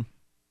 Stephen.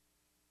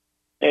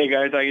 Hey,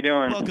 guys. How you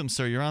doing? Welcome,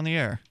 sir. You're on the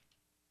air.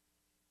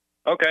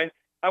 Okay.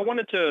 I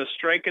wanted to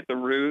strike at the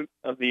root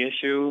of the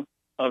issue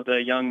of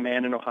the young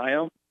man in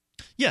Ohio.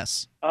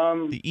 Yes,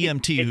 the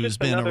EMT who's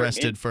been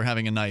arrested for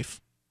having a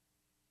knife.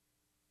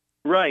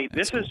 Right.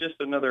 This is just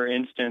another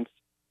instance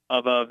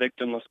of a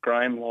victimless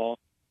crime law.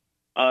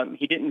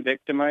 He didn't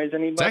victimize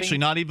anybody. It's actually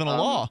not even a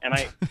law.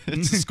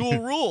 It's a school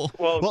rule.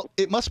 Well,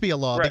 it must be a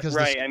law because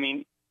I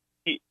mean,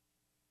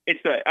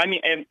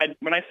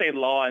 when I say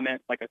law, I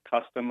meant like a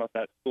custom of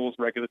that school's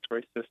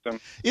regulatory system.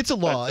 It's a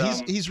law.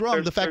 But, he's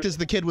wrong. The fact is,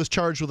 the kid was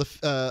charged with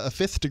a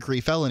 5th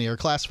degree felony or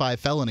class 5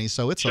 felony,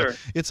 so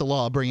it's a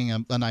law bringing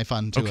a knife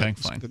onto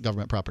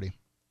government property.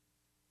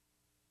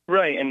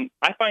 Right, and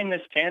I find this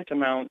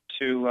tantamount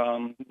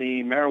to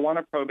the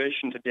marijuana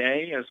prohibition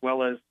today, as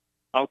well as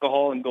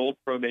alcohol and gold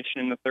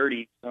prohibition in the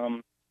 30s.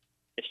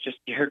 It's just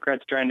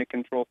bureaucrats trying to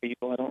control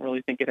people. I don't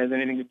really think it has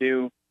anything to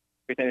do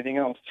with anything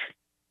else.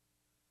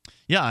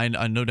 Yeah, I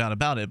no doubt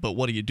about it, but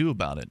what do you do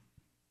about it?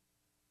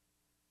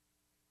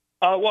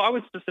 Well, I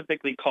was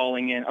specifically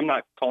calling in. I'm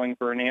not calling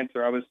for an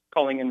answer. I was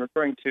calling in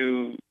referring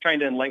to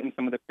trying to enlighten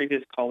some of the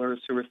previous callers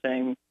who were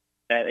saying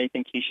that they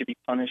think he should be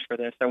punished for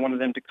this. I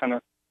wanted them to kind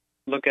of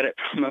look at it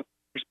from a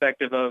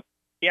perspective of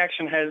he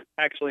actually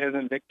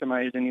hasn't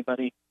victimized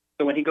anybody.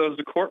 So when he goes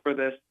to court for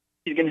this,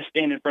 he's going to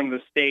stand in front of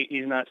the state.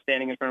 He's not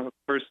standing in front of a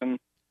person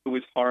who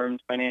was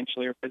harmed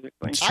financially or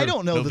physically. I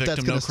don't know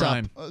that's going to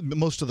stop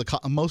most of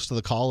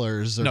the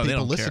callers or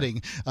people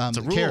listening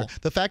care.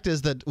 The fact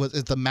is that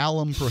with the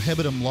malum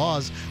prohibitum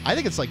laws, I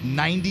think it's like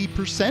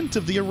 90%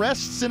 of the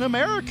arrests in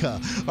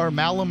America are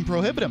malum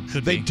prohibitum.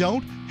 They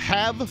don't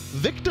have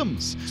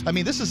victims. I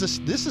mean, this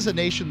is a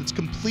nation that's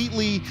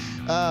completely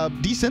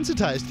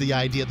desensitized to the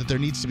idea that there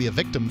needs to be a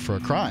victim for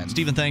a crime.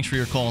 Stephen, thanks for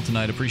your call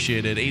tonight.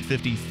 Appreciate it.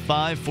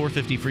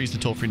 855-450-FREE is the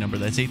toll-free number.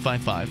 That's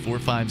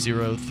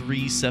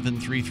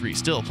 855-450-3733.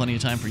 Still plenty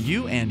of time for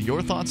you and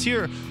your thoughts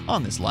here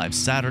on this live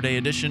Saturday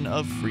edition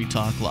of Free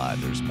Talk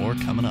Live. There's more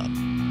coming up.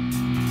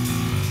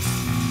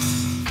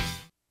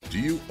 Do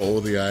you owe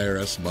the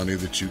IRS money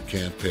that you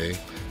can't pay?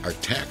 Are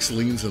tax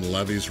liens and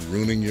levies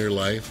ruining your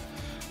life?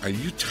 Are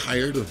you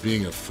tired of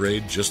being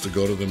afraid just to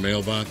go to the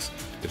mailbox?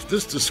 If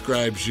this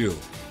describes you,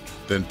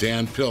 then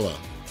Dan Pilla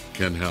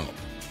can help.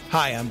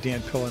 Hi, I'm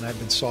Dan Pilla, and I've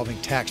been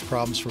solving tax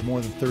problems for more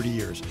than 30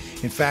 years.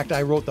 In fact,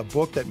 I wrote the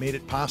book that made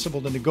it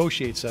possible to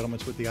negotiate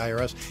settlements with the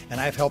IRS,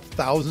 and I've helped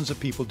thousands of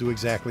people do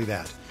exactly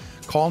that.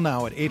 Call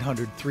now at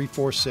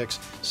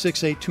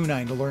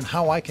 800-346-6829 to learn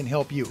how I can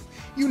help you.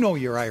 You know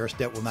your IRS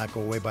debt will not go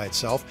away by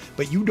itself,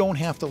 but you don't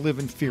have to live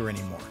in fear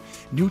anymore.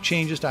 New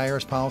changes to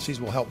IRS policies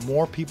will help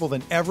more people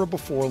than ever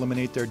before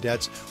eliminate their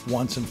debts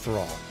once and for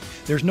all.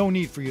 There's no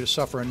need for you to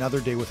suffer another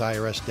day with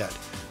IRS debt.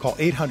 Call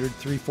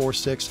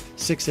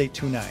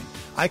 800-346-6829.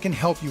 I can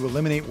help you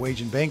eliminate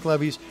wage and bank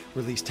levies,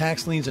 release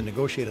tax liens, and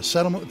negotiate a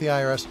settlement with the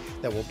IRS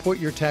that will put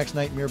your tax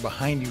nightmare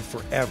behind you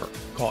forever.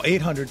 Call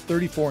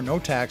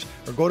 800-34-NO-TAX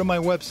or go to my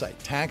website,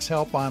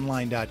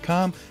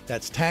 taxhelponline.com.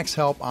 That's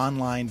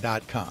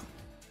taxhelponline.com.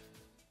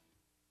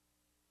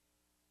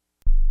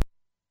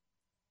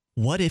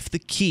 What if the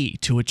key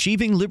to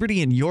achieving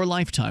liberty in your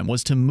lifetime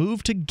was to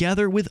move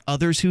together with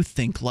others who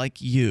think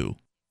like you?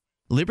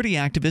 Liberty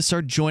activists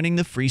are joining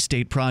the Free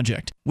State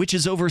Project, which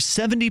is over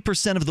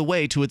 70% of the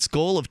way to its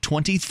goal of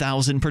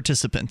 20,000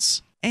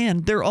 participants.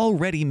 And they're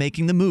already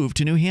making the move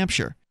to New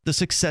Hampshire. The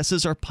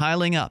successes are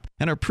piling up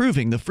and are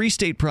proving the Free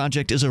State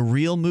Project is a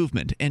real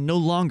movement and no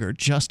longer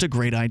just a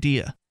great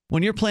idea.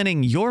 When you're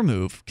planning your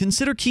move,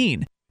 consider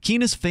Keene.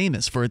 Keene is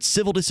famous for its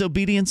civil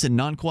disobedience and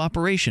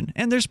non-cooperation,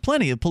 and there's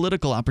plenty of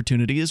political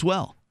opportunity as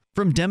well.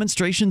 From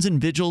demonstrations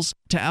and vigils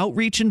to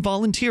outreach and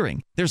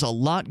volunteering, there's a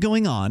lot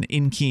going on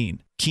in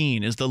Keene.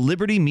 Keene is the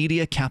liberty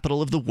media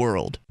capital of the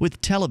world, with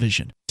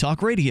television,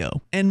 talk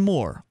radio, and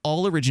more,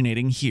 all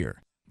originating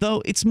here.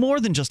 Though it's more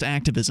than just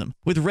activism,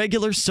 with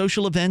regular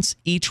social events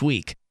each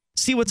week.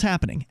 See what's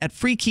happening at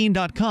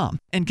freekeen.com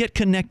and get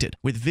connected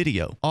with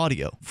video,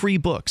 audio, free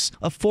books,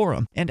 a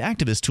forum, and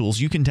activist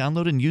tools you can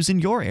download and use in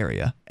your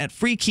area at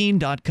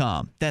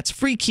freekeen.com. That's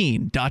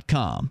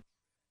freekeen.com.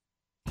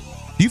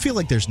 Do you feel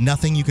like there's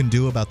nothing you can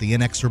do about the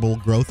inexorable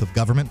growth of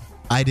government?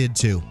 I did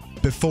too,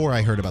 before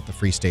I heard about the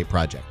Free State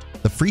Project.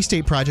 The Free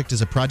State Project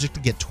is a project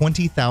to get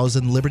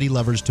 20,000 liberty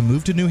lovers to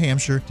move to New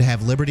Hampshire to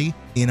have liberty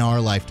in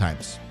our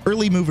lifetimes.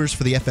 Early movers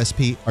for the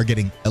FSP are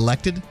getting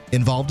elected,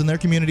 involved in their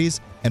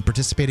communities, and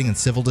participating in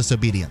civil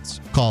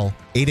disobedience. Call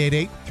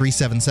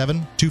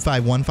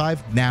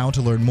 888-377-2515 now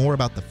to learn more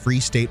about the Free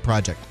State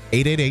Project.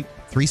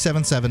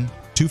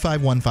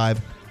 888-377-2515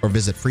 or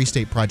visit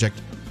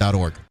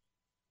freestateproject.org.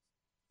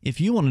 If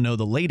you want to know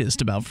the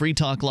latest about Free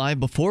Talk Live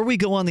before we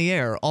go on the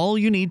air, all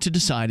you need to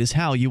decide is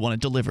how you want it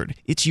delivered.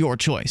 It's your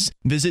choice.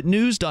 Visit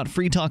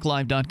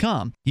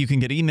news.freetalklive.com. You can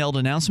get emailed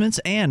announcements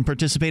and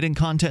participate in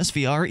contests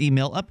via our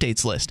email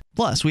updates list.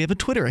 Plus, we have a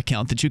Twitter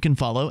account that you can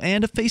follow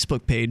and a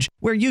Facebook page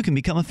where you can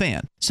become a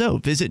fan. So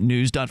visit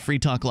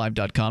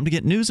news.freetalklive.com to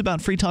get news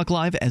about Free Talk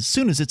Live as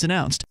soon as it's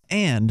announced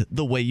and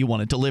the way you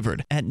want it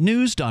delivered at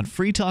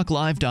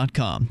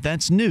news.freetalklive.com.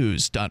 That's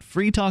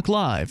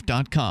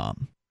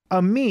news.freetalklive.com.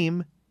 A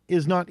meme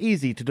is not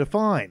easy to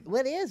define.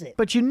 What is it?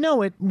 But you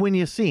know it when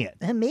you see it.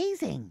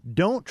 Amazing.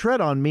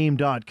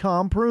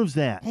 Don'tTreadOnMeme.com proves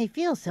that. I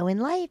feel so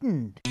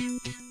enlightened.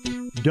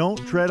 Don't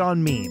Tread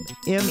on Meme,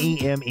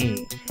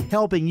 M-E-M-E,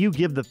 helping you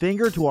give the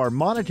finger to our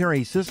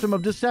monetary system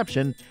of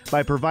deception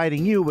by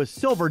providing you with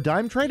silver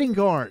dime trading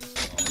cards.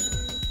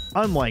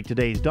 Unlike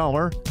today's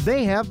dollar,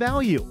 they have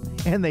value,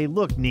 and they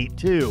look neat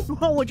too.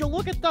 Oh, would you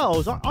look at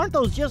those? Aren't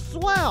those just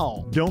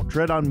swell?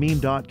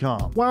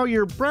 Don'tTreadOnMeme.com. While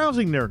you're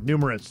browsing their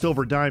numerous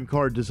silver dime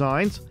card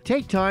designs,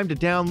 take time to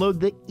download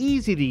the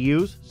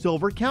easy-to-use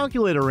Silver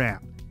Calculator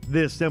app.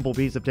 This simple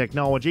piece of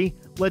technology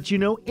lets you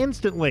know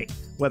instantly,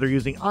 whether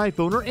using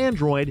iPhone or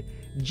Android,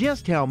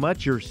 just how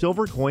much your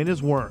silver coin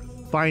is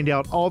worth. Find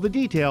out all the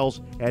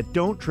details at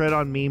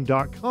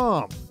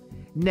Don'tTreadOnMeme.com.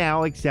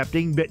 Now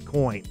accepting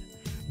Bitcoin.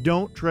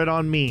 Don't Tread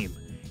on Meme,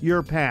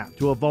 your path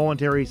to a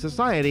voluntary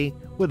society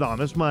with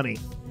honest money.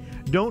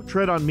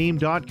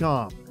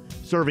 Don'tTreadOnMeme.com,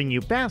 serving you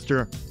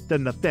faster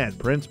than the Fed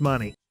prints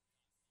money.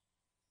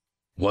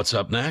 What's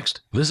up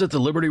next? Visit the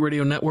Liberty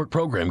Radio Network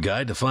program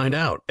guide to find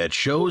out at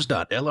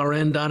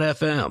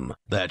shows.lrn.fm.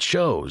 That's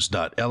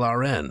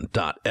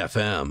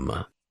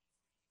shows.lrn.fm.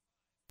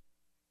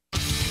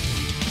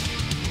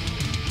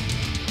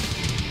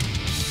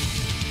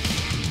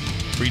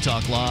 Free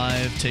Talk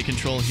Live, take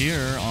control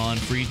here on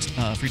Free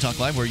Talk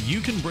Live, where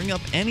you can bring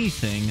up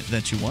anything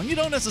that you want. You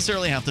don't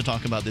necessarily have to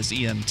talk about this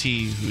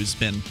EMT who's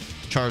been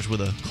charged with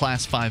a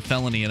Class 5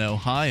 felony in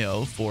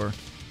Ohio for,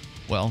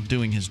 well,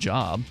 doing his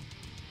job.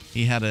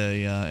 He had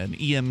an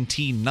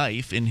EMT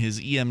knife in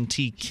his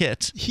EMT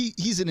kit.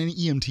 He's in an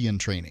EMT in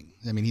training.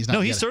 I mean, he's not.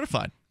 No, he's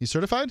certified. He's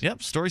certified?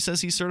 Yep. Story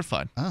says he's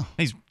certified. Oh.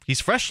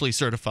 He's freshly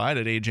certified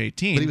at age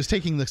 18. But he was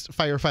taking the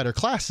firefighter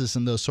classes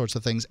and those sorts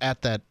of things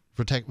at that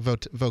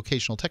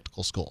vocational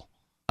technical school.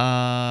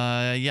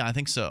 Yeah, I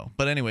think so.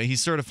 But anyway,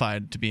 he's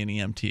certified to be an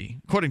EMT,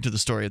 according to the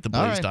story at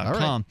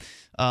theblaze.com.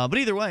 But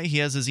either way, he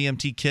has his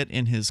EMT kit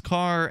in his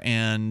car,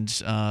 and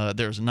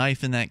there's a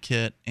knife in that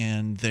kit,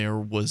 and there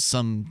was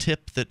some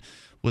tip that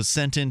was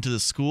sent into the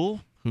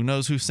school. Who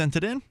knows who sent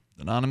it in?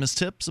 Anonymous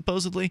tip,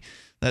 supposedly,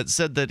 that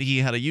said that he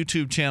had a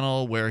YouTube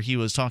channel where he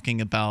was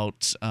talking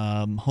about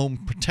home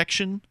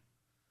protection.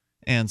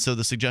 And so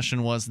the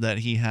suggestion was that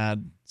he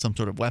had some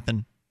sort of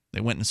weapon. They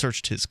went and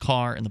searched his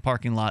car in the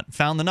parking lot,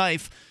 found the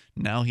knife.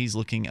 Now he's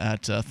looking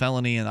at a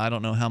felony, and I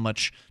don't know how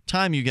much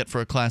time you get for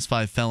a Class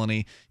 5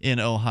 felony in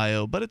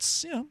Ohio, but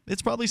it's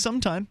probably some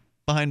time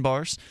behind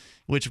bars,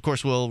 which of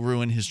course will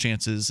ruin his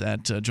chances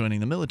at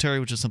joining the military,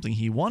 which is something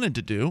he wanted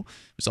to do.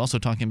 He's also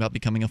talking about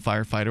becoming a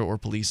firefighter or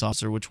police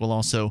officer, which will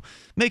also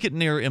make it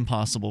near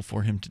impossible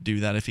for him to do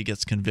that if he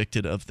gets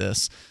convicted of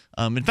this.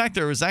 In fact,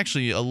 there was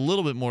actually a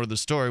little bit more to the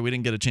story. We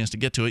didn't get a chance to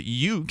get to it.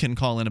 You can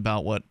call in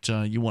about what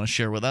you want to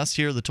share with us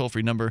here. The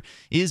toll-free number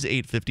is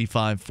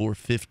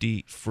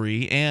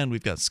 855-450-FREE, and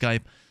we've got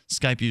Skype.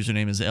 Skype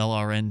username is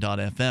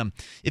lrn.fm.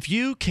 If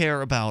you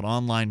care about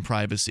online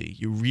privacy,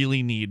 you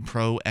really need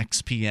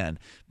ProXPN.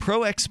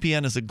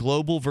 ProXPN is a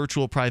global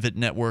virtual private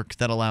network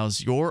that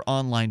allows your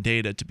online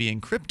data to be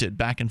encrypted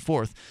back and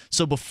forth.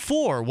 So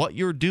before what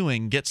you're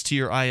doing gets to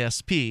your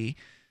ISP,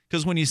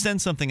 because when you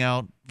send something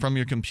out from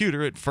your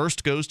computer, it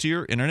first goes to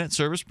your internet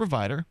service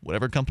provider,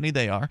 whatever company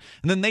they are,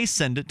 and then they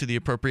send it to the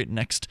appropriate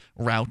next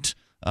route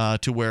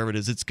to wherever it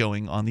is it's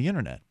going on the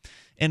internet.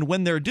 And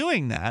when they're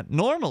doing that,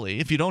 normally,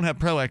 if you don't have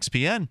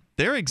ProXPN,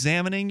 they're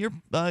examining your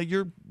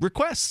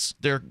requests.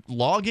 They're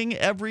logging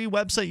every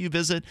website you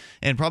visit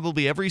and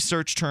probably every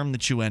search term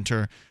that you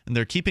enter, and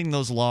they're keeping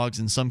those logs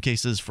in some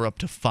cases for up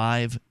to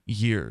 5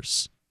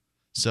 years.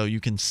 So you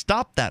can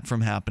stop that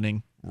from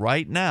happening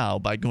right now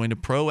by going to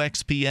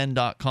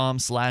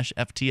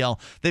proxpn.com/FTL.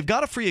 They've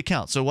got a free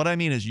account. So what I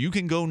mean is you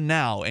can go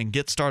now and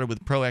get started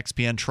with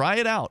ProXPN. Try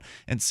it out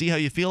and see how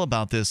you feel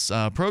about this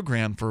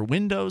program for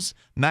Windows,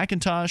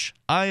 Macintosh,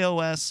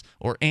 iOS,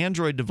 or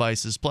Android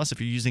devices. Plus, if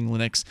you're using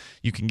Linux,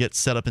 you can get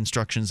setup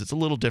instructions. It's a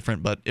little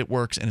different, but it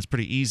works, and it's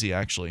pretty easy,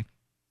 actually.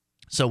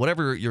 So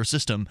whatever your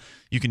system,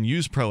 you can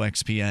use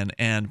ProXPN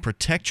and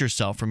protect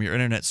yourself from your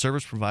internet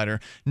service provider,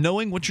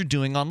 knowing what you're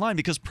doing online,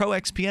 because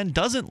ProXPN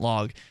doesn't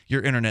log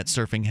your internet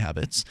surfing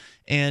habits,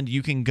 and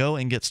you can go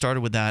and get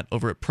started with that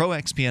over at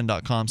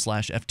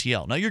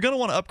proxpn.com/FTL. Now, you're going to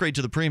want to upgrade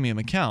to the premium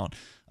account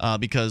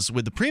because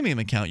with the premium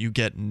account, you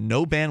get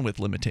no bandwidth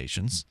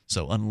limitations,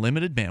 so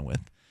unlimited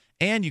bandwidth,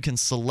 and you can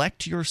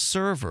select your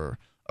server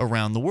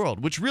around the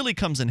world, which really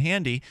comes in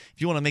handy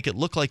if you want to make it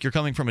look like you're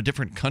coming from a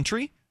different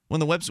country. When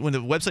the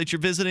websites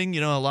you're visiting,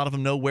 a lot of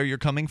them know where you're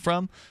coming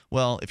from.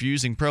 Well, if you're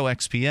using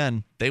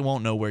ProXPN, they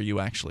won't know where you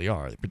actually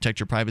are. They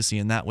protect your privacy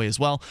in that way as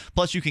well.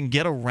 Plus, you can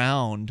get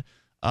around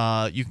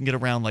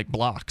like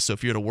blocks. So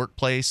if you're at a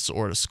workplace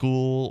or at a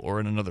school or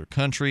in another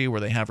country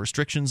where they have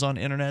restrictions on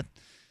internet,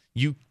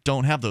 you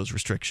don't have those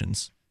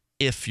restrictions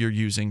if you're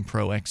using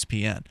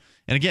ProXPN.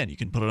 And again, you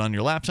can put it on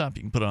your laptop,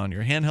 you can put it on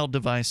your handheld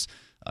device.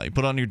 You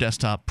put it on your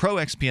desktop,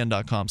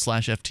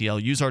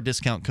 proxpn.com/FTL. Use our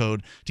discount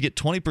code to get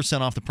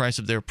 20% off the price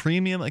of their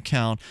premium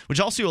account, which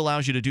also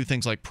allows you to do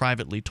things like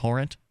privately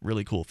torrent.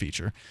 Really cool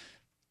feature.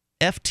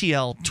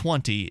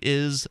 FTL20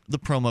 is the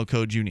promo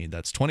code you need.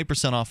 That's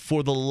 20% off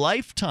for the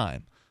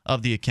lifetime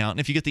of the account. And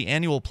if you get the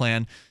annual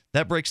plan,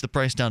 that breaks the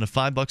price down to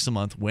 $5 a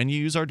month when you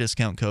use our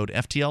discount code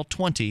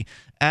FTL20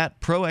 at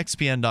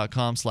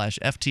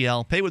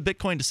proxpn.com/FTL. Pay with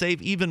Bitcoin to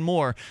save even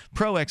more.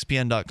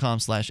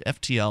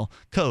 proxpn.com/FTL,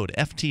 code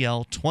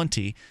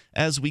FTL20.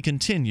 As we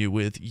continue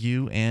with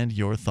you and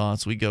your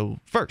thoughts, we go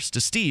first to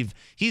Steve.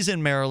 He's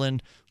in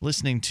Maryland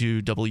listening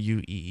to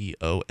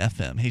WEEO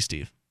FM. Hey,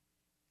 Steve.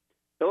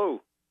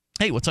 Hello.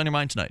 Hey, what's on your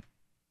mind tonight?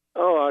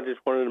 Oh, I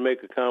just wanted to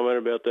make a comment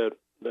about that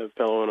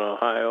fellow in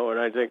Ohio, and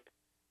I think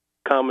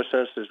common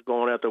sense is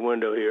going out the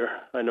window here.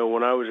 I know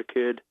when I was a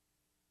kid,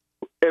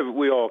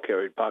 we all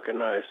carried pocket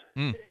knives.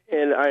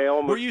 And I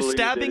almost were you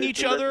stabbing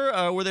each other?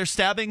 Were there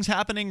stabbings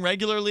happening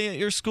regularly at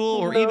your school,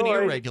 or even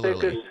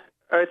irregularly?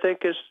 I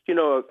think it's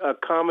a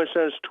common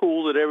sense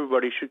tool that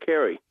everybody should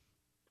carry.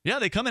 Yeah,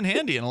 they come in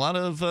handy in a lot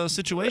of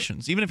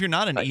situations, even if you're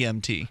not an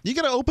EMT. You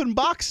got to open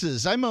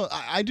boxes.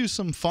 I do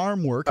some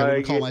farm work. I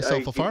wouldn't call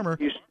myself a farmer.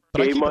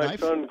 But I keep my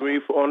son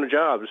grief on the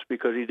jobs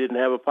because he didn't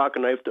have a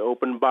pocket knife to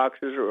open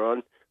boxes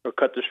or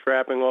cut the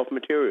strapping off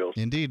materials.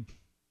 Indeed.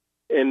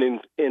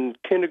 And in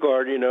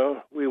kindergarten,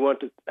 I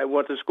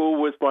went to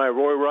school with my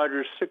Roy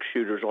Rogers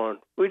 6-shooters on.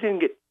 We didn't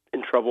get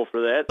in trouble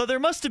for that. But there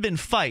must have been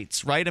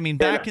fights, right? I mean,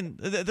 there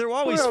were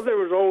always... Well, there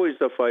was always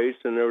the fights,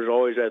 and there was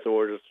always that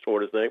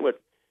sort of thing.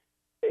 But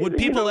would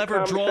people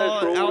ever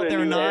draw out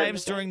their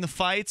knives during the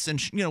fights?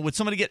 And, would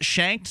somebody get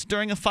shanked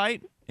during a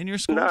fight in your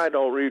school? No, I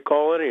don't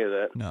recall any of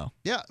that. No.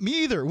 Yeah,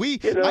 me either.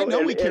 I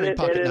know we carried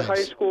pocket knives. And in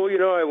high school,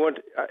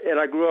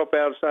 I grew up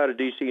outside of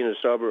D.C. in the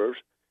suburbs.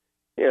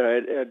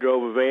 I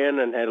drove a van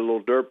and had a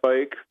little dirt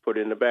bike put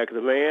in the back of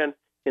the van.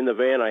 In the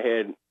van, I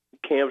had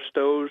camp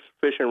stoves,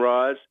 fishing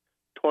rods,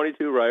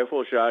 .22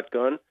 rifle,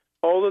 shotgun,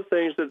 all the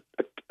things that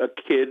a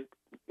kid,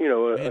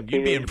 you'd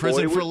be in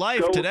prison for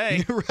life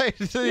today. Right.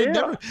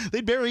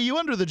 They'd bury you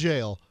under the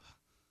jail.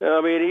 I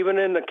mean, even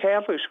in the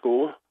Catholic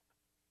school,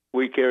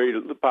 we carried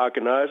the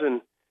pocket knives, and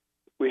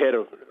we had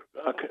an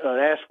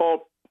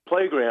asphalt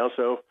playground,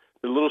 so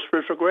the little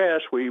strips of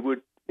grass, we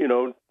would,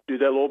 do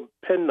that little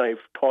penknife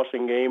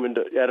tossing game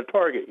at a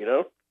target,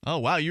 Oh,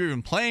 wow. You were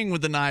even playing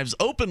with the knives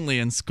openly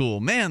in school.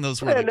 Man,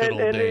 those were the good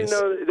old days.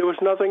 There was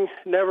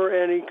never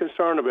any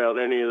concern about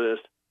any of this.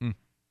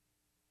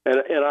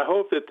 And I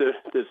hope that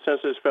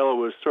since this fellow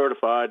was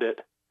certified, that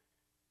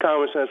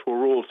common sense will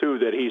rule, too,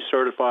 that he's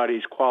certified,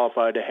 he's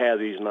qualified to have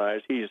these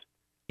knives. He's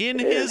in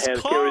his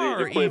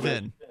car,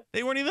 even.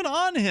 They weren't even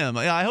on him.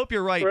 I hope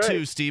you're right,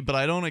 too, Steve, but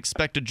I don't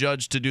expect a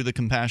judge to do the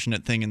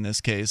compassionate thing in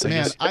this case.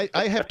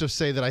 I have to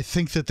say that I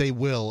think that they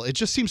will. It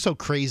just seems so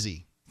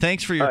crazy.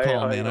 Thanks for your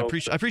call, man. I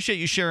appreciate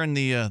you sharing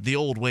the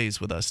old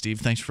ways with us, Steve.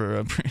 Thanks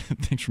for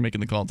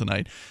making the call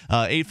tonight.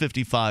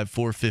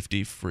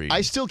 855-450-FREE.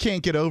 I still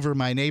can't get over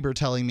my neighbor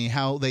telling me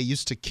how they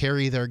used to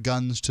carry their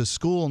guns to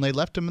school and they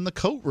left them in the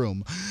coat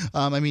room.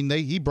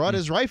 He brought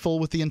his rifle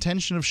with the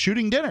intention of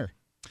shooting dinner.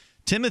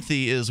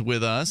 Timothy is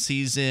with us.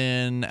 He's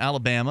in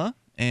Alabama.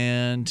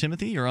 And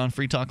Timothy, you're on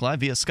Free Talk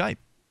Live via Skype.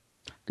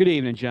 Good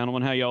evening,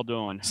 gentlemen. How y'all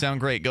doing? Sound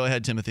great. Go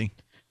ahead, Timothy.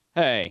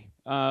 Hey,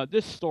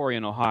 this story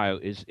in Ohio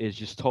is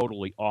just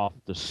totally off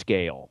the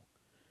scale.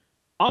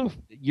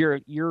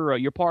 Your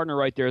partner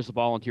right there is a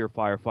volunteer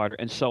firefighter,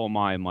 and so am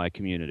I in my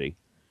community.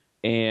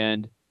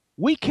 And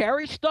we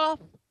carry stuff.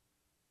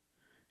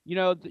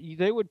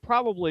 They would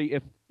probably,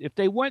 if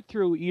they went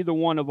through either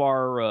one of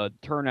our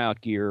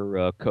turnout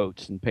gear,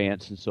 coats and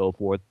pants and so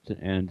forth,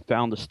 and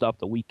found the stuff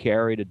that we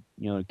carry to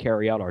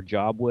carry out our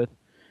job with,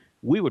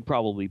 we would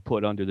probably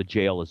put under the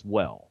jail as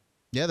well.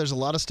 Yeah, there's a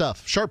lot of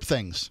stuff. Sharp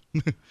things.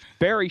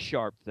 Very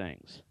sharp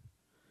things.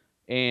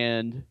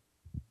 And,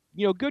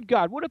 good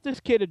God, what if this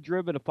kid had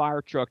driven a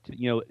fire truck,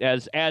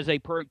 as a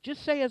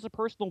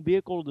personal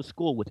vehicle to the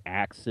school with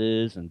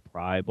axes and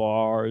pry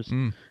bars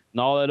and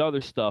all that other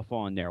stuff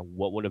on there?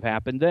 What would have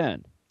happened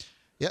then?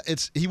 Yeah,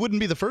 he wouldn't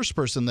be the first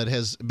person that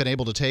has been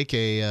able to take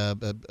a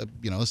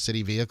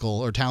city vehicle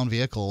or town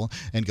vehicle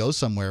and go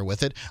somewhere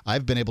with it.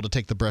 I've been able to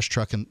take the brush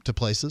truck to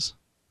places.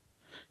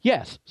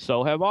 Yes,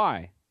 so have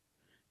I.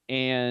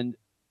 And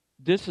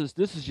this has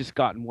just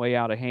gotten way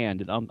out of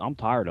hand, and I'm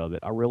tired of it.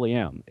 I really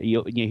am.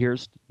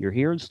 You're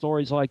hearing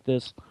stories like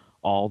this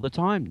all the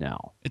time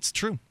now. It's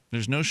true.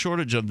 There's no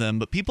shortage of them,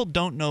 but people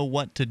don't know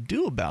what to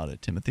do about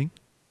it, Timothy.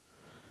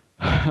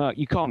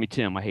 You call me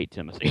Tim. I hate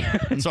Timothy.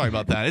 Sorry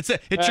about that.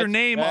 It's your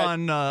name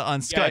on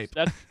Skype.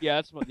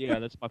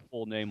 That's my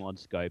full name on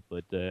Skype,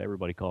 but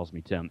everybody calls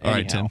me Tim. All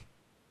right, Tim.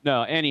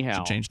 No, anyhow.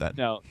 Should change that.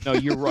 No,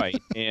 you're right.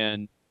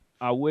 And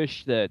I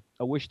wish there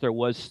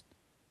was.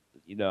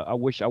 I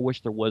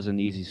wish there was an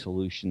easy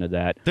solution to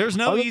that. There's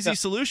no easy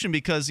solution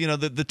because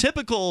the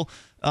typical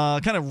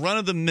kind of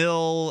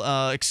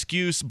run-of-the-mill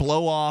excuse,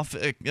 blow-off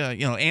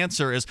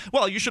answer is,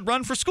 well, you should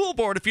run for school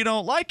board if you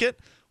don't like it.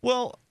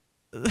 Well,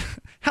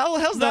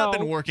 how's that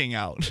been working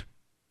out?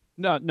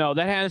 No,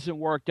 that hasn't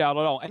worked out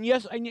at all. And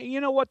yes, and you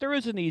know what? There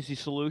is an easy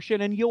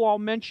solution, and you all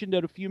mentioned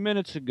it a few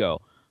minutes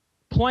ago.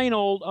 Plain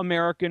old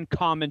American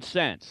common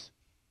sense.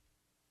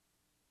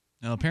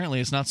 No, apparently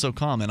it's not so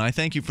common. I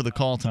thank you for the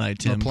call tonight,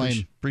 Tim.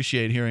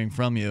 Appreciate hearing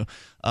from you.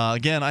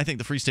 Again, I think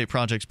the Free State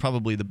Project is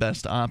probably the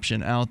best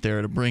option out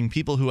there to bring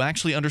people who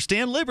actually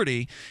understand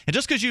liberty. And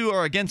just because you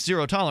are against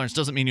zero tolerance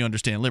doesn't mean you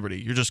understand liberty.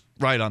 You're just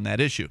right on that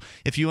issue.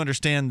 If you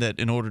understand that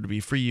in order to be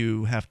free,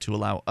 you have to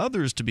allow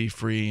others to be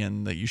free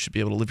and that you should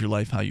be able to live your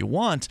life how you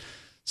want,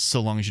 so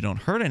long as you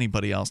don't hurt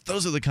anybody else.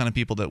 Those are the kind of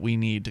people that we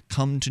need to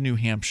come to New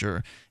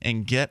Hampshire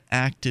and get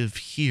active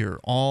here,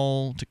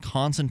 all to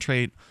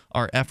concentrate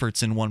our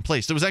efforts in one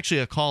place. There was actually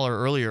a caller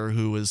earlier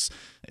who was,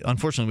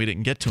 unfortunately we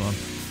didn't get to him.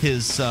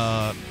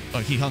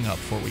 He hung up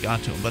before we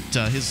got to him, but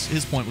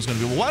his point was going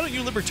to be, well, why don't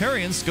you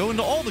libertarians go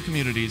into all the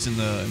communities in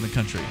the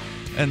country?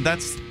 And that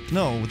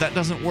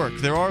doesn't work.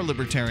 There are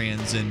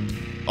libertarians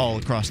all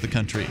across the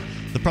country.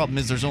 The problem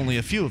is there's only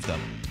a few of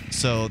them.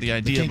 So the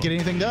idea can't get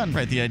anything done.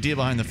 Right. The idea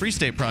behind the Free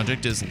State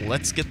Project is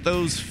let's get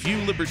those few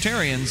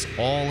libertarians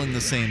all in the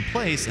same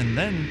place, and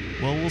then,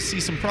 well, we'll see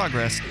some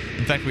progress.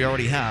 In fact, we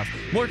already have.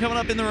 More coming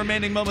up in the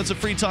remaining moments of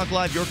Free Talk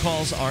Live. Your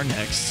calls are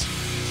next.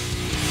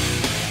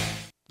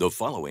 The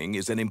following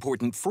is an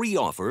important free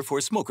offer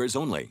for smokers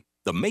only.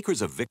 The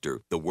makers of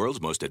Victor, the world's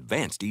most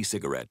advanced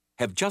e-cigarette,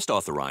 have just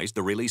authorized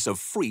the release of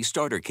free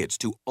starter kits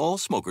to all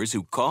smokers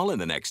who call in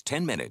the next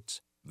 10 minutes.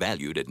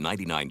 Valued at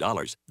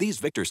 $99, these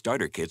Victor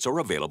starter kits are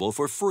available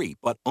for free,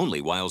 but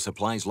only while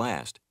supplies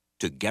last.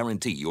 To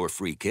guarantee your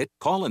free kit,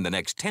 call in the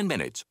next 10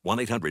 minutes,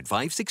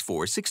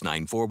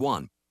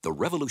 1-800-564-6941. The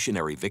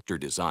revolutionary Victor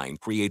design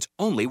creates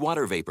only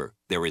water vapor.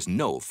 There is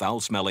no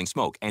foul-smelling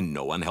smoke and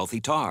no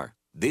unhealthy tar.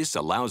 This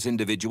allows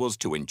individuals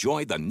to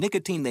enjoy the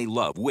nicotine they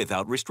love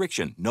without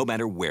restriction, no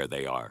matter where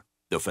they are.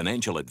 The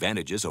financial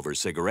advantages over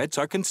cigarettes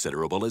are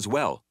considerable as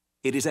well.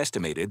 It is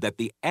estimated that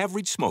the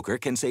average smoker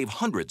can save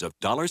hundreds of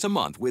dollars a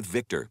month with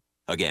Victor.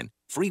 Again,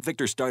 free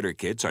Victor starter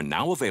kits are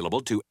now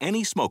available to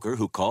any smoker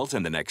who calls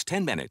in the next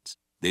 10 minutes.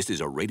 This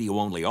is a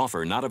radio-only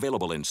offer not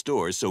available in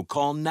stores, so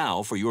call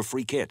now for your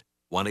free kit.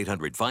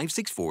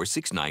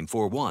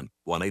 1-800-564-6941.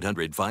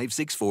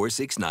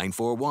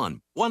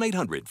 1-800-564-6941.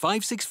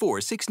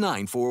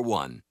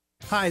 1-800-564-6941.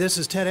 Hi, this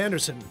is Ted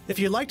Anderson. If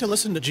you'd like to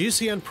listen to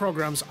GCN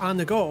programs on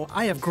the go,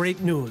 I have great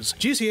news.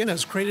 GCN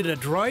has created a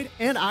Droid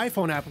and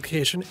iPhone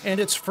application, and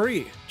it's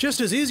free. Just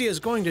as easy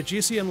as going to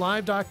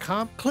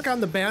GCNlive.com, click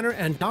on the banner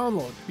and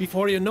download.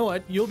 Before you know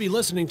it, you'll be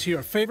listening to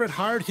your favorite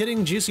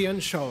hard-hitting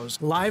GCN shows,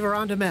 live or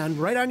on demand,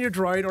 right on your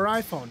Droid or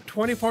iPhone,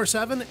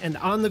 24/7 and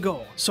on the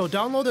go. So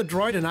download the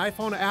Droid and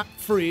iPhone app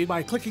free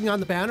by clicking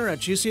on the banner at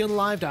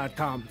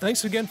GCNlive.com.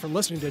 Thanks again for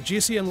listening to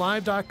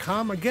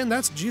GCNlive.com. Again,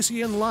 that's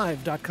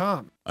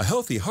GCNlive.com. A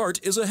healthy heart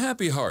is a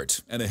happy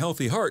heart, and a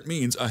healthy heart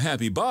means a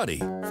happy body.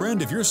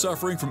 Friend, if you're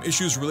suffering from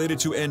issues related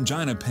to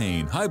angina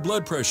pain, high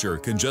blood pressure,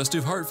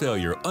 congestive heart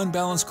failure,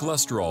 unbalanced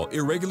cholesterol,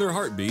 irregular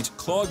heartbeat,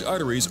 clogged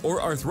arteries,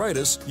 or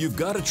arthritis, you've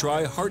got to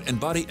try Heart and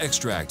Body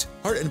Extract.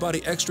 Heart and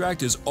Body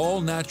Extract is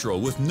all natural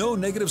with no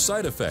negative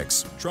side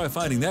effects. Try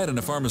finding that in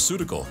a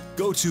pharmaceutical.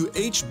 Go to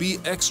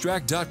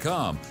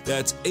hbextract.com.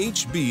 That's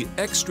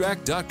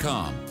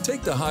hbextract.com.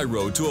 Take the high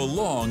road to a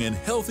long and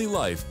healthy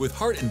life with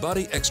Heart and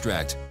Body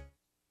Extract.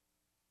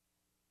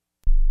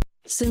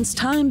 Since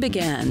time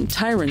began,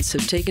 tyrants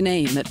have taken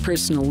aim at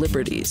personal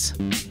liberties.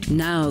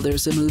 Now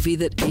there's a movie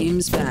that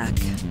aims back.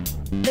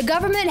 The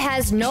government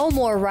has no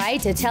more right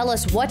to tell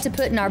us what to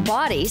put in our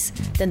bodies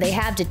than they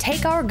have to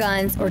take our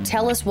guns or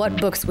tell us what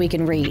books we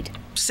can read.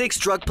 6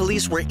 drug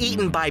police were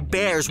eaten by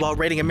bears while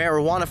raiding a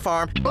marijuana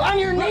farm. On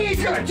your knees,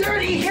 you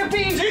dirty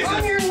hippies! Jesus.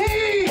 On your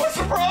knees!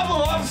 What's the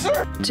problem,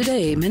 officer?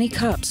 Today, many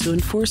cops who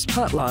enforce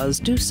pot laws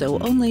do so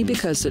only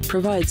because it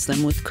provides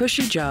them with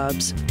cushy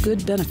jobs,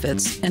 good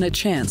benefits, and a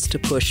chance to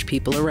push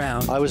people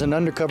around. I was an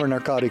undercover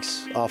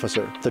narcotics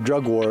officer. The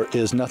drug war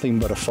is nothing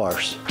but a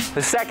farce.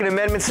 The Second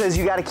Amendment says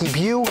you got to keep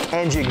you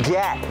and your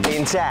gat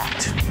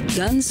intact.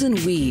 Guns and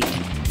Weed,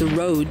 The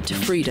Road to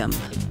Freedom.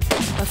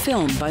 A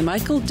film by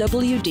Michael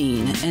W.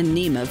 Dean and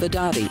Nima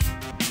Vadadi.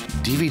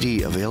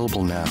 DVD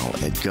available now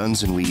at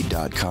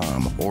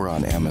gunsandweed.com or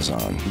on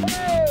Amazon.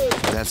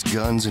 That's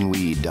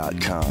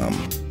gunsandweed.com.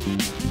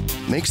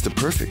 Makes the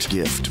perfect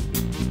gift.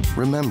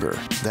 Remember,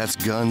 that's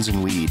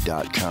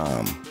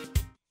gunsandweed.com.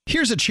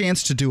 Here's a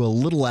chance to do a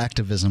little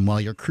activism while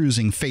you're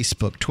cruising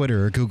Facebook,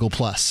 Twitter, or Google+.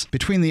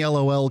 Between the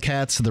LOL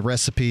cats, the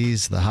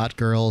recipes, the hot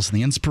girls, and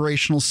the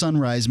inspirational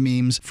sunrise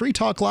memes, Free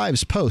Talk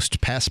Live's posts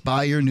pass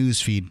by your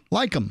newsfeed.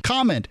 Like them,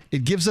 comment.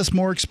 It gives us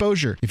more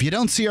exposure. If you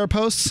don't see our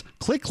posts,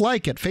 click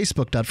like at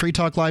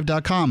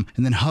facebook.freetalklive.com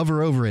and then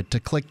hover over it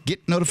to click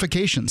Get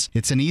Notifications.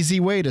 It's an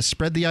easy way to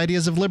spread the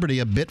ideas of liberty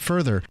a bit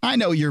further. I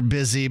know you're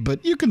busy,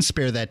 but you can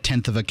spare that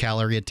 1/10 of a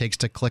calorie it takes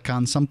to click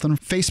on something.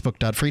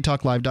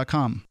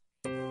 facebook.freetalklive.com.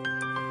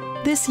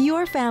 This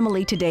Your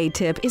Family Today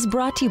tip is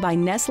brought to you by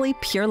Nestle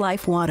Pure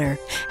Life Water,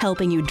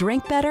 helping you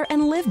drink better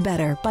and live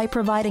better by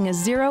providing a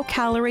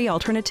zero-calorie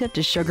alternative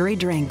to sugary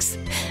drinks.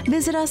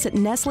 Visit us at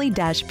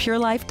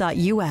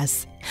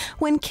nestle-purelife.us.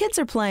 When kids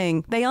are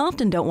playing, they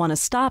often don't want to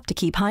stop to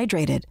keep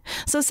hydrated,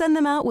 so send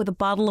them out with a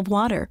bottle of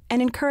water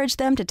and encourage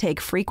them to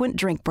take frequent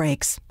drink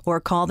breaks, or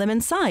call them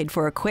inside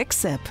for a quick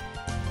sip.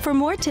 For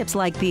more tips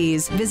like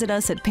these, visit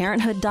us at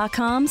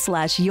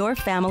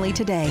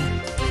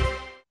parenthood.com/yourfamilytoday.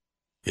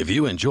 If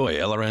you enjoy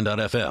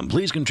LRN.FM,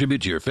 please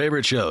contribute to your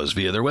favorite shows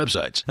via their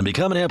websites and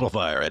become an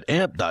amplifier at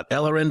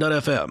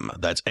amp.lrn.fm.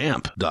 That's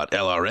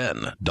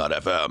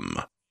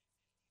amp.lrn.fm.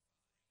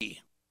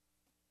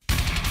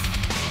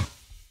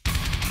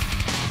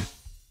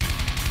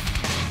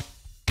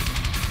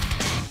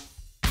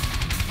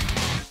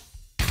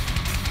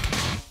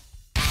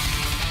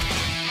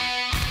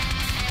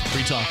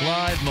 Free Talk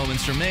Live,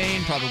 moments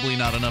remain. Probably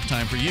not enough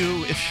time for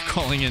you if you're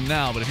calling in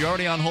now, but if you're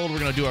already on hold, we're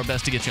going to do our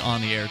best to get you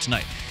on the air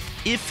tonight.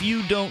 If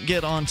you don't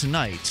get on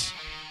tonight,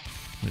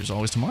 there's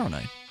always tomorrow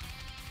night.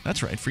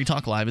 That's right. Free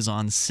Talk Live is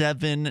on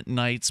 7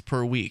 nights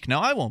per week.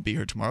 Now, I won't be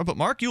here tomorrow, but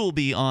Mark, you will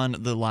be on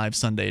the live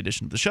Sunday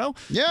edition of the show.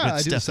 Yeah,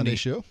 I do the Sunday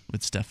show.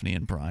 With Stephanie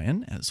and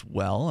Brian as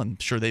well. I'm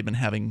sure they've been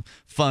having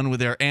fun with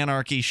their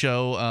Anarchy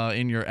show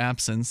in your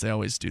absence. They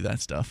always do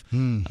that stuff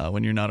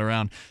when you're not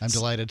around. I'm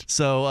delighted.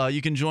 So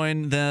you can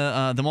join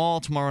them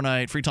all tomorrow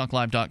night,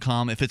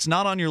 freetalklive.com. If it's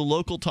not on your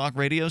local talk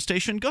radio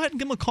station, go ahead and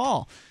give them a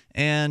call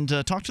and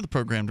talk to the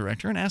program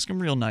director and ask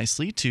them real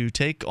nicely to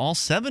take all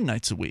 7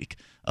 nights a week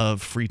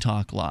of Free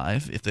Talk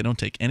Live. If they don't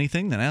take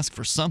anything, then ask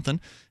for something.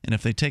 And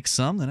if they take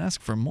some, then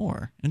ask for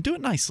more. And do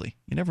it nicely.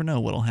 You never know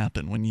what'll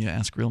happen when you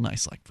ask real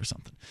nice like for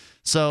something.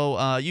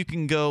 So you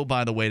can go,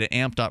 by the way, to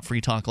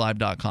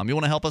amp.freetalklive.com. You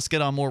want to help us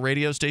get on more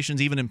radio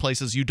stations, even in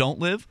places you don't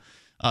live?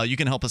 You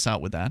can help us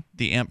out with that.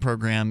 The AMP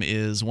program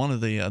is one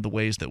of the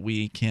ways that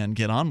we can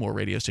get on more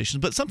radio stations.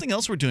 But something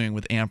else we're doing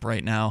with AMP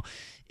right now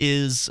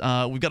is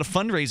we've got a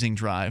fundraising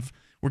drive.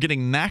 We're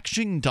getting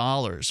matching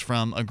dollars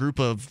from a group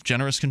of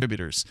generous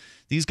contributors.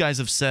 These guys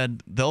have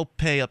said they'll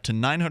pay up to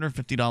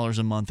 $950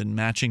 a month in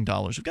matching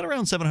dollars. We've got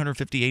around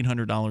 $750,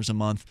 $800 a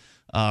month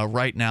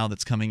right now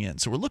that's coming in.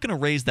 So we're looking to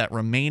raise that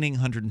remaining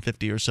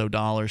 $150 or so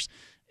dollars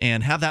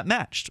and have that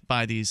matched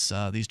by these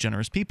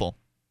generous people.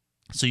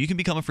 So you can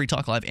become a Free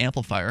Talk Live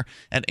amplifier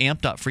at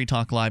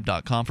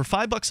amp.freetalklive.com for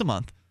 $5 a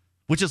month,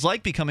 which is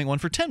like becoming one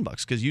for $10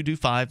 because you do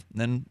 5, and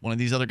then one of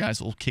these other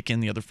guys will kick in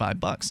the other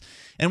 $5.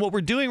 And what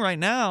we're doing right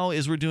now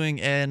is we're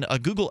doing a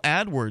Google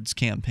AdWords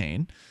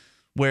campaign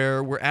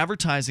where we're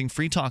advertising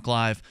Free Talk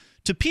Live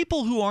to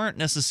people who aren't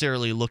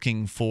necessarily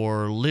looking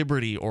for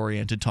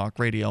liberty-oriented talk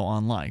radio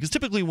online. Because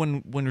typically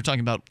when we're talking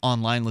about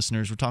online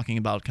listeners, we're talking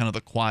about kind of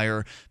the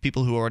choir,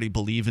 people who already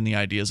believe in the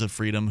ideas of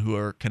freedom, who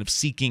are kind of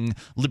seeking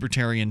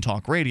libertarian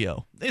talk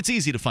radio. It's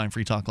easy to find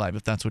Free Talk Live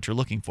if that's what you're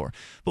looking for.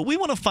 But we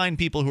want to find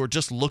people who are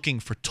just looking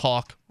for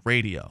talk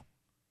radio,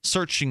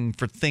 searching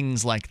for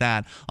things like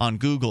that on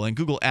Google, and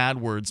Google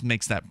AdWords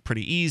makes that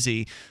pretty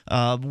easy.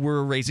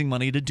 We're raising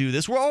money to do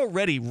this. We're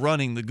already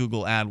running the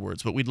Google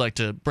AdWords, but we'd like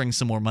to bring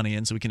some more money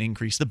in so we can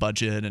increase the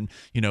budget and,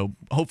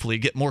 hopefully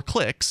get more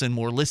clicks and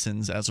more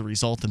listens as a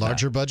result of that.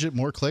 Larger budget,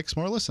 more clicks,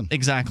 more listen.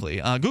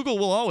 Exactly. Google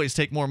will always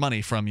take more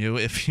money from you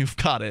if you've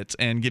got it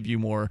and give you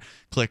more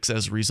clicks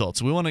as a result.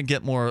 So we want to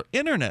get more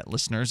internet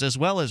listeners as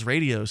well as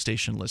radio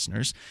station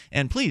listeners.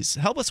 And please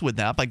help us with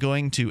that by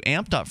going to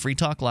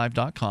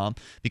amp.freetalklive.com.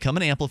 Become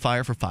an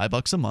amplifier for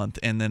 $5 a month,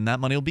 and then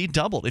that money will be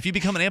doubled. If you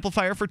become an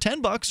amplifier for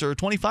 $10 or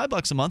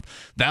 $25 a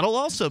month, that'll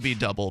also be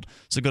doubled.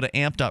 So go to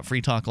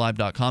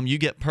amp.freetalklive.com. You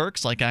get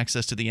perks like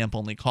access to the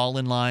AMP-only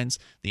call-in lines,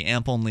 the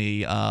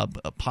AMP-only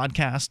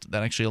podcast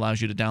that actually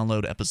allows you to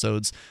download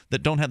episodes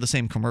that don't have the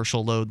same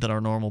commercial load that our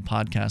normal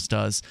podcast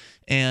does,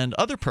 and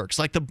other perks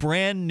like the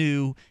brand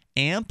new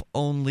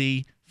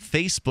AMP-only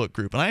Facebook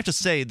group. And I have to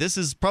say, this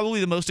is probably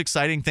the most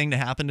exciting thing to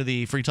happen to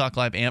the Free Talk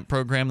Live AMP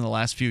program in the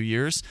last few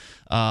years.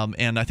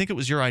 And I think it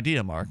was your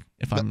idea, Mark,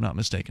 if I'm not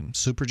mistaken.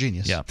 Super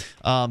genius. Yeah.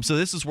 So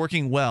this is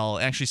working well.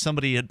 Actually,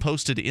 somebody had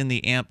posted in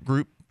the AMP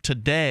group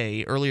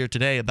earlier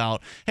today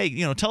about, hey,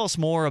 tell us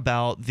more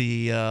about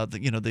the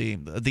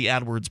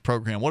AdWords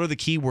program. What are the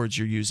keywords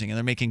you're using? And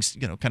they're making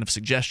kind of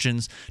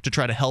suggestions to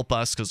try to help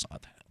us, because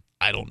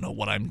I don't know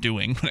what I'm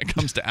doing when it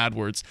comes to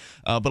AdWords,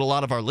 but a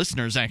lot of our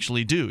listeners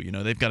actually do.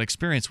 They've got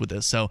experience with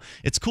this. So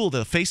it's cool.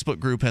 The Facebook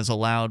group has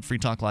allowed Free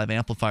Talk Live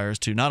amplifiers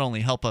to not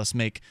only help us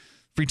make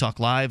Free Talk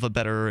Live a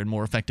better and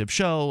more effective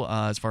show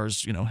as far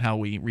as how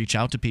we reach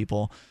out to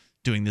people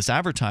doing this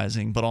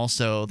advertising, but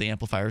also the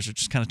amplifiers are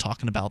just kind of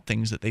talking about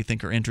things that they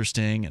think are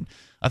interesting, and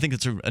I think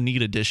it's a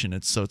neat addition.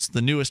 It's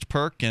the newest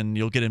perk, and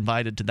you'll get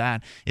invited to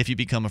that if you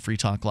become a Free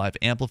Talk Live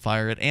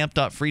amplifier at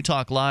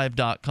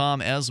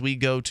amp.freetalklive.com. As we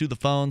go to the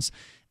phones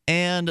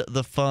and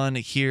the fun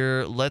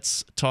here,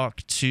 let's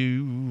talk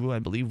to, I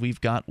believe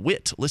we've got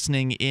Whit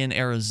listening in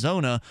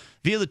Arizona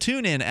via the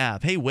TuneIn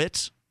app. Hey,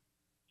 Whit.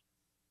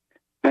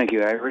 Thank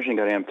you. I originally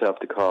got amped up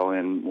to call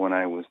in when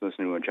I was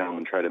listening to a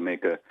gentleman try to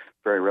make a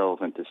very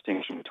relevant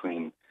distinction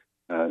between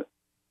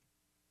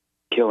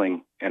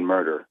killing and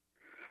murder.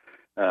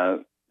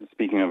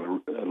 Speaking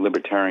of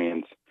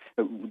libertarians,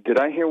 did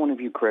I hear one of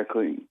you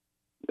correctly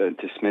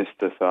dismiss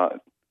the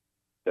thought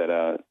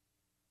that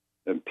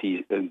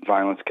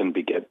violence can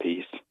beget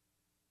peace?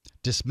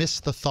 Dismiss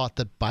the thought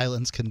that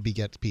violence can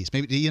beget peace.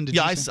 Maybe Ian, did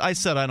you say? I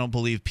said I don't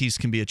believe peace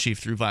can be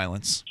achieved through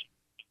violence.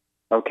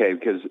 Okay,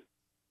 because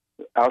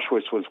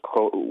Auschwitz was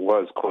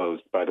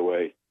closed, by the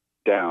way,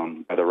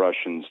 down by the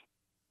Russians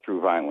through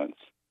violence.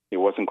 It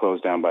wasn't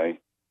closed down by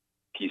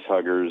peace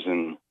huggers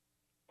and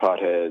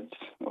potheads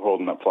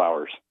holding up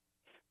flowers.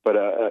 But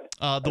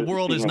the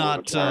world is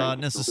not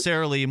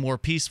necessarily more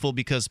peaceful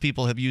because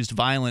people have used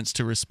violence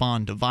to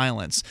respond to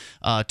violence.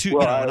 An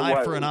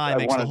eye for an eye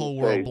makes the whole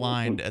world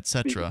blind,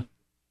 etc.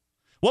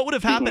 What would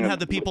have happened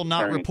had the people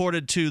not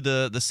reported to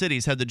the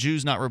cities, had the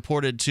Jews not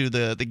reported to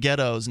the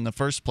ghettos in the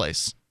first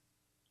place?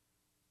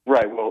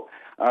 Right. Well,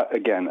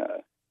 again,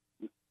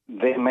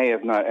 they may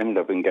have not ended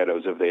up in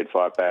ghettos if they had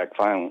fought back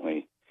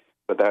violently.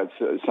 But that's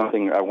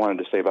something I wanted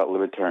to say about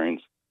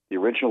libertarians. The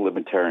original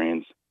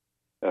libertarians,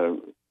 the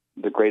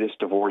greatest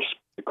divorce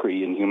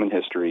decree in human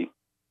history,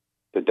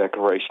 the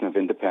Declaration of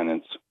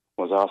Independence,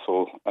 was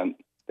also,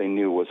 they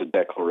knew, was a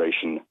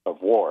declaration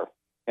of war.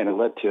 And it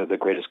led to the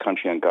greatest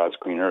country on God's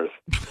green earth.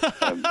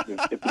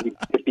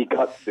 It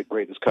begot the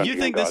greatest country. You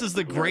think this is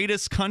the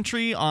greatest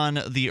country on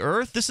the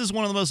earth? This is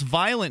one of the most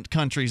violent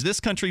countries. This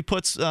country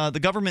puts the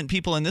government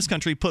people in this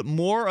country put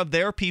more of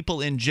their people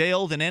in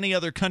jail than any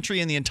other country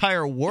in the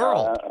entire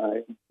world.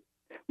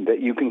 That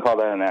you can call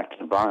that an act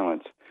of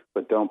violence,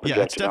 but don't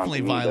project it's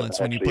definitely violence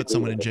when you put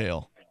someone in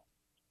jail.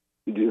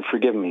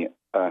 Forgive me.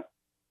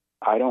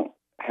 I don't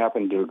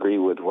happen to agree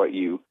with what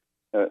you.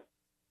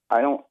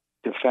 I don't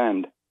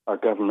defend our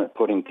government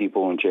putting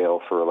people in jail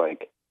for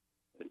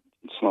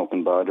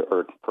smoking bud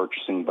or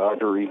purchasing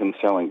bud or even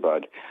selling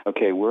bud.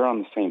 Okay, we're on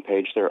the same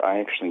page there. I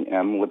actually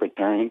am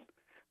libertarian,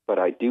 but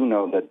I do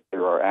know that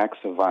there are acts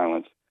of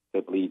violence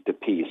that lead to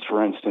peace.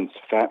 For instance,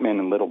 Fat Man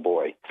and Little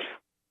Boy.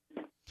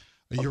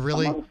 Are you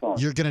really?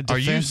 You're going to defend? Are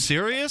you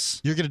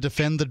serious? You're going to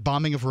defend the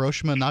bombing of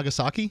Hiroshima and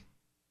Nagasaki?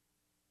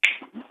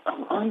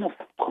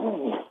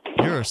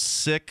 You're a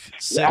sick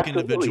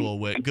individual,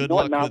 Whit. Good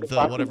luck with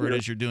whatever it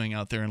is you're doing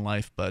out there in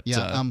life. But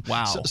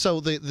wow.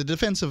 So the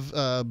defense of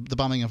the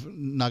bombing of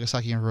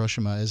Nagasaki and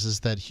Hiroshima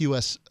is that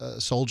U.S.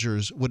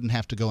 Soldiers wouldn't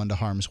have to go into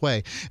harm's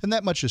way, and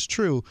that much is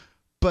true.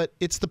 But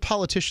it's the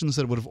politicians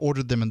that would have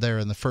ordered them in there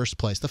in the first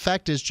place. The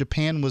fact is,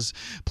 Japan was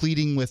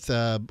pleading with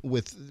the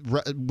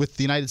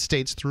United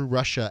States through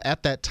Russia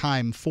at that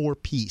time for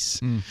peace,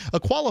 a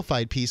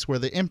qualified peace where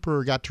the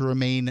emperor got to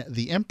remain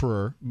the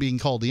emperor, being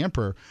called the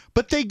emperor.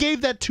 But they gave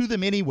that to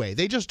them anyway.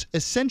 They just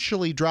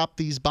essentially dropped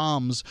these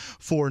bombs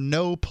for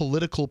no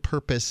political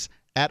purpose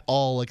at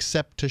all,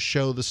 except to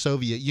show the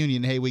Soviet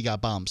Union, hey, we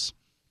got bombs.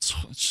 It's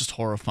just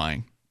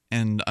horrifying.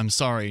 And I'm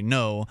sorry,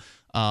 no.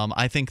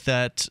 I think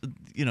that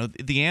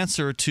the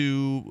answer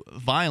to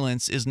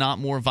violence is not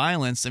more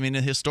violence. I mean,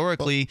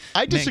 historically,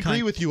 I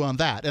disagree with you on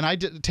that, and I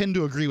tend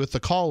to agree with the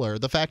caller.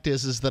 The fact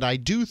is that I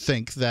do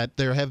think that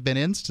there have been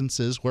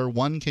instances where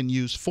one can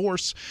use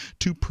force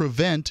to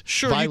prevent.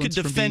 Sure, you could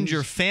defend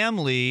your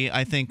family,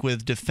 I think,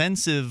 with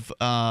defensive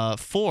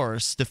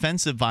force,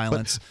 defensive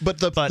violence.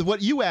 But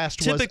what you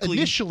asked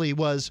initially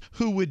was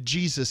who would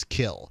Jesus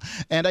kill,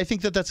 and I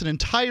think that that's an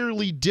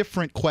entirely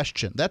different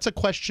question. That's a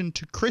question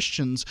to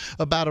Christians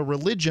about a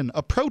religion,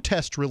 a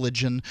protest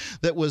religion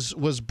that was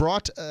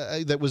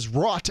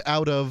wrought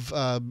out of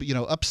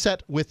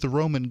upset with the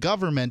Roman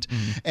government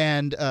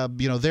and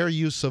their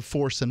use of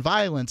force and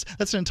violence.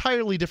 That's an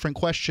entirely different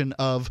question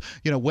of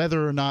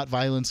whether or not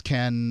violence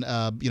can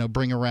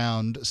bring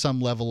around some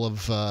level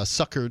of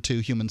succor to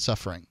human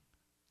suffering.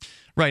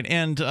 Right,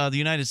 and the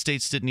United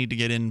States didn't need to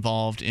get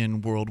involved in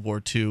World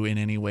War II in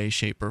any way,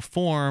 shape, or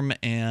form,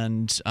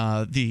 and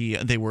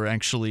they were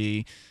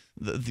actually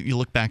you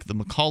look back at the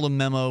McCollum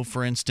memo,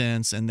 for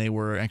instance, and they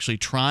were actually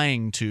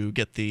trying to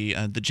get the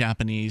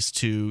Japanese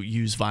to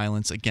use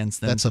violence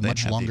against them. That's so a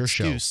much longer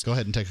show. Go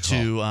ahead and take a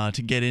call.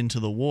 To get into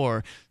the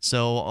war.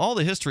 So all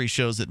the history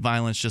shows that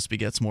violence just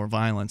begets more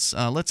violence.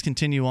 Let's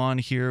continue on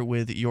here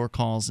with your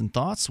calls and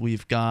thoughts.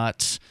 We've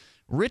got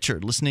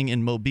Richard listening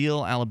in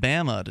Mobile,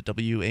 Alabama to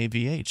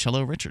WAVH.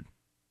 Hello, Richard.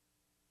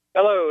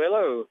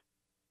 Hello.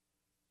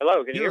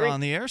 Can you hear me? You're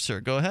on the air,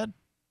 sir. Go ahead.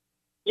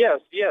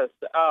 Yes.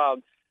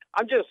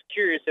 I'm just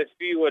curious if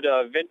you would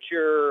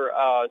venture,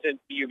 since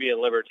you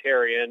being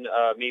libertarian,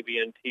 me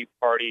being Tea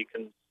Party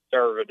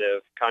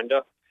conservative, kind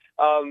of,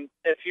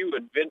 if you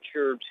would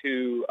venture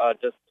to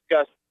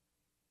discuss,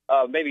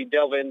 maybe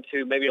delve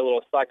into maybe a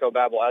little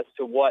psychobabble as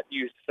to what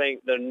you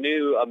think the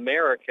new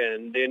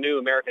American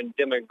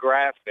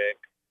demographic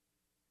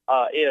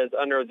is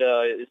under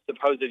the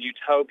supposed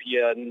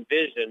utopia and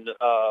vision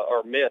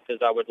or myth, as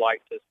I would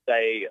like to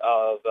say,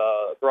 of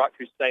Barack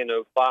Hussein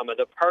Obama,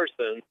 the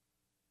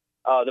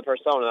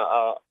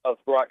persona of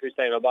Barack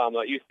Hussein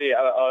Obama. You see,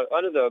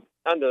 under the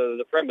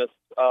premise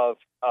of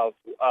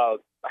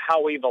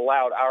how we've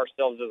allowed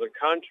ourselves as a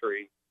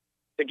country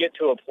to get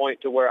to a point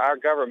to where our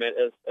government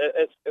is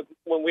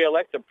when we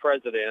elect a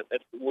president,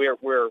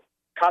 we're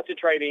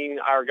concentrating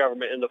our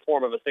government in the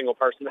form of a single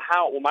person.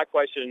 My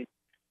question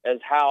is,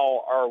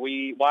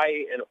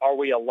 why are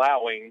we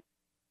allowing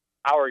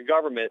our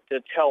government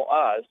to tell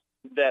us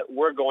that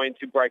we're going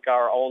to break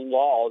our own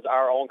laws,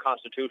 our own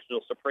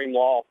constitutional supreme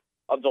law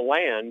of the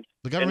land?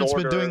 The government's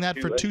been doing that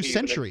for 2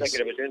 centuries.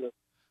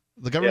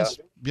 The government's,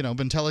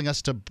 been telling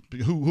us to,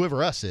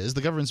 whoever us is,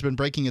 the government's been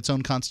breaking its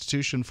own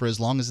constitution for as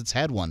long as it's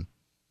had one.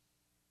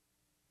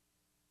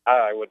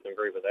 I wouldn't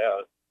agree with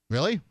that.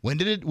 Really? When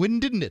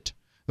didn't it?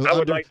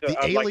 The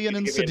Alien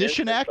and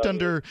Sedition Act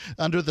under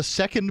the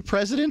second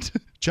president,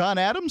 John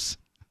Adams,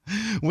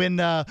 when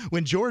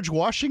George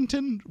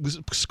Washington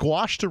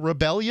squashed a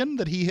rebellion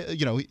that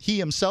he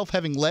himself,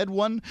 having led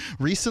one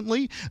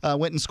recently,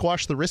 went and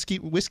squashed the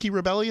Whiskey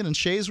Rebellion and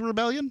Shays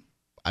Rebellion.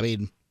 I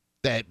mean,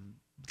 that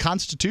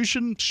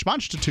Constitution,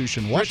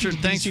 Schmonstitution. Washington, Richard,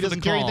 thanks D.C. for the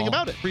doesn't care call. anything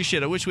about it.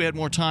 Appreciate it. I wish we had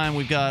more time.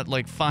 We've got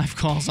like 5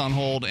 calls on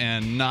hold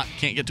and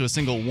can't get to a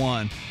single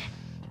one.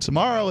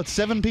 Tomorrow at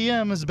 7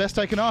 p.m. is the best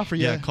I can offer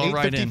you. Yeah, call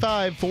right in.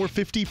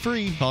 855-450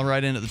 free. Call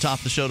right in at the top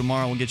of the show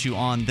tomorrow. We'll get you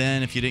on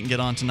then. If you didn't get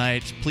on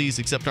tonight, please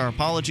accept our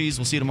apologies.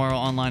 We'll see you tomorrow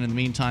online in the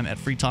meantime at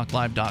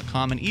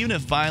freetalklive.com. And even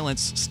if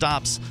violence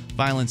stops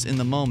violence in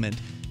the moment,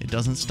 it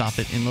doesn't stop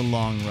it in the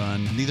long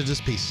run. Neither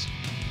does peace.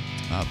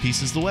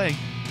 Peace is the way.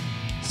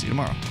 See you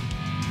tomorrow.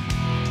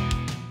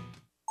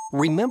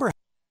 Remember,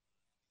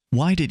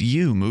 why did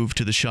you move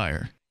to the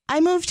Shire? I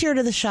moved here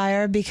to the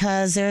Shire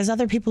because there's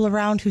other people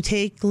around who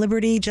take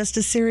liberty just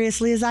as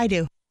seriously as I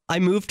do. I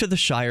moved to the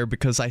Shire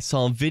because I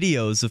saw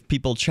videos of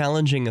people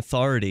challenging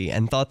authority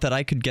and thought that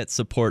I could get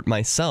support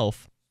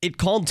myself. It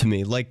called to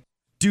me, like,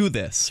 do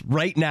this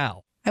right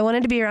now. I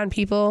wanted to be around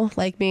people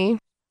like me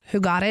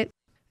who got it,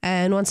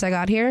 and once I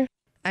got here,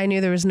 I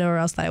knew there was nowhere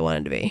else that I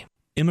wanted to be.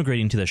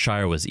 Immigrating to the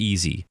Shire was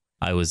easy.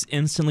 I was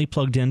instantly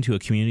plugged into a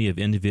community of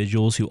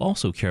individuals who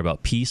also care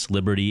about peace,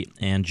 liberty,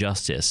 and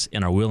justice,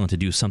 and are willing to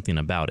do something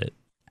about it.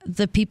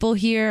 The people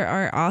here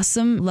are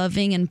awesome,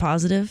 loving, and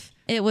positive.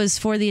 It was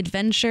for the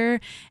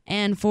adventure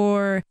and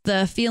for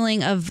the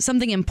feeling of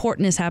something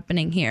important is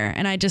happening here,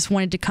 and I just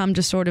wanted to come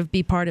to sort of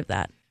be part of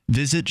that.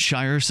 Visit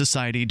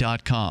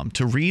ShireSociety.com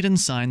to read and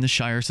sign the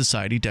Shire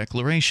Society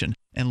Declaration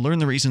and learn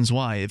the reasons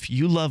why, if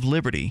you love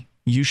liberty,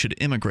 you should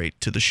immigrate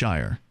to the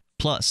Shire.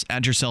 Plus,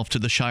 add yourself to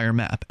the Shire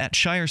map at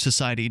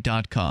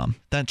ShireSociety.com.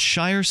 That's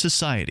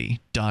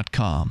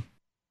ShireSociety.com.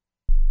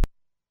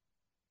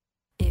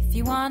 If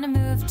you want to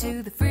move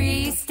to the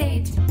Free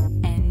State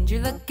and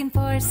you're looking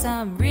for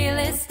some real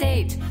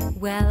estate,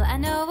 well, I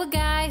know a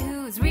guy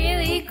who's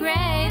really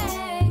great.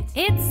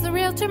 It's the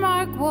realtor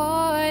Mark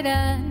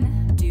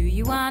Warden. Do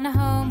you want a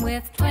home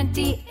with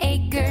 20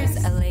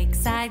 acres, a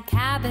lakeside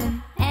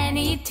cabin,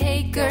 any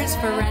takers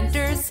for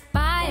renters,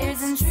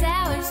 buyers, and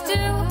sellers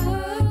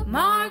too?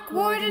 Mark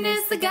Warden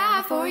is the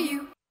guy for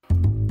you.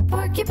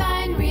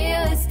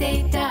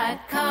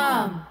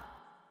 PorcupineRealEstate.com.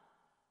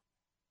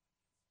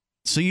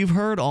 So you've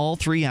heard all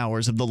 3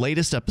 hours of the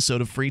latest episode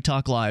of Free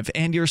Talk Live,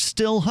 and you're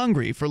still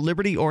hungry for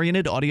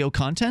liberty-oriented audio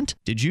content?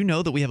 Did you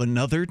know that we have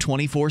another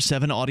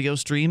 24/7 audio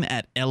stream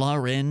at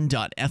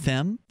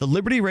LRN.FM? The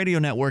Liberty Radio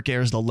Network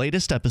airs the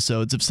latest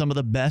episodes of some of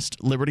the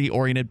best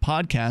liberty-oriented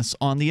podcasts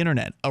on the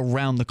internet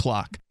around the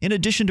clock. In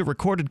addition to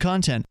recorded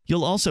content,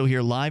 you'll also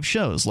hear live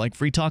shows like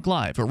Free Talk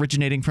Live,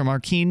 originating from our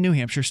Keene, New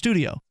Hampshire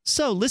studio.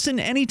 So listen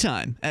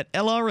anytime at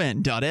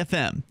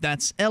LRN.FM.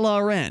 That's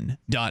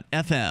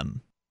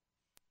LRN.FM.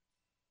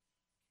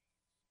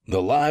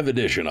 The live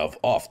edition of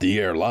Off the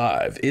Air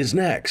Live is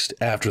next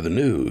after the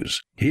news,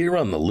 here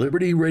on the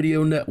Liberty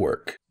Radio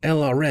Network,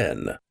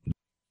 LRN.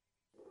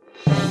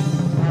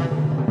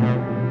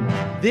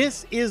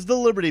 This is the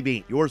Liberty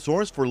Beat, your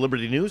source for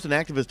liberty news and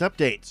activist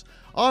updates,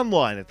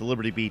 online at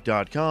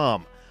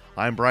thelibertybeat.com.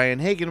 I'm Brian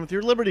Hagan with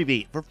your Liberty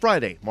Beat for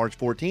Friday, March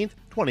 14th,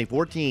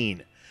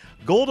 2014.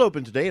 Gold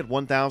opened today at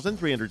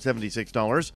 $1,376.